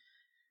 depending.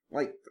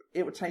 Like,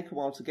 it would take a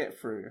while to get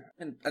through.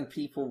 And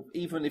people,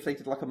 even if they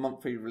did like a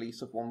monthly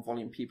release of one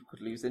volume, people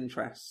could lose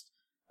interest.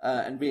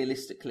 And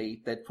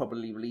realistically, they'd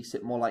probably release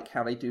it more like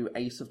how they do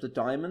Ace of the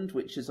Diamond,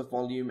 which is a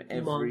volume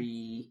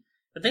every...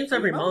 I think it's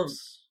every month.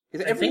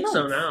 Is it every month? I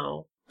think so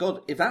now.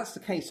 God, if that's the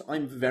case,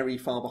 I'm very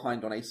far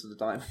behind on Ace of the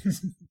Diamond.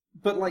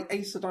 But like,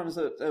 Ace of the Diamond's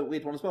a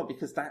weird one as well,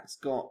 because that's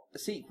got a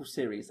sequel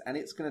series, and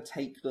it's going to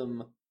take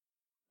them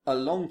a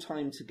long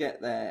time to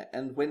get there,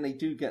 and when they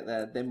do get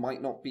there, there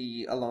might not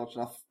be a large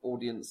enough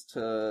audience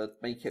to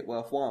make it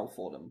worthwhile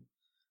for them.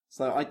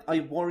 So I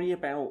worry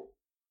about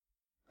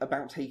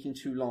taking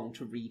too long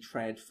to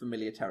retread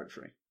familiar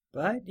territory.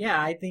 But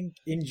yeah, I think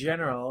in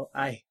general,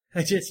 I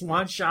just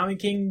want Shaman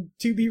King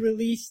to be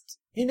released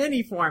in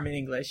any form in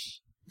English.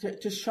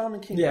 Just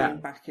Shaman King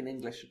being back in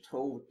English at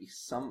all would be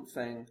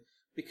something.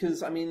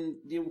 Because, I mean,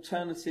 the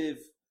alternative...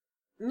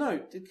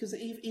 No, because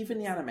even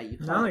the anime, you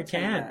can't. No, it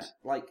can't. That.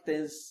 Like,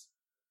 there's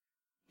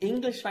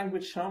English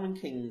language Shaman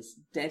King's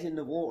dead in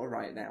the water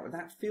right now, and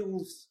that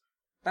feels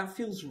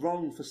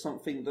wrong for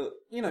something that,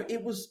 you know,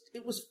 it was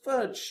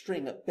third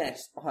string at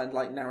best behind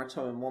like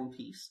Naruto and One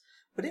Piece,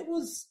 but it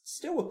was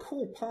still a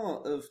cool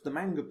part of the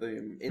manga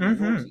boom in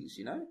the 90s,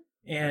 you know.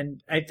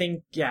 And I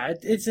think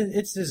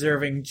it's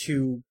deserving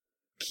to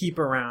keep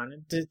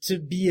around, to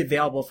be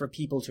available for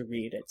people to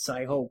read it. So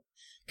I hope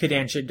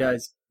Kodansha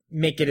does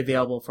make it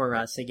available for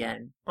us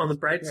again. On the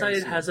bright Very side,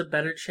 it soon. has a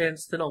better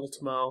chance than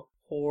Ultimo.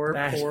 Poor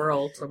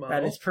Ultimo.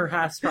 That is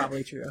perhaps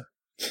probably true.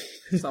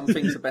 Some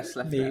things are best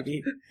left out.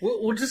 Maybe.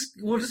 We'll just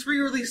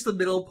re-release the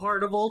middle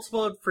part of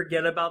Ultimo and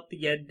forget about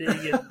the ending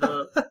and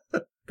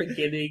the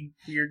beginning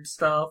weird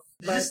stuff.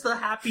 Just the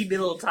happy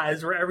middle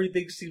times where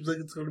everything seems like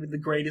it's going to be the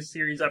greatest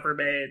series ever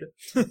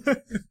made.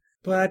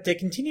 But to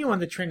continue on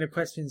the trend of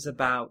questions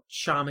about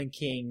Shaman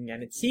King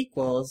and its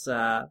sequels,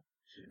 or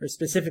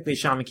specifically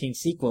Shaman King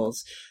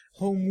sequels,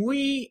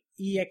 Homui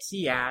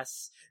EXE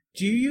asks,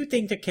 do you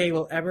think Takei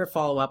will ever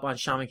follow up on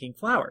Shaman King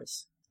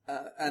Flowers?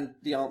 And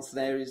the answer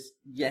there is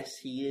yes,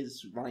 he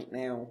is right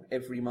now,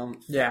 every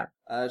month. Yeah.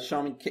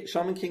 Shaman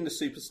King the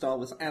Superstar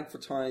was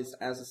advertised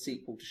as a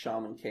sequel to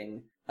Shaman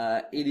King.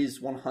 It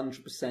is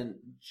 100%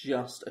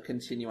 just a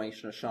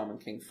continuation of Shaman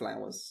King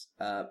Flowers,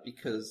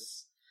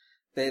 because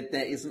there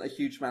isn't a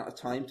huge amount of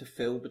time to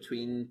fill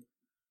between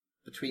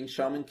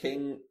Shaman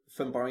King,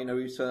 Funbari no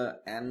Uta,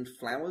 and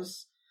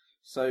Flowers.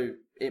 So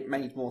it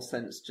made more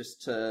sense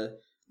just to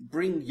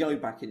bring Yo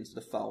back into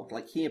the fold.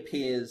 Like, he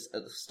appears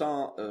at the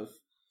start of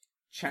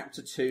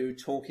Chapter 2,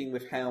 talking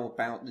with Hell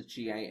about the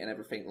G8 and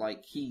everything.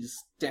 Like, he's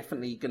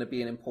definitely going to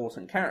be an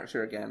important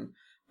character again.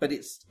 But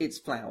it's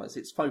Flowers.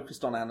 It's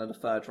focused on Anna the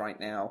Third right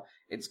now.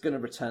 It's going to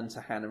return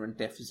to Hannah and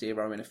Death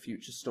Zero in a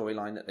future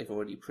storyline that they've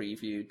already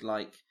previewed.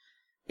 Like,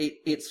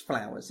 it's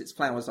Flowers. It's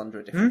Flowers under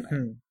a different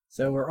name.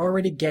 So we're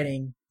already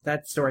getting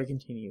that story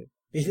continued.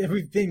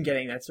 We've been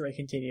getting that story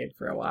continued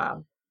for a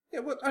while.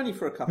 Yeah, well, only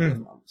for a couple of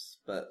months,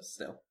 but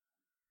still.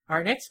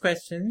 Our next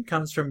question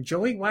comes from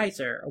Joey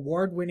Weiser,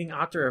 award-winning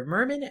author of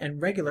Merman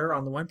and regular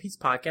on the One Piece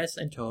podcast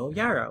and Toho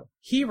Yaro.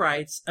 He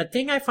writes, a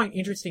thing I find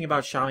interesting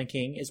about Shaman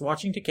King is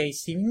watching Takei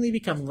seemingly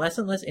become less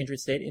and less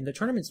interested in the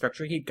tournament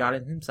structure he'd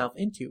gotten himself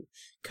into,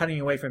 cutting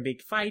away from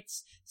big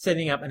fights,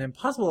 setting up an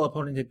impossible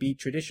opponent to beat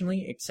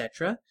traditionally,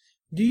 etc.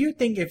 Do you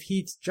think if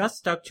he'd just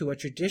stuck to a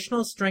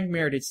traditional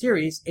strength-merited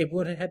series, it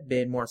would have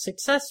been more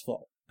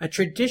successful? A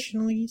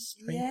traditionally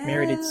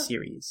strength-merited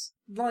series.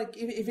 Like,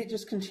 if it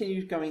just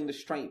continued going the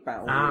straight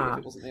battle, if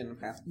it wasn't in the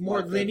past.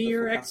 More like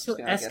linear the full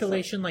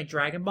escalation like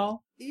Dragon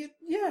Ball?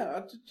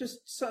 Yeah,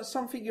 just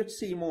something you'd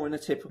see more in a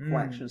typical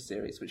action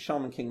series, which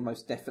Shaman King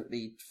most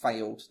definitely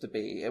failed to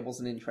be. It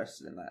wasn't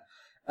interested in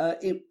that.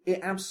 It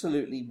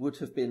absolutely would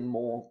have been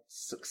more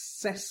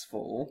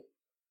successful.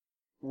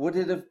 Would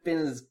it have been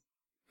as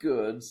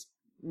good?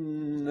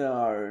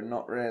 No,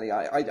 not really.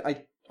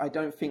 I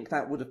don't think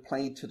that would have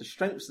played to the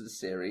strengths of the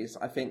series.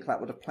 I think that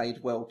would have played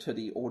well to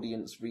the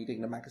audience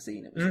reading the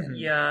magazine it was in.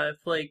 Yeah,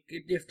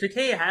 if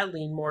Takei had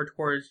leaned more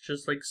towards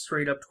just like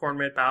straight up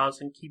tournament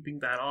battles and keeping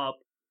that up,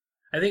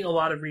 I think a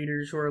lot of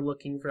readers who are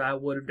looking for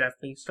that would have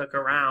definitely stuck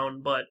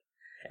around, but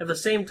at the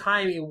same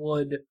time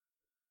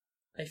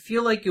I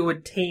feel like it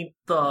would taint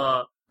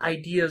the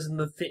ideas and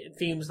the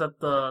themes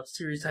that the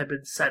series had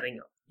been setting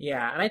up.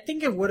 Yeah, and I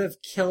think it would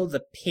have killed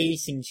the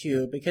pacing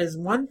too, because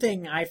one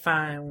thing I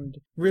found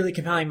really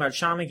compelling about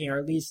Shaman King, or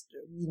at least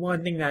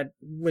one thing that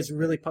was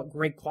really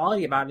great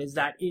quality about it, is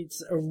that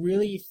it's a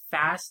really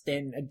fast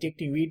and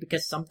addicting read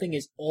because something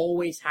is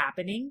always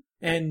happening,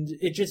 and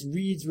it just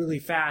reads really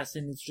fast,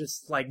 and it's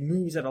just like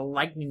moves at a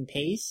lightning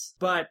pace.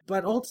 But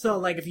also,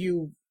 like, if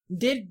you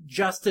did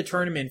just the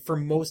tournament for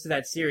most of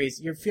that series,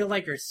 you feel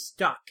like you're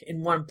stuck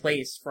in one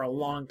place for a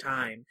long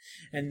time,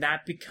 and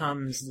that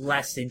becomes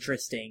less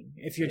interesting.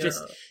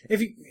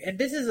 And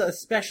this is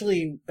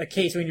especially a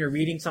case when you're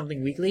reading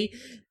something weekly,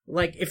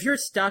 like if you're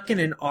stuck in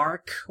an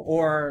arc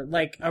or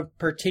like a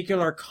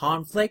particular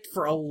conflict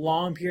for a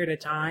long period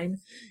of time,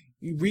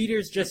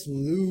 readers just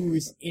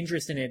lose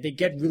interest in it. They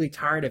get really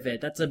tired of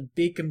it. That's a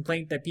big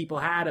complaint that people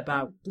had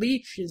about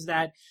Bleach, is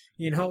that,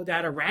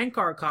 that a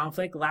Rancor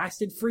conflict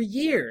lasted for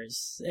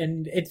years,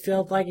 and it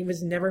felt like it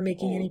was never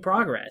making any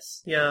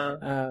progress.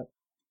 Yeah.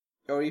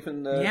 Or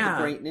even the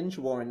Great Ninja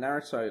War in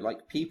Naruto, like,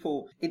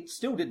 it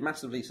still did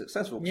massively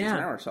successful because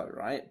it's Naruto,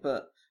 right?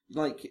 But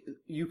like,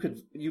 you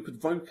could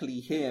vocally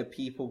hear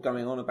people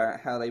going on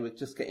about how they were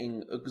just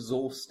getting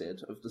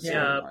exhausted of the storyline.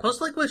 Yeah, plus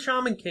like with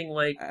Shaman King,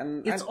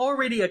 it's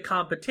already a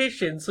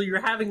competition, so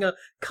you're having a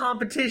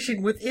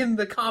competition within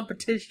the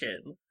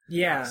competition.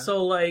 Yeah.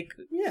 So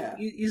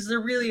is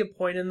there really a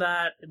point in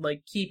that,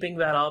 like, keeping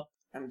that up?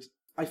 And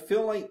I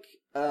feel like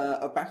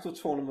a battle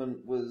tournament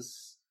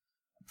was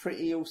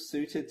pretty ill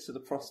suited to the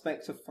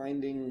prospect of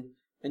finding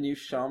a new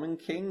Shaman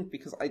King,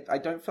 because I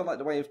don't feel like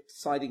the way of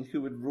deciding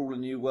who would rule a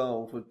new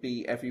world would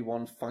be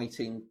everyone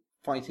fighting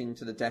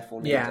to the death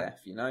or near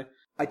death,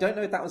 I don't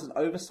know if that was an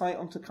oversight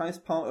on Takai's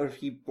part, or if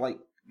he,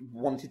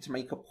 wanted to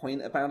make a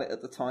point about it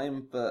at the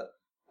time, but,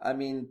 I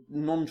mean,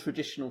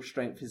 non-traditional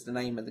strength is the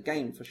name of the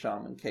game for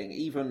Shaman King,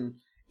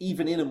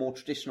 even in a more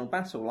traditional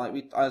battle, like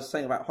I was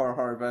saying about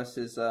Horo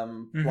versus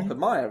Rock and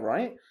Maya,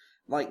 right?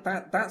 Like,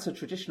 that's a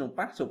traditional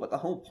battle, but the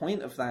whole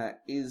point of that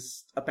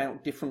is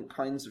about different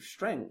kinds of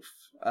strength,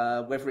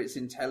 whether it's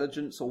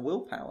intelligence or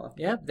willpower.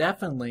 Yeah,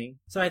 definitely.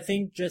 So I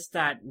think just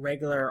that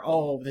regular,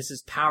 this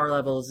is power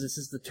levels, this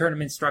is the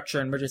tournament structure,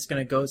 and we're just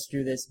going to go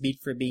through this beat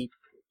for beat.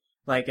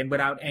 Like, and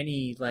without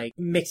any, like,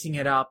 mixing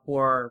it up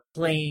or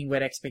playing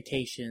with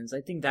expectations.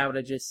 I think that would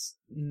have just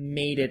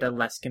made it a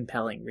less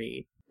compelling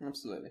read.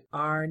 Absolutely.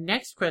 Our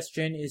next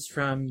question is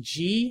from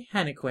G.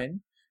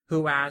 Hennequin,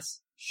 who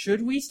asks,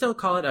 should we still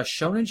call it a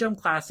Shonen Jump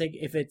classic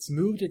if it's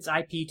moved its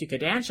IP to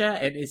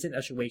Kodansha and isn't a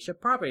Shueisha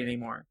property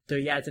anymore? So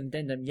yeah, as an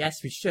addendum,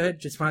 yes, we should.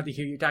 Just wanted to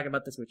hear you talk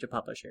about this with your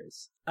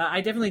publishers.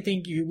 I definitely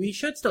think we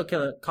should still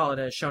call it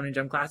a Shonen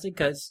Jump classic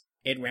because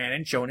it ran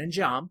in Shonen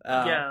Jump.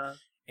 Yeah.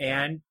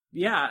 And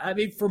yeah, I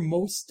mean, for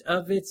most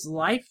of its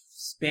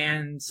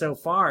lifespan so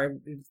far,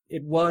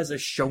 it was a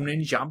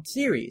Shonen Jump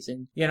series.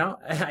 And, you know,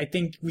 I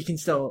think we can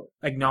still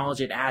acknowledge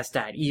it as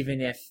that,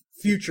 even if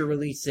future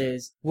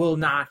releases will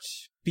not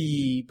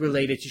be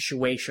related to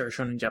Shueisha or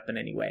Shonen Jump in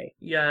any way.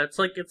 Yeah, it's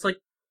like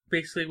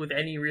basically with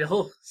any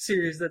real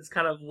series that's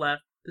kind of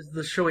left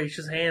the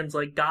Shueisha's hands.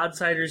 Like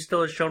Godsider is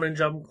still a Shonen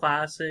Jump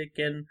classic,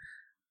 and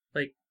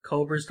like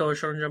Cobra's still a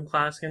Shonen Jump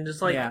classic, and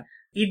just like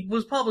it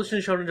was published in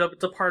Shonen Jump,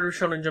 it's a part of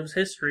Shonen Jump's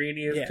history, and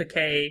if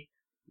Takei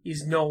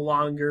is no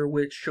longer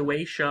with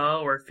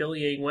Shueisha or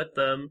affiliating with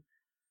them,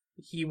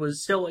 he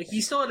still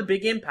had a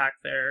big impact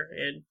there,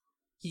 and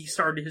he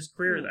started his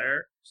career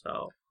there.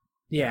 So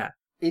yeah.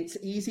 It's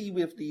easy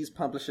with these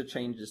publisher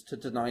changes to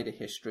deny the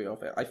history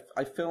of it.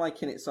 I feel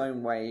like in its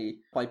own way,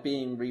 by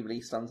being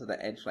re-released under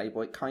the Edge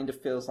label, it kind of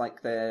feels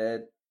like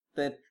they're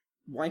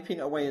wiping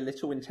it away a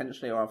little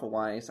intentionally or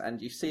otherwise,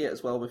 and you see it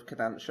as well with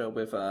Kodansha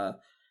with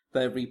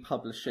their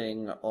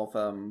republishing of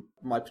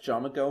My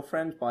Pajama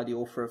Girlfriend by the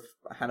author of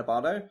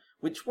Hanabado,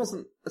 which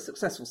wasn't a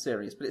successful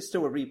series, but it's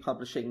still a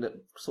republishing that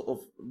sort of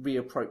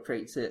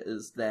reappropriates it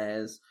as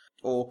theirs.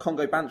 Or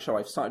Kongo Bancho,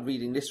 I've started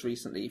reading this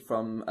recently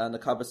from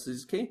Nakaba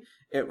Suzuki.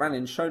 It ran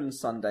in Shonen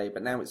Sunday,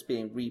 but now it's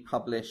being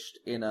republished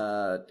in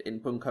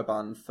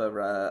Bunkoban for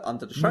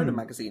under the Shonen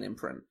magazine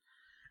imprint.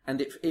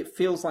 And it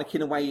feels like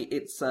in a way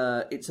it's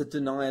a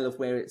denial of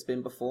where it's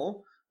been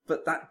before,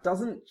 but that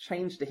doesn't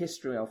change the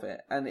history of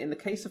it. And in the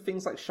case of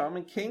things like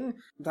Shaman King,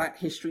 that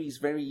history is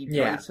very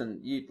blatant.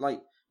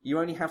 You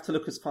only have to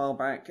look as far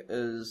back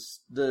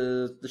as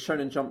the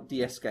Shonen Jump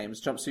DS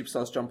games, Jump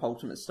Superstars, Jump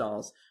Ultimate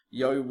Stars.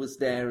 Yo was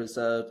there as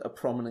a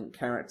prominent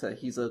character.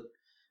 He's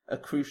a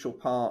crucial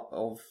part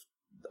of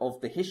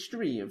the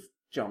history of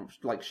Jump,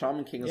 like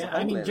Shaman King as a whole.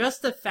 I mean,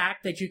 just the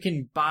fact that you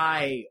can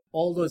buy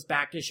all those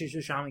back issues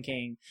of Shaman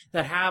King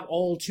that have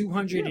all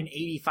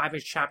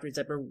 285-ish chapters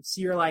that were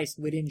serialized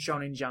within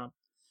Shonen Jump.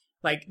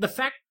 Like, the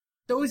fact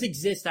those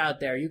exist out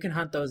there, you can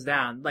hunt those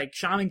down. Like,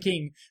 Shaman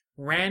King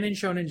ran in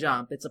Shonen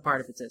Jump. It's a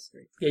part of its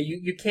history. Yeah,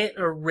 you can't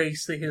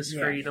erase the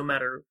history no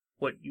matter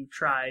what you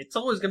try. It's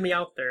always going to be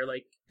out there.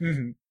 Like,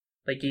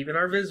 like even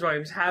our Viz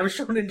volumes have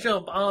Shonen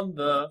Jump on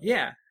the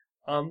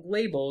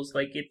labels.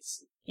 Like,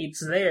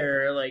 it's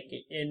there. Like,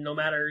 and no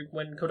matter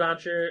when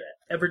Kodansha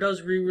ever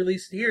does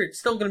re-release it here, it's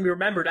still going to be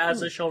remembered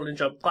as a Shonen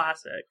Jump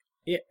classic.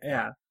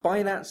 Yeah.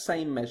 By that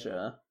same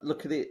measure,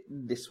 look at it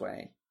this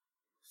way.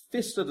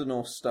 Fist of the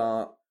North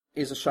Star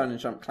is a Shonen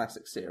Jump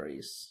classic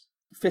series.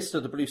 Fist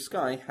of the Blue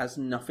Sky has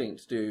nothing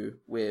to do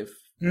with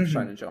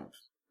Shonen Jump,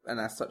 and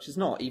as such is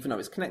not, even though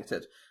it's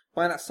connected.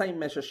 By that same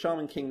measure,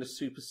 Shaman King the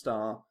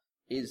Superstar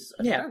is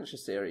a Kodansha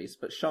series,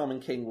 but Shaman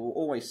King will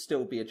always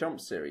still be a Jump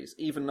series,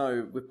 even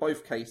though with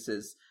both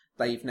cases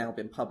they've now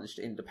been published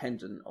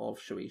independent of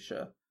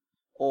Shueisha.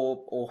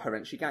 Or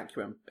Horenshi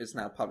Gakuen is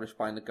now published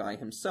by Nagai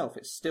himself.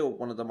 It's still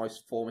one of the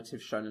most formative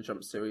Shonen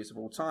Jump series of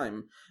all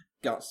time.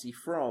 Gutsy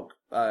Frog,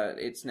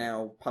 it's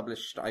now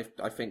published,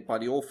 I think, by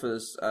the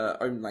author's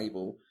own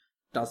label,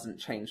 doesn't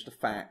change the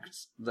fact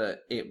that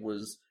it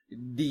was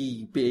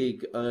the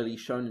big early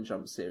Shonen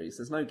Jump series.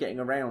 There's no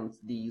getting around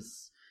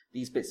these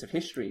bits of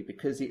history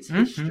because it's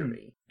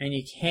history. And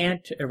you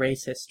can't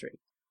erase history.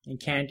 You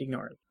can't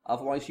ignore it.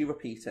 Otherwise you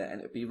repeat it,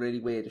 and it'd be really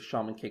weird if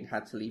Shaman King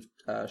had to leave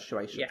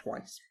Shueisha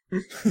twice.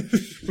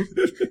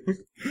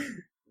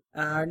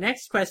 Our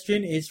next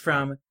question is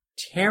from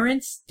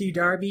Terrence D.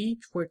 Darby,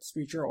 Twitch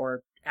Reacher,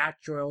 or at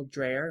Joel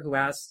Dreyer, who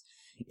asks,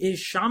 is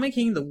Shaman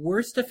King the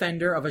worst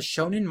offender of a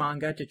shonen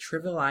manga to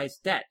trivialize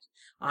death?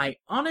 I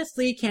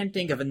honestly can't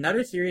think of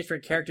another series where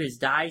characters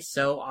die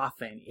so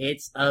often.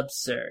 It's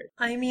absurd.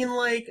 I mean,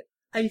 like,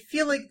 I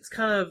feel like it's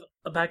kind of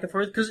a back and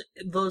forth, because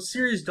the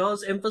series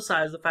does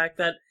emphasize the fact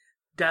that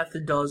death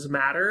does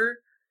matter,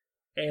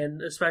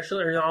 and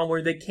especially early on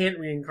where they can't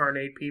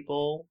reincarnate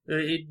people,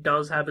 it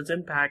does have its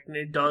impact, and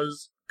it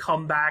does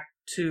come back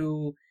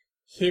to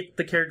hit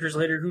the characters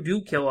later who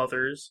do kill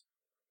others.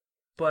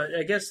 But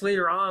I guess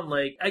later on,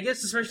 like, I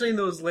guess especially in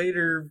those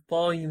later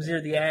volumes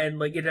near the end,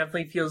 like, it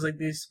definitely feels like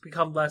they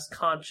become less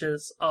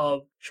conscious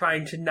of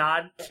trying to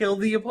not kill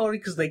the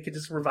opponent because they could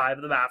just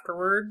revive them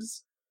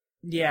afterwards.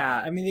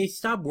 Yeah, I mean, they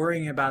stop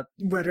worrying about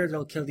whether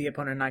they'll kill the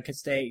opponent or not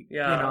because they,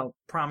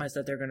 promise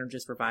that they're going to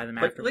just revive them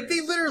afterwards. Like, they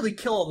literally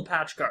kill all the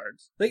patch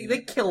cards. They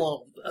kill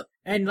all of them.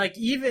 And, like,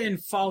 even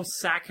False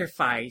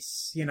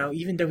Sacrifice,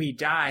 even though he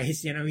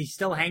dies, he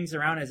still hangs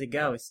around as a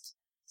ghost.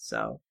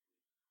 So.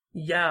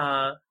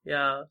 Yeah,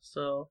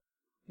 so.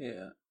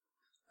 Yeah.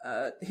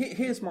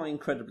 Here's my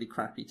incredibly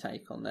crappy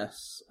take on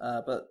this,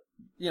 but,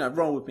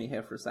 roll with me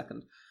here for a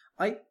second.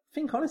 I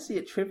think honestly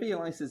it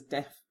trivializes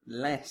death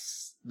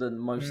less than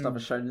most other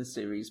shonen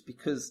series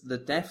because the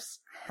deaths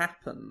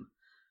happen.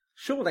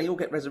 Sure, they all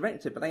get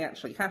resurrected, but they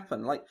actually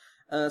happen. Like,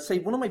 say,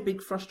 one of my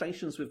big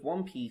frustrations with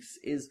One Piece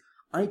is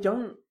I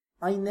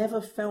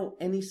never felt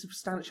any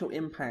substantial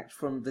impact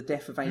from the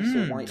death of Ace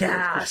or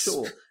Whitebeard. For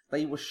sure,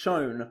 they were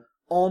shown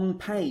on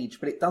page,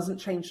 but it doesn't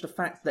change the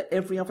fact that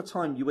every other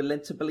time you were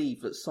led to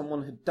believe that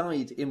someone had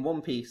died in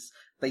One Piece,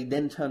 they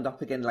then turned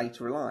up again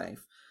later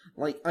alive.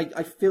 Like,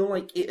 I feel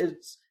like it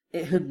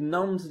had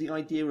numbed the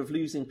idea of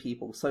losing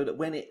people, so that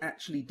when it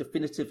actually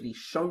definitively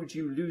showed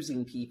you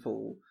losing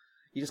people,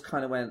 you just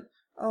kind of went,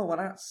 oh, well,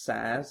 that's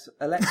sad.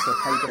 Alexa,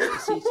 play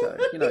Despacito.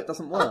 You know, it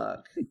doesn't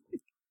work.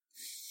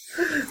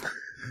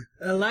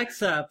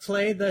 Alexa,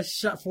 play the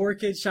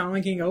 4-Kid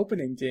Shaman King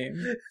opening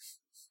theme.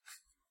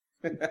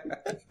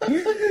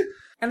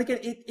 And again,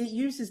 it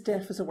uses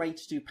death as a way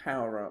to do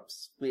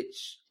power-ups,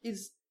 which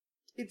is,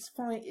 it's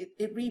fine.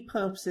 It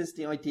repurposes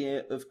the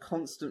idea of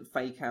constant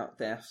fake-out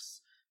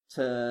deaths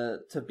to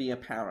be a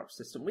power-up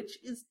system, which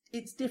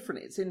it's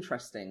different, it's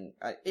interesting.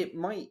 It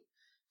might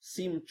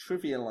seem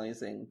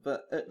trivializing,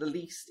 but at the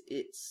least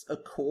it's a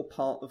core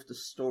part of the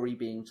story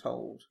being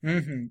told.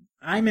 Mm-hmm.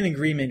 I'm in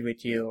agreement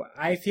with you.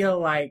 I feel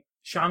like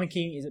Shaman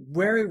King is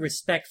very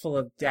respectful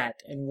of death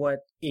and what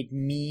it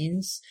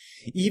means.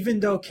 Even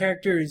though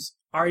characters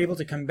are able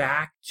to come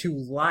back to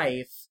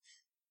life,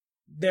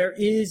 there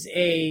is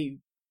a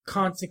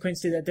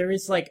consequence to that. There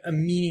is like a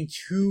meaning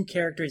to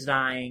characters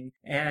dying,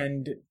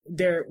 and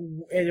there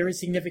is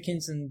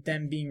significance in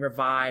them being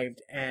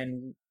revived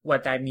and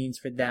what that means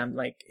for them.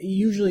 Like,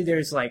 usually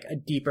there's like a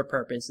deeper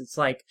purpose. It's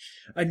like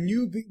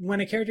when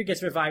a character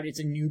gets revived, it's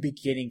a new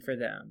beginning for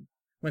them.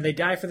 When they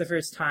die for the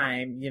first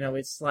time, you know,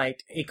 it's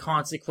like a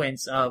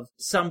consequence of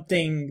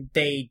something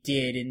they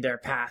did in their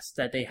past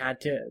that they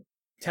had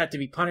to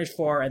be punished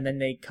for, and then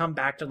they come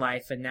back to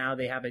life, and now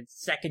they have a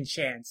second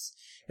chance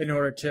in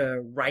order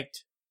to right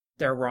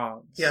their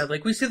wrongs. Yeah,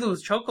 like we see that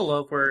with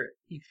Chocolove, where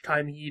each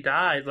time he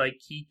died, like,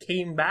 he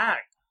came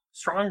back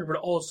stronger, but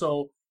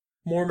also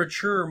more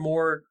mature,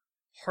 more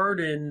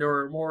hardened,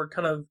 or more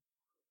kind of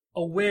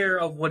aware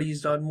of what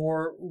he's done,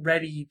 more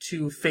ready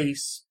to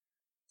face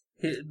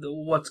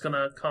what's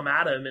gonna come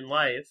at him in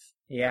life.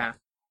 Yeah.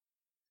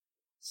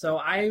 So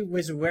I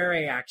was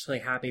very actually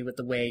happy with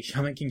the way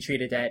Shaman King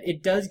treated it.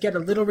 It does get a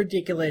little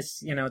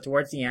ridiculous, you know,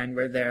 towards the end,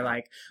 where they're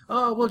like,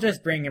 oh, we'll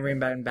just bring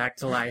everyone back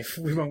to life.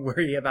 We won't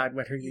worry about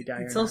whether you die or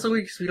not. It's also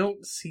weird because we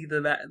don't see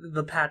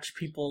the patch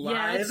people live.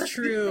 Yeah, it's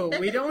true.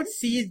 We don't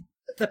see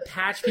the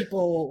patch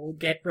people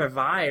get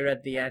revived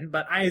at the end,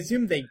 but I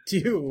assume they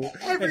do.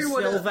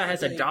 Everyone, and Silva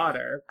has a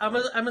daughter.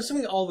 I'm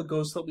assuming all the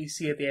ghosts that we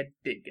see at the end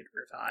did get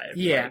revived.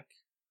 Yeah. Like,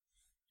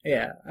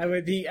 yeah,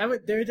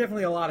 there are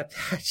definitely a lot of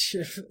patch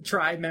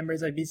tribe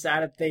members. I'd be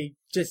sad if they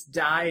just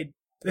died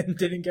and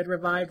didn't get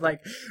revived.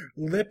 Like,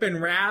 Lip and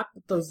Rap,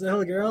 those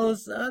little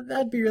girls,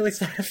 that'd be really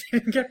sad if they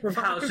didn't get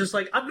revived. It's just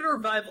like, I'm gonna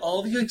revive all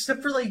of you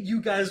except for, like,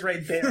 you guys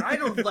right there. I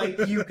don't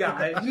like you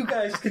guys. You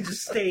guys can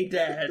just stay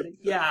dead.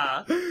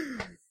 Yeah.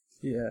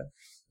 Yeah.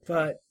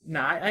 But,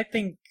 no, I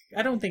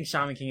don't think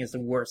Shaman King is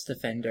the worst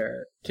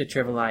offender to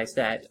trivialize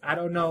that. I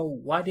don't know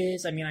what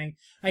is. I mean,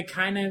 I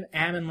kind of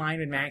am in line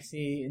with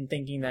Maxie in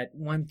thinking that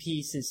One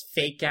Piece's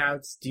fake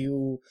outs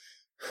do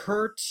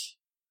hurt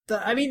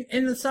I mean,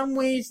 in some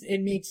ways,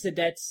 it makes the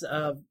deaths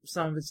of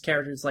some of its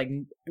characters, like,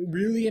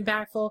 really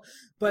impactful,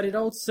 but it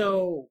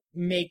also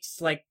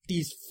makes, like,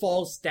 these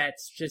false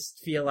deaths just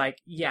feel like,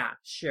 yeah,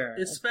 sure.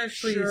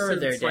 Especially sure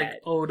since, like,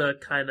 Oda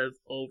kind of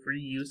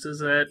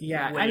overuses it.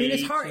 Yeah, I mean,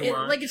 it's hard,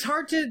 it's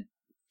hard to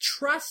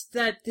trust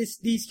that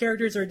these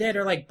characters are dead,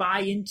 or, like, buy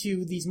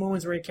into these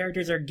moments where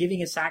characters are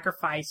giving a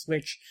sacrifice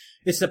which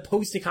is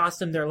supposed to cost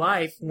them their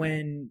life,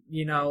 when,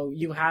 you know,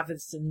 you have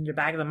this in your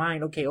back of the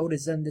mind, okay,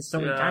 Oda's done this so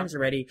many times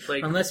already.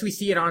 Like, unless we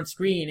see it on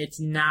screen, it's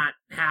not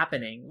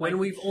happening. When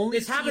we've only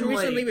It's happened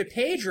recently with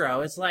Pedro.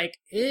 It's like,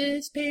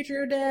 is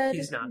Pedro dead?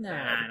 He's not dead.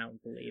 I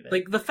don't believe it.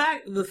 Like, the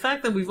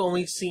fact that we've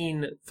only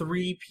seen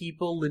 3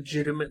 people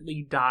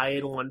legitimately die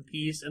in One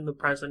Piece in the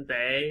present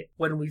day,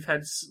 when we've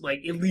had, like,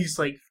 at least,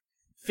 like,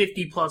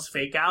 50 plus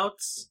fake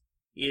outs,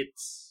 it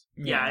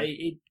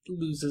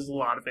loses a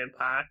lot of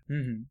impact.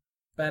 Mm-hmm.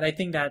 But I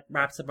think that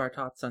wraps up our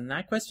thoughts on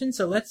that question.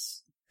 So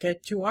let's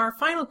get to our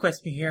final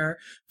question here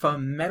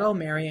from Metal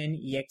Marion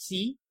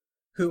EXE,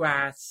 who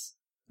asks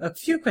a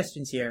few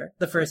questions here.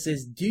 The first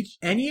is, did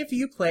any of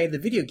you play the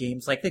video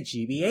games like the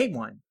GBA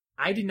one?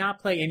 I did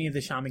not play any of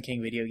the Shaman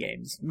King video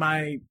games.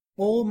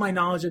 All my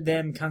knowledge of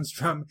them comes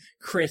from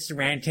Chris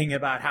ranting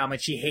about how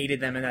much he hated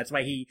them, and that's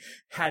why he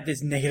had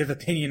this negative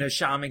opinion of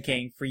Shaman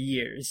King for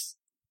years.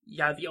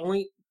 Yeah, the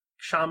only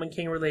Shaman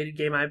King related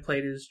game I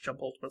played is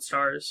Jump Ultimate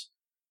Stars.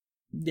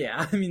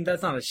 Yeah, I mean,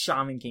 that's not a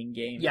Shaman King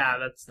game. Yeah,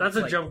 that's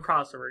a Jump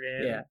crossover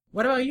game. Yeah.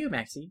 What about you,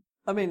 Maxie?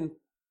 I mean,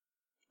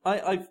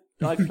 I've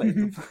played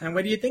them. And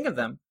what do you think of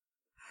them?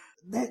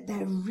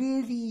 They're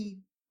really,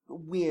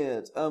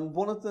 weird.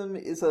 One of them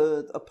is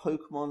a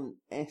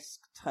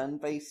Pokemon-esque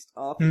turn-based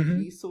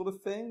RPG sort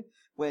of thing,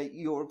 where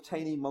you're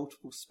obtaining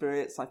multiple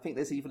spirits. I think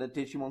there's even a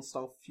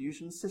Digimon-style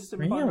fusion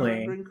system, if I'm Really?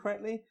 remembering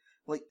correctly.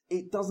 Like,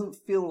 it doesn't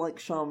feel like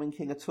Shaman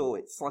King at all.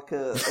 It's like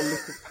a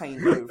lick of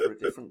paint over a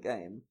different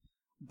game.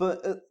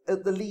 But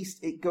at the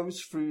least, it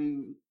goes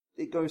through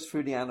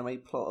the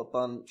anime plot a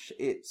bunch.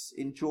 It's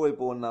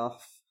enjoyable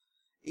enough.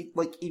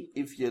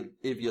 If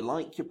you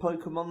like your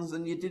Pokemons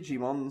and your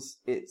Digimons,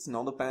 it's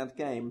not a bad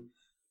game.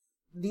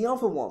 The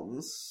other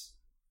ones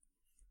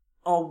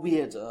are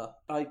weirder.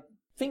 I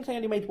think they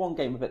only made one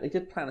game of it. They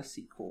did plan a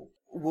sequel.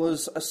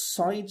 Was a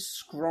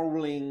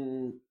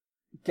side-scrolling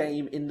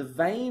game in the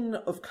vein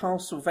of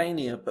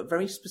Castlevania, but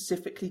very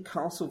specifically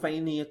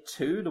Castlevania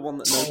 2, the one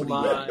that nobody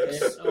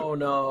likes. Oh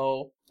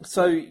no.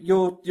 So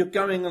you're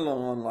going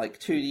along on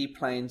like 2D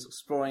planes,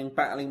 exploring,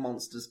 battling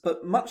monsters,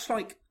 but much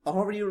like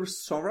Aria of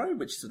Sorrow,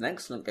 which is an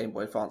excellent Game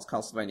Boy Advance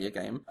Castlevania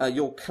game,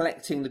 you're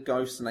collecting the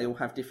ghosts and they all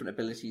have different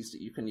abilities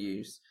that you can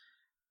use.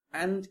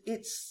 And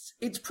it's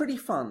pretty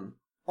fun.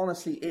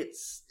 Honestly,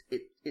 it's a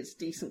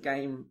decent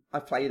game.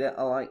 I played it.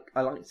 I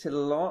liked it a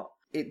lot.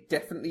 It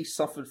definitely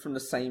suffered from the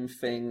same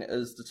thing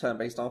as the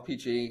turn-based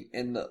RPG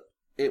in that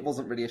it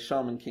wasn't really a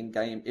Shaman King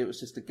game. It was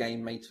just a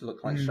game made to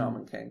look like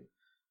Shaman King.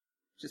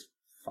 Just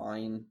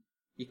fine.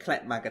 You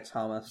collect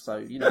Magatama, so,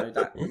 you know,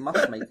 that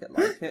must make it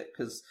like it,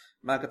 because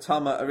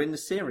Magatama are in the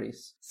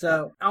series.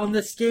 So, on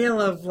the scale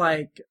of,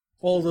 like,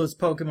 all those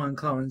Pokemon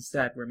clones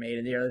that were made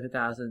in the early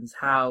 2000s,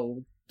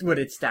 how would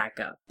it stack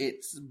up?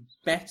 It's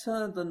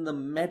better than the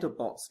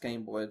Medabots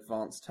Game Boy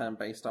Advance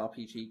turn-based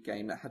RPG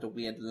game that had a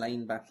weird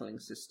lane battling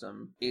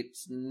system.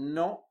 It's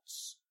not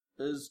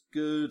as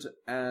good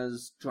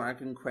as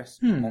Dragon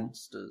Quest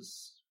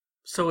Monsters.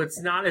 So it's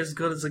not as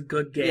good as a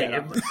good game.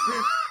 Yeah.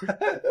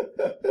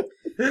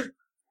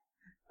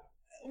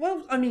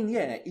 Well, I mean,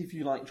 yeah, if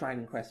you like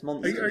Dragon Quest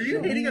Monsters. Are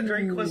you hating on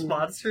Dragon Quest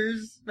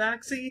Monsters,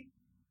 Maxie?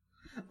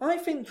 I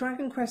think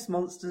Dragon Quest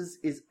Monsters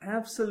is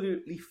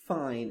absolutely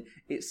fine.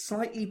 It's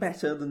slightly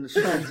better than the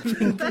Shaman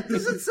King. That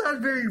doesn't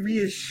sound very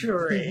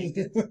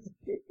reassuring.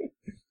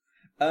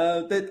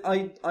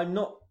 I'm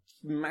not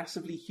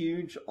massively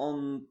huge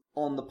on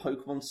the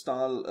Pokemon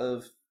style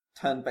of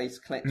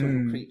turn-based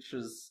collectible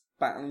creatures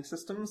battling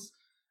systems,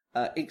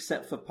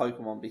 except for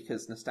Pokemon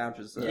because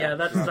nostalgia's. Yeah,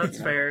 that's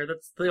fair.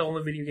 That's the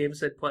only video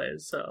games it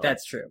plays. So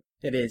That's true.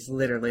 It is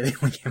literally the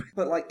only game.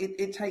 But like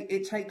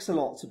it takes a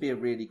lot to be a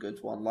really good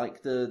one.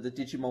 Like the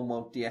Digimon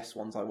World DS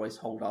ones, I always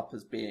hold up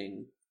as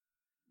being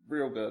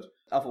real good.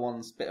 Other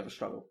ones, bit of a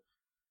struggle.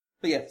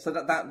 But yeah, so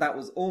that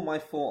was all my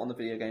thought on the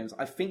video games.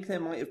 I think there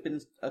might have been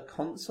a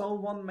console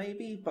one,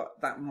 maybe, but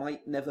that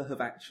might never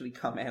have actually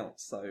come out.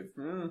 So.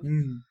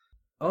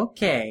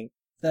 Okay.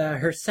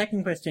 Her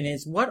second question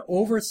is, what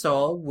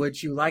Oversoul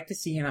would you like to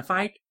see in a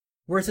fight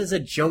versus a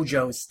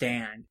JoJo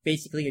stand?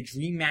 Basically a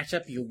dream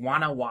matchup you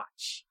wanna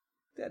watch.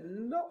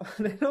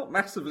 They're not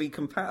massively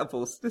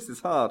compatible, so this is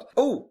hard.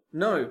 Oh,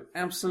 no,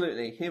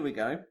 absolutely. Here we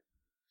go.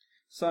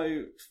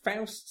 So,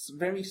 Faust's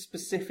very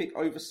specific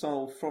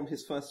Oversoul from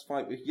his first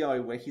fight with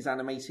Yo, where he's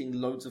animating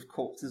loads of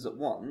corpses at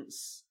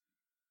once,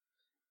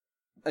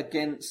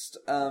 against,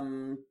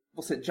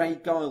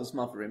 Jade Giles'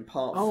 mother in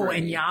part 3. Oh,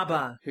 and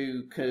Yaba.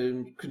 Who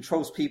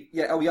controls people.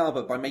 Yeah,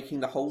 Yaba, by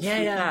making the whole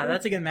Yeah,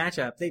 that's a good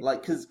matchup.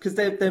 Because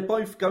they're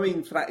both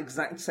going for that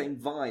exact same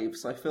vibe,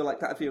 so I feel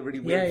like that'd be a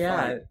really weird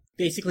fight.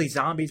 Basically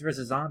zombies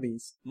versus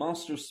zombies.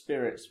 Master of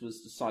Spirits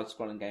was the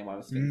side-scrolling game I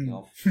was thinking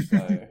of,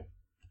 so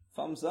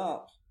thumbs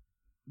up.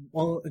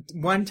 Well,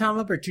 one thumb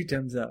up or two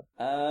thumbs up?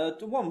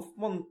 One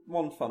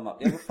thumb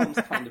up. The other thumb's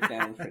kind of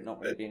down for it not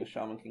really being a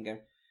Shaman King game.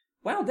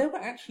 Wow, there were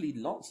actually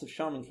lots of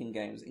Shaman King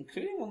games,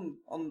 including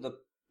on the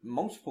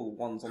multiple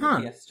ones on the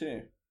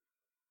PS2.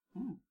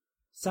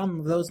 Some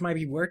of those might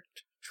be worth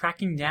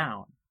tracking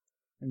down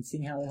and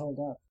seeing how they hold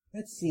up.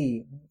 Let's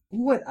see.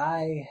 What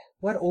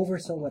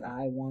Oversoul would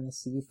I want to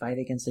see fight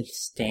against a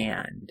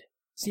stand?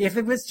 See, if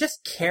it was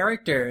just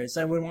characters,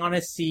 I would want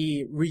to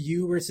see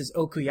Ryu versus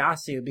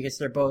Okuyasu because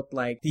they're both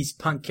like these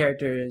punk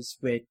characters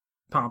with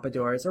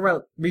pompadours. Or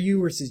well,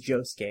 Ryu versus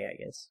Josuke, I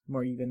guess.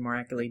 More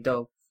accurately,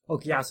 though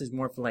Okuyasu is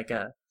more for like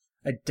a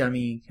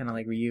dummy, kind of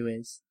like Ryu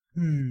is.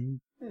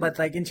 But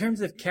like in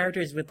terms of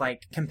characters with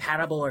like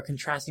compatible or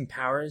contrasting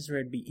powers,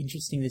 where it'd be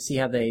interesting to see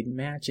how they'd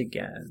match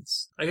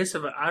against. I guess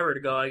if I were to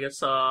go, I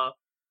guess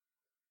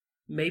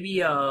maybe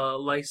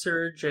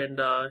Lysurge and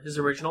his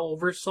original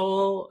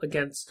Oversoul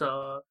against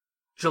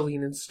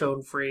Jolene and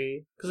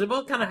Stonefree, because they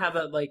both kind of have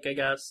that like I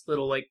guess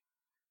little like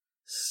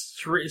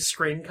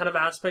screen kind of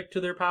aspect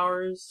to their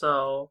powers.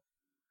 So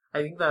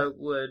I think that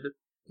would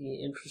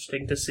be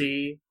interesting to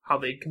see how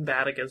they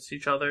combat against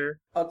each other.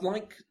 I'd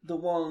like the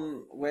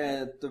one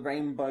where the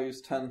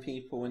rainbows turn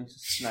people into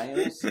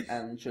snails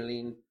and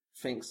Jolene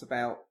thinks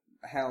about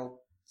how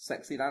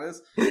sexy that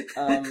is.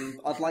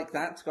 I'd like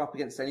that to go up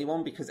against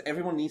anyone because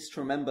everyone needs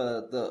to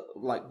remember that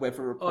like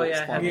weather reports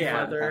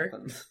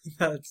happened.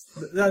 That's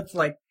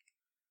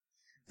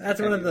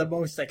one of the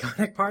most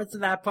iconic parts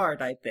of that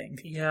part, I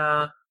think.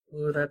 Yeah.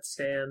 Ooh, that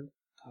stand.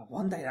 God,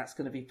 one day that's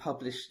going to be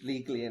published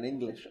legally in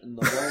English, and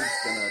the world's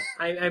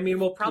going to... I mean,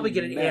 we'll probably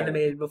get it Melt.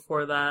 animated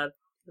before that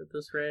at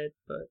this rate,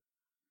 but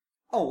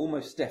Oh,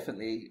 almost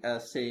definitely,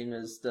 seeing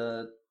as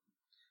the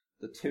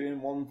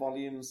 2-in-1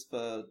 volumes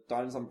for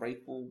Diamonds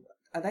Unbreakable...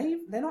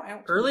 They're not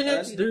out early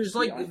next. There's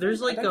next year, like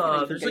there's like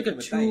a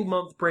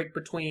 2-month break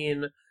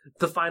between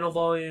the final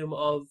volume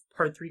of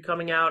Part 3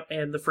 coming out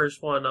and the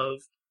first one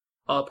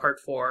of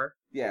Part 4.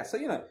 Yeah, so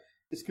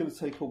it's going to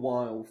take a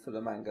while for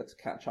the manga to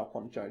catch up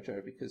on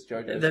JoJo because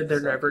JoJo. They're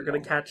never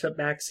going to catch up,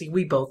 Maxie.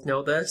 We both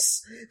know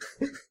this.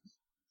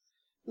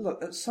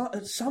 Look, at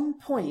some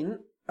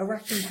point,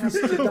 Araki has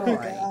to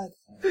die,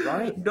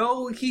 right?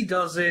 No, he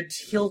doesn't.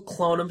 He'll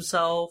clone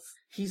himself.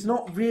 He's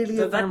not really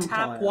a That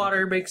vampire. tap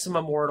water makes him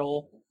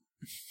immortal.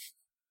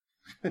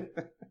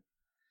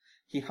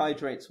 He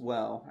hydrates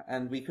well,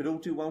 and we could all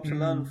do well to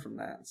learn from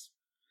that.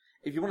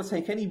 If you want to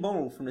take any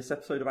moral from this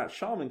episode about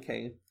Shaman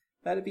King,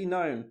 let it be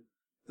known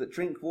that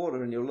drink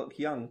water and you'll look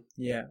young.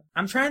 Yeah.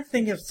 I'm trying to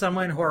think if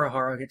someone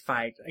Horo could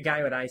fight a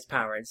guy with ice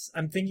powers.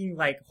 I'm thinking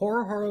like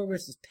Horo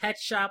versus Pet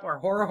Shop or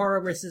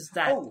Horo versus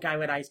that guy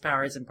with ice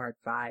powers in Part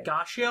 5.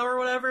 Gashio or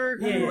whatever?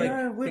 Yeah. Who,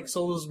 No, makes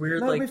all those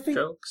weird,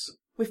 jokes.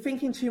 We're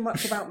thinking too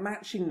much about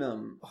matching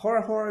them.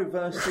 Horo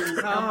versus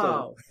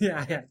Abdul.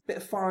 Yeah. Bit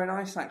of fire and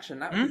ice action.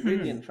 That would be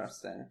really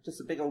interesting. Just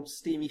a big old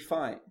steamy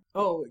fight.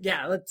 Oh,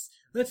 yeah,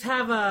 let's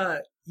have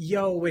a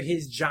Yo with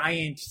his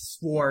giant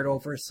sword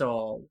over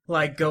Soul,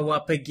 like, go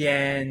up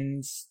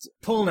against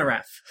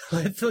Polnareff.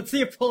 Let's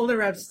see if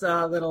Polnareff's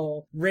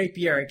little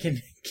rapier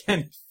can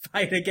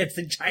fight against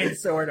a giant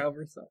sword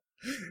over Soul.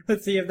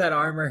 Let's see if that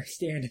armor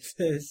stand, if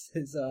his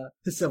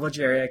Civil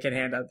Chariot can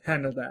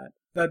handle that.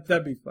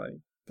 That'd be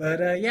funny.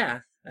 But, yeah,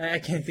 I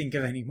can't think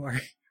of any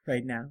more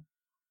right now.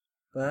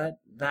 But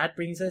that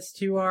brings us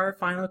to our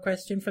final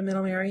question from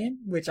Middle Marion,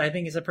 which I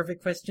think is a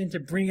perfect question to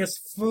bring us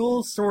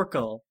full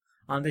circle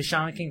on the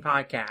Shaman King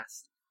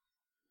podcast.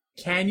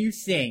 Can you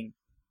sing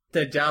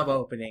the dub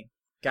opening?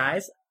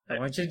 Guys, I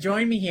want you to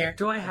join me here.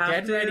 Do I have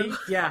Get to? ready.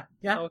 Yeah.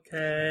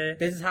 Okay.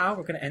 This is how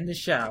we're going to end the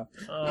show.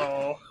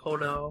 Oh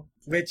no.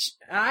 Which,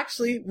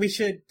 actually, we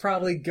should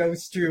probably go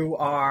through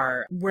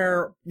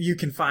where you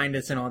can find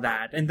us and all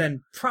that, and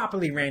then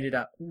properly round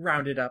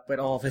it up with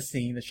all of us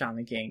singing the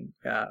Shaman King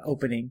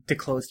opening to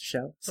close the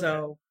show.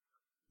 So,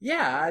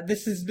 yeah,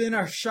 this has been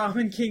our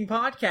Shaman King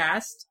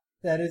podcast.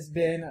 That has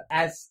been,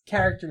 as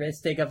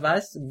characteristic of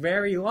us,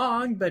 very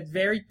long, but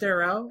very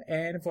thorough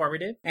and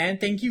informative. And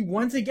thank you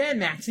once again,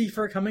 Maxie,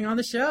 for coming on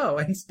the show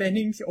and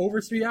spending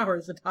over 3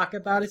 hours to talk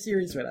about a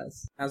series with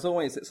us. As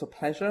always, it's a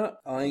pleasure.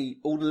 All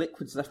the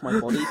liquids left my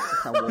body.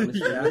 How warm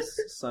this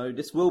is. So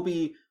this will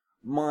be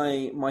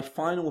my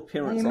final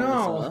appearance on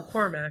this earth.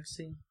 Poor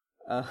Maxie.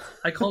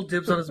 I called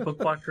dibs on his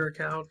Bookwalker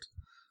account.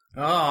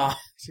 Oh,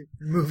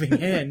 moving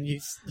in, you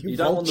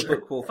don't want the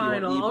Bookwalker.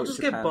 Fine, I'll just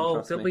get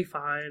both. It'll be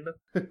fine.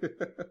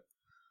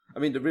 I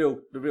mean, the real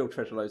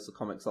treasure loads of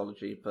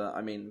Comixology, but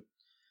I mean,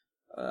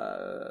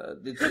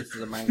 this is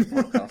a manga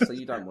podcast, so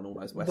you don't want all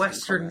those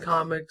Western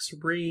comics.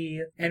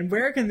 And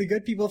where can the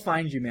good people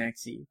find you,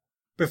 Maxie,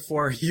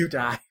 before you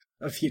die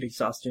of heat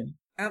exhaustion?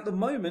 At the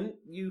moment,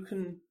 you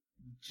can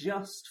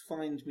just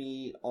find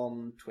me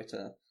on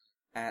Twitter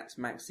at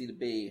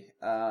MaxieTheBee.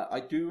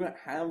 I do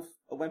have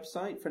a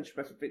website,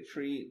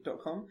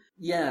 friendshipeffortvictory.com.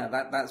 Yeah,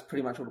 that's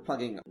pretty much all the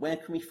plugging. Where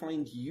can we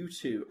find you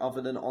two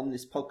other than on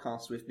this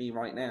podcast with me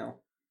right now?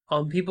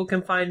 People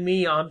can find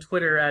me on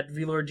Twitter at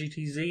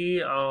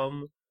VLordGTZ.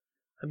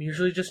 I'm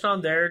usually just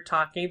on there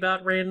talking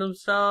about random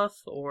stuff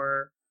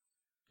or,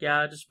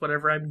 just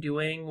whatever I'm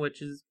doing,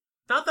 which is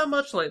not that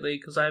much lately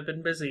because I've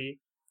been busy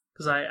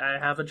because I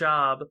have a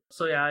job.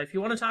 So if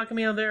you want to talk to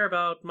me on there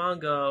about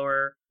manga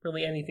or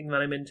really anything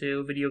that I'm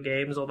into, video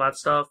games, all that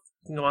stuff,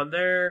 you can go on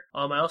there.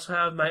 I also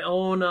have my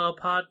own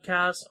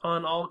podcast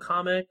on All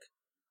Comic,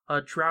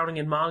 Drowning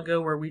in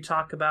Manga, where we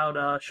talk about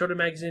Shonen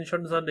Magazine,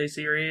 Shonen Sunday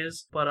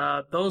series.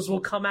 But those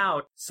will come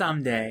out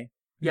someday.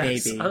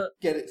 Yes. Maybe.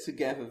 Get it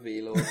together,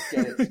 V-Lord.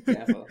 Get it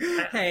together.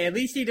 Hey, at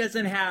least he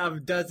doesn't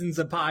have dozens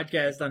of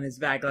podcasts on his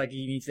back like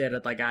he needs to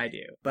edit like I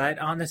do. But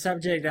on the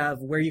subject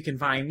of where you can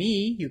find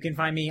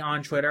me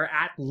on Twitter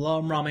at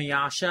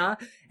LumRamayasha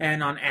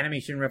and on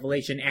Animation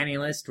Revelation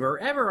Analyst.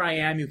 Wherever I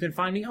am, you can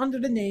find me under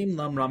the name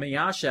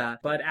LumRamayasha.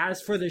 But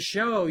as for the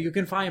show, you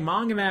can find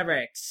Manga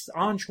Mavericks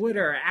on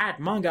Twitter at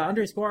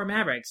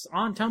manga_Mavericks,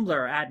 on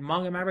Tumblr at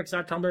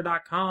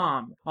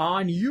mangamavericks.tumblr.com,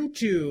 on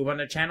YouTube on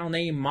the channel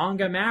name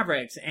Manga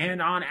Mavericks,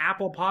 and on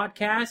Apple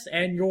Podcasts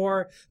and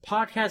your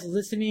podcast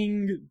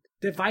listening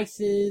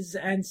devices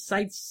and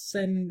sites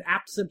and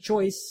apps of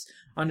choice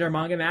under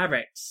Manga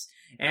Mavericks.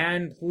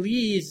 And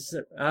please,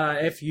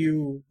 if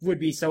you would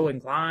be so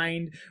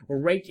inclined,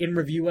 rate and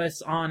review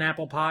us on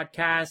Apple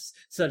Podcasts,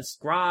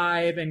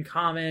 subscribe and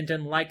comment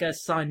and like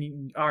us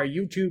on our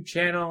YouTube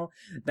channel.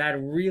 That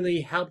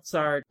really helps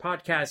our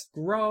podcast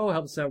grow,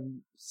 helps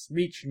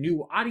reach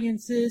new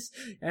audiences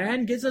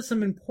and gives us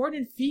some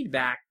important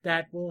feedback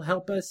that will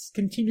help us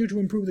continue to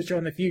improve the show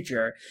in the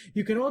future.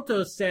 You can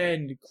also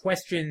send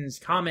questions,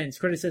 comments,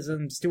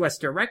 criticisms to us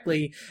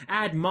directly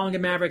at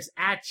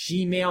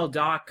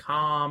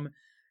mangamavericks@gmail.com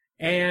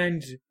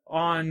and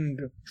on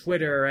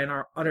Twitter and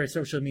our other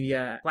social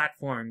media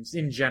platforms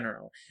in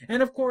general.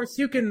 And of course,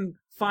 you can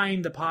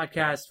find the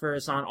podcast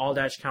first on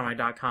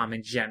all-comic.com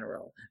in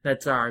general.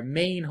 That's our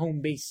main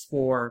home base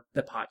for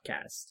the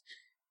podcast.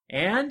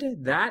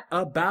 And that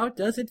about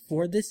does it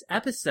for this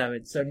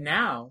episode. So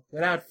now,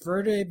 without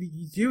further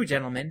ado,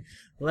 gentlemen,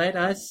 let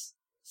us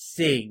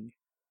sing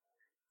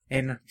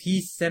in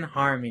peace and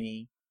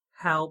harmony.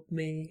 Help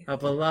me. A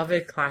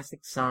beloved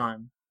classic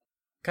song.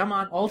 Come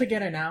on, all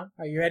together now.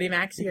 Are you ready,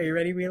 Maxie? Are you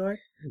ready, Wheeler?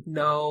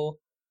 No.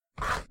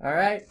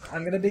 Alright,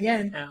 I'm gonna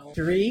begin. Ow.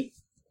 3,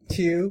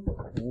 2,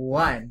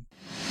 1.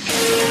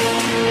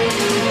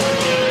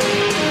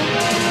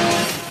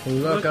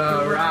 Look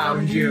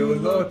around you,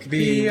 look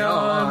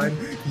beyond.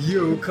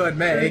 You could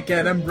make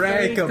an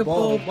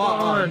unbreakable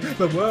bond.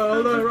 The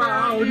world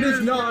around is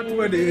not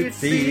what it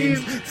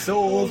seems.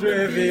 Souls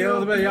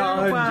revealed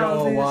beyond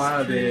your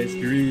wildest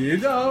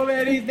dreams. So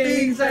many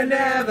things I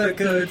never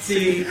could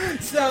see.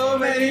 So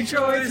many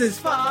choices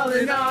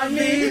falling on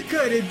me.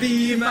 Could it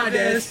be my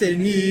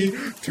destiny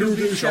to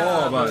be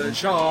Shaman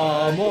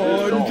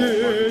King?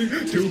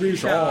 To be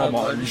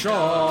Shaman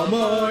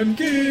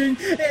King.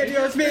 If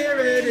your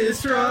spirit is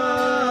strong,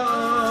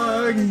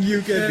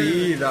 you could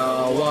be the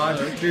one.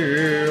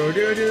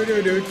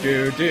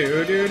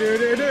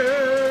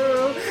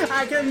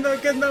 I can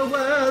look at the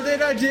world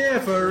in a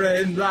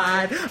different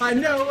light. I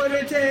know what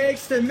it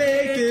takes to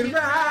make it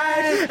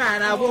right,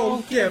 and I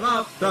won't give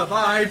up the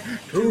fight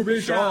to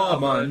be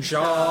Shaman King.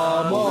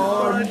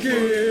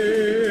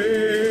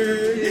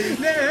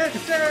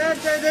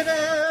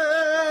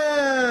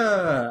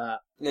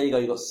 There you go,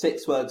 you got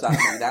 6 words out of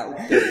me, that'll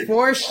do.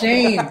 For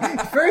shame.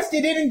 First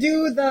you didn't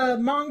do the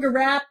manga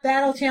rap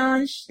battle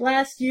challenge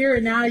last year,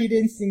 and now you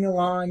didn't sing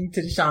along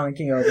to the Shaman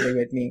King overlay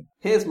with me.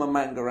 Here's my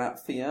manga rap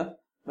for you.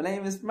 My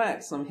name is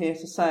Max, and I'm here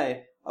to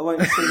say I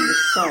won't sing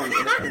this song in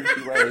a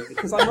funky way,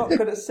 because I'm not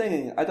good at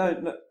singing. I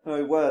don't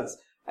know words.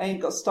 I ain't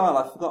got style,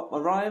 I forgot my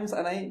rhymes,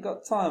 and I ain't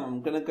got time.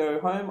 I'm gonna go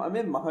home, I'm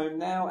in my home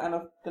now, and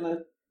I'm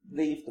gonna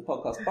leave the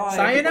podcast. Bye.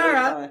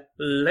 Sayonara. Bye.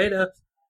 Later.